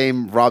of the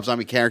same Rob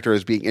Zombie character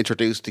as being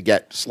introduced to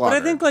get slaughtered.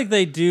 But I think like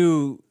they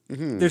do.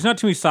 There's not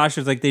too many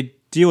slashers. Like they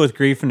deal with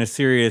grief in a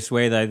serious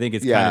way that I think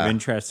is kind Yeah. of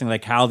interesting.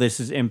 Like how this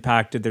has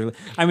impacted their.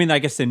 I mean, I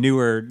guess the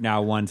newer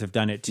now ones have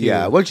done it too.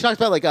 Yeah, when she talks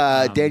about like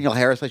Danielle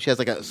Harris, like she has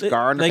like a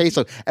scar on her like- face.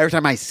 So every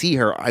time I see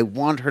her, I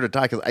want her to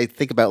die because I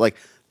think about like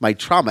my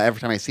trauma.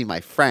 Every time I see my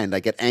friend,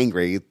 I get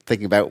angry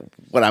thinking about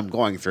what I'm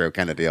going through,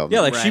 kind of deal. Yeah,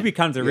 like she Right.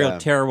 becomes a real Yeah.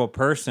 terrible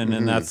person,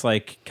 and that's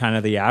like kind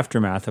of the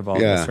aftermath of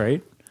all Yeah. this,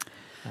 right?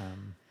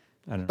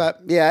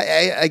 But yeah,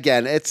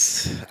 again,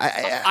 it's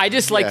I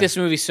just like yeah. this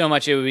movie so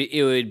much. It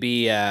would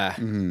be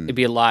it'd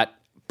be a lot.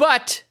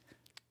 But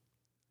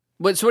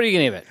so what are you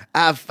gonna give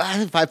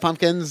it? Five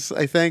Pumpkins,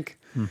 I think.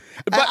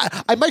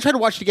 But I might try to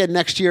watch it again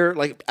next year,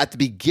 like at the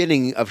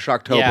beginning of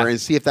Shocktober, Yeah.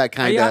 and see if that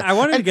kind of. Yeah, I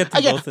wanted to get to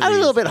again, both of I'm a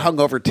little these, bit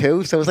hungover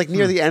too, so it was like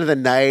near the end of the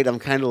night. I'm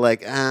kind of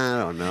like, I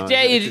don't know.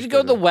 Yeah, It's did just you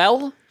go to the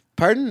well?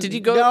 Pardon? Did you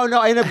go- No,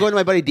 I ended up going to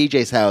my buddy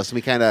DJ's house, and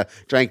we kind of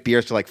drank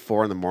beers till like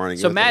 4 a.m.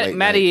 So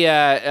Matty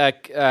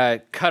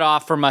cut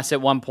off from us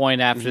at one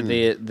point after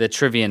Mm-hmm. the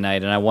trivia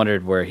night, and I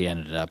wondered where he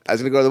ended up. I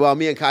was going to go to the well.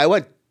 Me and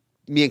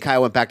Kai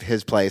went back to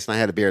his place, and I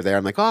had a beer there.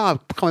 I'm like, oh, I'll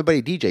call my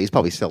buddy DJ. He's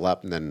probably still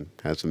up, and then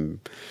had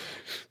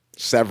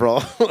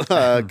several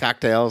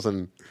cocktails,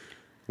 and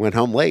went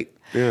home late.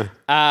 Yeah.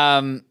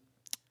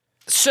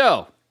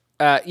 So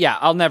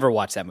I'll never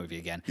watch that movie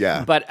again.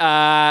 Yeah. But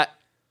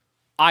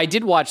I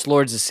did watch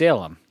Lords of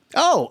Salem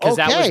Oh, because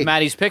okay. that was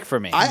Matty's pick for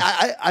me.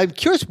 I'm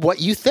curious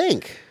what you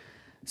think.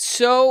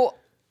 So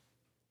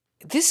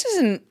this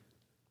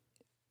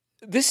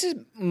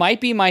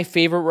might be my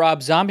favorite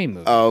Rob Zombie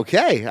movie.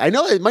 Okay. I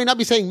know it might not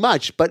be saying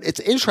much, but it's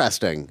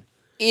interesting.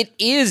 It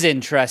is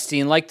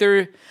interesting. Like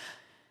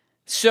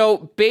so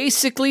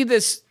basically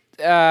this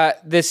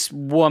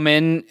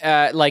woman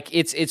like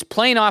it's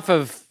playing off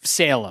of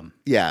Salem.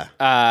 Yeah.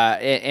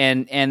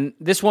 And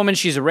this woman,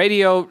 she's a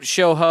radio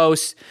show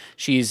host.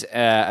 She's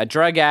a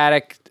drug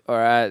addict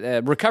or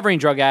a recovering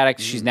drug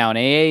addict. She's now in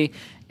AA,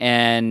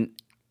 and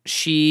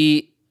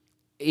she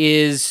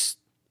is,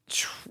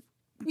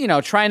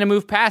 trying to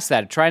move past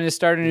that, trying to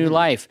start a new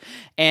life.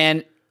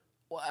 And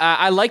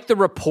I like the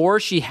rapport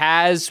she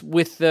has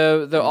with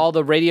the all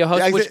the radio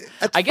hosts. Yeah, which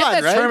that's I get fun,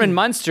 that right? Herman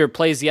Munster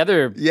plays the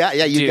other. Yeah,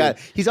 you dude. got.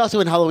 He's also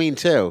in Halloween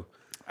too.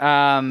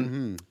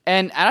 And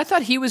I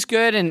thought he was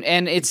good,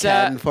 and it's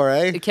Ken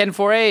Foray? Ken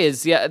Foray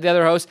is the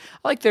other host.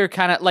 I like they're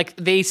kind of like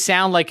they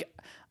sound like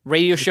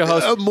radio show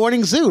hosts.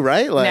 Morning Zoo,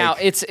 right? Like, Now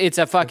it's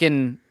a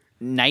fucking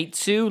night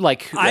zoo.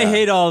 Like I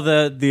hate all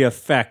the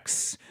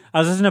effects. I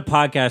was listening to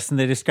podcasts and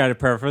they described it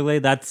perfectly.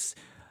 That's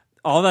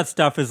all that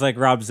stuff is like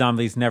Rob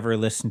Zombie's never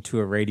listened to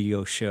a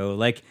radio show.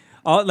 Like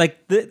all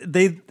like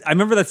they I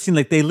remember that scene,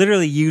 like they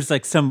literally use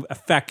like some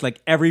effect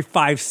like every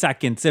 5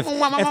 seconds. If that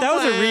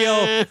was a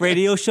real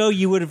radio show,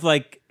 you would have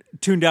like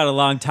tuned out a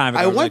long time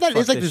ago. I wonder like, that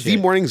is fuck like the this Z shit.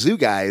 Morning Zoo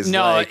guys.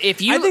 no, like,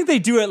 if you I think they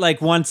do it like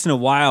once in a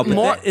while, but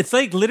More- it's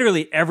like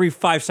literally every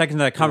 5 seconds of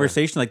that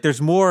conversation. Like there's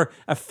more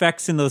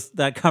effects in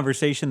that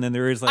conversation than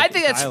there is like I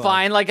think that's dialogue.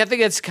 fine. Like I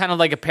think it's kind of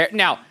like a pair.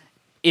 Now,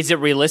 is it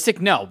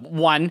realistic? No.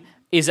 One.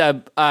 Is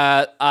a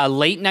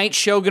late night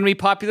show going to be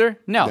popular?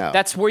 No. No.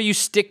 That's where you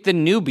stick the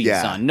newbies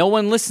Yeah. on. No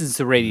one listens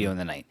to radio in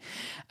the night.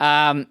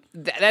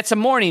 That's a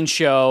morning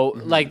show.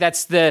 Like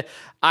that's the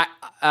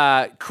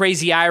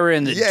Crazy Ira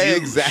and the yeah, Douche,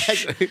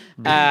 exactly.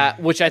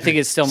 which I think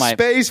is still my.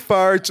 Space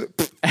farts.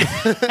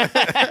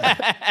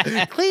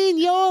 Clean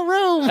your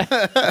room.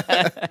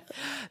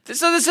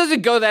 So this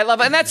doesn't go that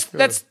level, and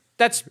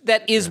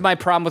that is my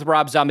problem with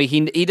Rob Zombie.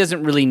 He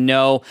doesn't really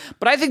know,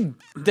 but I think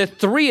the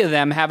three of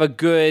them have a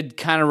good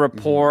kind of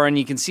rapport, and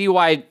you can see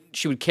why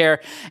she would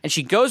care. And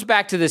she goes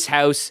back to this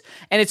house,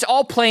 and it's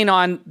all playing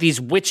on these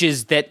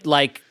witches that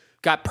like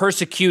got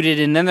persecuted,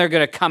 and then they're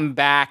going to come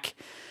back.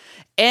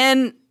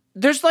 And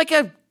there's like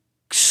a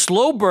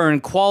slow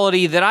burn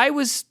quality that I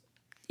was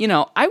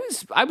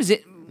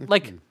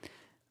like.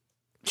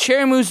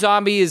 Sherry Moo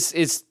Zombie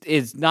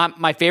is not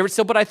my favorite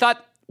still, but I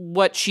thought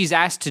what she's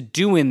asked to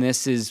do in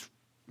this is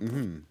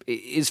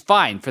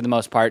fine for the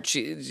most part.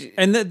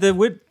 And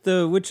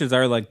the witches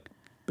are like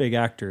big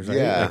actors, right?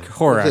 Like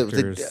horror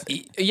actors.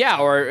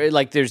 Or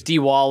like there's Dee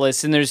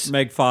Wallace and there's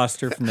Meg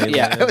Foster from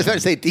the I was going to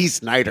say Dee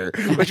Snider,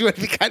 which would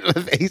be kind of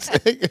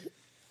amazing.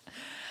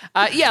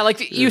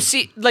 You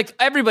see, like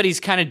everybody's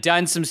kind of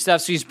done some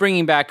stuff, so he's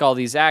bringing back all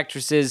these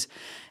actresses,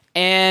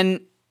 and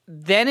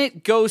then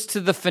it goes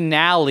to the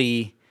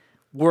finale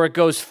where it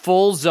goes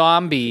full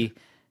zombie,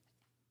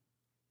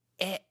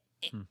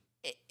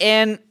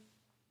 and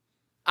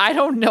I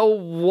don't know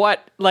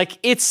what, like,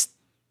 it's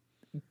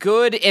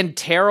good and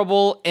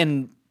terrible,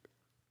 and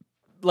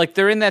like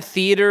they're in that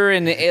theater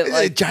and it,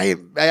 like, a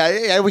giant.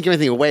 I wouldn't give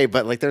anything away,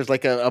 but like there's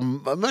like a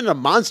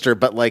monster,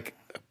 but like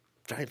a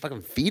giant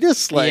fucking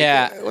fetus.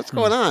 Like, what's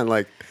going on?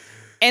 Like,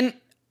 and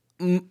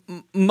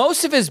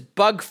most of his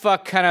bug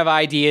fuck kind of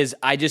ideas,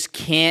 I just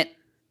can't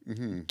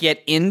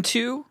get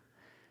into.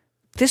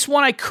 This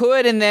one I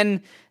could, and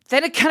then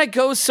it kind of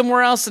goes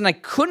somewhere else, and I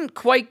couldn't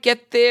quite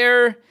get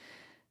there.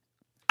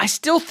 I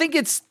still think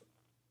it's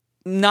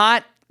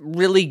not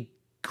really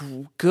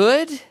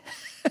good,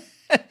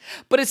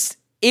 but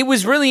it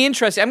was really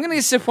interesting. I'm going to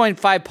give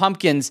 6.5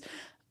 pumpkins.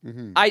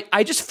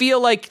 I just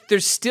feel like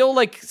there's still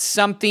like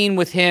something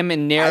with him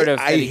and narrative.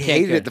 I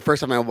hated it the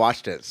first time I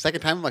watched it. Second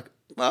time, I'm like,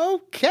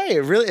 okay,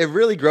 it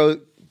really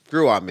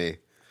grew on me.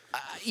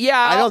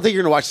 I don't think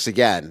you're gonna watch this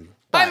again.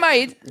 I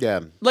might. Yeah,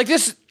 like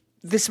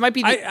this might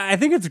be. I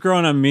think it's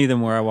grown on me the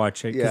more I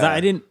watch it because I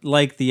didn't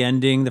like the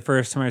ending the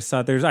first time I saw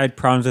it. I had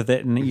problems with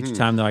it, and each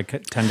time though I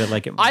tend to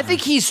like it more. I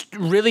think he's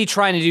really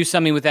trying to do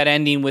something with that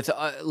ending, with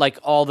like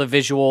all the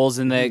visuals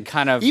and the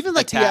kind of even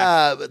like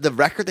the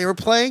record they were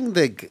playing.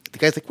 The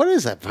guy's like, "What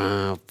is that?"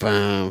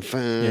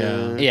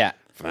 Yeah.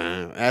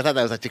 I thought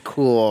that was such a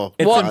cool.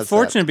 It's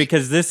unfortunate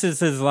because this is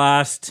his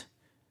last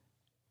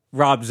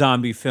Rob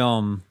Zombie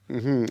film.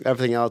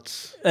 Everything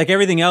else,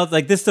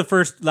 like this is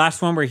the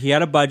last one where he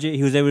had a budget.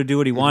 He was able to do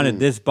what he wanted.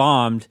 This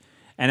bombed,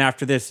 and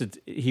after this,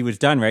 he was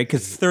done. Right?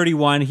 Because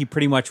 31, he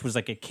pretty much was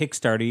like a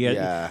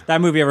Kickstarter.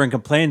 That movie, everyone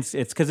complains,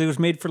 it's because it was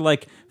made for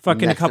like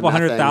fucking a couple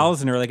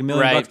 $100,000 or like $1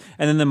 million bucks.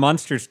 And then the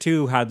Monsters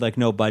 2 had like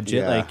no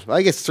budget. Like, well,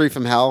 I guess 3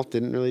 from Hell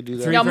didn't really do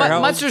that. No,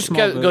 Monsters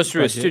goes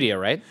through a studio,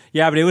 right?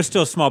 Yeah, but it was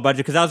still a small budget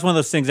because that was one of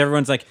those things.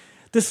 Everyone's like,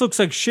 this looks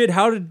like shit.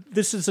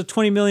 This is a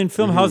 20 million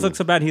film. How does it look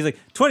so bad? He's like,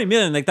 20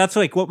 million. Like, that's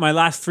like what my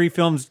last 3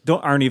 films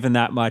aren't even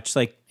that much,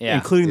 like,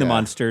 including the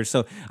Monsters.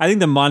 So I think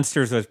the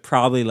Monsters was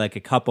probably like a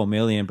couple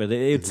million, but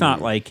it's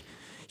not like,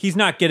 he's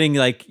not getting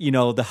like,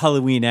 the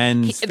Halloween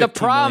Ends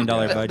 $15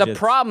 million budget. The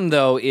problem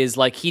though is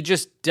like, he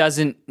just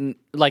doesn't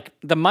like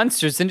the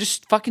Monsters, then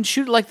just fucking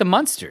shoot it like the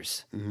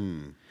Monsters.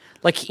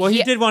 Like,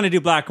 he did want to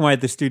do black and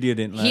white. The studio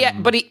didn't let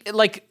him. But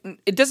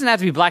it doesn't have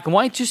to be black and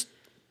white. Just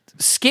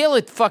scale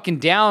it fucking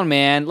down,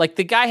 man. Like,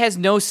 the guy has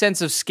no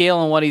sense of scale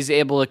on what he's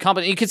able to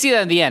accomplish. You can see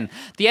that in the end.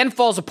 The end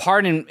falls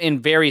apart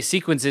in various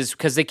sequences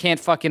because they can't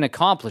fucking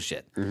accomplish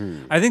it.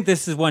 I think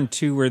this is one,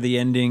 too, where the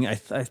ending, I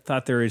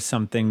thought there is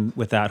something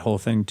with that whole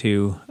thing,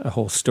 too. A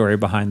whole story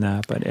behind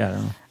that, but yeah, I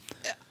don't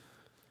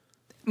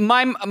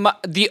know.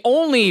 The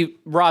only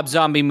Rob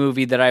Zombie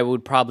movie that I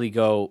would probably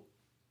go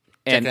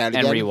and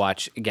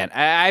rewatch again.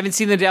 I haven't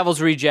seen The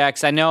Devil's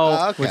Rejects. I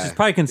know. Which is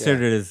probably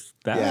considered as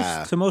best.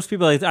 Yeah. So most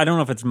people, I don't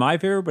know if it's my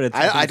favorite, but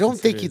I don't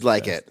think you'd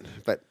like it.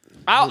 But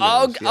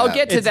I'll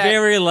get to it's that. It's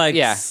very like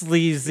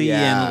sleazy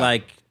and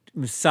like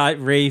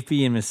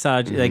rapey and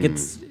misogyny. Like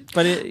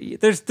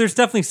there's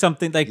definitely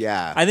something like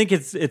I think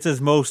it's his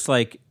most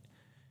like.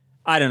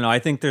 I don't know. I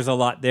think there's a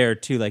lot there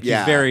too. Like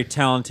he's very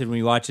talented when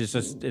you watch it.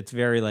 It's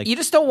very like you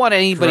just don't want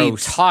anybody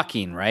gross.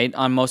 Talking right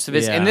on most of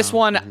it. And this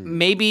one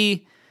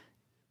maybe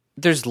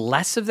there's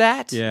less of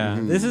that. Yeah,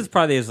 this is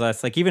probably his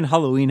less. Like even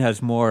Halloween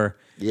has more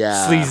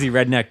sleazy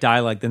redneck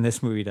dialogue than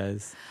this movie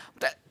does.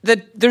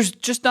 There's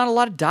just not a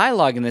lot of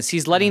dialogue in this.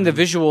 He's letting the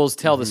visuals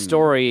tell the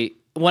story.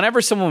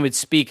 Whenever someone would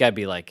speak, I'd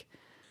be like.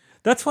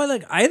 That's why,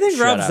 like, I think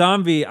Rob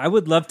Zombie, I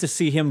would love to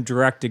see him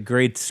direct a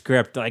great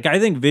script. Like, I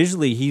think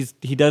visually he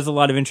does a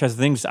lot of interesting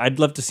things. I'd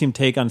love to see him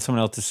take on someone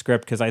else's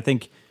script because I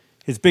think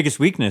his biggest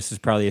weakness is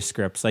probably his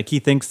scripts. Like, he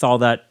thinks all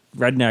that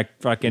redneck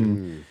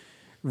fucking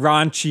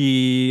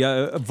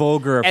raunchy,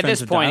 vulgar, offensive at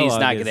this point, he's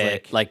not going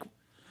to, like,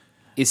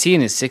 is he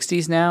in his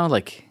 60s now?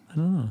 Like, I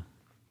don't know.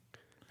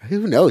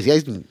 Who knows?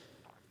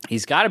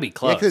 He's got to be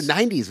close. Yeah, the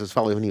 90s was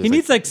probably when he was. He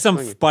needs like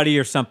some buddy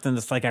or something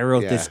that's like, I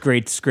wrote this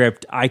great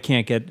script. I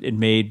can't get it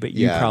made, but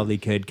you probably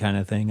could, kind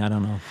of thing. I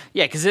don't know.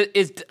 Yeah, because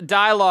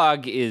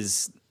dialogue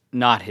is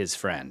not his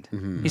friend.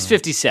 He's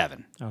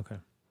 57. Okay.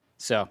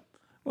 So.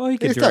 Well, he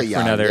could direct for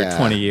another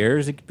 20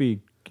 years. It could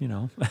be,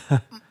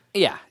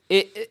 Yeah,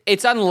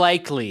 it's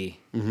unlikely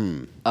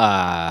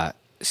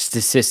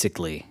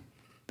statistically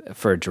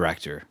for a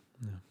director.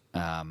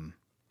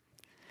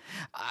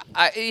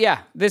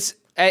 Yeah. This.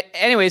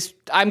 Anyways,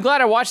 I'm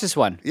glad I watched this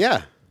one.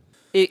 Yeah.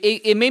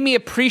 it made me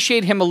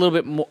appreciate him a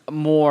little bit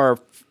more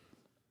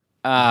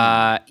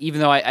even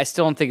though I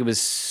still don't think it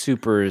was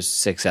super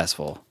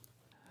successful.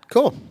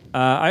 Cool.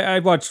 I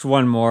watched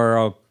one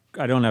more.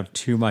 I don't have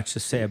too much to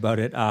say about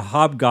it.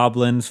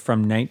 Hobgoblins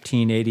from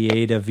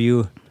 1988. Have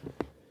you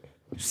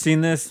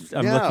seen this?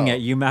 I'm looking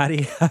at you,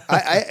 Maddie.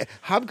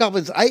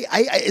 Hobgoblins.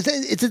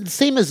 It's the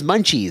same as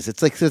Munchies.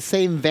 It's like the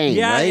same vein.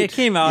 Yeah, right? It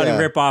came out a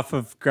rip off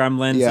of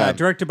Gremlins. Yeah.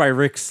 Directed by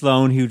Rick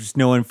Sloan, who's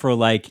known for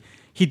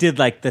he did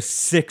the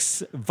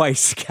 6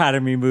 Vice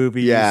Academy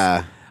movies.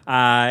 Yeah.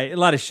 A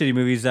lot of shitty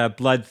movies.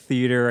 Blood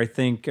Theater, I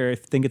think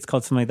it's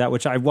called something like that,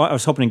 which I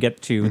was hoping to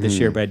get to this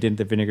year, but I didn't.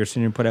 The Vinegar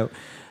Syndrome put out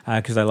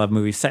because I love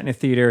movies set in a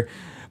theater.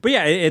 But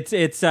yeah,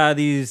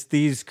 it's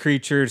these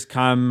creatures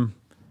come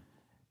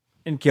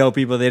and kill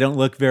people. They don't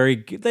look very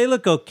good. They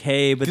look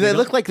okay, but Do they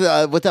look like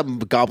with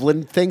the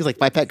goblin things, like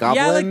My Pet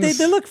Goblins? Yeah,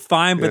 they look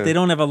fine, but they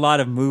don't have a lot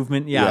of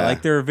movement. Yeah,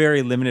 they're a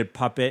very limited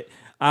puppet.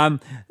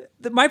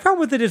 My problem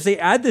with it is they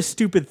add this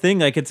stupid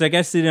thing. I guess they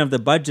didn't have the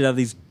budget of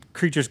these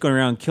creatures going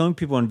around killing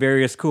people in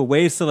various cool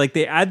ways. So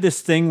they add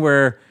this thing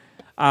where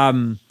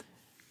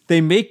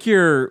they make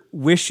your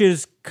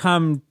wishes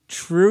come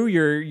true,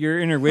 your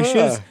inner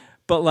wishes,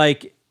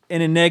 but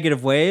in a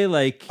negative way.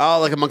 Like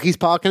a monkey's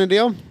paw kind of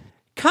deal?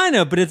 Kind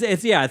of, but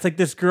it's like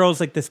this girl's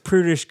this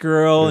prudish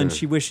girl and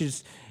she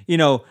wishes,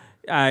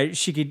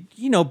 she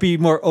could, be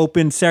more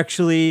open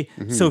sexually.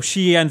 Mm-hmm. So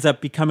she ends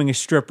up becoming a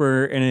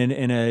stripper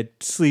in a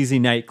sleazy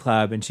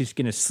nightclub, and she's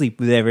gonna sleep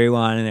with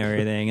everyone and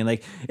everything. And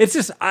it's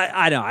just,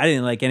 I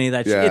didn't like any of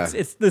that. Yeah.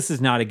 This is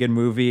not a good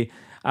movie.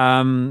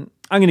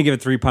 I'm gonna give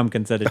it 3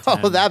 pumpkins out of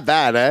 10. Oh, that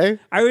bad, eh?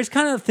 I was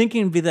kind of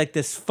thinking it'd be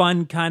this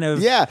fun kind of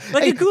a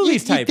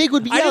Ghoulies type. Think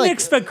would be, I didn't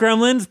expect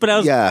Gremlins, but I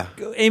was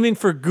aiming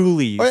for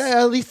Ghoulies. Or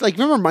at least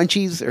remember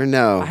Munchies or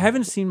no? I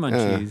haven't seen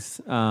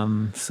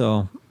Munchies,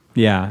 so.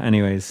 Yeah.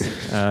 Anyways,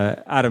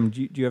 Adam,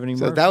 do you have any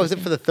more? So that was it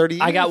for the 30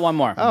 years? I got one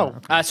more. Oh.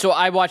 So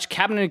I watched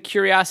Cabinet of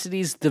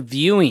Curiosities: The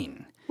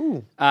Viewing.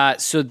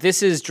 So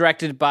this is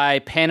directed by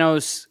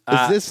Panos.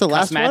 Is this the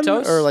last one,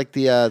 or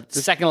the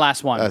second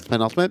last one? It's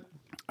penultimate.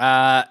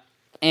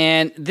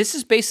 And this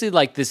is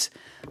basically this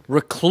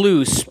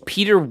recluse.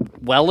 Peter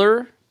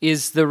Weller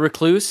is the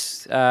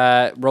recluse,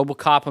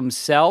 RoboCop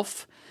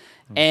himself,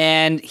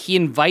 and he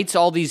invites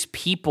all these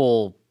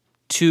people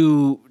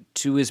to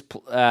his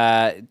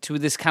to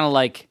this kind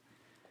of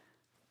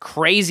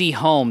crazy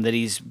home that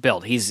he's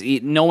built.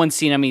 No one's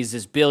seen him. He's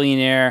this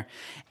billionaire,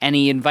 and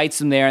he invites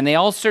them there, and they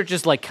all start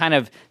just kind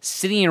of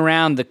sitting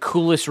around the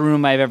coolest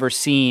room I've ever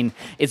seen.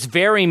 It's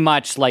very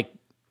much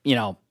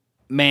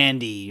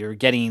Mandy. You're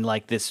getting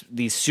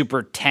these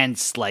super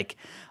tense,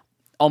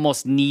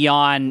 almost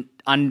neon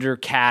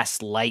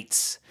undercast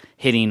lights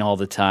hitting all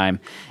the time.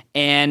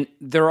 And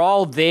they're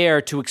all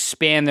there to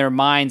expand their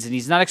minds, and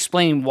he's not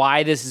explaining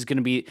why this is going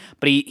to be,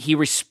 but he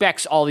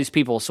respects all these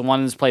people. So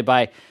one is played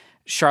by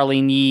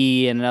Charlene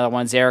Yee, and another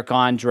one's Eric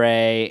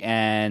Andre,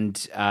 and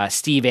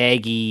Steve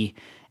Agee,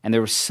 and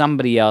there was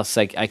somebody else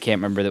I can't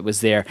remember that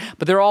was there.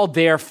 But they're all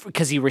there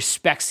because he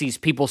respects these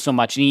people so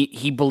much, and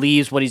he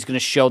believes what he's going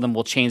to show them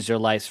will change their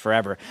lives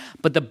forever.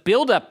 But the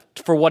build-up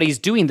for what he's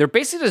doing, they're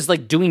basically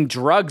just doing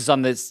drugs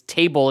on this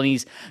table, and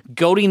he's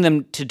goading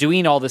them to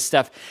doing all this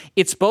stuff.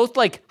 It's both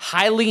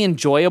highly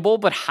enjoyable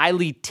but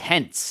highly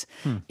tense.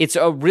 It's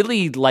a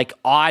really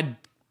odd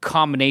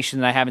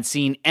combination that I haven't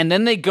seen. And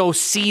then they go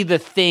see the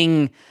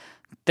thing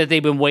that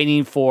they've been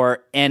waiting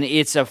for, and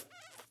it's a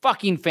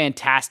fucking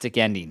fantastic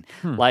ending.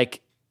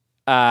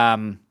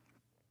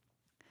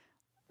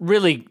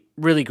 Really,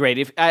 really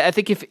great. I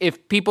think if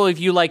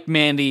you like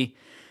Mandy,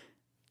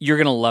 you're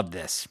gonna love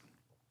this.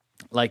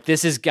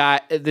 This is a guy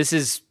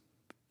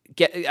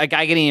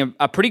getting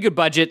a pretty good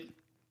budget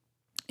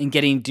and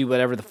getting to do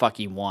whatever the fuck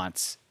he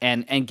wants,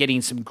 and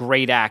getting some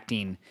great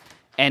acting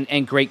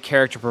and great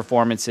character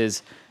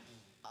performances.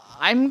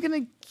 I'm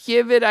gonna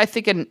give it, I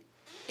think, an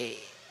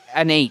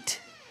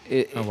 8.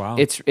 Oh wow!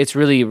 It's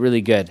really,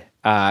 really good.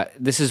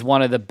 This is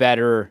one of the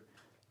better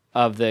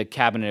of the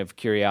Cabinet of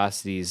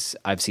Curiosities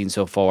I've seen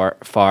so far,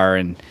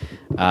 and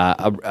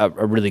a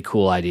really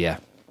cool idea.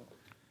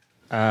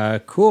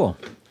 Cool.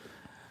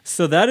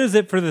 So that is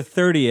it for the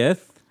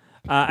 30th.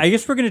 I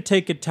guess we're going to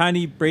take a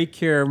tiny break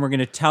here, and we're going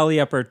to tally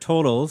up our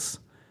totals,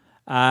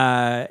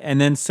 and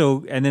then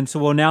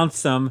we'll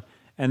announce them,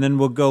 and then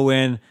we'll go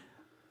in.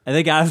 I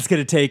think Adam's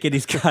going to take it.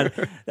 He's got.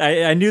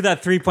 I knew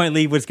that 3-point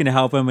lead was going to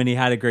help him, and he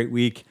had a great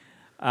week.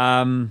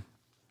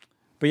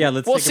 But yeah,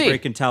 let's take a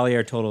break and tally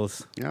our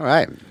totals. All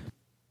right.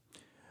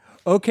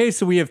 Okay,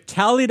 so we have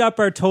tallied up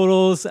our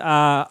totals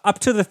up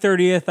to the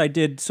 30th. I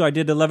did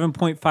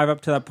 11.5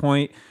 up to that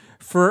point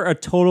for a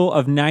total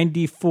of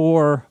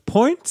 94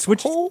 points,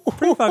 which is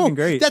pretty fucking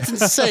great. That's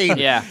insane.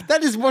 Yeah.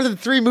 That is more than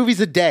 3 movies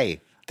a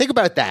day. Think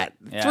about that.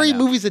 Yeah, 3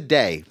 movies a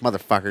day,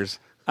 motherfuckers.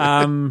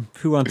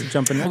 Who wants to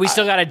jump in? We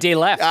still got a day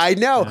left. I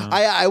know.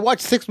 I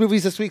watched 6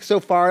 movies this week so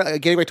far,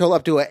 getting my total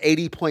up to a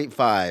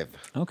 80.5.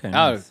 Okay.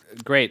 Oh,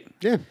 great.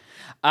 Yeah.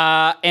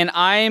 And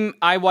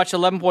I watched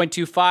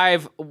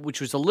 11.25, which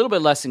was a little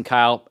bit less than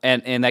Kyle,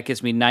 and that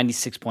gives me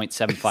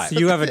 96.75. So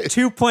you have a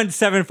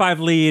 2.75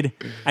 lead.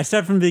 I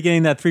said from the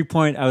beginning that 3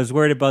 point. I was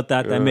worried about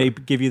that. That may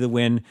give you the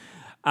win.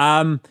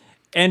 And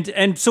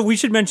so we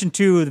should mention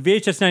too, the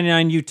VHS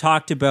 99 you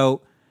talked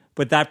about,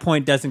 but that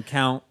point doesn't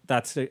count.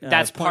 That's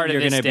part of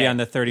you're this going to be day. on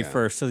the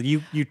 31st. So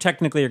you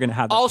technically are going to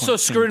have that Also point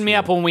screwed me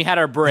up when we had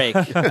our break.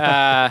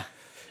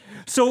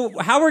 So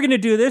how we're going to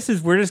do this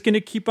is we're just going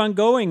to keep on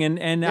going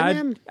and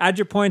add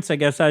your points, I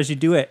guess, as you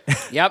do it.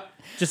 Yep.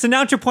 Just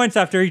announce your points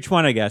after each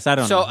one, I guess. I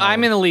don't know. So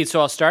I'm in the lead, so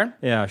I'll start.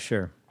 Yeah,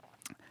 sure.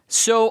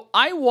 So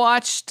I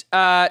watched.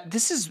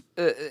 This is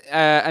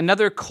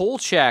another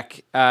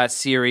Kolchak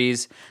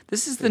series.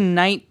 This is The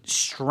Night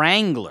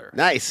Strangler.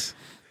 Nice.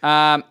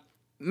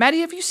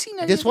 Maddie, have you seen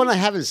any This of one these? I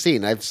haven't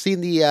seen. I've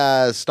seen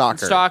the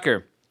Stalker.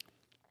 Stalker.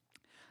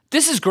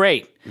 This is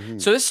great.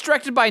 So this is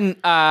directed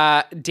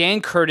by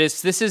Dan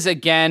Curtis. This is,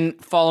 again,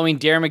 following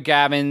Darren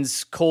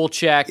McGavin's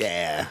Kolchak.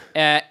 Yeah.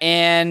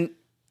 And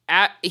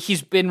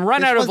he's been run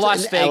This out of one's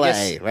Las in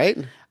Vegas. LA,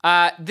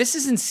 right? This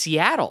is in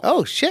Seattle.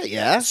 Oh, shit,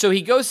 yeah. So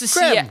he goes to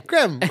Seattle.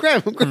 Grim.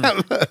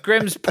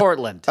 Grimm's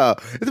Portland. Oh,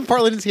 isn't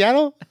Portland in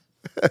Seattle?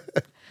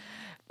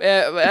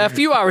 A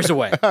few hours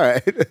away. All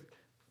right.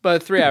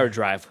 But a 3-hour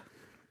drive.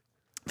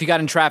 If you got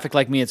in traffic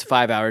like me, it's a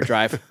 5-hour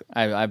drive.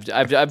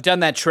 I've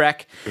done that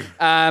trek.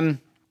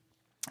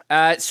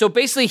 So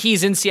basically,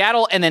 he's in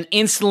Seattle, and then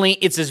instantly,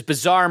 it's this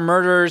bizarre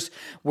murders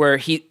where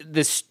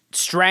this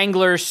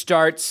strangler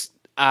starts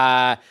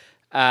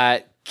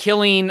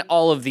killing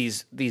all of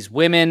these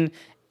women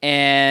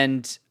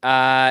and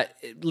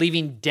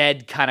leaving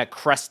dead, kind of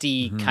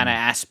crusty kind of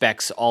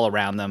aspects all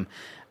around them.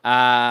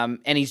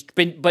 And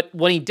but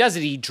when he does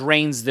it, he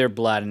drains their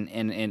blood,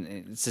 and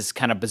it's this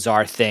kind of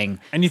bizarre thing.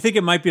 And you think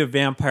it might be a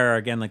vampire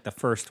again, like the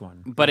first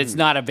one. But it's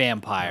not a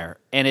vampire.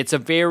 And it's a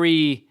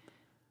very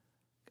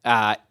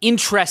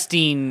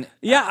interesting.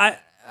 Yeah,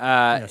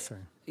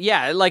 sorry.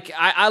 Yeah, like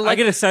I like. I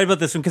get excited about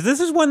this one because this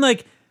is one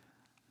like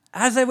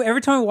every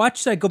time I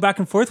watch it, I go back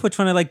and forth which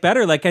one I like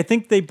better. Like I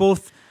think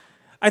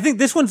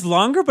this one's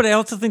longer, but I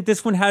also think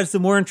this one has the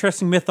more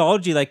interesting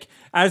mythology. Like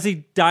as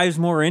he dives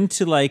more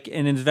into like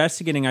and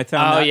investigating, I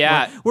found that.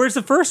 Yeah. Whereas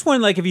the first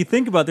one, like if you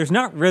think about it, there's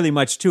not really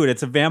much to it.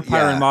 It's a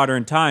vampire in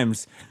modern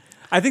times.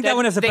 I think that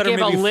one has a better They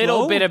maybe give a little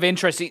flow. bit of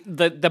interesting.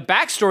 The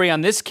backstory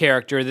on this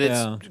character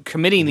that's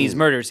committing these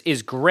murders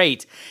is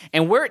great,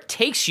 and where it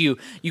takes you,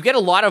 you get a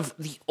lot of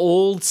the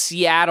old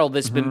Seattle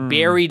that's been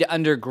buried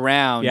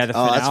underground. Yeah, the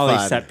that's finale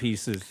fun. set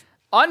pieces.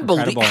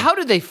 Unbelievable. Incredible. How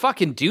did they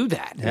fucking do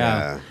that?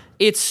 Yeah.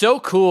 It's so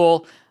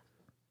cool.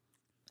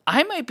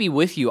 I might be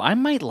with you. I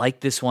might like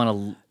this one a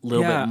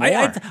little bit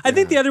more. I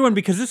think the other one,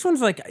 because this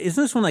one's like,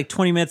 isn't this one like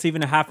 20 minutes,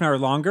 even a half an hour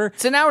longer?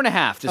 It's an hour and a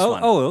half, this one.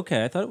 Oh,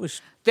 okay. I thought it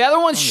was. The other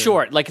one's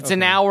short. Like, it's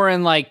an hour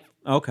and like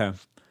Okay.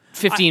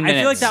 15 minutes.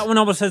 I feel like that one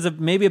almost has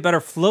maybe a better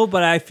flow,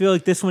 but I feel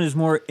like this one is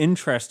more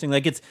interesting.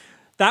 Like it's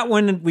that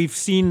one we've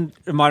seen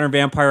a Modern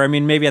Vampire. I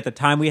mean, maybe at the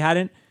time we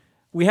haven't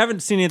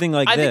seen anything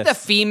like I this. think the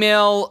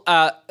female,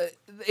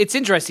 it's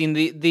interesting.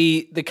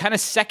 The kind of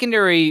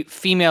secondary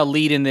female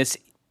lead in this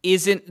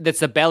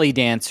that's a belly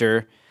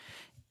dancer,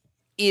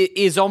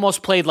 is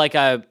almost played like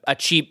a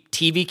cheap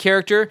TV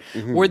character.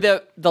 Where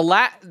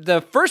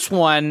the first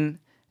one,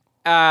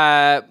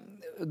 that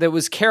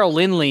was Carol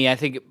Lindley, I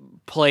think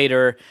played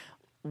her,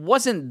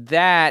 wasn't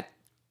that.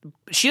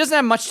 She doesn't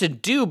have much to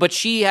do, but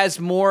she has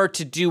more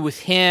to do with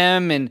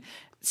him and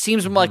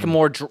seems like a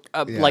more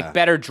like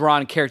better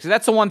drawn character.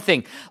 That's the one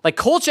thing. Like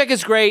Kolchak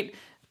is great.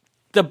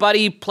 The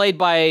buddy played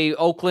by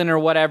Oakland or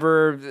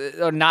whatever,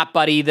 or not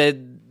buddy,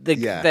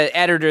 the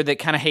editor that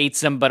kind of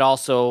hates him but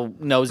also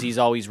knows he's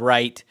always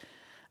right,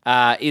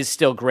 is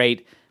still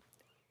great.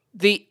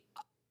 The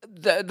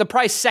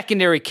probably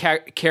secondary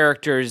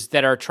characters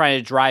that are trying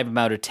to drive him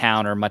out of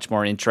town are much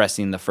more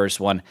interesting than the first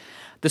one.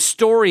 The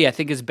story, I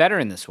think, is better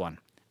in this one.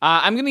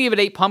 I'm going to give it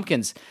 8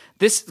 pumpkins.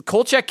 This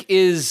Kolchak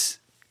is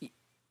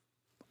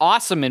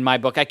awesome in my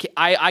book.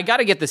 I got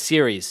to get the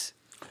series.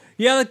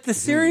 Yeah, like the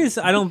series,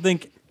 I don't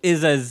think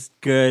is as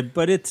good,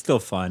 but it's still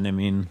fun. I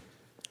mean,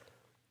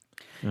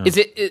 Is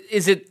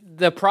it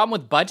the problem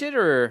with budget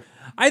or?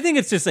 I think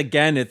it's just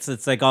again, it's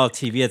like all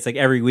TV. It's like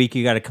every week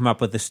you got to come up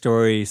with a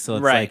story. So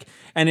it's like,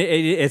 and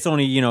it's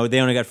only they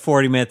only got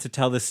 40 minutes to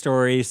tell the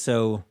story.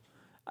 So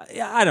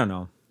I don't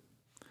know.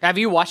 Have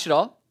you watched it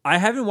all? I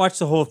haven't watched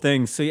the whole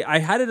thing. So I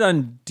had it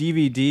on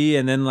DVD,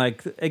 and then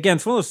like again,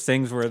 it's one of those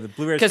things where the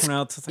Blu-ray's come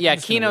out. So it's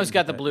like, Kino's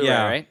got the Blu-ray,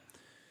 right?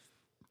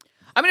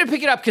 I'm going to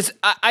pick it up because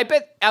I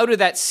bet out of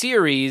that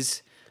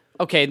series,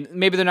 okay,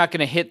 maybe they're not going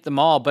to hit them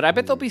all, but I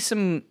bet there'll be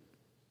some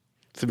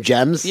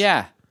gems.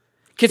 Yeah.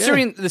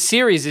 Considering the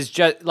series is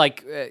just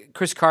like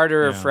Chris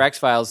Carter for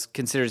X-Files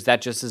considers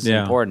that just as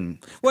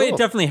important. Well, it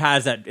definitely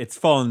has that. It's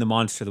following the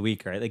monster of the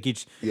week, right? Like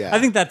I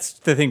think that's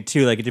the thing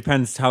too. Like it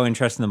depends how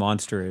interesting the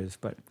monster is.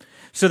 But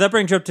so that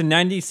brings you up to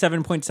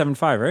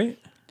 97.75,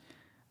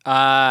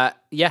 right?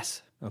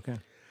 Yes. Okay.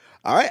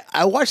 All right.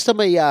 I watched some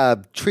of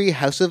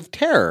Treehouse of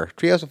Terror.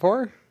 Treehouse of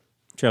Horror?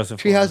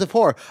 Treehouse of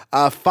Horror,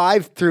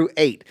 5 through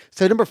 8.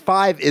 So number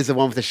 5 is the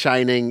one with The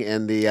Shining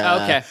and the.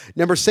 Okay.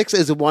 Number 6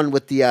 is the one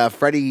with the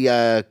Freddy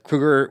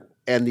Krueger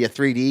and the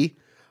 3D.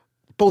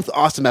 Both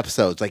awesome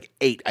episodes. Like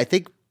 8, I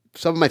think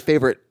some of my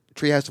favorite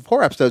Treehouse of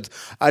Horror episodes.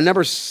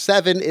 Number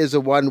 7 is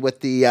the one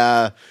with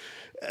the.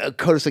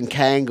 Codis and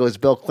Kang goes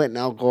Bill Clinton,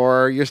 Al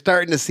Gore. You're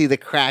starting to see the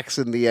cracks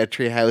in the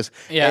treehouse.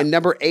 Yeah. And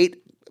number 8,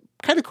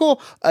 kind of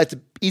cool. It's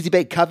Easy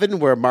Bake Coven,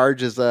 where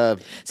Marge is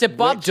Is it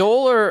Bob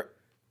Dole or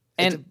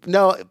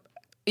no?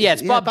 Yeah,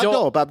 it's Bob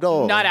Dole. Bob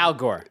Dole, not Al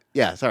Gore.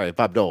 Yeah, sorry,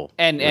 Bob Dole.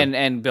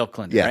 And Bill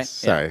Clinton. Yes, right?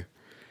 sorry.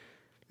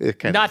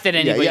 Yeah. Not that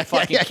anybody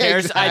fucking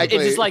cares. Exactly.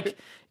 It just like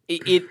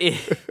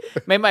it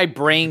made my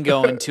brain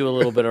go into a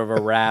little bit of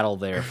a rattle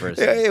there for a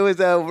second. It was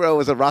a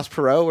Ross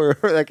Perot or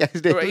that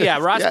guy's name? Yeah,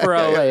 Ross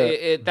Perot.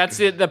 Yeah. That's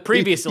the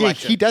previous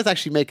election. He does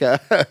actually make a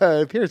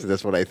appearance in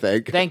this one, I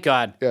think. Thank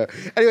God. Yeah.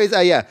 Anyways,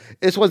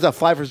 this one's a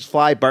fly versus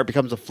fly. Bart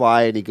becomes a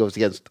fly, and he goes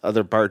against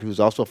other Bart, who's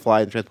also a fly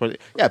and transported.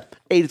 Yeah,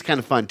 8 is kind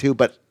of fun too,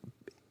 but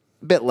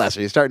a bit lesser.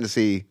 You're starting to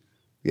see,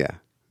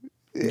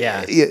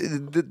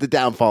 the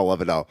downfall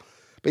of it all.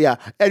 But yeah,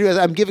 anyways,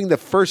 I'm giving the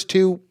first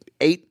 2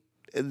 8.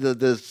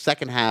 The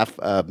second half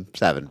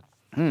 7.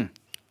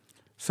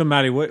 So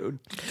Maddie, what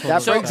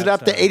that brings it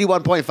up to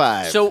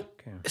 81.5.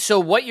 So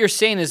what you're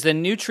saying is the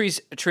new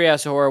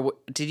Treehouse of Horror.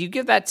 Did you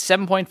give that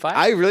 7.5?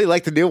 I really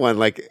like the new one.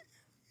 Like,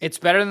 it's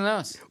better than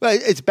those. Well,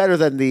 it's better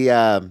than the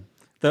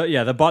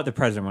the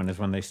present one is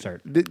when they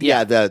start.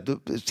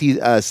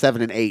 The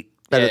 7 and 8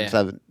 better than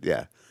 7.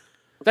 Yeah,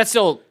 that's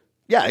still.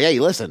 Yeah.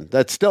 You listen.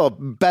 That's still a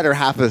better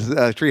half of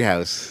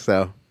Treehouse.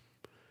 So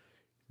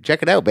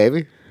check it out,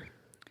 baby.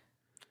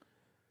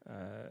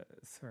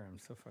 Sorry, I'm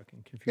so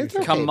fucking confused.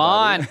 Okay, Come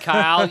on,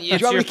 Kyle. It's Do you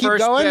want me your to keep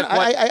first going? pick.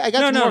 I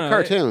got some more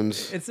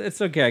cartoons. It's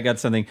okay. I got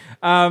something.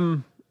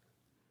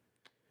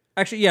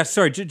 Actually, yeah.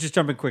 Sorry, just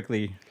jumping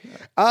quickly.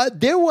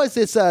 There was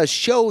this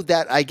show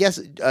that I guess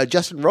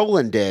Justin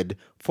Roiland did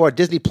for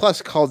Disney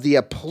Plus called the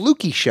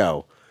Palookie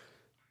Show.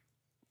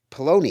 The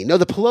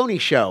Poloni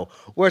Show,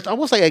 where it's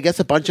almost like, I guess,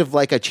 a bunch of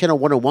like a Channel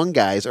 101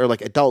 guys or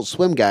like Adult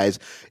Swim guys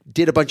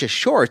did a bunch of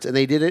shorts, and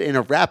they did it in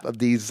a wrap of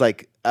these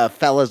like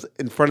fellas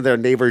in front of their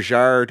neighbor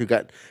Jard who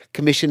got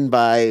commissioned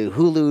by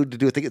Hulu to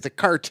do a thing. It's a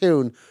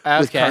cartoon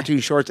with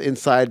cartoon shorts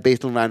inside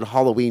based around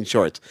Halloween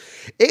shorts.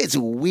 It's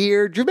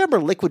weird. Do you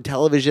remember Liquid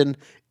Television?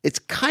 It's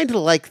kind of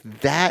like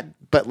that,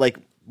 but like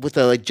with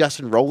a like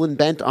Justin Roiland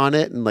bent on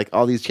it, and like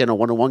all these Channel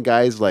 101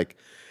 guys like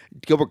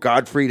Gilbert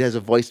Gottfried has a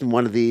voice in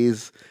one of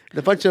these. And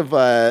a bunch of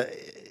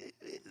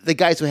the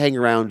guys who hang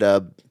around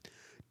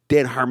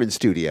Dan Harmon's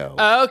studio.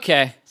 Oh,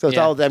 okay. So it's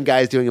all of them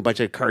guys doing a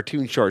bunch of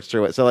cartoon shorts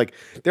through it. So like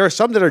there are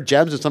some that are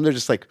gems and some that are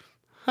just like,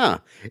 huh.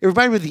 It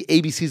reminded me of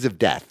the ABCs of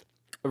Death.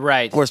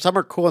 Right. Where some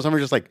are cool and some are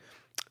just like,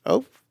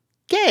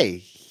 okay,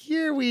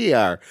 here we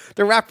are.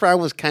 The wraparound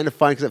was kind of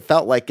fun because it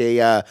felt like a...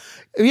 have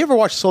you ever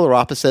watched Solar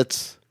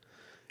Opposites?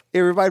 It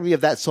reminded me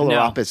of that Solar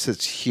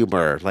Opposites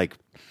humor. Like,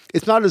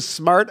 it's not as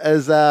smart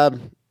as a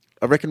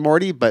Rick and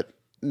Morty, but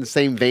in the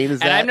same vein as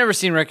that. And I've never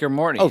seen Rick or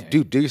Morty. Oh,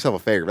 dude, do yourself a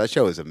favor. That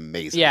show is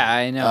amazing. Yeah,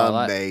 I know.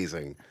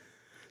 Amazing.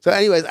 So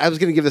anyways, I was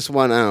going to give this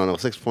one, I don't know,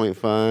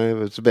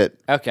 6.5. It's a bit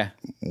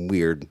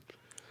weird.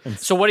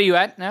 So what are you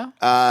at now?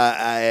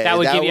 That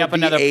would give you up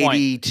another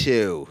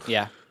 82. point.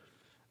 Yeah.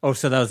 Oh,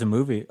 so that was a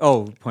movie.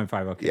 Oh,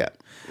 0.5. Okay.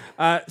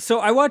 Yeah. So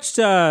I watched.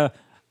 I've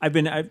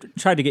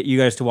tried to get you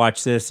guys to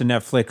watch this, a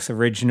Netflix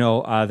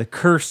original, The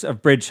Curse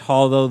of Bridge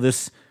Hollow.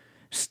 This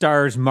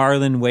stars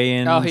Marlon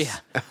Wayans. Oh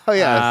yeah. Oh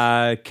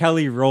yeah.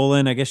 Kelly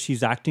Rowland. I guess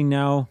she's acting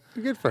now.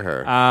 Good for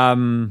her.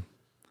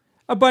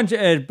 A bunch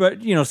of,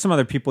 but some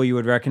other people you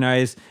would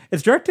recognize.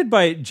 It's directed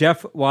by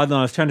Jeff Wadley.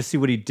 I was trying to see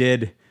what he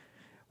did.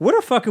 What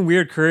a fucking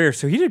weird career.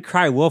 So he did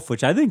Cry Wolf,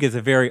 which I think is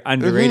a very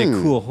underrated,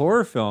 cool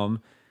horror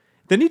film.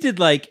 Then he did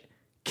like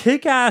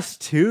Kick-Ass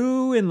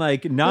 2 and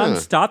like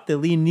Nonstop, the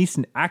Liam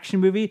Neeson action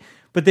movie.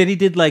 But then he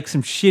did like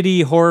some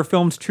shitty horror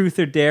films, Truth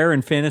or Dare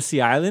and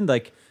Fantasy Island.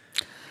 Like,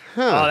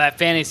 oh, that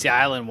Fantasy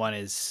Island one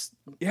is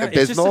abysmal.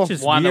 It's just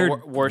such a one weird,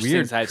 of the worst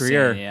weird things I've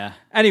career. seen. Yeah.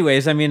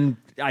 Anyways, I mean,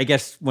 I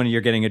guess when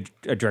you're getting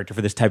a director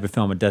for this type of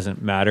film, it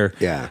doesn't matter.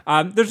 Yeah.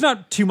 There's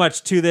not too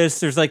much to this.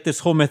 There's like this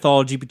whole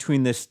mythology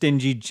between the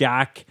stingy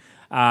Jack,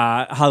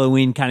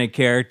 Halloween kind of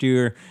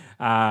character.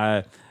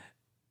 It's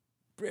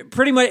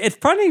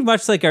pretty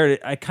much like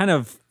a kind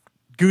of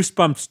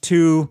Goosebumps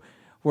 2,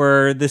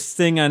 where this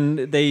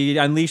thing they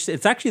unleash.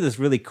 It's actually this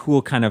really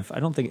cool kind of, I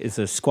don't think it's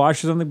a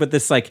squash or something, but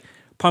this like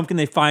pumpkin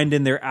they find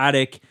in their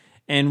attic.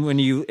 And when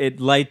you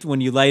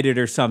light it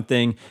or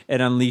something, it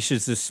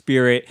unleashes the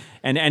spirit,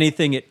 and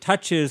anything it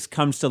touches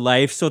comes to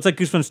life. So it's like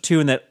Goosebumps 2,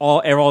 and that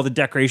all the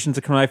decorations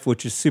that come to life,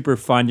 which is super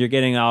fun. You're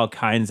getting all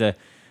kinds of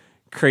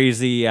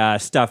crazy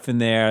stuff in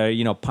there.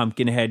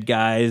 Pumpkin head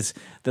guys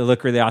that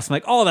look really awesome.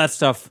 Like all that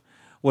stuff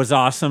was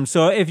awesome.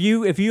 So if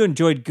you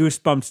enjoyed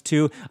Goosebumps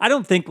 2, I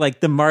don't think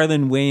like the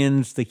Marlon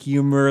Wayans, the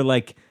humor,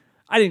 like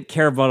I didn't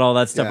care about all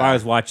that stuff. Yeah. I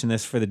was watching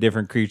this for the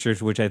different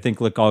creatures, which I think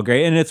look all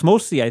great. And it's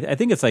mostly, I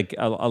think it's like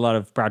a lot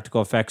of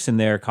practical effects in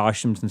there,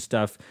 costumes and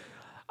stuff.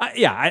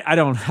 I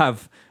don't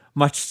have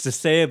much to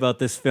say about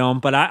this film,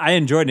 but I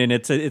enjoyed it. And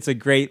it's a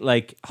great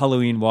like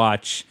Halloween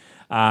watch.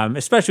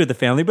 Especially with the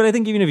family, but I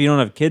think even if you don't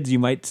have kids, you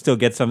might still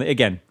get something.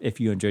 Again,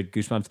 if you enjoyed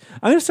Goosebumps,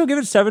 I'm gonna still give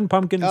it 7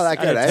 pumpkins. Oh, that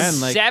good, out of eh? 10.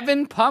 Like,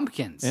 7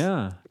 pumpkins.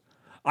 yeah,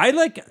 I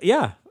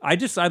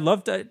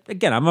loved it.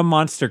 Again, I'm a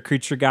monster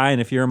creature guy, and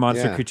if you're a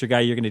monster creature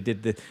guy, you're gonna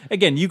did the.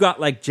 Again, you got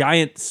like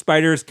giant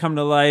spiders come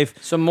to life.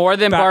 So more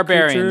than Bat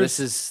Barbarian. creatures. This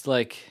is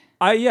like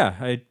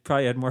I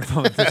probably had more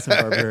fun with this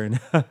than Barbarian.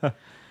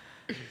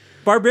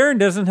 Barbarian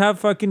doesn't have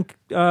fucking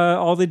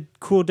all the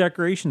cool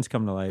decorations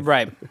come to life.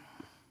 right.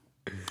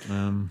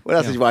 What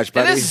else did you watch,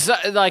 buddy? And this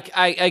is like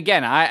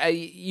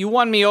you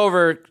won me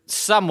over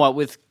somewhat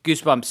with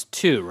Goosebumps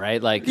 2,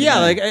 right? Like Yeah,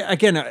 like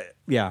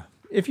yeah.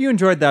 If you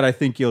enjoyed that, I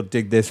think you'll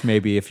dig this.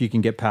 Maybe if you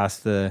can get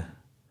past the.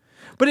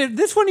 But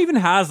this one even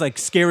has like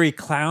scary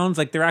clowns.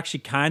 Like they're actually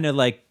kind of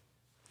like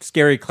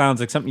scary clowns,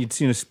 like something you'd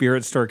see in a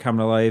spirit store come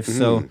to life.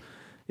 So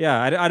yeah,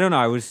 I don't know.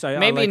 I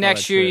maybe like all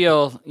next that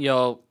year shit.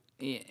 you'll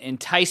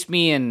entice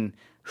me and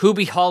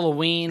Hoobie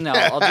Halloween.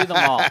 I'll do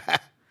them all.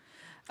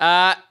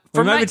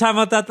 We might be talking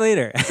about that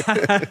later.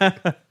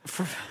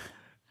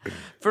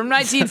 From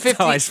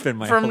 1950, how I spend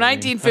my from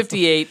Halloween.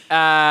 1958,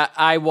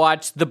 I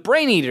watched The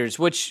Brain Eaters,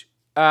 which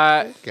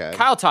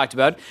Kyle talked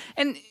about,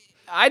 and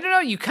I don't know.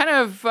 You kind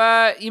of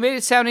you made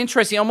it sound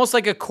interesting, almost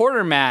like a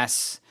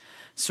Quartermass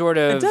sort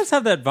of. It does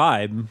have that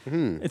vibe.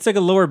 It's like a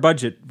lower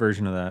budget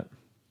version of that.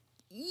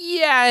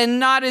 Yeah, and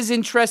not as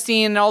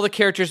interesting, and all the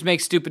characters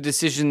make stupid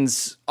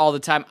decisions all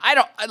the time. I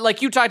don't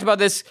like you talked about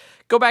this.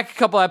 Go back a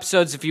couple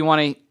episodes if you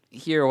want to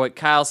hear what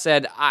Kyle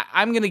said.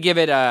 I'm going to give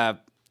it a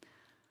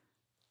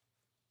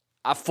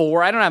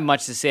 4. I don't have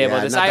much to say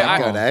about this. Not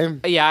that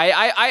good, eh? Yeah,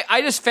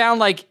 I just found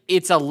like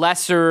it's a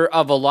lesser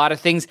of a lot of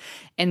things,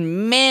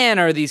 and man,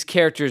 are these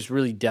characters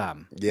really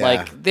dumb. Yeah.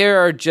 Like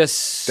they're just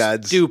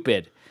Studs.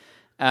 stupid.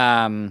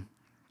 And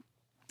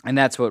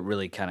that's what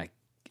really kind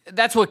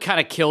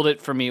of killed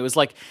it for me. It was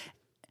like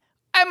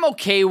I'm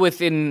okay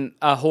with in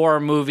a horror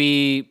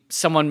movie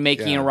someone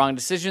making a wrong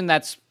decision.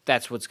 That's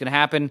what's going to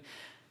happen.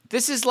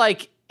 This is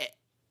like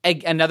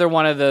another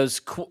one of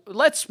those,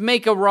 let's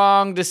make a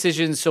wrong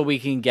decision so we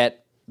can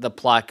get the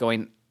plot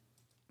going.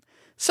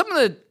 Some of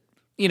the,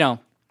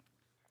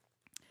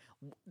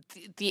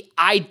 the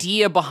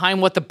idea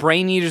behind what the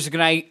Brain Eaters are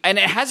going to, and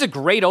it has a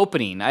great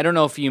opening. I don't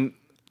know if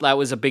that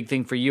was a big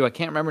thing for you. I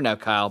can't remember now,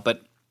 Kyle,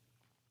 but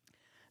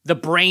the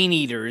Brain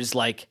Eaters,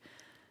 like,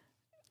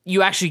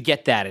 you actually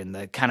get that in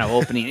the kind of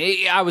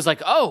opening. I was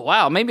like, oh,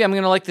 wow, maybe I'm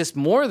going to like this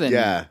more than,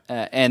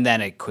 and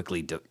then it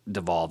quickly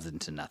devolved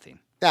into nothing.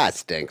 That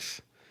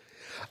stinks.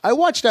 I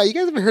watched. You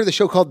guys ever heard of the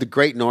show called The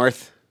Great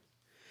North?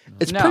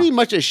 It's No. pretty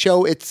much a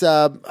show. It's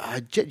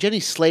Jenny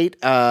Slate.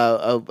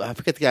 I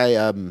forget the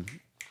guy.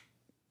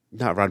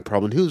 Not Ron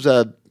Perlman. Who's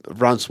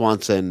Ron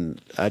Swanson?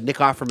 Nick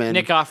Offerman.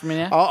 Nick Offerman,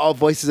 yeah. All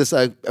voices this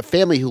a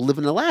family who live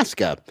in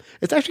Alaska.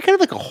 It's actually kind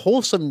of like a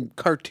wholesome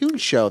cartoon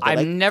show. That I've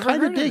I never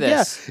kinda heard of dig.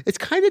 this. Yeah, it's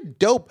kind of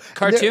dope.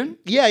 Cartoon?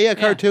 Yeah,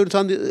 cartoon. It's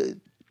on the.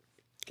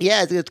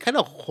 Yeah, it's kind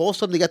of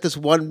wholesome. They got this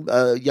one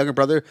younger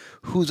brother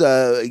who's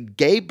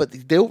gay, but they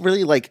don't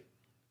really like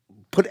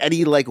put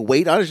any like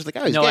weight on it. It's just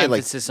like, oh, he's No gay.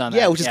 emphasis like, on yeah,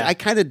 that, which is yeah. I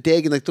kind of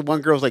dig. And like the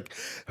one girl's like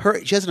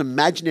she has an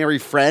imaginary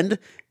friend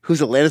who's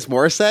Alanis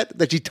Morissette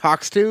that she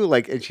talks to,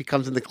 like, and she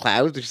comes in the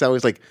clouds. And she's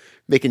always like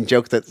making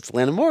jokes that it's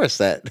Alanis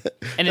Morissette.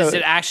 And is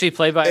it actually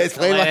played by It's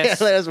played by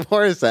Alanis? Alanis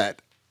Morissette.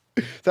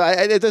 So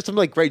there's some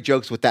like great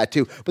jokes with that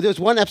too. But there's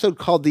one episode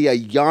called the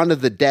Yawn of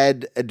the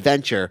Dead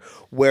Adventure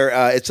where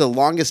it's the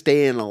longest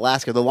day in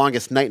Alaska, the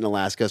longest night in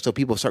Alaska. So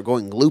people start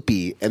going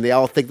loopy and they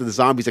all think that the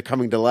zombies are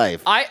coming to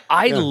life.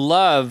 I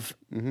love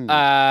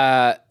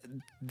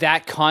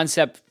that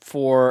concept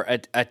for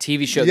a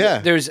TV show. Yeah.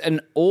 There's an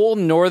old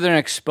Northern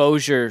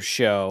Exposure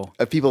show.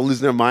 Of people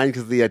losing their mind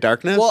because of the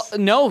darkness. Well,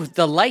 no,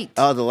 The Light.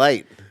 Oh, the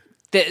light.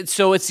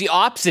 So it's the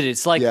opposite.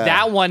 It's like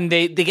that one,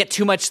 they get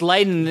too much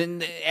light and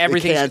then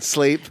everything. They can't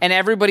sleep. And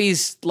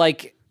everybody's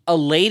like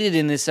elated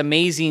in this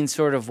amazing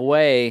sort of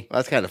way. Well,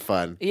 that's kind of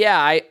fun.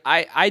 Yeah,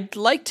 I'd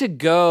like to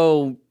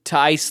go to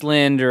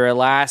Iceland or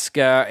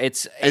Alaska.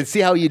 And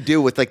see how you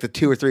do with like the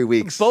 2 or 3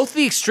 weeks. both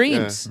the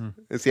extremes.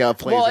 And see how it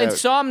plays Well, out.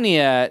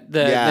 Insomnia,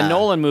 the Yeah.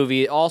 Nolan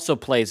movie, also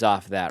plays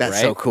off that, That's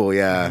right? so cool,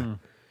 yeah.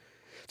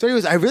 So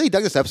anyways, I really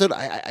dug this episode.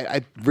 I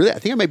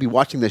think I might be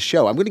watching this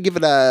show. I'm going to give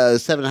it a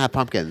 7.5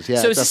 pumpkins. Yeah.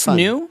 So is that's this fun.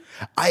 new?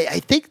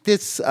 I think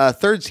this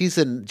third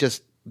season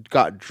just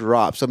got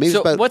dropped. So maybe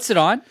So it's about, what's it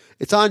on?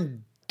 It's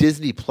on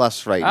Disney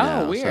Plus right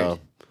now. Oh, weird. So.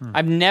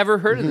 I've never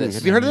heard of this.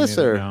 Have you heard of this?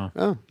 Or No.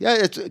 oh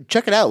yeah,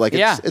 check it out. Like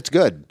Yeah. it's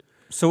good.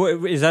 So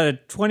is that a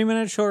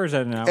 20-minute show or is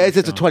that an hour? It's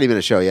a show?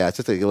 20-minute show. Yeah, it's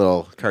just a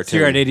little cartoon. So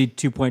you're at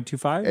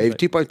 82.25?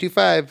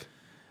 2.25.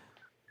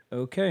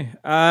 Okay.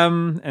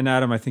 And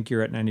Adam, I think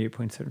you're at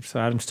 98.7. So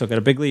Adam's still got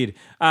a big lead.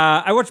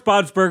 I watched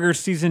Bob's Burgers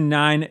Season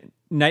 9,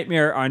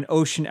 Nightmare on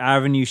Ocean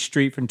Avenue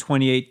Street from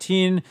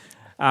 2018.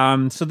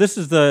 So this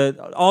is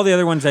all the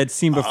other ones I'd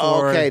seen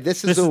before. Okay,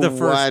 this is the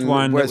first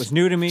one where that was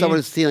new to me.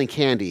 Someone's stealing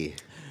candy.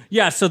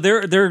 Yeah, so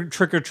they're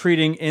trick or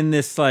treating in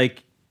this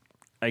like,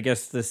 I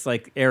guess this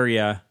like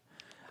area.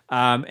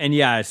 And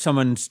yeah,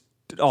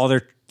 all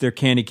their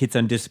candy keeps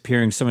on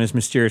disappearing. Someone is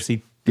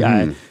mysteriously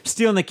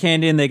stealing the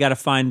candy, and they got to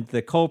find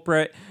the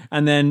culprit.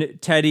 And then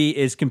Teddy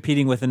is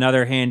competing with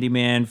another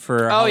handyman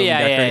for Halloween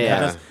decorating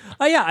contest.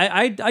 Oh yeah,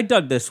 I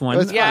dug this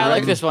one. Yeah, I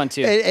like this one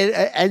too.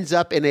 It ends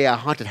up in a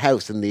haunted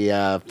house in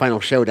the final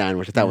showdown,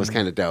 which I thought was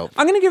kind of dope.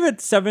 I'm gonna give it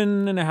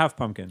 7.5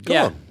 pumpkins. Cool.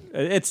 Yeah.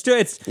 It's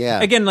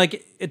again,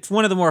 like, it's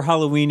one of the more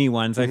Halloweeny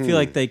ones. I feel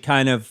like they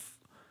kind of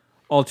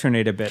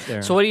alternate a bit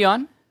there. So what are you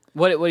on?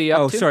 What are you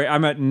up to? Oh, sorry,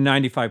 I'm at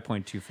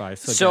 95.25.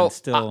 So again,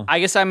 still I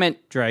guess I'm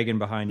at dragging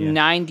behind you.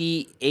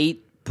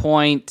 98.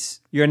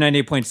 You're at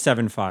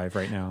 98.75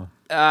 right now.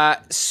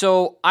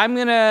 So I'm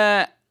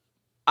gonna.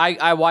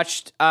 I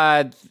watched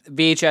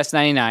VHS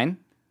 99,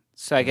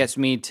 so that gets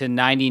me to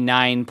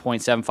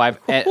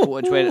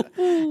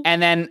 99.75.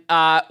 And then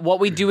What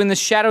We Do in the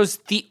Shadows,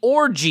 The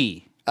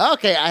Orgy.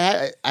 Okay,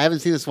 I haven't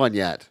seen this one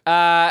yet.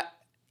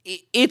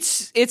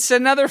 It's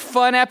another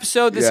fun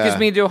episode. This gets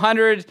me to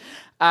 100.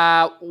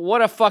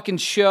 What a fucking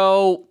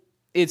show!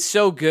 It's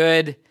so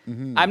good.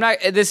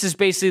 This is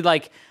basically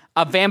like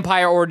a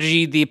vampire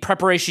orgy, the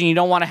preparation. You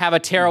don't want to have a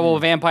terrible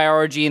vampire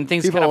orgy, and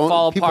things kind of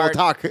fall apart.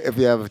 People talk if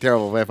you have a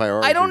terrible vampire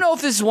orgy. I don't know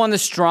if this is one of the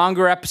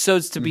stronger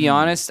episodes, to be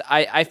honest.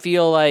 I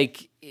feel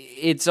like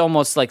it's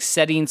almost like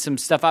setting some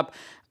stuff up.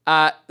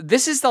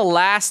 This is the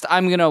last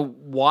I'm going to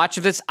watch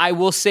of this. I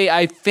will say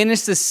I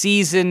finished the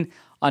season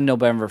on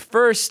November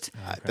 1st.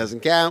 It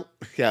doesn't count.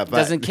 Yeah, but,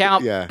 doesn't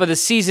count, but the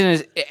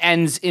season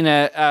ends in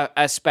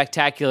a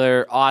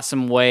spectacular,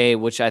 awesome way,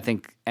 which I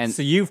think...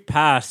 So you've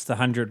passed the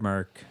 100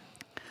 mark.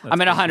 I'm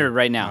at 100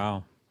 right now.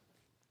 Wow.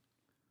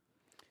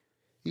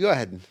 You go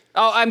ahead.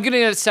 Oh, I'm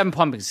getting at 7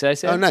 pumpkins. Did I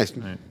say? Oh, nice.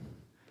 Right.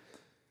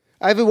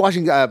 I've been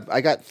watching. I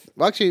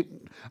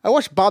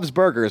watched Bob's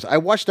Burgers. I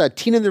watched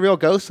Teen and the Real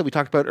Ghost that we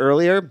talked about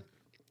earlier.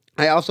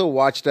 I also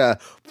watched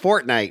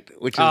Fortnite,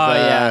 which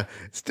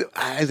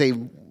is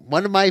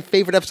one of my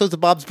favorite episodes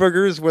of Bob's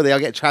Burgers, where they all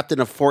get trapped in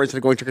a fort instead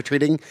of going trick or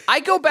treating. I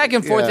go back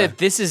and forth if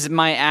this is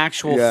my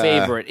actual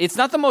favorite. It's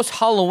not the most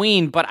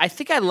Halloween, but I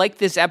think I like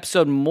this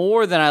episode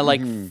more than I like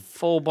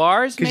Full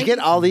Bars. Because you get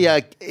all the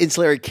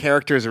ancillary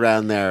characters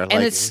around there,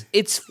 and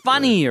it's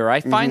funnier. I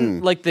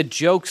find like the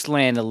jokes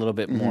land a little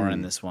bit more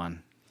in this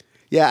one.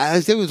 Yeah, I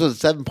think it was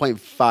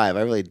 7.5.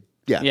 I really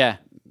yeah.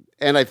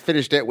 And I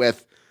finished it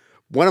with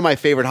one of my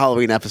favorite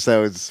Halloween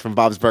episodes from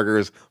Bob's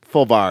Burgers,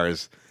 Full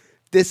Bars.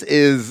 This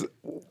is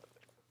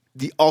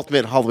the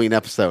ultimate Halloween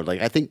episode.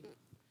 Like, I think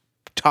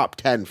top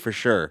 10 for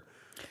sure.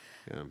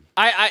 Yeah.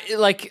 I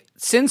like,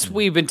 since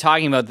we've been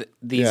talking about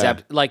these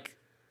like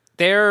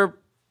they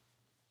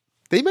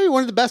may be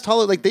one of the best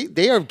Halloween. Like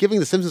they are giving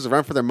the Simpsons a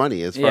run for their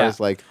money as far as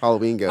like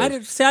Halloween goes.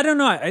 I don't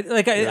know.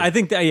 I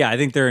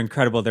think they're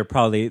incredible. They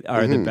probably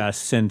are the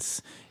best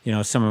since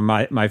some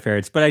of my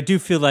favorites. But I do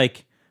feel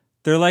like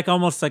they're like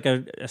almost like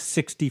a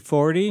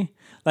 60-40.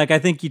 Like, I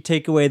think you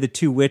take away the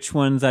two witch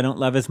ones I don't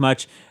love as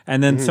much,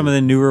 and then some of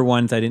the newer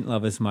ones I didn't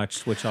love as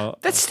much, which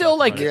That's still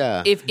like...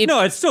 If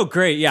no, it's still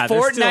great, yeah.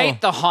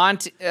 Fortnite, the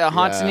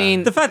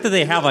Haunting... The fact that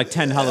they have like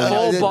 10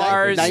 Halloween... Full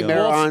Bars...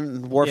 Nightmare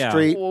on Wharf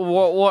Street.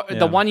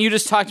 The one you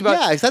just talked about.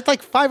 Yeah, that's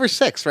like 5 or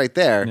 6 right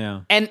there.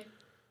 Yeah. And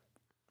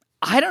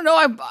I don't know,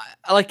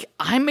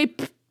 I may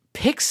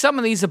pick some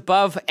of these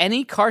above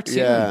any cartoon.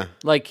 Yeah.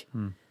 Like...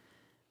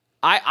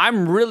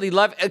 I'm really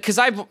loving, because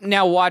I've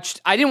now watched,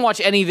 I didn't watch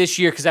any this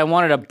year because I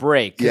wanted a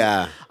break.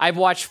 Yeah. I've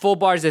watched Full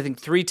Bars, I think,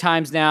 3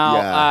 times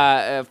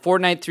now,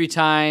 Fortnite 3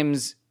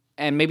 times,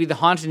 and maybe The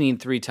Haunting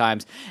 3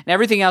 times. And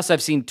everything else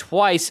I've seen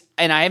twice,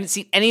 and I haven't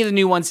seen any of the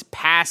new ones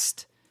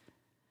past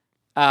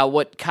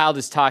what Kyle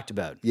just talked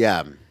about.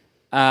 Yeah.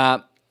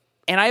 And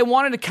I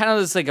wanted to kind of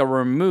just like a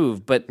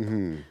remove, but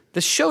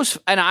the show's,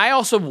 and I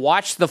also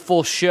watched the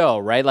full show,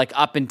 right? Like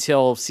up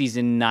until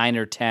season 9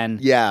 or 10.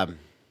 Yeah.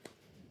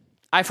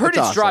 I've heard That's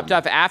it's awesome. dropped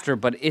off after,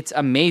 but it's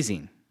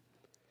amazing.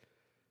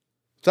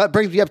 So that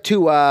brings me up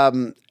to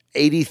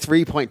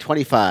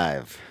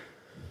 83.25.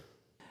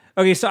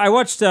 Okay, so I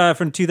watched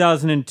from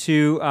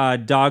 2002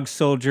 Dog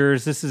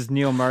Soldiers. This is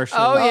Neil Marshall.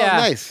 Oh yeah,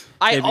 nice.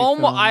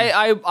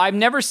 I've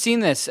never seen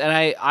this, and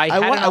I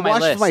had it on my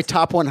watched list. my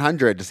top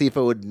 100 to see if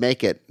it would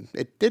make it.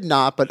 It did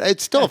not, but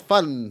it's still a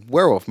fun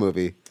werewolf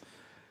movie.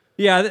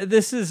 Yeah,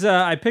 this is.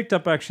 I picked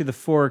up actually the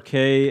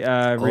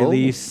 4K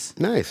release.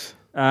 Nice.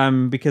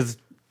 Because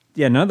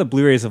none of the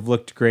Blu-rays have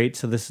looked great,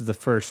 so this is the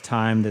first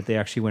time that they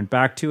actually went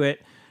back to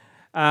it.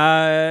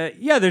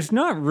 There's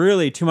not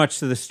really too much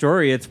to the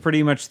story. It's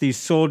pretty much these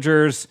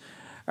soldiers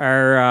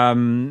are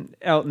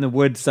out in the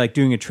woods, like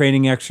doing a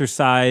training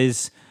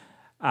exercise,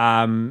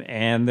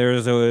 and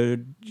there's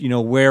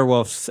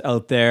werewolves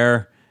out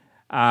there,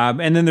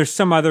 and then there's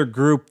some other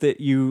group that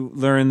you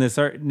learn, this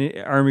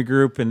army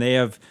group, and they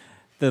have.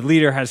 The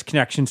leader has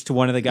connections to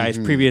one of the guys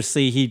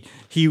previously. He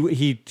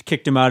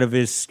kicked him out of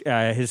his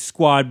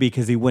squad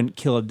because he wouldn't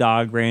kill a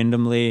dog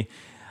randomly.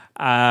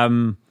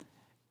 Anyways,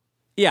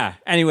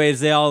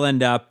 they all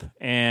end up,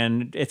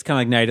 and it's kind of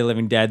like Night of the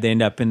Living Dead. They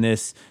end up in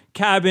this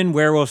cabin.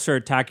 Werewolves are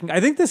attacking.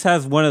 I think this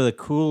has one of the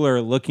cooler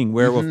looking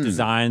werewolf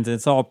designs, and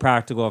it's all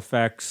practical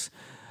effects.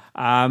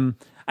 I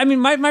I mean,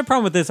 my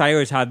problem with this, I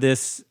always had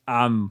this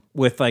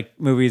with like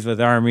movies with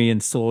army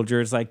and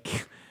soldiers,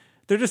 like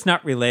they're just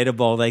not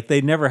relatable. Like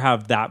they never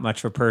have that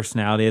much of a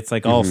personality. It's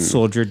like all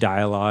soldier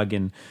dialogue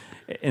and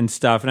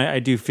stuff. And I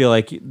do feel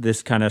like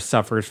this kind of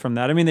suffers from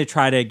that. I mean, they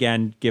try to,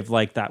 again, give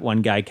like that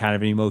one guy kind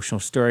of an emotional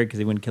story because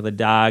he wouldn't kill a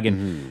dog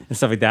and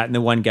stuff like that. And the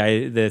one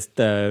guy,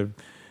 the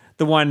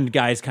one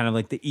guy's kind of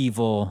like the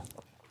evil,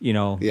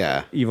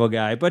 evil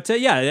guy. But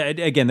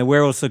again, the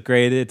werewolves look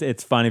great.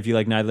 It's fun if you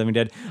like Night of the Living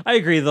Dead. I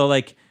agree though,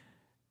 like,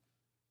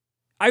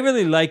 I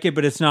really like it,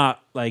 but it's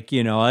not like,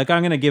 like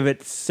I'm going to give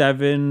it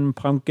 7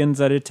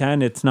 pumpkins out of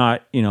 10. It's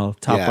not,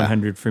 top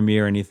 100 for me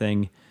or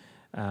anything.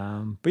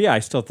 But yeah, I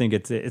still think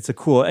it's a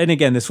cool, and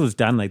again, this was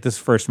done like this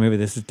first movie.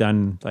 This is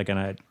done like on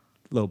a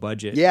low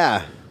budget.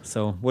 Yeah.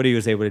 So what he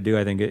was able to do,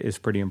 I think, is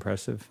pretty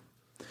impressive.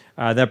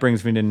 That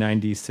brings me to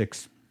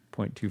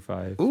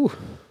 96.25. Ooh.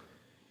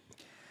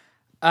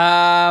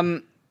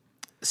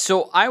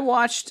 So I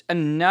watched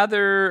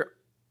another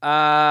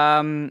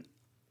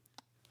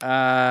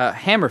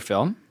Hammer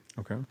film.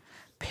 Okay.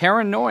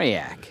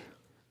 Paranoiac.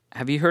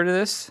 Have you heard of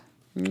this?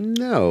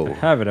 No. I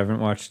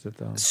haven't watched it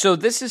though. So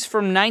this is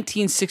from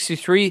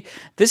 1963.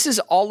 This is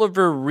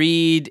Oliver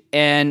Reed,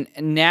 and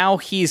now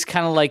he's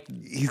kind of like...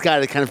 He's got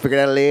to kind of figure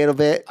it out a little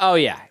bit. Oh,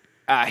 yeah.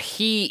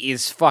 He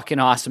is fucking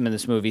awesome in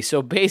this movie.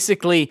 So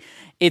basically,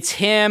 it's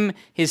him,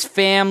 his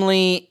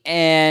family,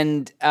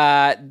 and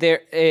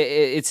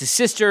it's his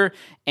sister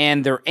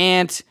and their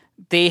aunt.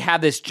 They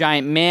have this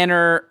giant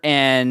manor,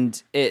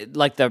 and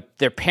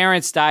their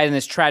parents died in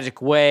this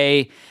tragic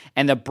way,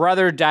 and the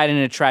brother died in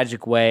a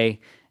tragic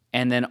way.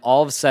 And then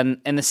all of a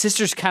sudden, and the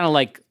sister's kind of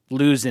like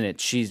losing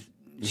it. She's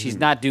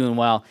not doing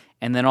well.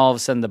 And then all of a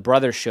sudden, the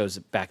brother shows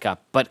back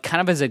up, but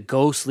kind of as a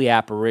ghostly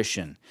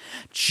apparition.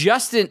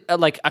 Just in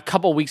like a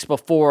couple weeks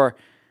before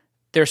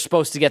they're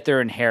supposed to get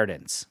their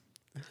inheritance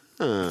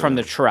from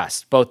the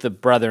trust, both the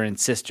brother and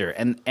sister.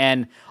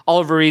 And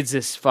Oliver Reed's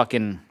this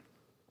fucking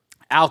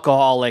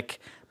alcoholic,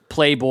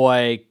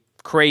 playboy,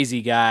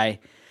 crazy guy,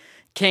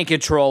 can't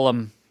control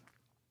him.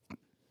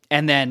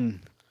 And then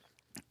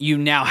you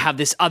now have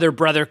this other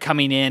brother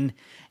coming in,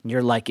 and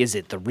you're like, is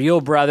it the real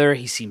brother?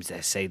 He seems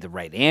to say the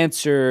right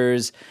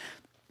answers.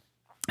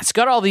 It's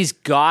got all these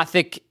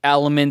gothic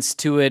elements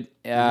to it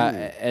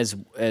as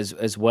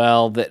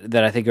well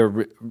that I think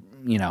are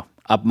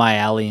up my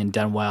alley and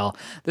done well.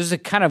 There's a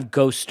kind of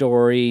ghost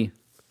story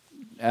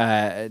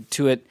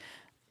to it.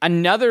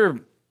 Another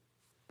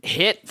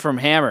hit from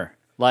Hammer.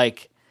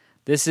 Like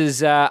this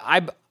is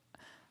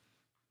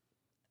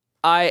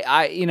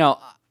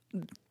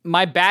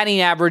my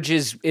batting average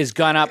is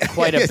gone up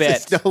quite a bit.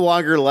 It's no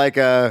longer like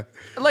a...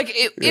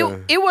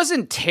 It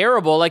wasn't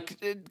terrible. Like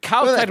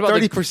Kyle talked about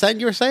 30%.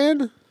 You were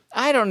saying?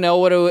 I don't know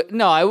what it would...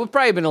 No, it would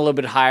probably have been a little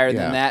bit higher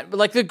than that. But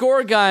like the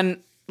gore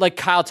gun, like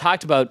Kyle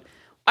talked about,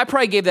 I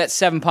probably gave that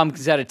 7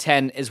 pumpkins out of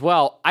 10 as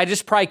well. I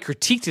just probably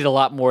critiqued it a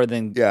lot more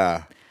than...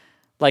 Yeah.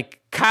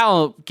 Like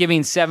Kyle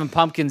giving 7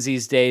 pumpkins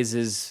these days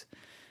is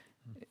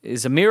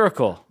a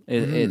miracle.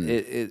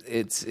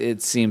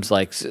 It seems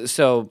like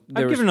so.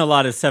 I've given a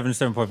lot of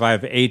 7.5.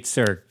 8s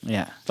are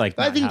like.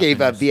 I think he gave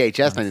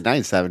VHS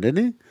 99.7,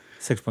 didn't he?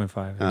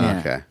 6.5. Oh,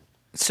 okay.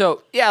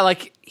 So yeah,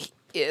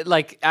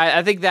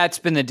 I think that's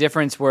been the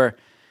difference where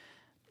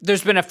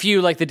there's been a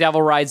few like The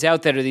Devil Rides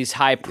Out that are these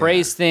high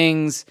praise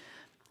things.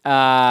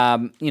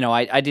 I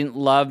didn't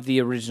love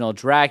the original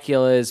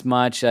Dracula as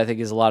much, I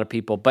think, as a lot of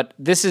people. But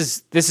this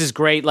is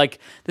great. Like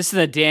this is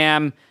The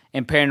Dam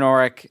and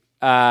Paranoiac.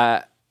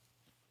 I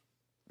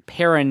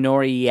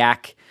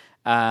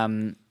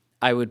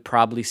would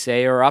probably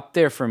say are up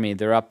there for me.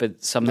 They're up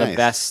at some of the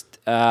best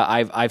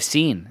I've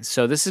seen.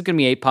 So this is going to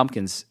be 8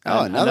 pumpkins.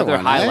 Another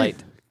one, highlight.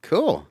 Eh?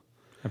 Cool.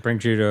 That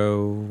brings you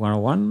to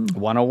 101.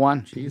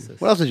 101.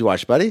 Jesus. What else did you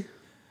watch, buddy?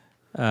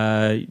 You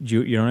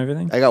don't have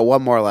everything? I got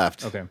one more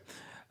left. Okay.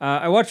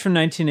 I watched from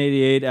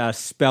 1988,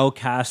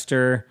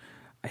 Spellcaster.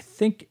 I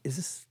think, is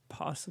this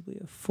possibly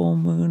a Full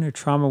Moon or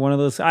Trauma? One of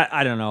those.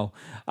 I don't know.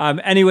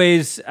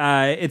 Anyways,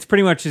 it's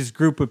pretty much this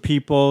group of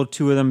people,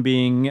 2 of them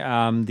being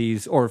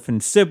these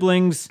orphan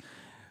siblings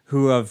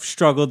who have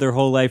struggled their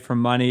whole life for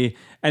money.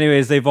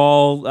 Anyways, they've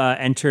all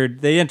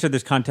entered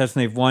this contest,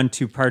 and they've won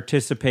to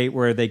participate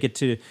where they get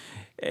to...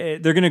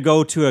 they're going to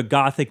go to a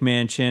gothic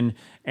mansion,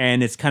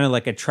 and it's kind of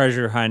like a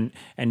treasure hunt,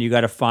 and you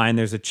got to find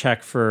there's a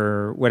check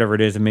for whatever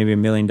it is, maybe $1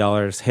 million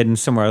hidden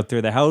somewhere out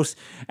there the house.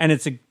 And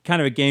it's a kind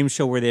of a game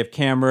show where they have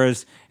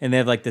cameras, and they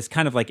have like this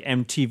kind of like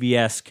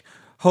MTV-esque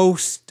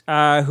host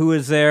who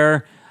is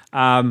there,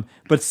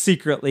 but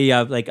secretly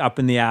like up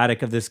in the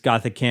attic of this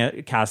gothic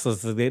castle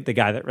is the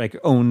guy that like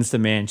owns the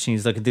mansion.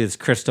 He's looking through this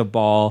crystal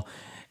ball,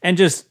 and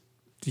just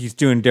he's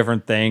doing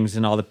different things,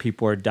 and all the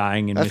people are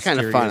dying in mysterious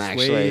kind of fun,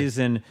 ways.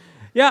 And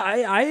yeah,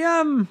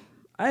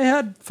 I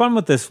had fun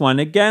with this one.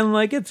 Again,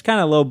 like it's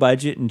kind of low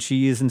budget and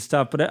cheese and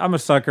stuff, but I'm a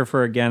sucker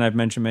for, again, I've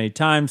mentioned many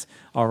times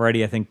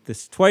already, I think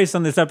this twice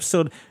on this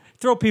episode,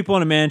 throw people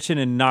in a mansion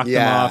and knock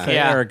them off,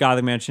 or a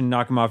gothic mansion,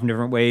 knock them off in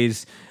different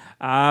ways.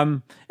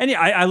 And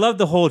yeah, I love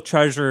the whole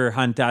treasure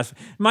hunt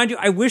aspect. Mind you,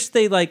 I wish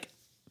they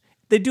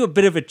they do a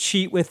bit of a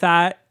cheat with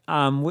that.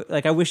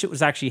 Like I wish it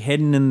was actually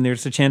hidden, and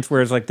there's a chance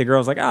where it's like the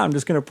girl's like, I'm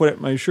just gonna put it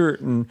in my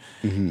shirt, and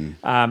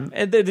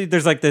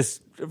there's like this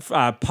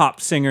pop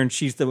singer, and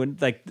she's the one,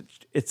 like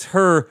it's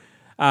her.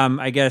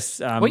 I guess.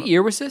 What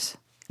year was this?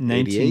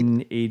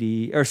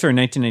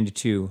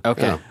 1992.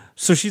 Okay. Yeah.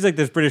 So she's like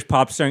this British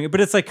pop star,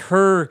 but it's like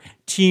her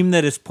team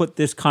that has put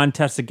this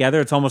contest together.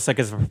 It's almost like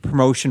it's a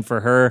promotion for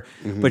her,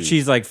 but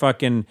she's like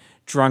fucking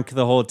drunk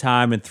the whole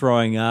time and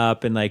throwing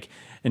up, and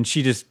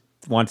she just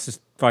wants to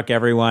fuck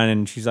everyone,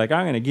 and she's like,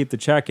 I'm gonna keep the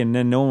check, and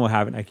then no one will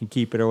have it, and I can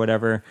keep it or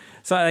whatever.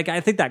 So like I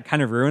think that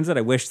kind of ruins it.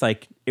 I wish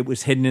like it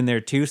was hidden in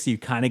there too, so you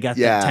kind of got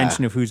the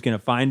tension of who's gonna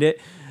find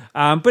it.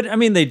 But I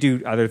mean, they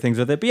do other things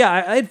with it. But yeah,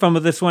 I had fun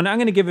with this one. I'm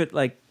gonna give it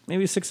like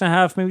maybe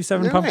 6.5, maybe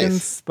 7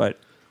 pumpkins. But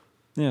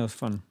yeah, it was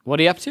fun. What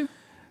are you up to?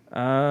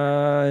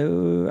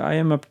 I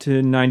am up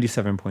to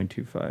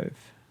 97.25.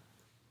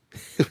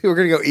 We were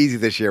going to go easy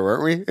this year,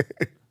 weren't we?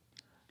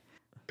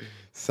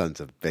 Sons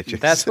of bitches.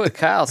 That's what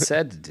Kyle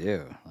said to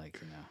do. Like,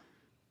 you know.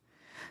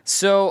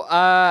 So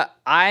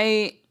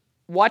I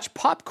watched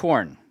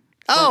Popcorn.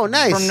 Oh,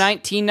 nice. From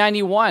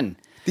 1991.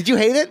 Did you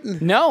hate it?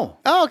 No.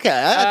 Oh, okay.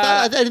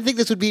 I didn't think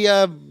this would be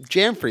a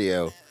jam for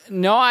you.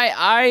 No,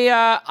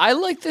 I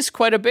like this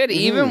quite a bit,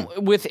 even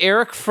with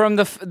Eric from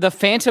the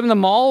Phantom the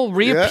Mall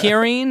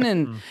reappearing,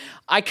 and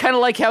I kind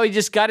of like how he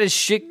just got the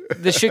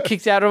shit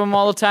kicked out of him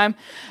all the time.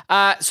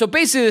 So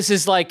basically, this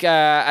is like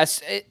they're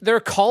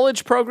a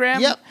college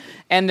program,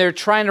 and they're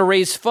trying to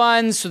raise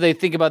funds. So they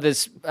think about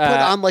this put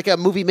on like a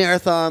movie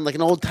marathon, like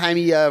an old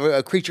timey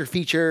creature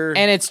feature,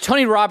 and it's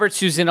Tony Roberts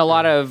who's in a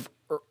lot of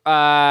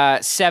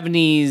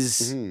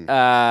 70s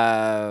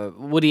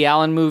Woody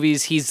Allen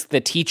movies. He's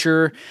the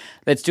teacher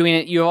that's doing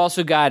it. You've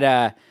also got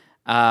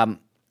the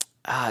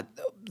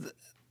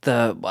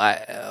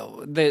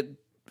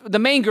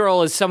main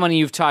girl is someone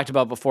you've talked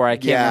about before. I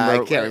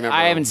can't remember.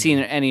 I haven't seen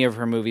any of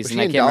her movies, was and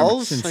she I in can't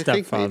Dolls? remember. And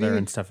Stepfather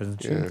and stuff,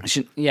 isn't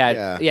she?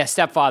 Yeah,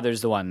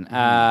 Stepfather's the one.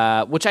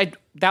 Which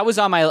that was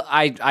on my.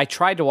 I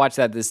tried to watch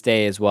that this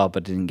day as well,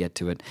 but didn't get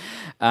to it.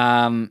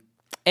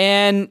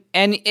 A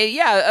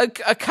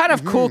kind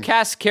of cool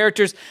cast of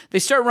characters. They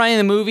start running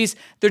the movies.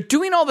 They're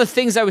doing all the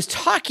things I was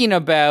talking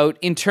about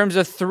in terms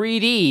of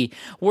 3D,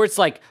 where it's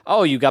like,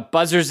 oh, you got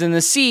buzzers in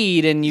the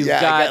seat, and you've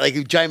got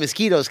like giant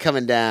mosquitoes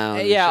coming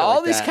down. Yeah, all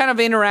like these that. kind of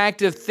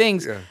interactive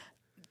things. Yeah.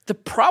 The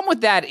problem with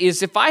that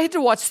is if I had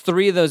to watch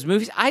 3 of those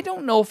movies, I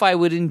don't know if I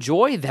would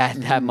enjoy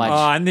that much. Oh,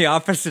 I'm the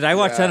opposite. I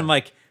watch that, I'm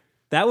like,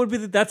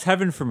 that's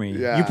heaven for me.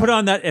 Yeah. You put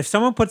on that, if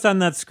someone puts on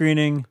that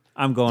screening,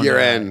 I'm going. You're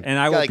to in. that. And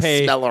I will like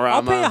pay. Smell-O-Rama.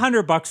 I'll pay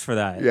 $100 for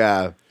that.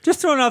 Yeah. Just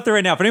throwing it out there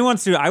right now. If anyone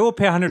wants to, I will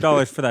pay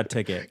 $100 for that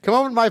ticket. Come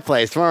over to my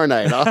place tomorrow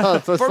night.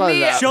 For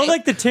me, Show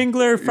like the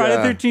Tingler, Friday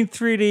 13th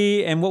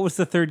 3D, and what was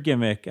the third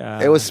gimmick?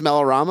 It was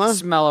Smell-O-Rama.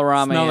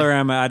 Smell-O-Rama.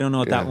 Smell-O-Rama. I don't know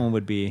what that one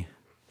would be.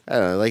 I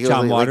don't know, like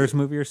John Waters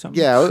movie or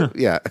something. Yeah,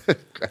 yeah.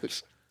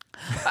 Gross.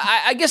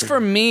 I guess for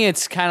me,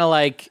 it's kind of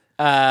like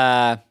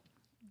I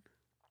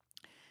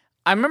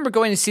remember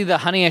going to see the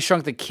Honey I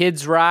Shrunk the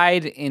Kids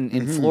ride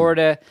in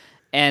Florida,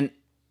 and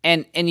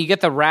you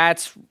get the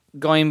rats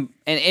going,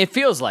 and it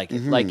feels like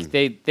it. Like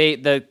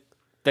the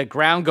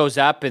ground goes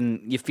up,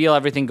 and you feel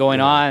everything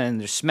going on,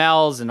 and there's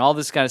smells and all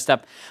this kind of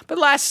stuff. But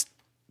it lasts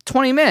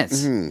 20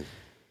 minutes.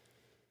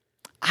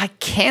 I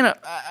can't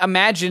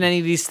imagine any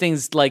of these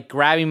things like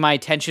grabbing my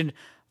attention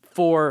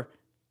for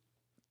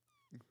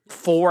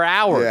 4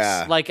 hours.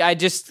 Yeah. Like I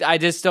just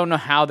don't know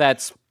how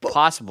that's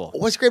possible.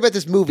 What's great about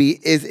this movie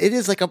is it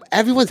is like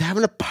everyone's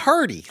having a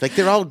party. Like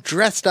they're all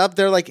dressed up.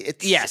 They're like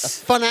it's a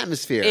fun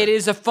atmosphere. It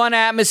is a fun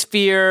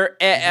atmosphere.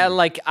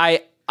 Like I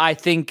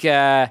think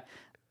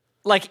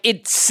like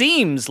it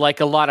seems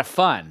like a lot of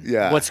fun.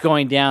 Yeah. What's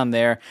going down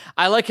there?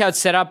 I like how it's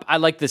set up. I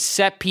like the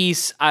set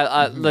piece.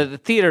 The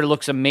theater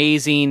looks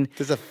amazing.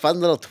 There's a fun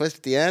little twist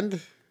at the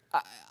end.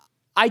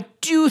 I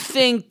do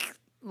think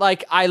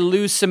like I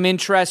lose some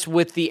interest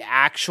with the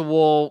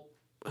actual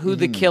who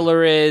the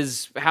killer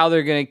is, how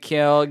they're gonna get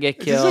killed.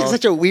 It's like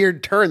such a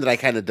weird turn that I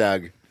kind of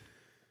dug.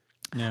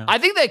 Yeah. I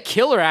think that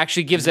killer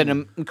actually gives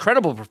an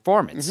incredible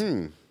performance.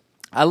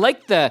 I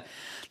like the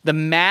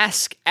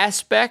mask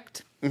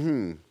aspect.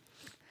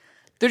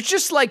 There's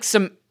just like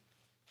some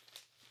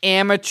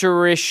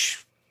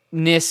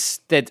amateurishness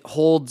that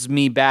holds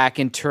me back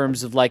in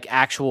terms of like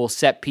actual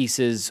set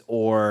pieces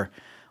or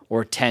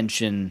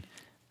tension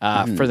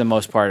for the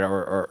most part,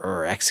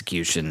 or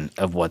execution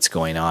of what's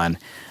going on.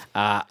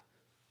 I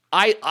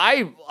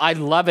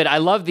love it. I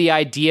love the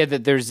idea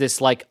that there's this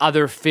like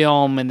other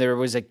film, and there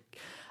was a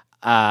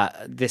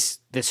this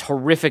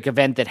horrific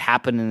event that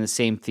happened in the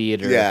same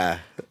theater. Yeah,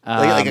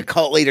 like a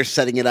cult leader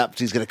setting it up.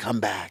 So he's going to come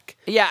back.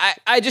 Yeah,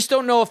 I just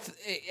don't know if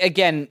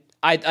again.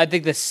 I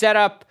think the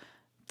setup,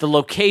 the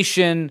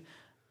location,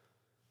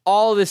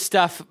 all this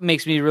stuff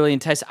makes me really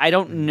enticed. I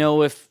don't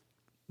know if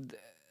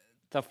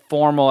the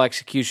formal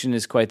execution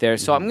is quite there,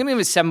 so I'm going to give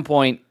it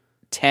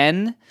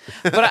 7.10.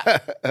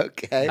 But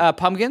Okay.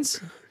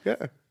 Pumpkins.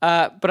 But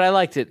I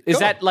liked it. Is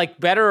that like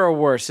better or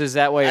worse? Is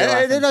that way?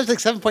 I know it's like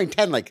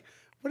 7.10. Like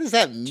What does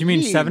that mean? Do you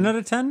mean 7 out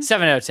of 10?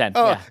 7 out of 10.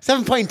 Oh, Yeah.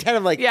 7.10.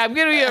 I'm like, Yeah, I'm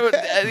gonna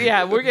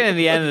get. We're getting to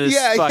the end of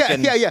this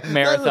fucking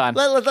marathon.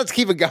 Let's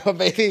keep it going,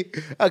 baby.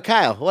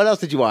 Kyle, what else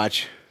did you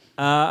watch?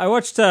 I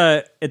watched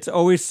It's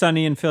Always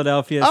Sunny in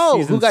Philadelphia. Oh,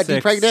 season Who Got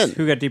 6, Depregnant?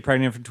 Who Got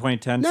Depregnant from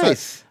 2010. Nice.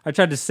 So I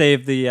tried to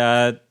save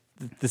the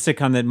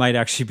sitcom that might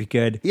actually be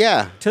good.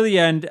 Yeah. To the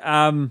end.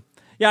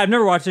 Yeah, I've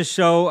never watched this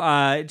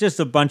show. Just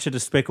a bunch of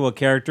despicable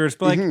characters,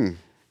 but like,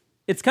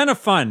 it's kind of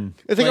fun.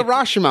 It's like a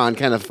Rashomon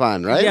kind of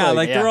fun, right? Yeah,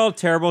 like they're Yeah. all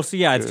terrible. So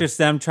yeah, it's just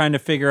them trying to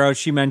figure out.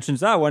 She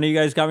mentions, one of you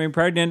guys got me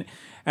pregnant,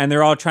 and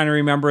they're all trying to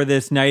remember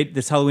this night,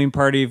 this Halloween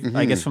party,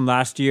 I guess from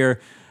last year,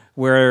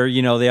 where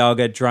they all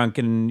get drunk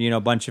and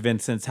a bunch of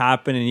incidents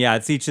happen, and yeah,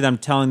 it's each of them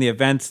telling the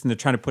events, and they're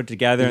trying to put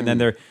together, and then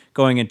they're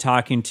going and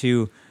talking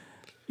to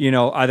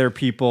other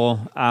people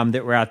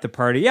that were at the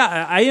party.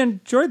 Yeah, I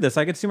enjoyed this.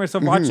 I could see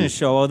myself watching this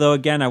show. Although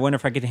again, I wonder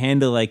if I could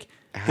handle like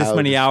this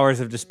many hours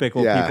of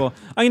despicable people.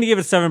 I'm going to give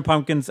it 7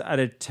 pumpkins out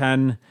of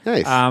 10.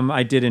 Nice.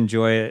 I did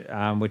enjoy it,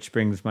 which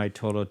brings my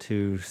total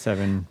to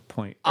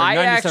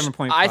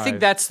 97.5. I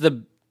think that's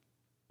the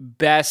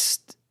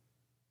best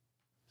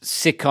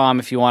sitcom,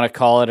 if you want to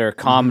call it, or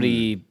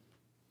comedy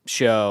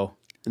show.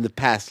 In the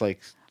past,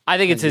 like, I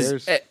think it's 10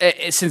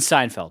 his since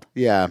Seinfeld.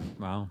 yeah.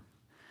 wow.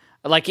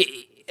 Like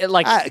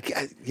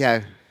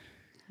Yeah.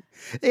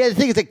 Yeah, the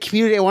thing is that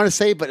Community, I want to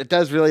say, but it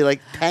does really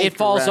like tank it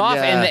falls around, off,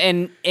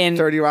 yeah. and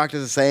 30 Rock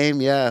is the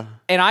same, yeah.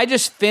 and I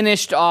just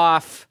finished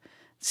off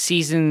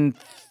season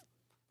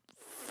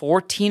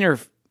 14 or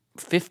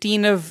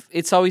 15 of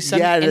It's Always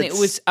Sunny, Yeah, and it that's-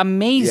 was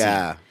amazing.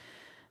 Yeah.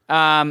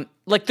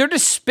 Like they're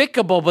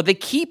despicable, but they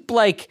keep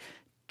like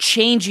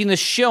changing the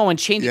show and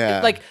changing.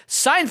 Yeah. Like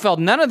Seinfeld,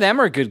 none of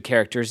them are good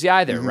characters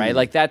either, right?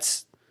 Like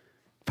that's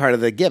Part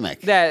of the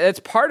gimmick. that's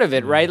part of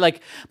it, right?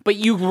 Like, but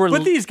you were.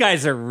 But these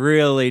guys are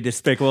really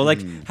despicable. Like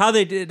how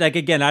they did, like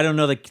again, I don't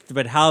know,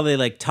 but how they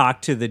like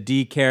talk to the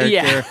D character,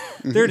 Yeah.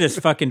 they're just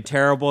fucking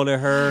terrible to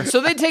her. so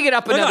they take it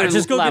up Like, another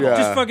just go, level.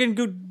 just fucking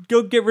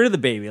go get rid of the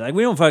baby. Like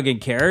we don't fucking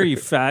care. You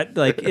fat.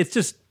 Like it's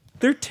just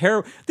they're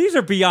terrible. These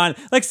are beyond.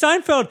 Like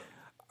Seinfeld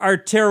are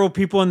terrible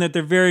people in that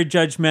they're very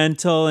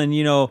judgmental, and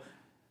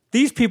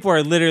these people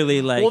are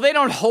literally like. Well, they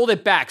don't hold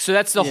it back. So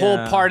that's the whole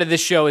Yeah. part of the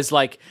show is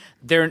like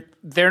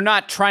they're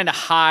not trying to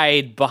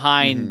hide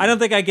behind. I don't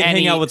think I can hang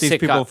any out with these sitcom.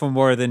 people for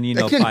more than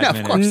 5 of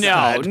minutes.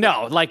 course.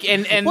 No, like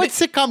and What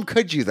sitcom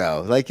could you,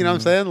 though? Like, you know what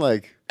I'm saying?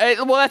 Like,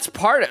 well, that's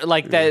part of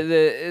like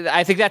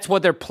I think that's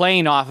what they're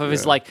playing off of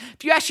is like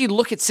if you actually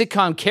look at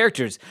sitcom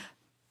characters,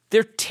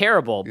 they're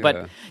terrible.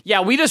 But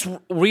yeah, we just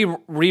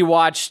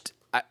rewatched.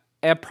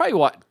 I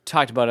probably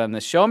talked about it on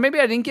this show. Maybe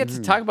I didn't get to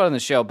talk about it on the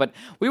show, but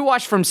we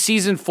watched from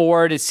season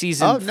 4 to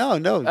season. Oh, no,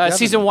 definitely.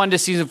 season 1 to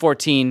season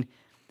 14.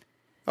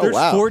 There's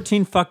wow.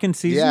 14 fucking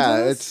seasons. yeah,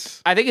 of this?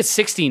 it's I think it's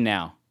 16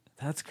 now.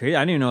 That's crazy.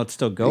 I didn't even know it's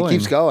still it going.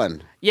 keeps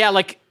going. Yeah,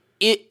 like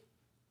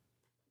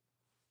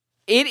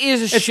it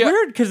is a It's show.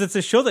 weird because it's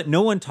a show that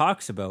no one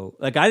talks about.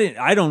 Like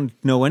I don't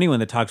know anyone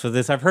that talks about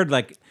this. I've heard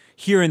like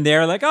here and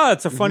there, like, oh,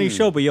 it's a funny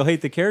show, but you'll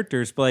hate the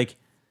characters. But like,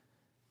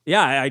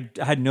 yeah, I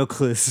had no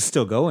clue this is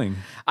still going.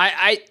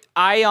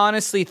 I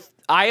honestly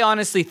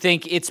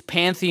think it's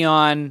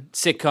Pantheon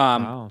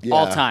sitcom Wow.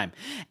 all Yeah. time,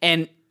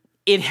 and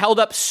it held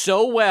up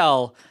so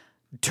well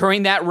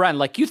during that run.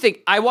 Like you think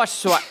I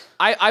watched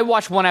I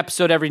watch one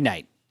episode every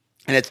night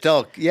And it's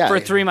still, for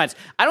 3 months.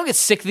 I don't get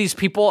sick of these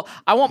people.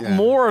 I want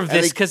more of And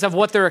this they- because of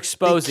what they're They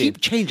exposing.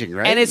 keep changing,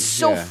 right? And it's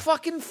so Yeah.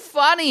 fucking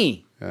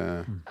funny.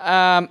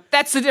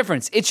 That's the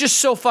difference. It's just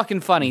so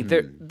fucking funny.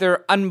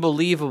 They're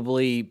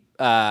unbelievably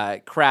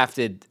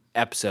crafted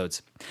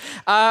episodes.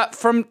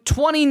 From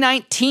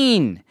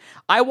 2019,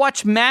 I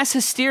watched Mass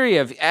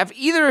Hysteria. Have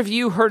either of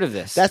you heard of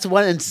this? That's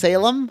one in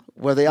Salem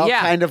where they all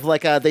Yeah. kind of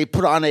like they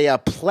put on a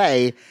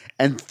play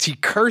and she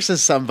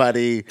curses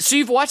somebody. So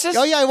you've watched this?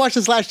 Oh yeah, I watched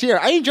this last year.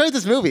 I enjoyed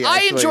this movie. I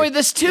actually. enjoyed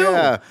this too.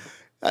 Yeah.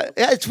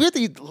 Yeah, it's weird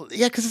that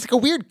because it's like a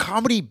weird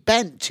comedy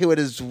bent to it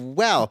as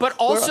well. But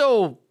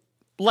also,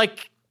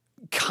 like,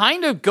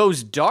 kind of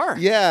goes dark.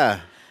 yeah,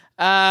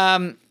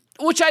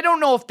 Which I don't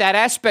know if that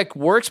aspect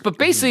works, but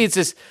basically it's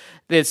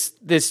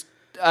this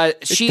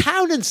she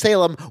town in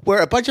Salem where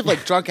a bunch of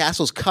like drunk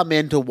assholes come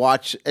in to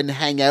watch and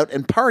hang out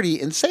and party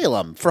in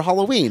Salem for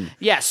Halloween.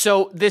 Yeah,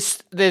 so this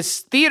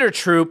theater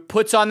troupe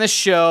puts on this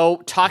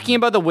show talking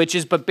about the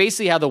witches, but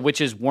basically how the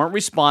witches weren't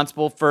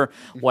responsible for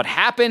what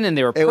happened and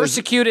they were It was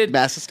persecuted.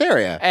 mass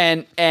hysteria.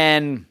 And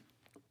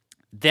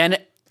then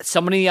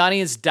someone in the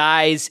audience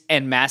dies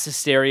and mass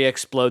hysteria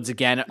explodes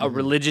again. A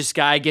religious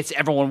guy gets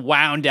everyone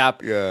wound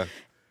up. Yeah.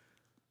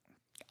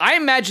 I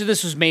imagine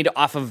this was made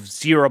off of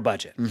zero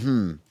budget.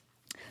 Mm-hmm.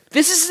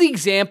 This is the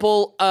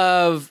example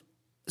of,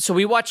 so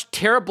we watched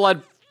Terror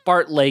Blood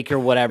Fart Lake or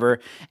whatever,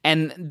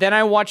 and then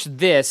I watched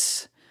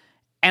this,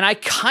 and I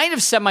kind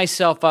of set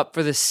myself up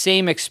for the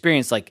same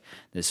experience. Like,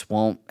 this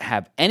won't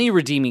have any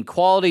redeeming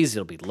qualities.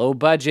 It'll be low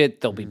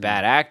budget. There'll be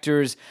bad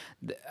actors.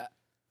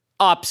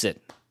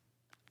 Opposite.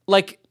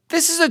 Like,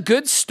 this is a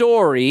good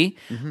story.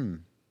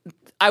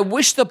 I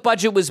wish the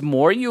budget was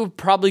more. You would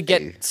probably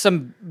get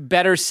some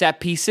better set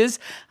pieces.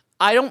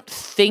 I don't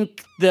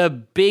think the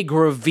big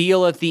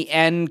reveal at the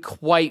end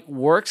quite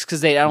works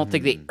because I don't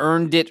think they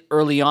earned it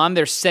early on.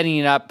 They're setting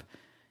it up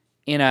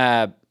in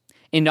a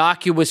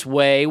innocuous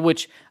way,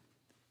 which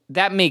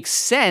that makes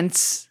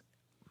sense,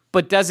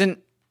 but doesn't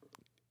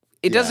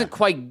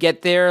quite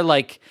get there,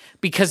 like,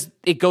 because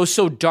it goes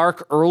so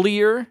dark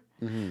earlier.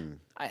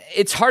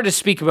 It's hard to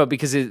speak about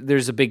because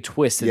there's a big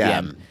twist at the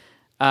end.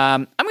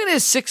 I'm going to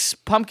 6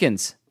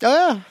 pumpkins. Oh,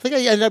 yeah. I think I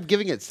ended up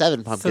giving it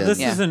 7 pumpkins. So this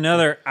is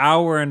another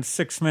hour and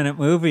 6-minute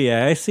movie.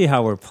 I see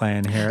how we're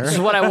playing here. This is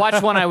what I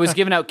watched when I was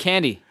giving out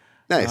candy.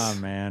 Nice. Oh,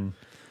 man.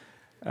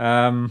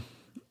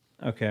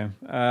 Okay.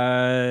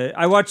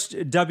 I watched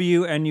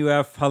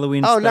WNUF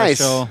Halloween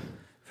special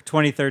for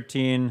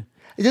 2013.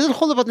 Does it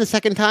hold up on the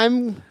second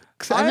time?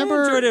 I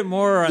enjoyed it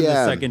more on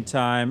the second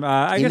time.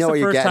 I guess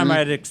the first time I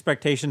had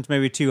expectations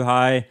maybe too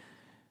high.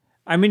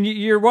 I mean,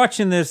 you're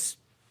watching this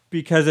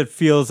because it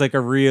feels like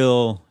a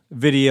real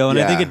video, and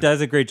I think it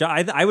does a great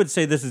job. I would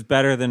say this is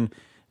better than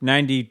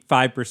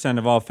 95%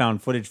 of all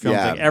found footage films.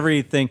 Yeah. Like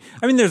everything.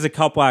 I mean, there's a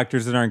couple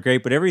actors that aren't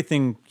great, but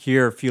everything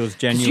here feels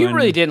genuine. You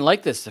really didn't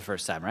like this the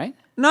first time, right?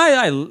 No,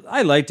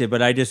 I liked it,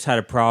 but I just had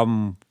a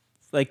problem.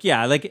 Like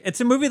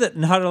it's a movie that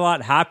not a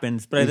lot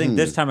happens, but I think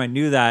this time I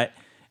knew that,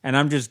 and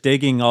I'm just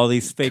digging all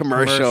these fake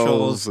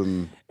commercials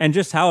and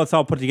just how it's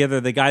all put together.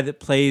 The guy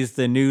that plays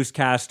the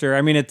newscaster,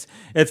 I mean, it's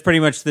pretty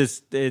much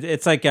this.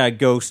 It's like a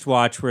Ghost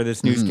Watch where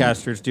this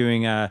newscaster's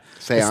doing a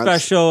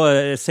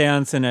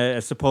seance in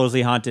a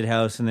supposedly haunted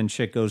house, and then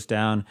shit goes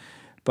down.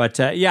 But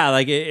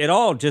like it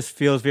all just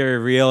feels very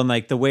real, and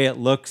like the way it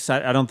looks,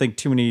 I don't think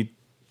too many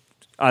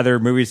other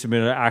movies have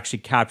been able to actually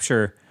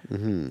capture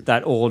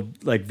that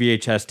old like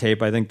VHS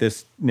tape. I think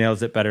this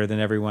nails it better than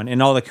everyone,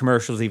 and all the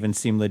commercials even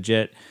seem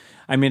legit.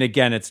 I mean,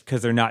 again, it's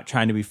because they're not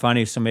trying to be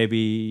funny. So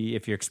maybe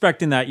if you're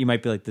expecting that, you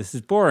might be like, this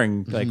is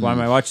boring. Like, why am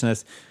I watching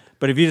this?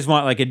 But if you just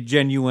want like a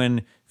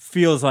genuine,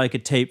 feels like a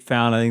tape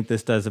found, I think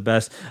this does the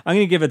best. I'm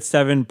going to give it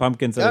 7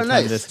 pumpkins out of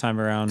 10 this time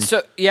around.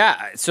 So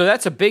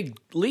that's a big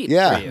leap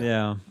for you.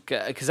 Yeah.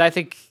 Because I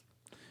think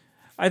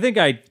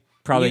I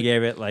probably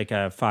gave it like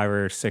a 5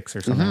 or 6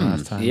 or something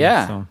last time.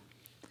 Yeah.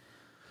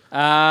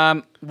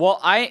 So.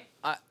 Well,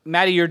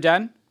 Maddie, you're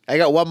done? I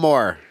got one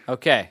more.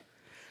 Okay.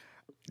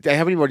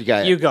 How many more do you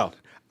got? You go.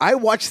 I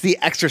watched The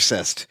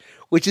Exorcist,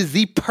 which is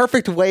the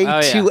perfect way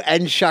to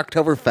end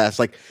Shocktoberfest.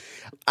 Like,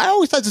 I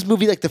always thought this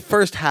movie, like, the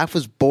first half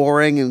was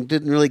boring and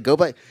didn't really go,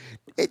 but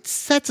it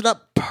sets it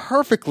up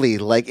perfectly.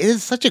 Like, it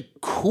is such a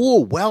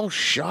cool,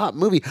 well-shot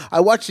movie.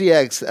 I watched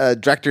the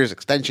director's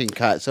extension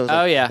cut, so it was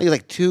I think it was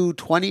like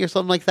 2:20 or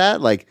something like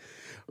that. Like,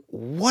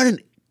 what an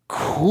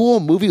cool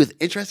movie with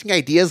interesting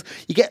ideas.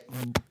 You get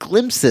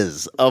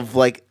glimpses of,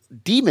 like,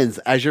 demons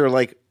as you're,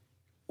 like,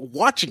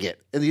 watching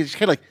it, and you're just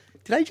kind of like,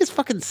 did I just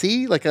fucking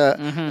see like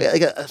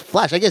a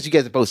flash? I guess you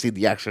guys have both seen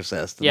The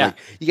Exorcist. And like,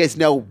 you guys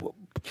know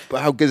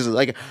how good is it.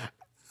 Like,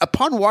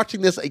 upon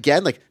watching this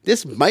again, like,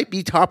 this might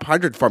be top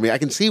 100 for me. I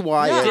can see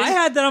why. Yeah, I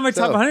had that on my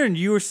top 100, and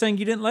you were saying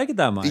you didn't like it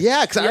that much.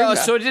 Yeah,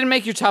 so it didn't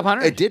make your top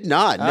 100? It did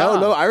not.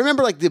 No. I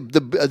remember like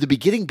the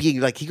beginning being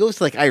like he goes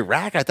to like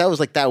Iraq. I thought it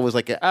was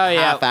like a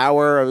half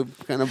hour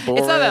of kind of boring.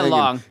 It's not that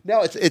long.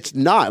 No, it's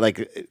not. Like,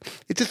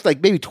 it's just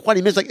like maybe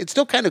 20 minutes. Like, it's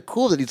still kind of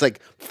cool that he's like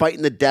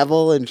fighting the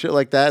devil and shit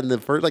like that. And the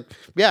first, like,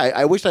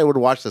 I wish I would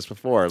have watched this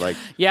before. Like,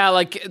 yeah,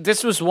 like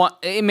this was one.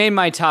 It made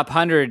my top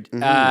 100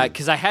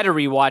 because I had to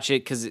rewatch it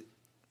because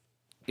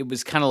it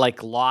was kind of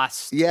like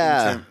lost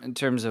in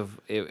terms of,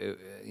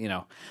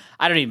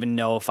 I don't even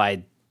know if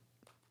I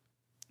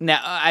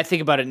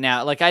think about it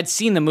now. Like, I'd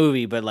seen the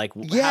movie, but like,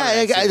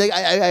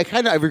 I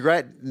kind of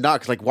regret not,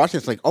 because like watching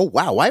it's like, oh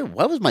wow, why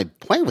was my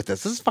point with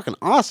this? This is fucking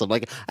awesome.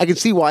 Like, I can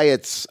see why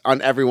it's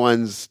on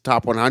everyone's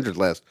top 100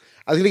 list.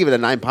 I was going to give it a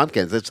 9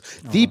 pumpkins. It's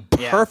the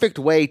perfect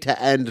way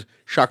to end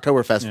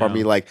Shocktoberfest for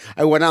me. Like,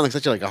 I went on like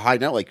such a high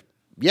note. Like,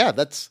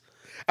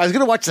 I was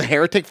going to watch The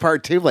Heretic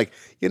Part 2. Like,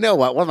 you know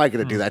what? What am I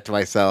going to do that to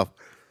myself?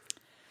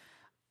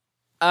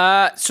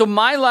 So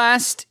my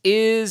last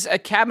is A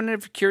Cabinet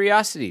of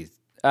Curiosities.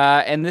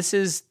 And this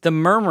is The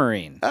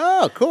Murmuring.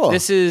 Oh, cool.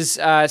 This is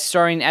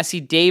starring Essie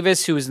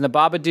Davis, who was in The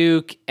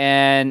Babadook,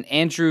 and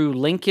Andrew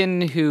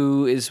Lincoln,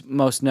 who is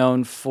most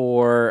known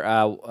for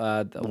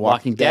The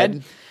Walking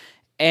Dead.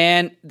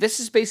 And this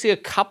is basically a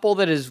couple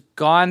that has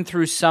gone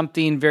through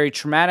something very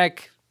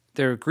traumatic.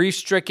 They're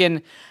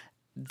grief-stricken.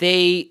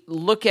 They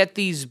look at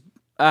these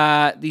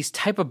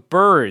type of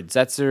birds.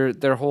 That's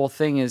their whole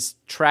thing, is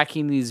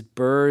tracking these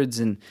birds,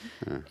 and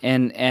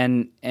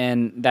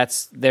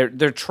that's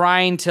they're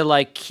trying to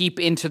like keep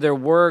into their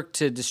work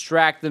to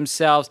distract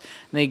themselves.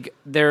 And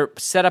they're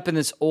set up in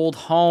this old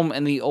home,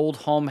 and the old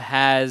home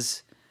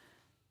has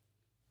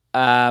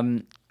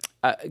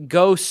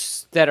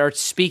ghosts that are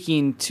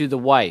speaking to the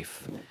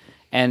wife,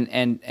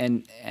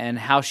 and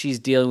how she's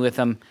dealing with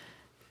them.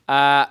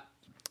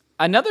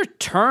 Another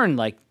turn,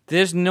 like,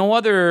 there's no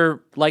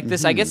other like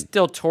this. I guess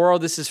Del Toro,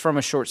 this is from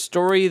a short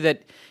story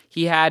that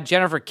he had.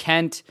 Jennifer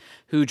Kent,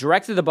 who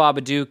directed The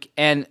Babadook,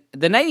 and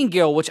The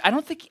Nightingale, which I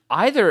don't think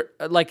either,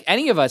 like,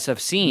 any of us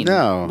have seen.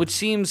 No. Which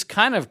seems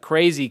kind of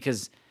crazy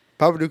because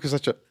Babadook is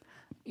such a...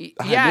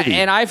 Yeah, movie.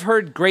 and I've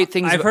heard great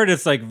things. I've heard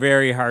it's like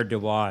very hard to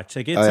watch.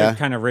 Like it's a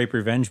kind of rape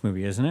revenge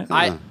movie, isn't it?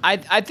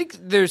 I think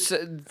there's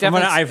From definitely.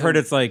 what I've heard,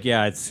 it's like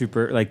it's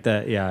super like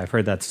that. Yeah, I've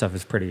heard that stuff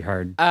is pretty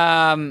hard.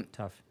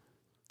 Tough.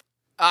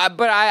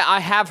 But I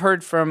have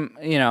heard from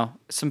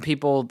some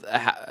people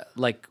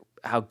like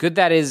how good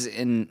that is,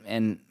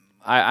 and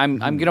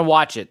I'm gonna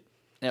watch it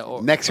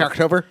Next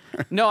October?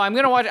 No, I'm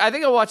gonna watch. I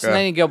think I'll watch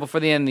Nightingale before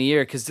the end of the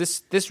year because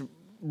this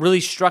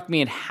really struck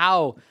me in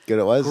how Good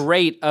it was.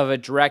 great of a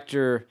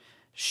director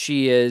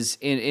she is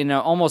in an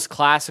almost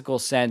classical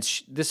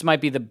sense. This might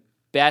be the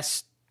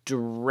best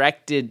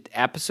directed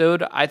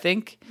episode, I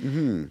think.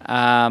 Mm-hmm.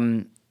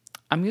 I'm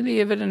going to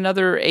give it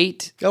another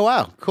 8. Oh,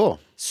 wow. Cool.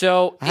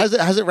 So How's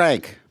it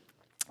rank?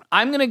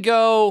 I'm going to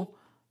go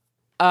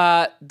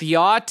The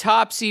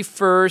Autopsy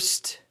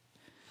first,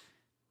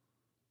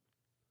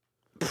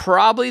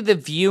 probably The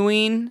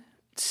Viewing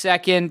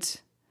second,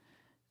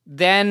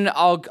 then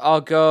I'll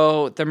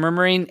go The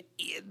Murmuring.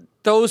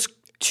 Those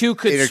two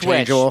could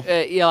switch.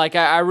 Like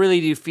I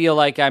really do feel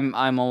like I'm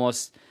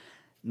almost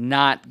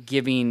not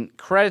giving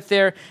credit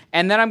there.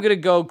 And then I'm going to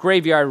go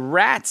Graveyard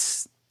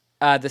Rats,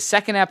 the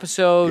second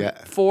episode,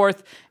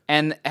 fourth.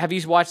 And have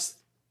you watched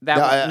that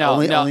one?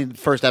 No, only the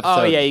first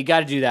episode. Oh, yeah, you got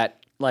to do that.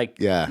 Like,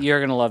 you're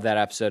going to love that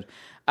episode.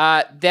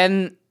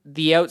 Then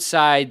The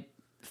Outside,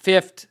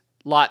 fifth,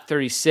 Lot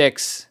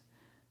 36,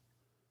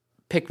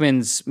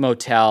 Pickman's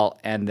Motel,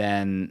 and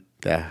then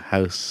The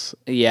House.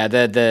 Yeah,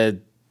 the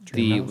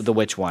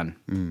witch one.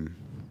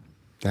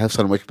 The House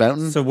on Witch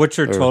Mountain? So what's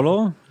your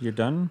total? You're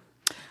done?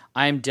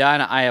 I'm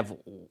done. I have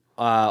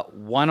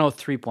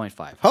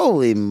 103.5.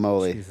 Holy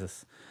moly.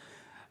 Jesus.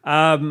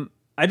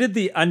 I did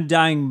The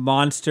Undying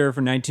Monster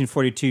from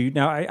 1942.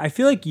 Now, I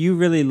feel like you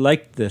really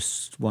liked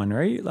this one,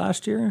 right?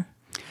 Last year?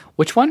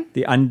 Which one?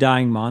 The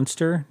Undying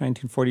Monster,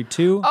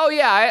 1942. Oh,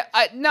 yeah.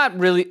 I not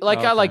really. Like,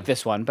 I like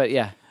this one, but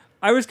yeah.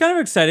 I was kind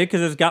of excited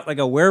because it's got like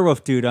a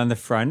werewolf dude on the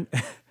front.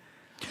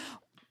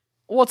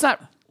 Well, it's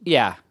not.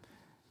 Yeah.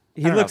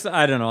 He looks,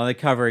 I don't know, on the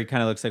cover, he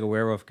kind of looks like a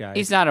werewolf guy.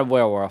 He's not a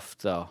werewolf,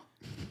 though.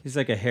 He's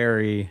like a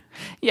hairy.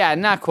 Yeah,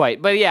 not quite.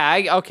 But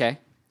yeah, okay.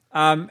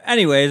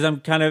 Anyways,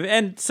 I'm kind of,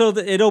 and so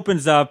it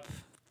opens up,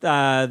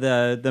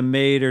 the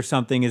maid or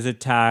something is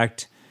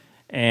attacked,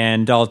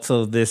 and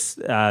also this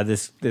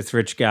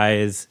rich guy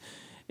is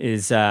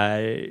he's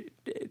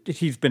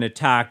been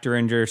attacked or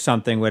injured or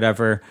something,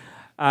 whatever.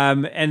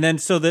 And then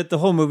so that the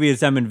whole movie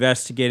is them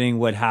investigating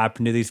what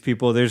happened to these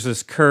people. There's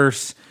this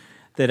curse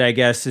that I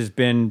guess has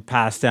been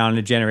passed down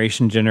to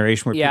generation where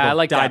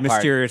people died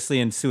mysteriously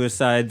in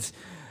suicides.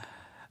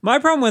 My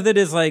problem with it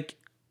is like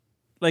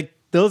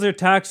those are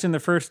attacks in the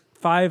first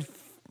 5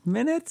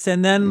 minutes,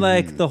 and then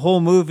like the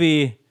whole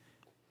movie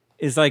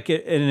is like an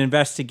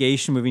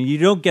investigation movie. You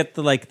don't get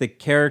the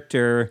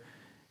character.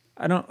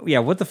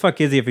 What the fuck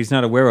is he if he's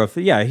not a werewolf?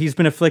 Yeah, he's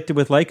been afflicted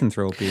with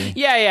lycanthropy.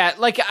 Yeah.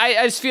 Like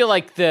I just feel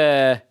like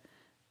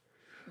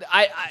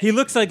he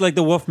looks like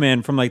the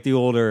Wolfman from like the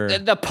older.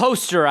 The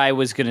poster I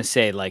was gonna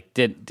say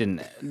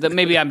didn't.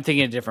 Maybe I'm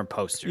thinking a different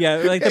poster. Yeah,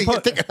 like the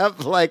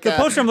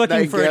poster I'm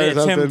looking for.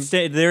 It's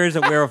him. There is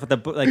a werewolf at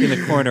in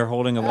the corner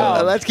holding a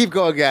wolf. Let's keep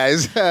going,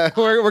 guys.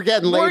 We're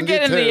getting late. We're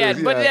getting to the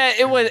end, but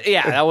it was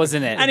that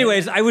wasn't it.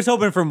 Anyways, I was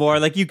hoping for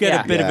more. Like you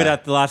get a bit of it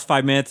at the last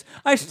 5 minutes.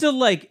 I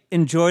still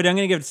enjoyed it. I'm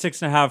gonna give it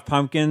 6.5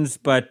 pumpkins,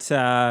 but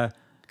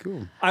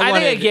cool. I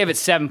think I gave it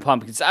 7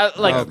 pumpkins.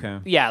 Okay.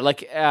 Yeah,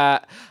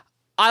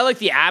 I like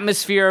the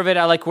atmosphere of it.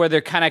 I like where they're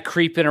kind of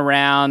creeping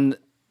around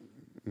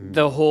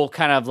the whole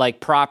kind of like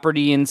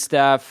property and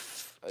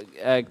stuff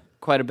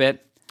quite a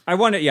bit.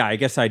 I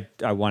guess I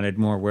wanted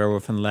more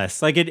werewolf and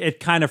less. Like it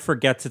kind of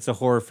forgets it's a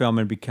horror film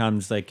and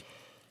becomes like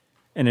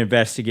an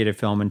investigative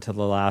film until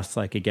the last,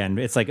 again,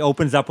 it's like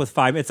opens up with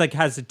 5. It's like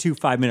has the 2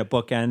 5-minute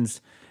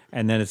bookends.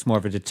 And then it's more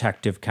of a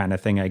detective kind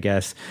of thing, I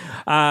guess.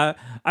 I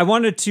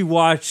wanted to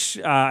watch,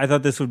 I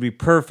thought this would be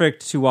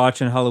perfect to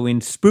watch on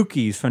Halloween,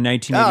 Spookies from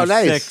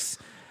 1986.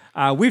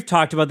 Oh, nice. We've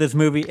talked about this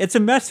movie. It's a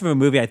mess of a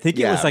movie. I think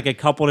it was like a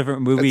couple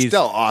different movies. It's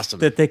still awesome.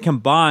 That they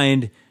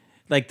combined.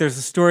 Like there's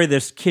a story,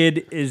 this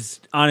kid is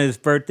on his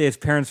birthday, his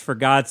parents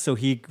forgot, so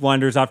he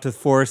wanders off to the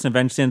forest and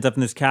eventually ends up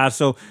in this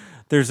castle.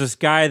 There's this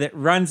guy that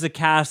runs the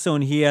castle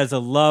and he has a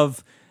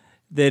love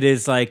that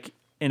is like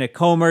in a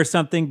coma or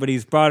something, but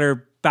he's brought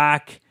her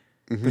back.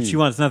 But she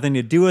wants nothing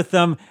to do with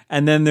them.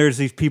 And then there's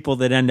these people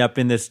that end up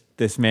in this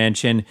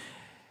mansion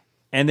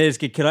and they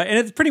just get killed. And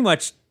it's pretty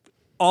much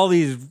all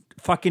these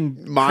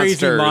fucking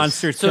crazy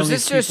monsters. So is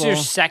this just your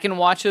second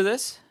watch of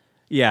this?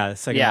 Yeah, the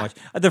second watch.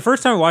 The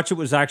first time I watched it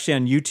was actually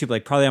on YouTube,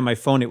 like probably on my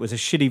phone. It was a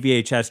shitty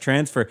VHS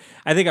transfer.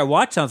 I think I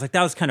watched it. I was like,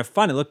 that was kind of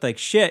fun. It looked like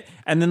shit.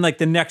 And then like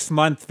the next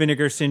month,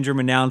 Vinegar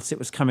Syndrome announced it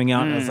was coming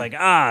out. And I was like,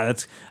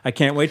 I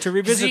can't wait to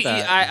revisit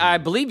that. I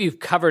believe you've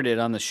covered it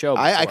on the show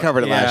before. I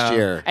covered it last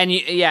year. And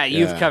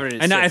you've covered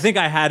it. And I think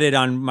I had it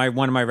on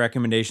one of my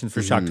recommendations for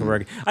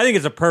Shocktober. I think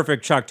it's a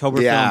perfect Shocktober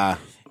film.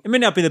 it may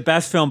not be the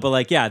best film, but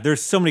like, yeah,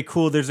 there's so many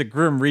cool. There's a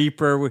Grim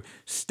Reaper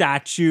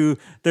statue.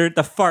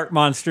 The fart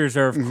monsters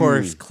are, of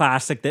course,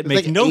 classic. That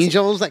make like no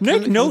angels that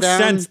make come no down.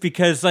 sense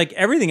because like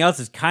everything else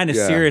is kind of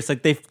serious.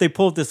 Like they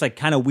pulled this like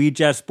kind of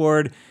Ouija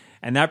board,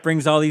 and that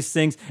brings all these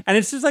things. And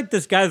it's just like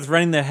this guy that's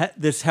running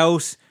this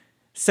house,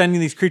 sending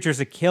these creatures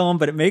to kill him.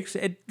 But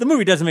the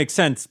movie doesn't make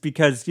sense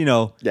because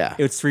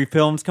it's 3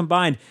 films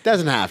combined.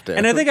 Doesn't have to.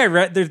 And I think I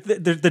read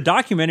there's the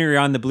documentary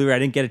on the Blu-ray. I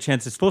didn't get a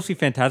chance. It's supposed to be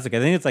fantastic. I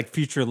think it's like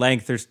feature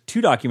length. There's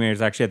 2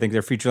 documentaries actually. I think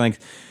they're feature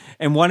length,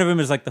 and one of them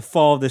is like the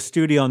fall of the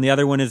studio, and the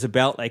other one is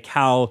about like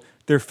how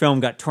their film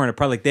got torn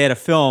apart. Like they had a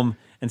film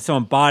and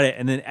someone bought it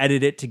and then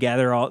edited it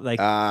together. All like.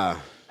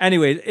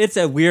 Anyway, it's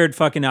a weird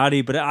fucking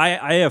oddity, but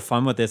I have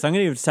fun with this. I'm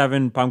gonna give it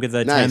 7 pumpkins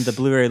out of 10. The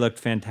Blu-ray looked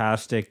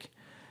fantastic.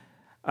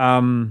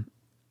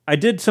 I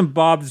did some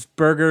Bob's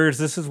Burgers.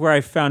 This is where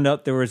I found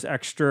out there was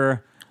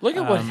extra. Look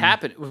at what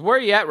happened. Where are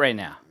you at right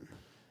now?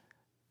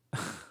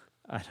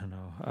 I don't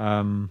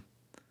know.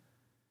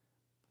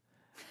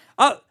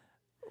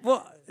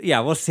 Well,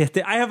 yeah, we'll see.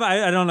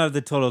 I don't have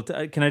the total.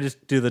 Can I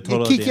just do the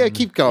total?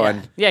 Keep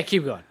going. Yeah,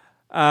 keep going.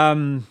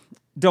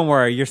 Don't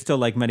worry, you're still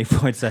like many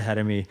points ahead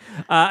of me.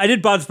 I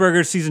did Bob's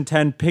Burgers season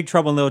 10, Big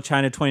Trouble in Little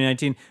China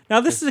 2019.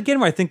 Now this is again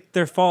where I think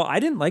their fall. I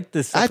didn't like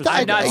this. I've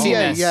not seen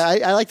this. Yeah,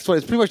 I like this one.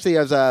 It's pretty much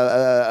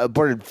a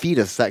aborted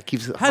fetus that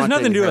keeps. Has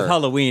nothing to do with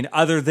Halloween,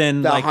 other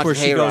than like where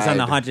she goes on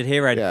the haunted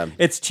hayride. Yeah.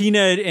 It's Tina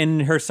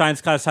in her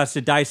science class has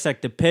to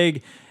dissect a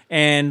pig.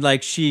 And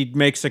like she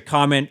makes a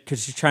comment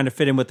because she's trying to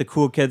fit in with the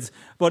cool kids.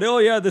 But oh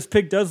yeah, this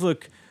pig does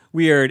look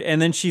weird.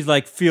 And then she's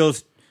like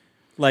feels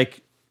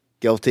like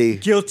guilty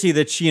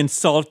that she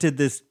insulted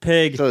this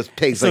pig. So this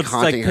pig's like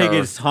haunting her. Pig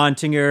is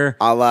haunting her.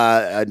 A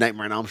la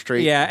Nightmare on Elm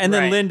Street. Yeah, and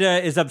then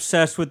Linda is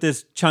obsessed with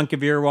this chunk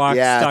of earwax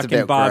stuck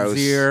in Bob's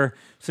ear.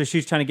 So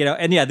she's trying to get out.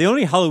 And yeah, the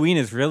only Halloween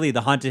is really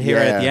the haunted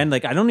hayride at the end.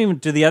 Like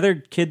do the other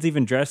kids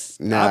even dress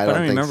no, up? I don't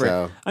think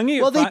remember.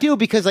 So. They do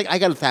because like I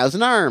got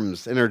 1,000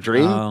 arms in her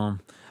dream.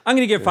 I'm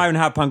going to give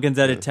 5.5 pumpkins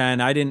out of 10.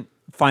 I didn't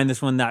find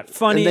this one that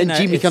funny. And then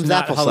Jimmy becomes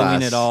not applesauce.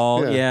 Halloween at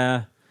all.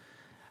 Yeah.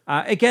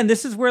 Again,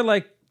 this is where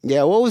like.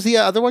 Yeah, what was the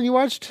other one you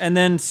watched? And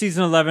then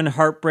season 11,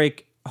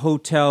 Heartbreak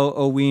Hotel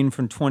Oween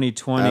from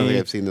 2020. I don't think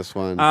I've seen this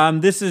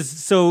one. This is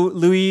so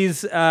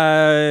Louise.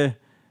 I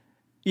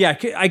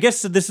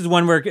guess this is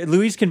one where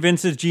Louise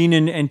convinces Jean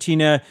and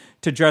Tina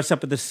to dress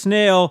up as a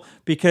snail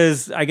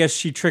because I guess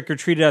she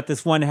trick-or-treated at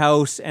this one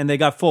house and they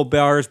got full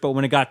bars, but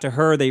when it got to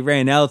her, they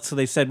ran out. So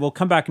they said, "We'll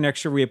come back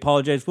next year. We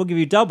apologize. We'll give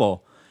you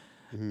double."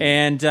 Mm-hmm.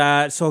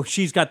 And so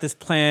she's got this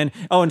plan.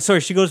 Oh, and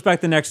sorry, she goes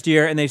back the next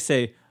year and they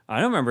say, "I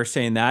don't remember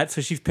saying that."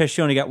 So she's pissed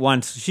she only got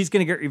one. So she's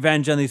going to get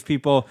revenge on these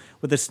people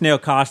with a snail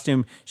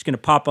costume. She's going to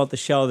pop out the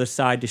shell of the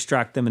side,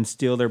 distract them, and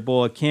steal their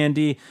bowl of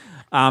candy.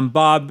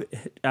 Bob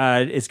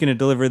is going to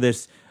deliver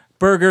this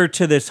burger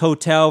to this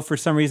hotel for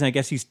some reason. I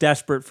guess he's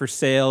desperate for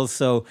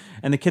sales.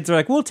 And the kids are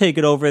like, "We'll take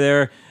it over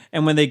there."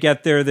 And when they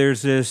get there,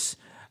 there's this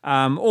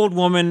old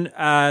woman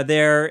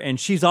there, and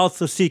she's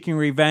also seeking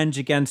revenge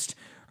against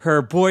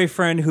her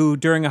boyfriend who,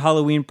 during a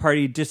Halloween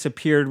party,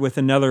 disappeared with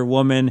another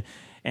woman.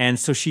 And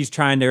so she's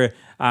trying to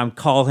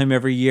call him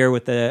every year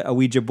with a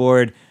Ouija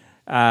board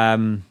I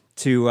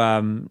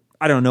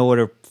don't know what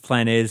her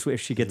plan is if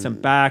she gets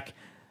him back.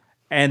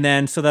 And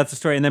then, so that's the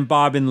story. And then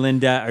Bob and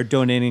Linda are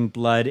donating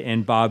blood,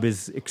 and Bob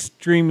is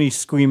extremely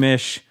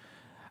squeamish.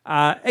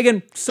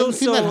 Again, so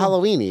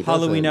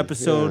Halloween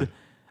episode. Yeah.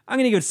 I'm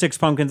going to give it 6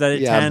 pumpkins out of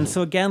 10.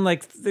 So again,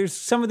 like there's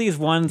some of these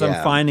ones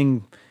I'm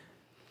finding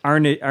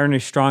aren't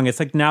as strong. It's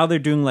like now they're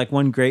doing like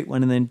one great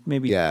one and then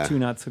maybe 2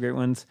 not so great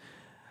ones. Is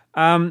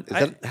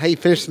that how you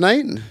finished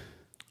tonight?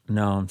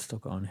 No, I'm still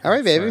going. All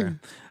right, baby.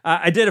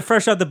 I did a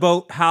fresh out the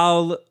boat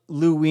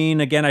Halloween.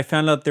 Again, I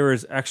found out there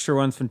was extra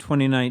ones from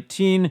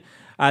 2019.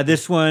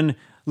 This one,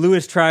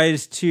 Lewis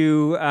tries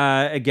to,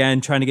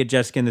 again, trying to get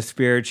Jessica in the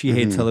spirit. She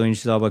hates Halloween.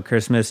 She's all about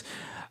Christmas.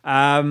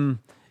 And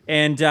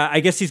I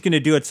guess he's going to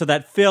do it. So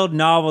that failed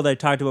novel that I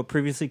talked about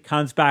previously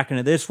comes back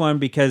into this one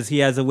because he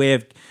has a way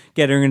of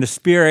getting her into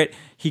spirit.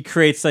 He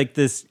creates like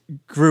this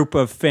group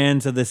of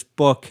fans of this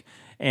book.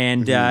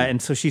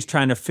 And so she's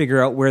trying to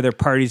figure out where their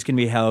party's going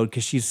to be held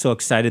because she's so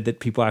excited that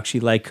people actually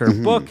like her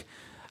book.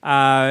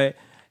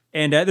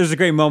 And there's a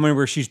great moment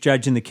where she's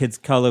judging the kids'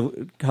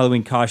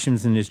 Halloween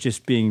costumes and is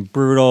just being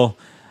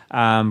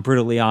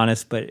brutally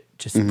honest, but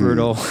just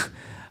brutal.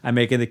 I'm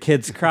making the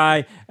kids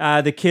cry.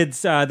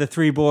 The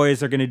 3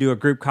 boys are going to do a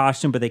group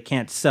costume, but they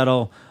can't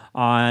settle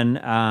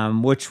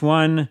on which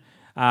one.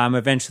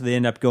 Eventually they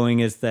end up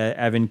going as the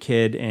Evan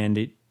kid, and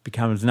it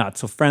becomes not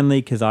so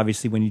friendly because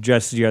obviously when you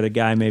dress as your other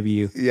guy, maybe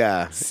you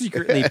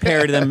secretly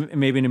pair them,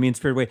 maybe in a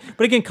mean-spirited way.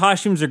 But again,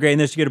 costumes are great. In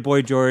this, you get a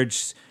Boy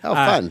George. Oh,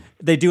 fun.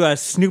 They do a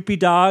Snoopy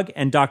dog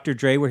and Dr.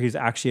 Dre, where he's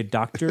actually a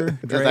Dr.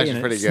 Dre actually and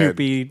a pretty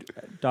Snoopy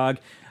dog.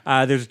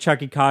 There's a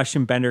Chucky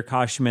costume, Bender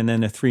costume, and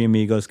then a 3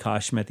 Amigos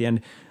costume at the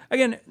end.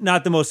 Again,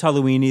 not the most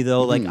Halloween-y,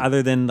 though, like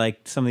other than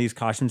like some of these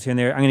costumes here and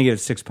there. I'm going to give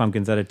it 6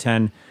 pumpkins out of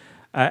 10.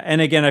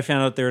 And again, I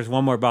found out there's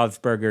one more Bob's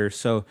Burgers.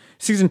 So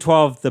season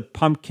 12, The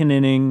Pumpkin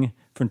Inning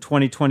from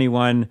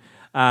 2021.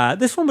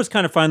 This one was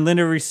kind of fun.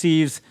 Linda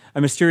receives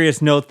a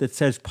mysterious note that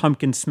says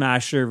Pumpkin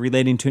Smasher,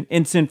 relating to an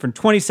incident from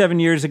 27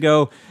 years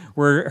ago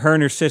where her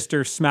and her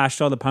sister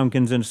smashed all the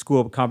pumpkins in a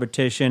school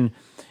competition.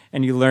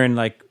 And you learn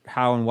like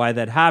how and why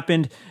that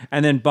happened.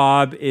 And then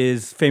Bob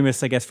is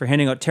famous, I guess, for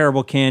handing out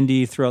terrible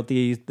candy throughout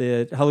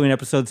the Halloween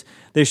episodes.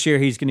 This year,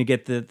 he's going to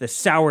get the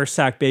sour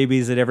sack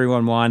babies that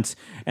everyone wants,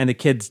 and the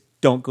kids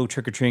don't go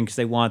trick or treating because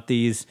they want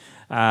these.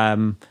 I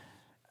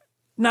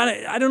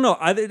don't know.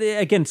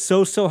 Again,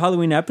 so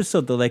Halloween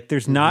episode though. Like,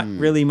 there's not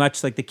really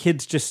much. Like, the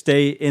kids just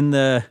stay in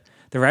the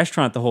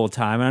restaurant the whole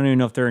time. I don't even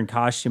know if they're in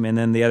costume, and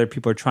then the other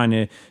people are trying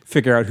to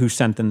figure out who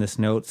sent them this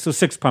note. So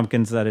 6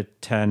 pumpkins out of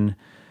 10.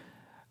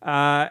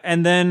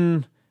 And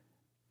then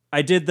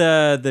I did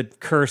the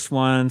curse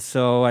one,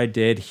 so I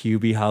did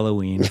Hubie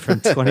Halloween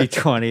from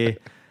 2020.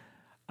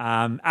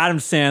 Adam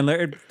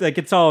Sandler, like,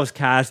 it's all his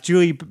cast.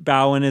 Julie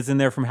Bowen is in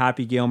there from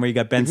Happy Gilmore. You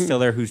got Ben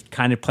Stiller, who's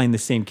kind of playing the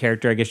same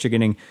character. I guess you're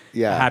getting a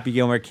Happy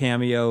Gilmore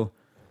cameo.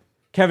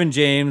 Kevin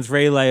James,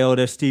 Ray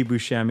Liotta, Steve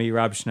Buscemi,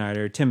 Rob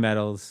Schneider, Tim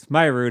Meadows,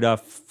 Maya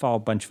Rudolph, a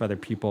bunch of other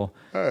people.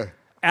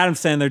 Adam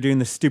Sandler doing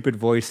the stupid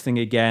voice thing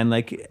again.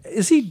 Like,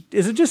 is it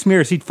just me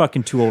or is he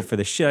fucking too old for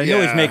this shit? I know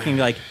he's making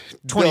like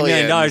 $20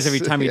 million every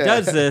time he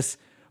does this,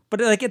 but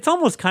like, it's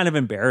almost kind of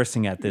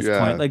embarrassing at this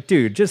point. Like,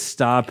 dude, just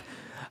stop.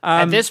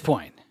 At this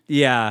point.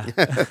 Yeah.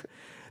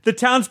 The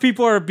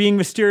townspeople are being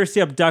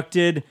mysteriously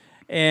abducted,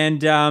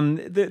 and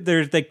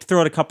they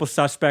throw out a couple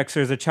suspects.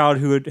 There's a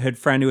childhood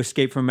friend who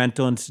escaped from a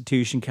mental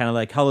institution, kind of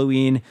like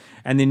Halloween,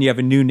 and then you have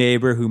a new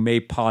neighbor who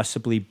may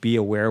possibly be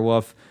a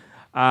werewolf.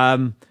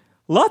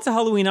 Lots of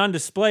Halloween on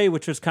display,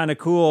 which was kind of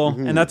cool.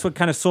 And that's what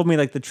kind of sold me.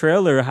 Like, the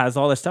trailer has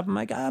all this stuff. I'm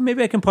like,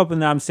 maybe I can put up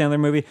an Adam Sandler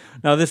movie.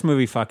 No, this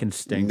movie fucking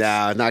stinks.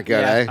 No, not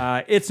good,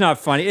 eh? It's not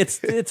funny.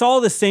 It's all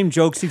the same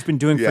jokes he's been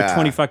doing for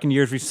 20 fucking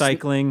years,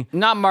 recycling.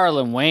 Not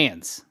Marlon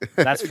Wayans.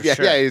 That's for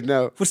sure. Yeah,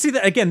 no. Well, see,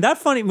 that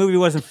funny movie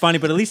wasn't funny,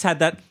 but at least had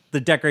the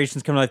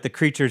decorations coming like the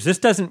creatures. This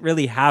doesn't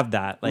really have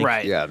that. Like,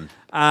 right. Yeah.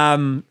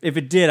 If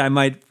it did, I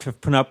might have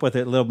put up with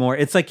it a little more.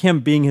 It's like him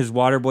being his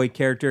Waterboy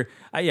character.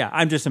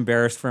 I'm just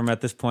embarrassed for him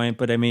at this point,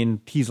 but I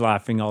mean, he's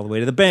laughing all the way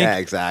to the bank. Yeah,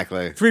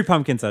 exactly. 3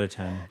 pumpkins out of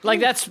 10.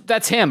 Like,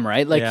 that's him,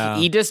 right? Like,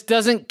 he just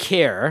doesn't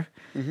care,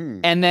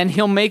 and then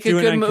he'll make a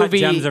good movie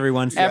gems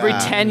every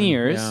 10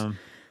 years,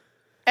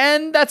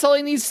 and that's all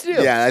he needs to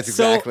do. Yeah, that's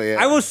exactly it.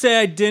 I will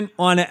say I didn't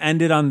want to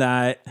end it on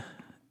that,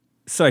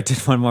 so I did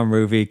one more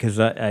movie because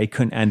I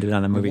couldn't end it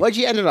on a movie. What'd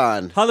you end it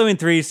on? Halloween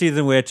 3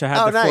 Season Witch. I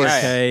had the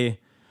nice. 4K.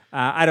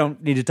 I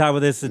don't need to talk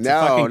about this. It's a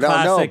fucking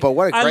classic. No, but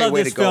what a great I love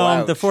way this to go film.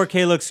 out. The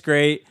 4K looks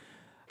great.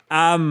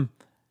 I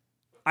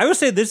would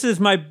say this is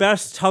my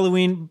best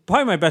Halloween,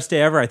 probably my best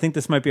day ever. I think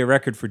this might be a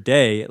record for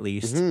day, at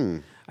least.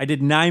 I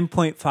did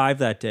 9.5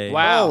 that day.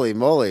 Wow. Holy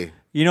moly.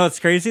 You know what's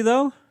crazy,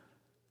 though?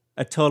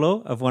 A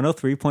total of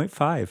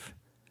 103.5.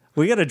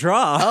 We got a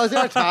draw. Oh, is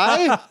there a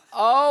tie?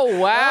 Oh,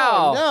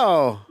 wow.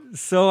 No.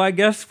 So I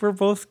guess we're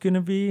both going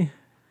to be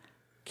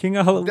King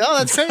of Halloween. No,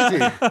 that's crazy.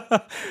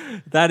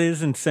 That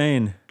is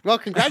insane. Well,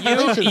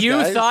 congratulations, You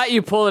guys. thought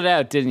you pulled it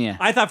out, didn't you?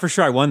 I thought for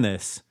sure I won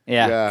this.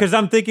 Yeah. Because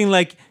I'm thinking,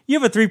 like, you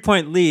have a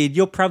 3-point lead.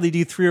 You'll probably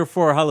do 3 or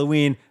 4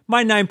 Halloween.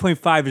 My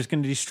 9.5 is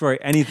going to destroy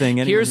anything.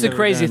 Here's the anyone's ever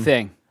crazy done.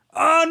 thing.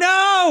 Oh,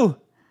 no!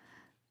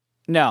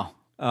 No.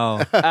 Oh.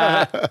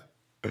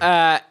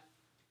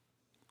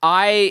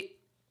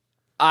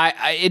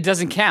 It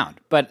doesn't count,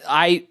 but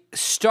I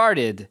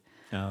started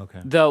Oh, okay.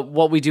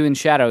 What We Do in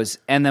Shadows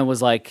and then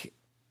was like,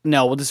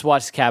 no, we'll just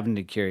watch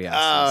Cabinet of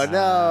Curiosities. Oh,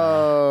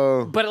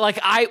 no. But like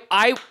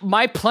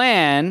my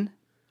plan,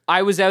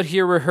 I was out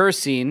here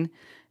rehearsing,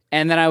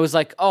 and then I was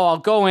like, oh, I'll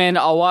go in,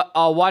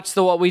 I'll watch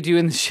the What We Do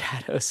in the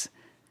Shadows,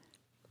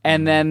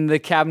 and then the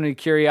Cabinet of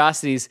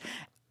Curiosities,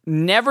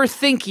 never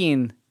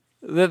thinking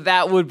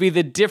that would be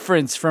the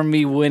difference from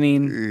me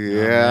winning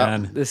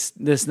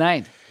this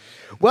night.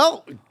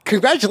 Well,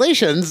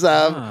 congratulations.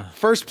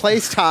 First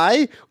place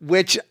tie,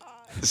 which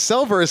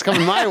silver is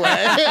coming my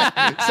way.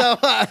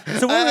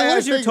 So what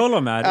was your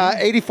total, Matt?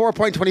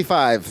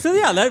 84.25. So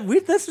yeah,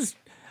 this is.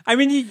 I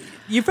mean,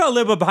 you fell a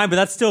little bit behind, but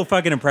that's still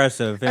fucking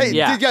impressive. And Hey,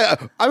 Yeah.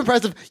 I'm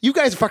impressive. You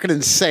guys are fucking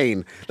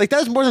insane. Like,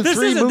 that is more than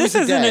 3 movies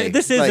a day.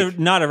 This is Like,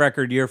 not a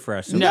record year for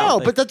us. So No,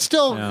 like- but that's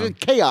still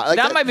chaos. Like,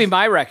 That might be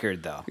my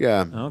record, though.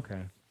 Yeah.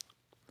 okay.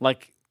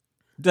 Like,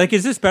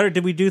 Is this better?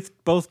 Did we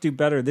both do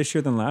better this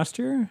year than last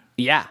year?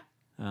 yeah.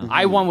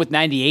 I won with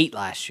 98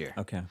 last year.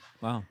 Okay.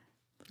 Wow.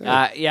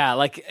 Yeah,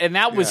 like, and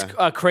that was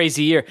a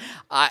crazy year.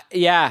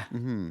 Yeah.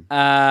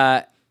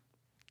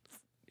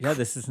 Yeah,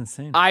 this is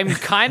insane. I'm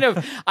kind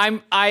of,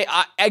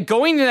 I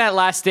going to that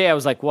last day, I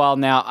was like, well,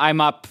 now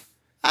I'm up.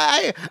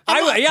 I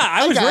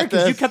was got worried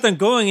because you this. kept on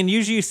going, and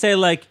usually you say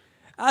like,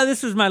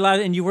 this was my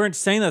last, and you weren't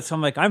saying that, so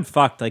I'm like, I'm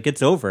fucked. Like,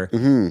 it's over.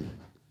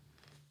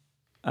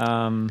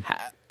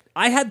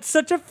 I had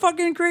such a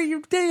fucking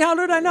great day. How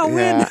did I not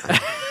win?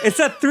 It's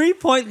that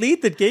 3-point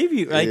lead that gave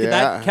you like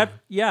that kept.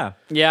 Yeah.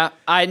 Yeah.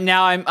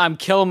 I'm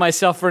killing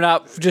myself for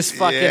not just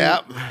fucking,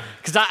 Yep.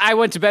 because I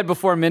went to bed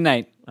before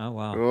midnight. Oh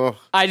wow. Oh,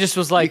 I just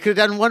was you like, could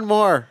have done one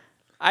more.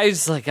 I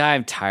was like,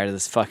 I'm tired of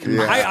this fucking.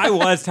 Yeah. I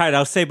was tired.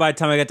 I'll say by the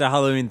time I got to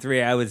Halloween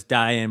 3, I was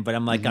dying, but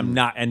I'm like, I'm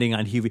not ending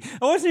on Hubie.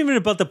 I wasn't even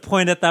about the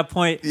point at that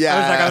point.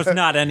 Yeah. I was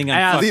not ending on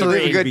I know. fucking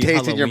Leave a good Hubie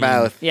taste in your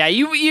Halloween. mouth. Yeah,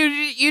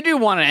 you do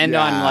want to end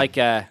Yeah. on like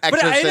a.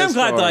 But I am Exorcist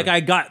glad or- that like I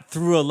got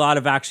through a lot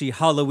of actually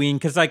Halloween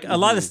because like a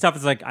lot of the stuff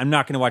is like I'm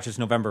not going to watch this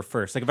November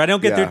 1st. Like if I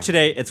don't get Yeah. through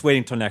today, it's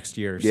waiting till next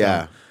year. So.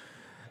 Yeah.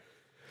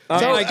 So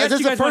I guess this is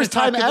you the guys wanna first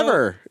time talk about-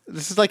 ever.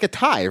 This is like a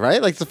tie,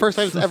 right? Like it's the first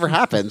time it's ever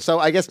happened. So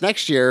I guess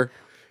next year.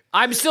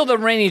 I'm still the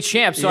reigning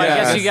champ, so I Yeah,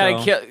 guess you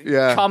got to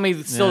Yeah. call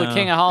me still the Yeah.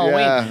 king of Halloween.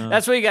 Yeah.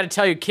 That's what you got to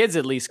tell your kids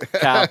at least,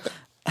 Kyle.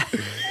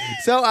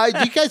 So do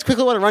you guys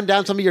quickly want to run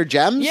down some of your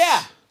gems?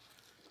 Yeah.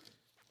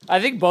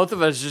 I think both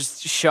of us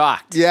just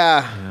shocked.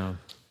 Yeah.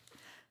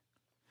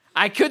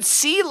 I could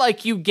see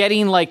like you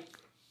getting like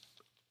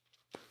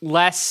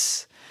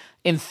less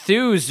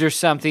enthused or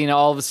something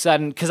all of a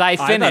sudden because I I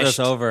thought it finished. was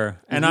over,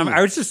 and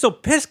I was just so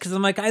pissed because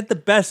I'm like I had the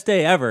best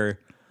day ever.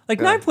 Like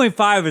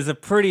 9.5 is a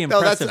pretty No,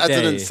 impressive that's day.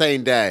 an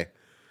insane day.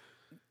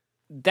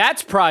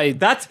 That's probably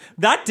That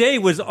day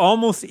was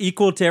almost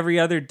equal to every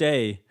other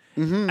day.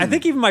 I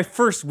think even my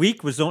first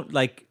week was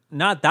like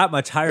not that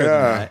much higher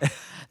than that.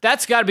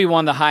 that's got to be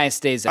one of the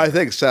highest days ever. I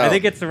think so. I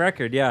think it's the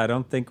record. Yeah, I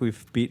don't think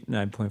we've beat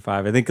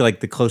 9.5. I think like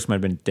the close might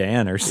have been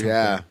Dan or something.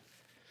 Yeah.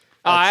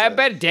 I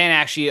bet Dan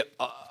actually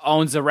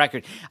owns the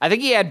record. I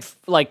think he had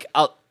like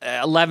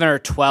 11 or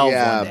 12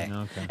 Yeah. one day.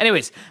 Okay.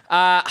 Anyways,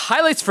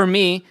 highlights for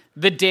me: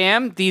 The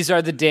Dam. These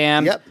are The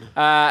Dam. Yep.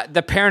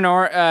 The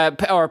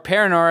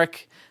Paranoric.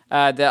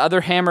 The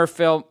other Hammer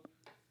film.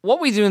 What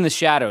We Do in the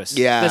Shadows.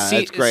 Yeah, the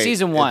it's great.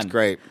 Season 1. It's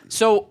great.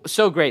 So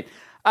great.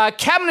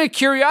 Cabinet of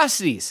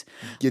Curiosities.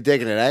 You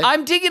digging it, eh?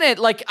 I'm digging it.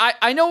 Like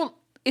I know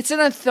it's an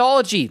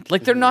anthology.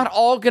 Like they're not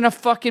all gonna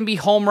fucking be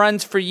home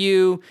runs for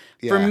you.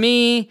 For Yeah.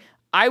 me,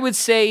 I would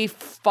say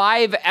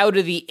 5 out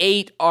of the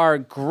 8 are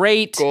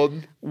great.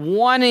 Golden.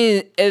 One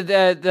is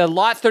the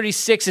Lot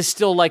 36 is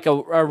still like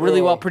a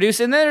really well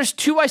produced, and then there's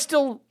 2 I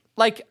still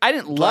like. I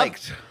didn't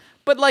Liked. like,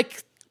 but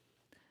like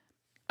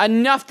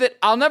enough that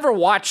I'll never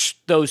watch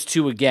those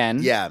 2 again.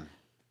 Yeah.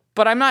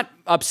 But I'm not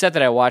upset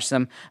that I watched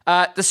them.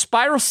 The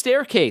Spiral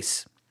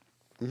Staircase,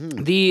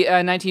 the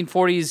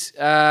 1940s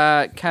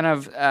kind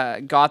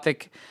of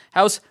gothic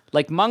house,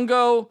 like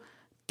Mungo,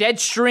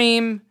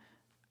 Deadstream,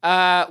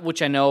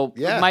 which I know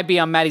Yeah. might be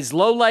on Maddie's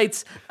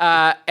lowlights,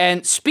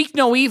 and Speak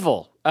No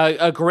Evil,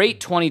 a great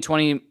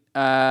 2020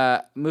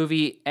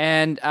 movie,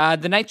 and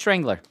The Night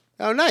Strangler.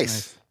 Oh,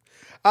 nice.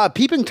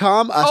 Peeping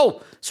Tom.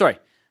 Oh, sorry.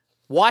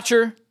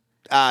 Watcher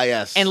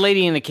Yes. and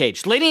Lady in the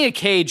Cage. Lady in the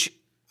Cage.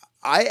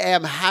 I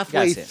am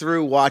halfway Gotta see it.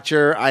 through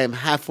Watcher. I am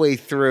halfway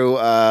through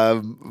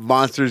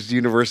Monsters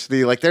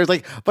University. Like, there's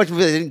like a bunch of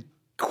it I didn't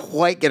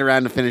quite get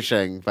around to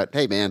finishing. But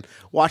hey, man,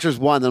 Watcher's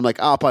one. Then I'm like,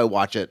 I'll probably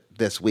watch it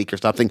this week or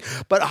something.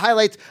 But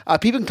highlights: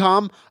 Peeping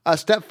Tom,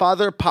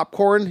 Stepfather,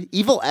 Popcorn,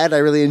 Evil Ed. I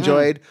really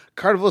enjoyed.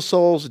 Carnival of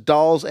Souls,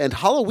 Dolls, and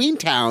Halloween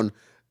Town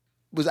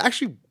was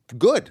actually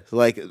good.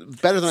 Like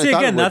better than I See,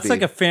 thought. again, it would that's be.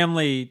 like a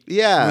family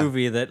Yeah.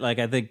 movie that like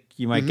I think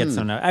you might get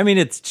some. I mean,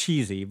 it's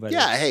cheesy, but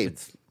Yeah, hey.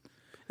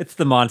 it's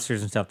the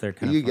monsters and stuff. They're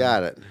kind of You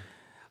got it.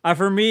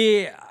 For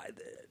me,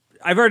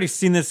 I've already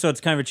seen this, so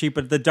it's kind of a cheap.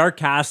 But the Dark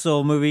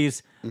Castle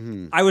movies,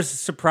 I was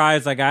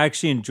surprised. Like I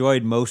actually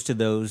enjoyed most of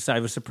those. I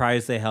was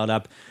surprised they held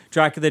up.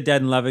 Dracula the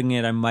Dead and Loving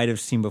It, I might have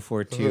seen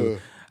before too,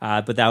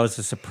 but that was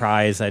a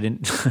surprise. I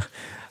didn't.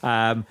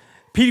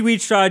 Petey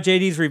Wheatstraw,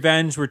 JD's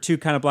Revenge were 2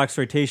 kind of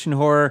blaxploitation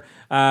horror.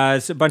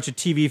 It's a bunch of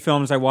TV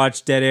films I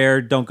watched. Dead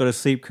Air, Don't Go to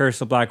Sleep, Curse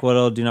of Black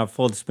Widow, Do Not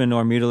Fold, Spin,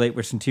 nor Mutilate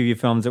were some TV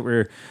films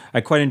that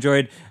I quite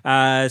enjoyed.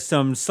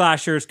 Some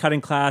slashers, Cutting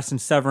Class, and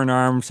Severin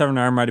Arm. Severin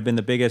Arm might have been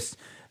the biggest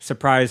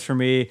surprise for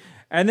me.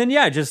 And then,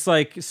 yeah, just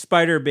like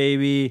Spider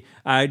Baby,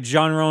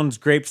 John Rowan's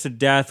Grapes of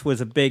Death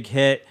was a big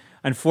hit.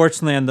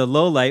 Unfortunately, on the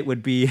low light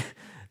would be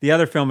the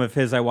other film of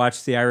his I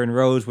watched, The Iron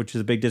Rose, which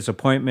is a big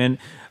disappointment.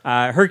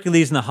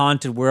 Hercules in the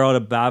Haunted World, a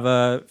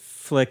Bava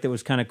flick that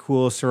was kind of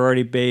cool.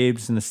 Sorority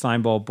Babes and the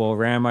Slimeball Bull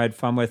Ram I had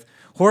fun with.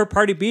 Horror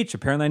Party Beach.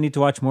 Apparently I need to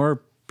watch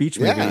more beach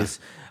movies.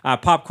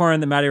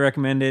 Popcorn that Maddie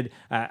recommended.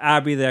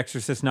 Abby, the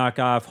Exorcist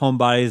knockoff.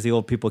 Homebodies, the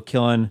old people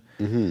killing.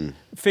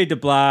 Fade to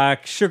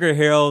Black. Sugar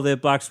Hill, the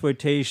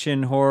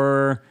blaxploitation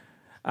horror.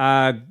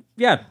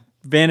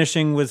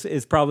 Vanishing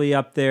is probably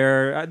up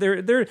there.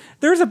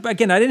 There's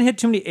again, I didn't hit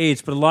too many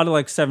 8s, but a lot of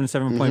like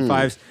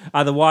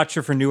 7.5s. The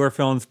Watcher for newer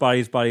films,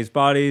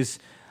 Bodies.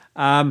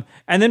 And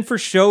then for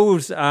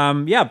shows,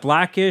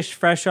 Blackish,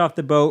 Fresh Off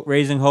the Boat,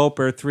 Raising Hope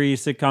are 3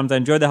 sitcoms. I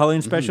enjoyed the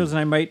Halloween specials, and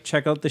I might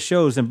check out the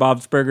shows. And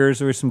Bob's Burgers,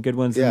 there were some good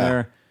ones in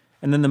there.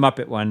 And then the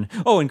Muppet one.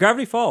 Oh, and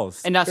Gravity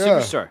Falls. And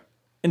Superstore.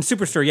 And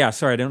Superstore, yeah.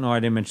 Sorry, I don't know. I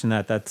didn't mention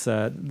that. That's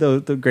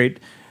the great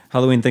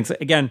Halloween things.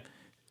 Again,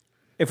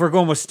 if we're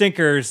going with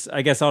stinkers,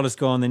 I guess I'll just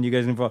go and then you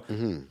guys can vote.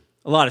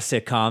 A lot of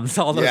sitcoms.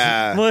 All those.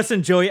 Yeah. Melissa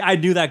and Joey, I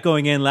knew that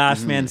going in.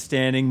 Last Man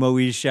Standing,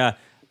 Moesha.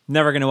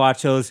 Never going to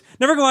watch those.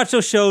 Never going to watch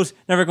those shows.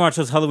 Never going to watch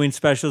those Halloween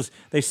specials.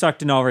 They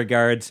sucked in all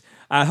regards.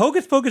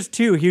 Hocus Pocus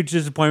 2, huge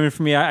disappointment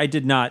for me. I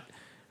did not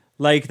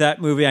like that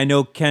movie. I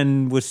know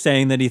Ken was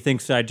saying that he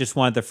thinks I just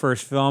wanted the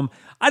first film.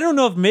 I don't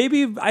know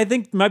if I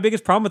think my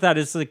biggest problem with that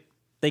is like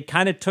they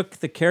kind of took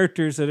the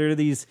characters that are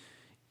these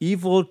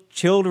evil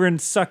children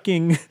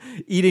sucking,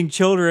 eating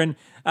children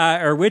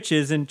or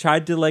witches and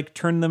tried to like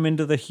turn them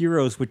into the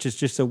heroes, which is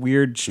just a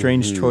weird,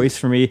 strange choice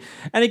for me.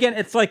 And again,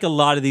 it's like a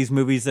lot of these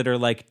movies that are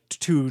like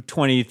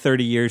 20,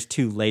 30 years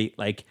too late.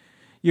 Like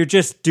you're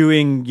just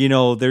doing,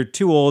 they're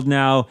too old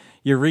now.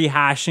 You're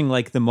rehashing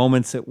like the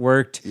moments that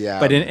worked,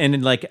 but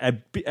in like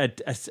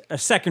a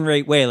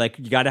second-rate way. Like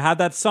you got to have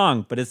that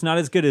song, but it's not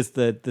as good as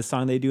the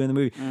song they do in the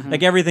movie.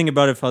 Like everything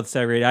about it felt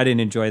second-rate. I didn't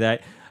enjoy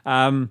that.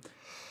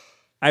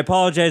 I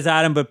apologize,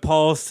 Adam, but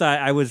Pulse,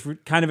 I was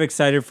kind of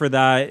excited for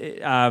that.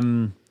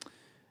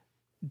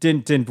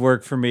 Didn't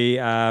work for me.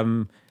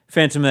 Phantom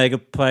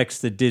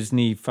Megaplex, the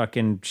Disney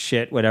fucking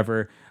shit,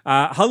 whatever.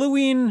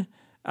 Halloween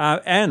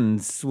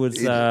Ends was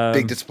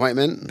big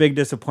disappointment. Big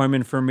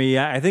disappointment for me.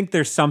 I think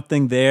there's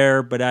something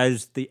there, but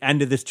as the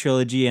end of this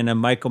trilogy and a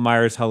Michael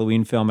Myers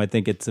Halloween film, I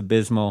think it's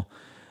abysmal.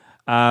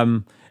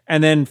 And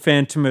then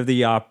Phantom of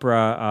the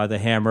Opera, the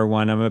Hammer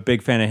one. I'm a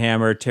big fan of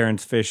Hammer,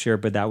 Terrence Fisher,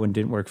 but that one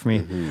didn't work for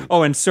me.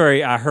 Oh, and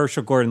sorry,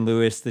 Herschel Gordon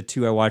Lewis, the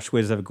two I watched,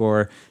 Wiz of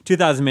Gore,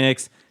 2000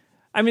 Minutes.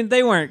 I mean,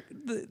 they weren't.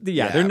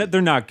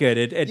 They're not good.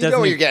 It doesn't. Know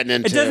what you're getting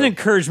into. It doesn't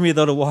encourage me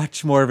though to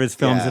watch more of his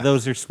films.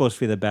 Those are supposed to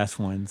be the best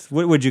ones.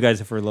 What would you guys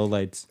have for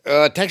lowlights?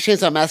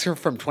 Texas Chainsaw Massacre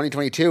from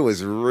 2022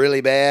 was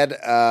really bad.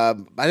 I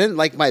didn't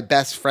like My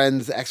Best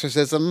Friend's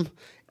Exorcism,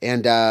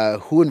 and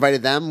Who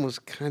Invited Them was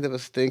kind of a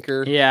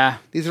stinker. Yeah,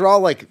 these are all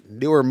like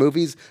newer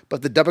movies,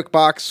 but the Dybbuk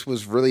Box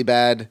was really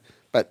bad.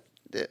 But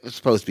it was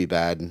supposed to be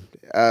bad.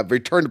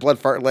 Return to Blood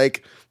Fart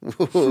Lake.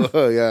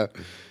 Yeah.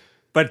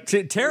 But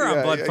Terror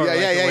on Blood Fart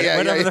Lake,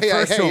 whatever the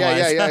first one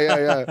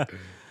was.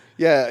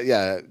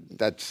 Yeah.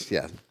 That's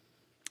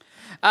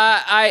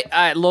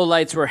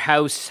lowlights were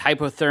House,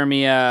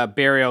 Hypothermia,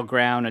 Burial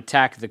Ground,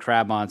 Attack of the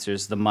Crab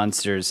Monsters, The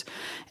Munsters,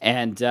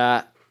 and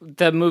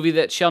the movie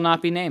that shall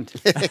not be named.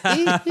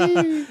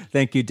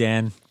 Thank you,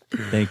 Dan.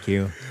 Thank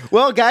you.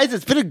 Well, guys,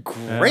 it's been a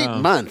great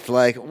month.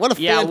 Like, what a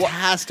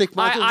fantastic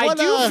month. I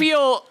do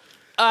feel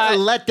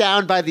let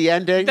down by the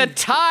ending. The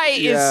tie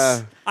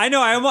is. I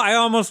know. I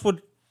almost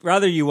would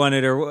rather you won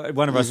it or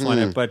one of us won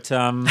it, but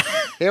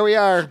here we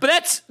are.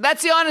 But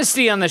that's the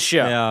honesty on the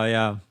show.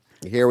 Yeah.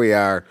 Here we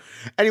are.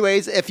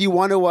 Anyways, if you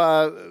want to,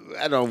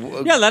 I don't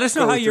know. Let us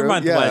know how your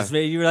month was.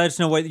 You let us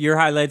know what your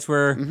highlights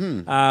were.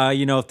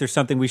 If there's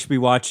something we should be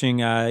watching,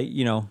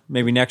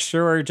 maybe next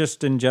year or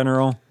just in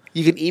general.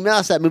 You can email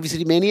us at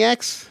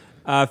MovieCityManiacs.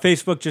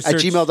 Facebook, just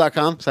search. At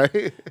gmail.com,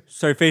 sorry.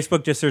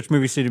 Facebook, just search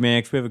Movie City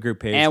Maniacs. We have a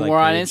group page. And we're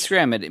on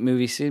Instagram at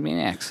Movie City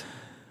Maniacs.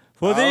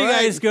 Well, there you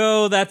guys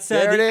go. That's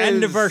the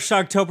end of our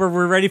Shocktober.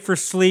 We're ready for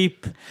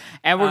sleep.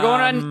 And we're going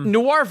on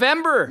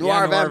Noirvember.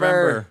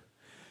 Noirvember.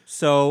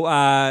 So,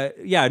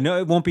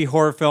 it won't be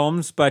horror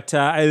films, but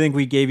I think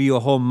we gave you a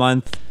whole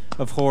month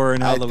of horror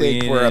and Halloween. I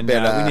think we're we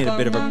need a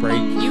bit of a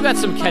break. You got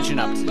some catching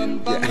up to do.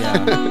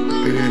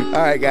 Yeah.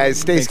 All right, guys.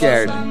 Stay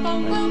scared.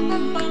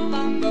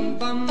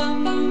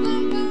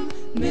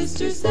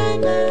 Mr.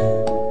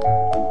 Sandman,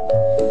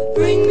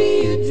 bring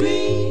me a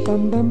dream.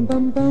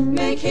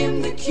 Make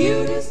him the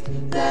cutest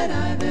that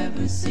I've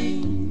ever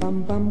seen.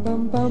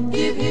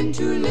 Give him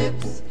two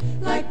lips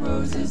like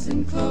roses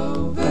and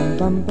clover.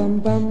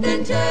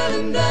 Then tell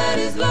him that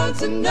his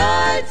lonesome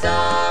nights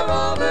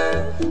are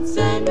over.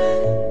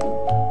 Sandman,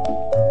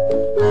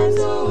 I'm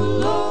so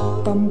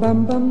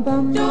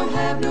alone. Don't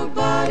have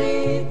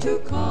nobody to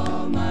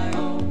call my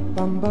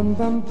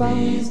own.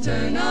 Please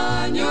turn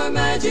on your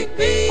magic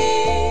beam.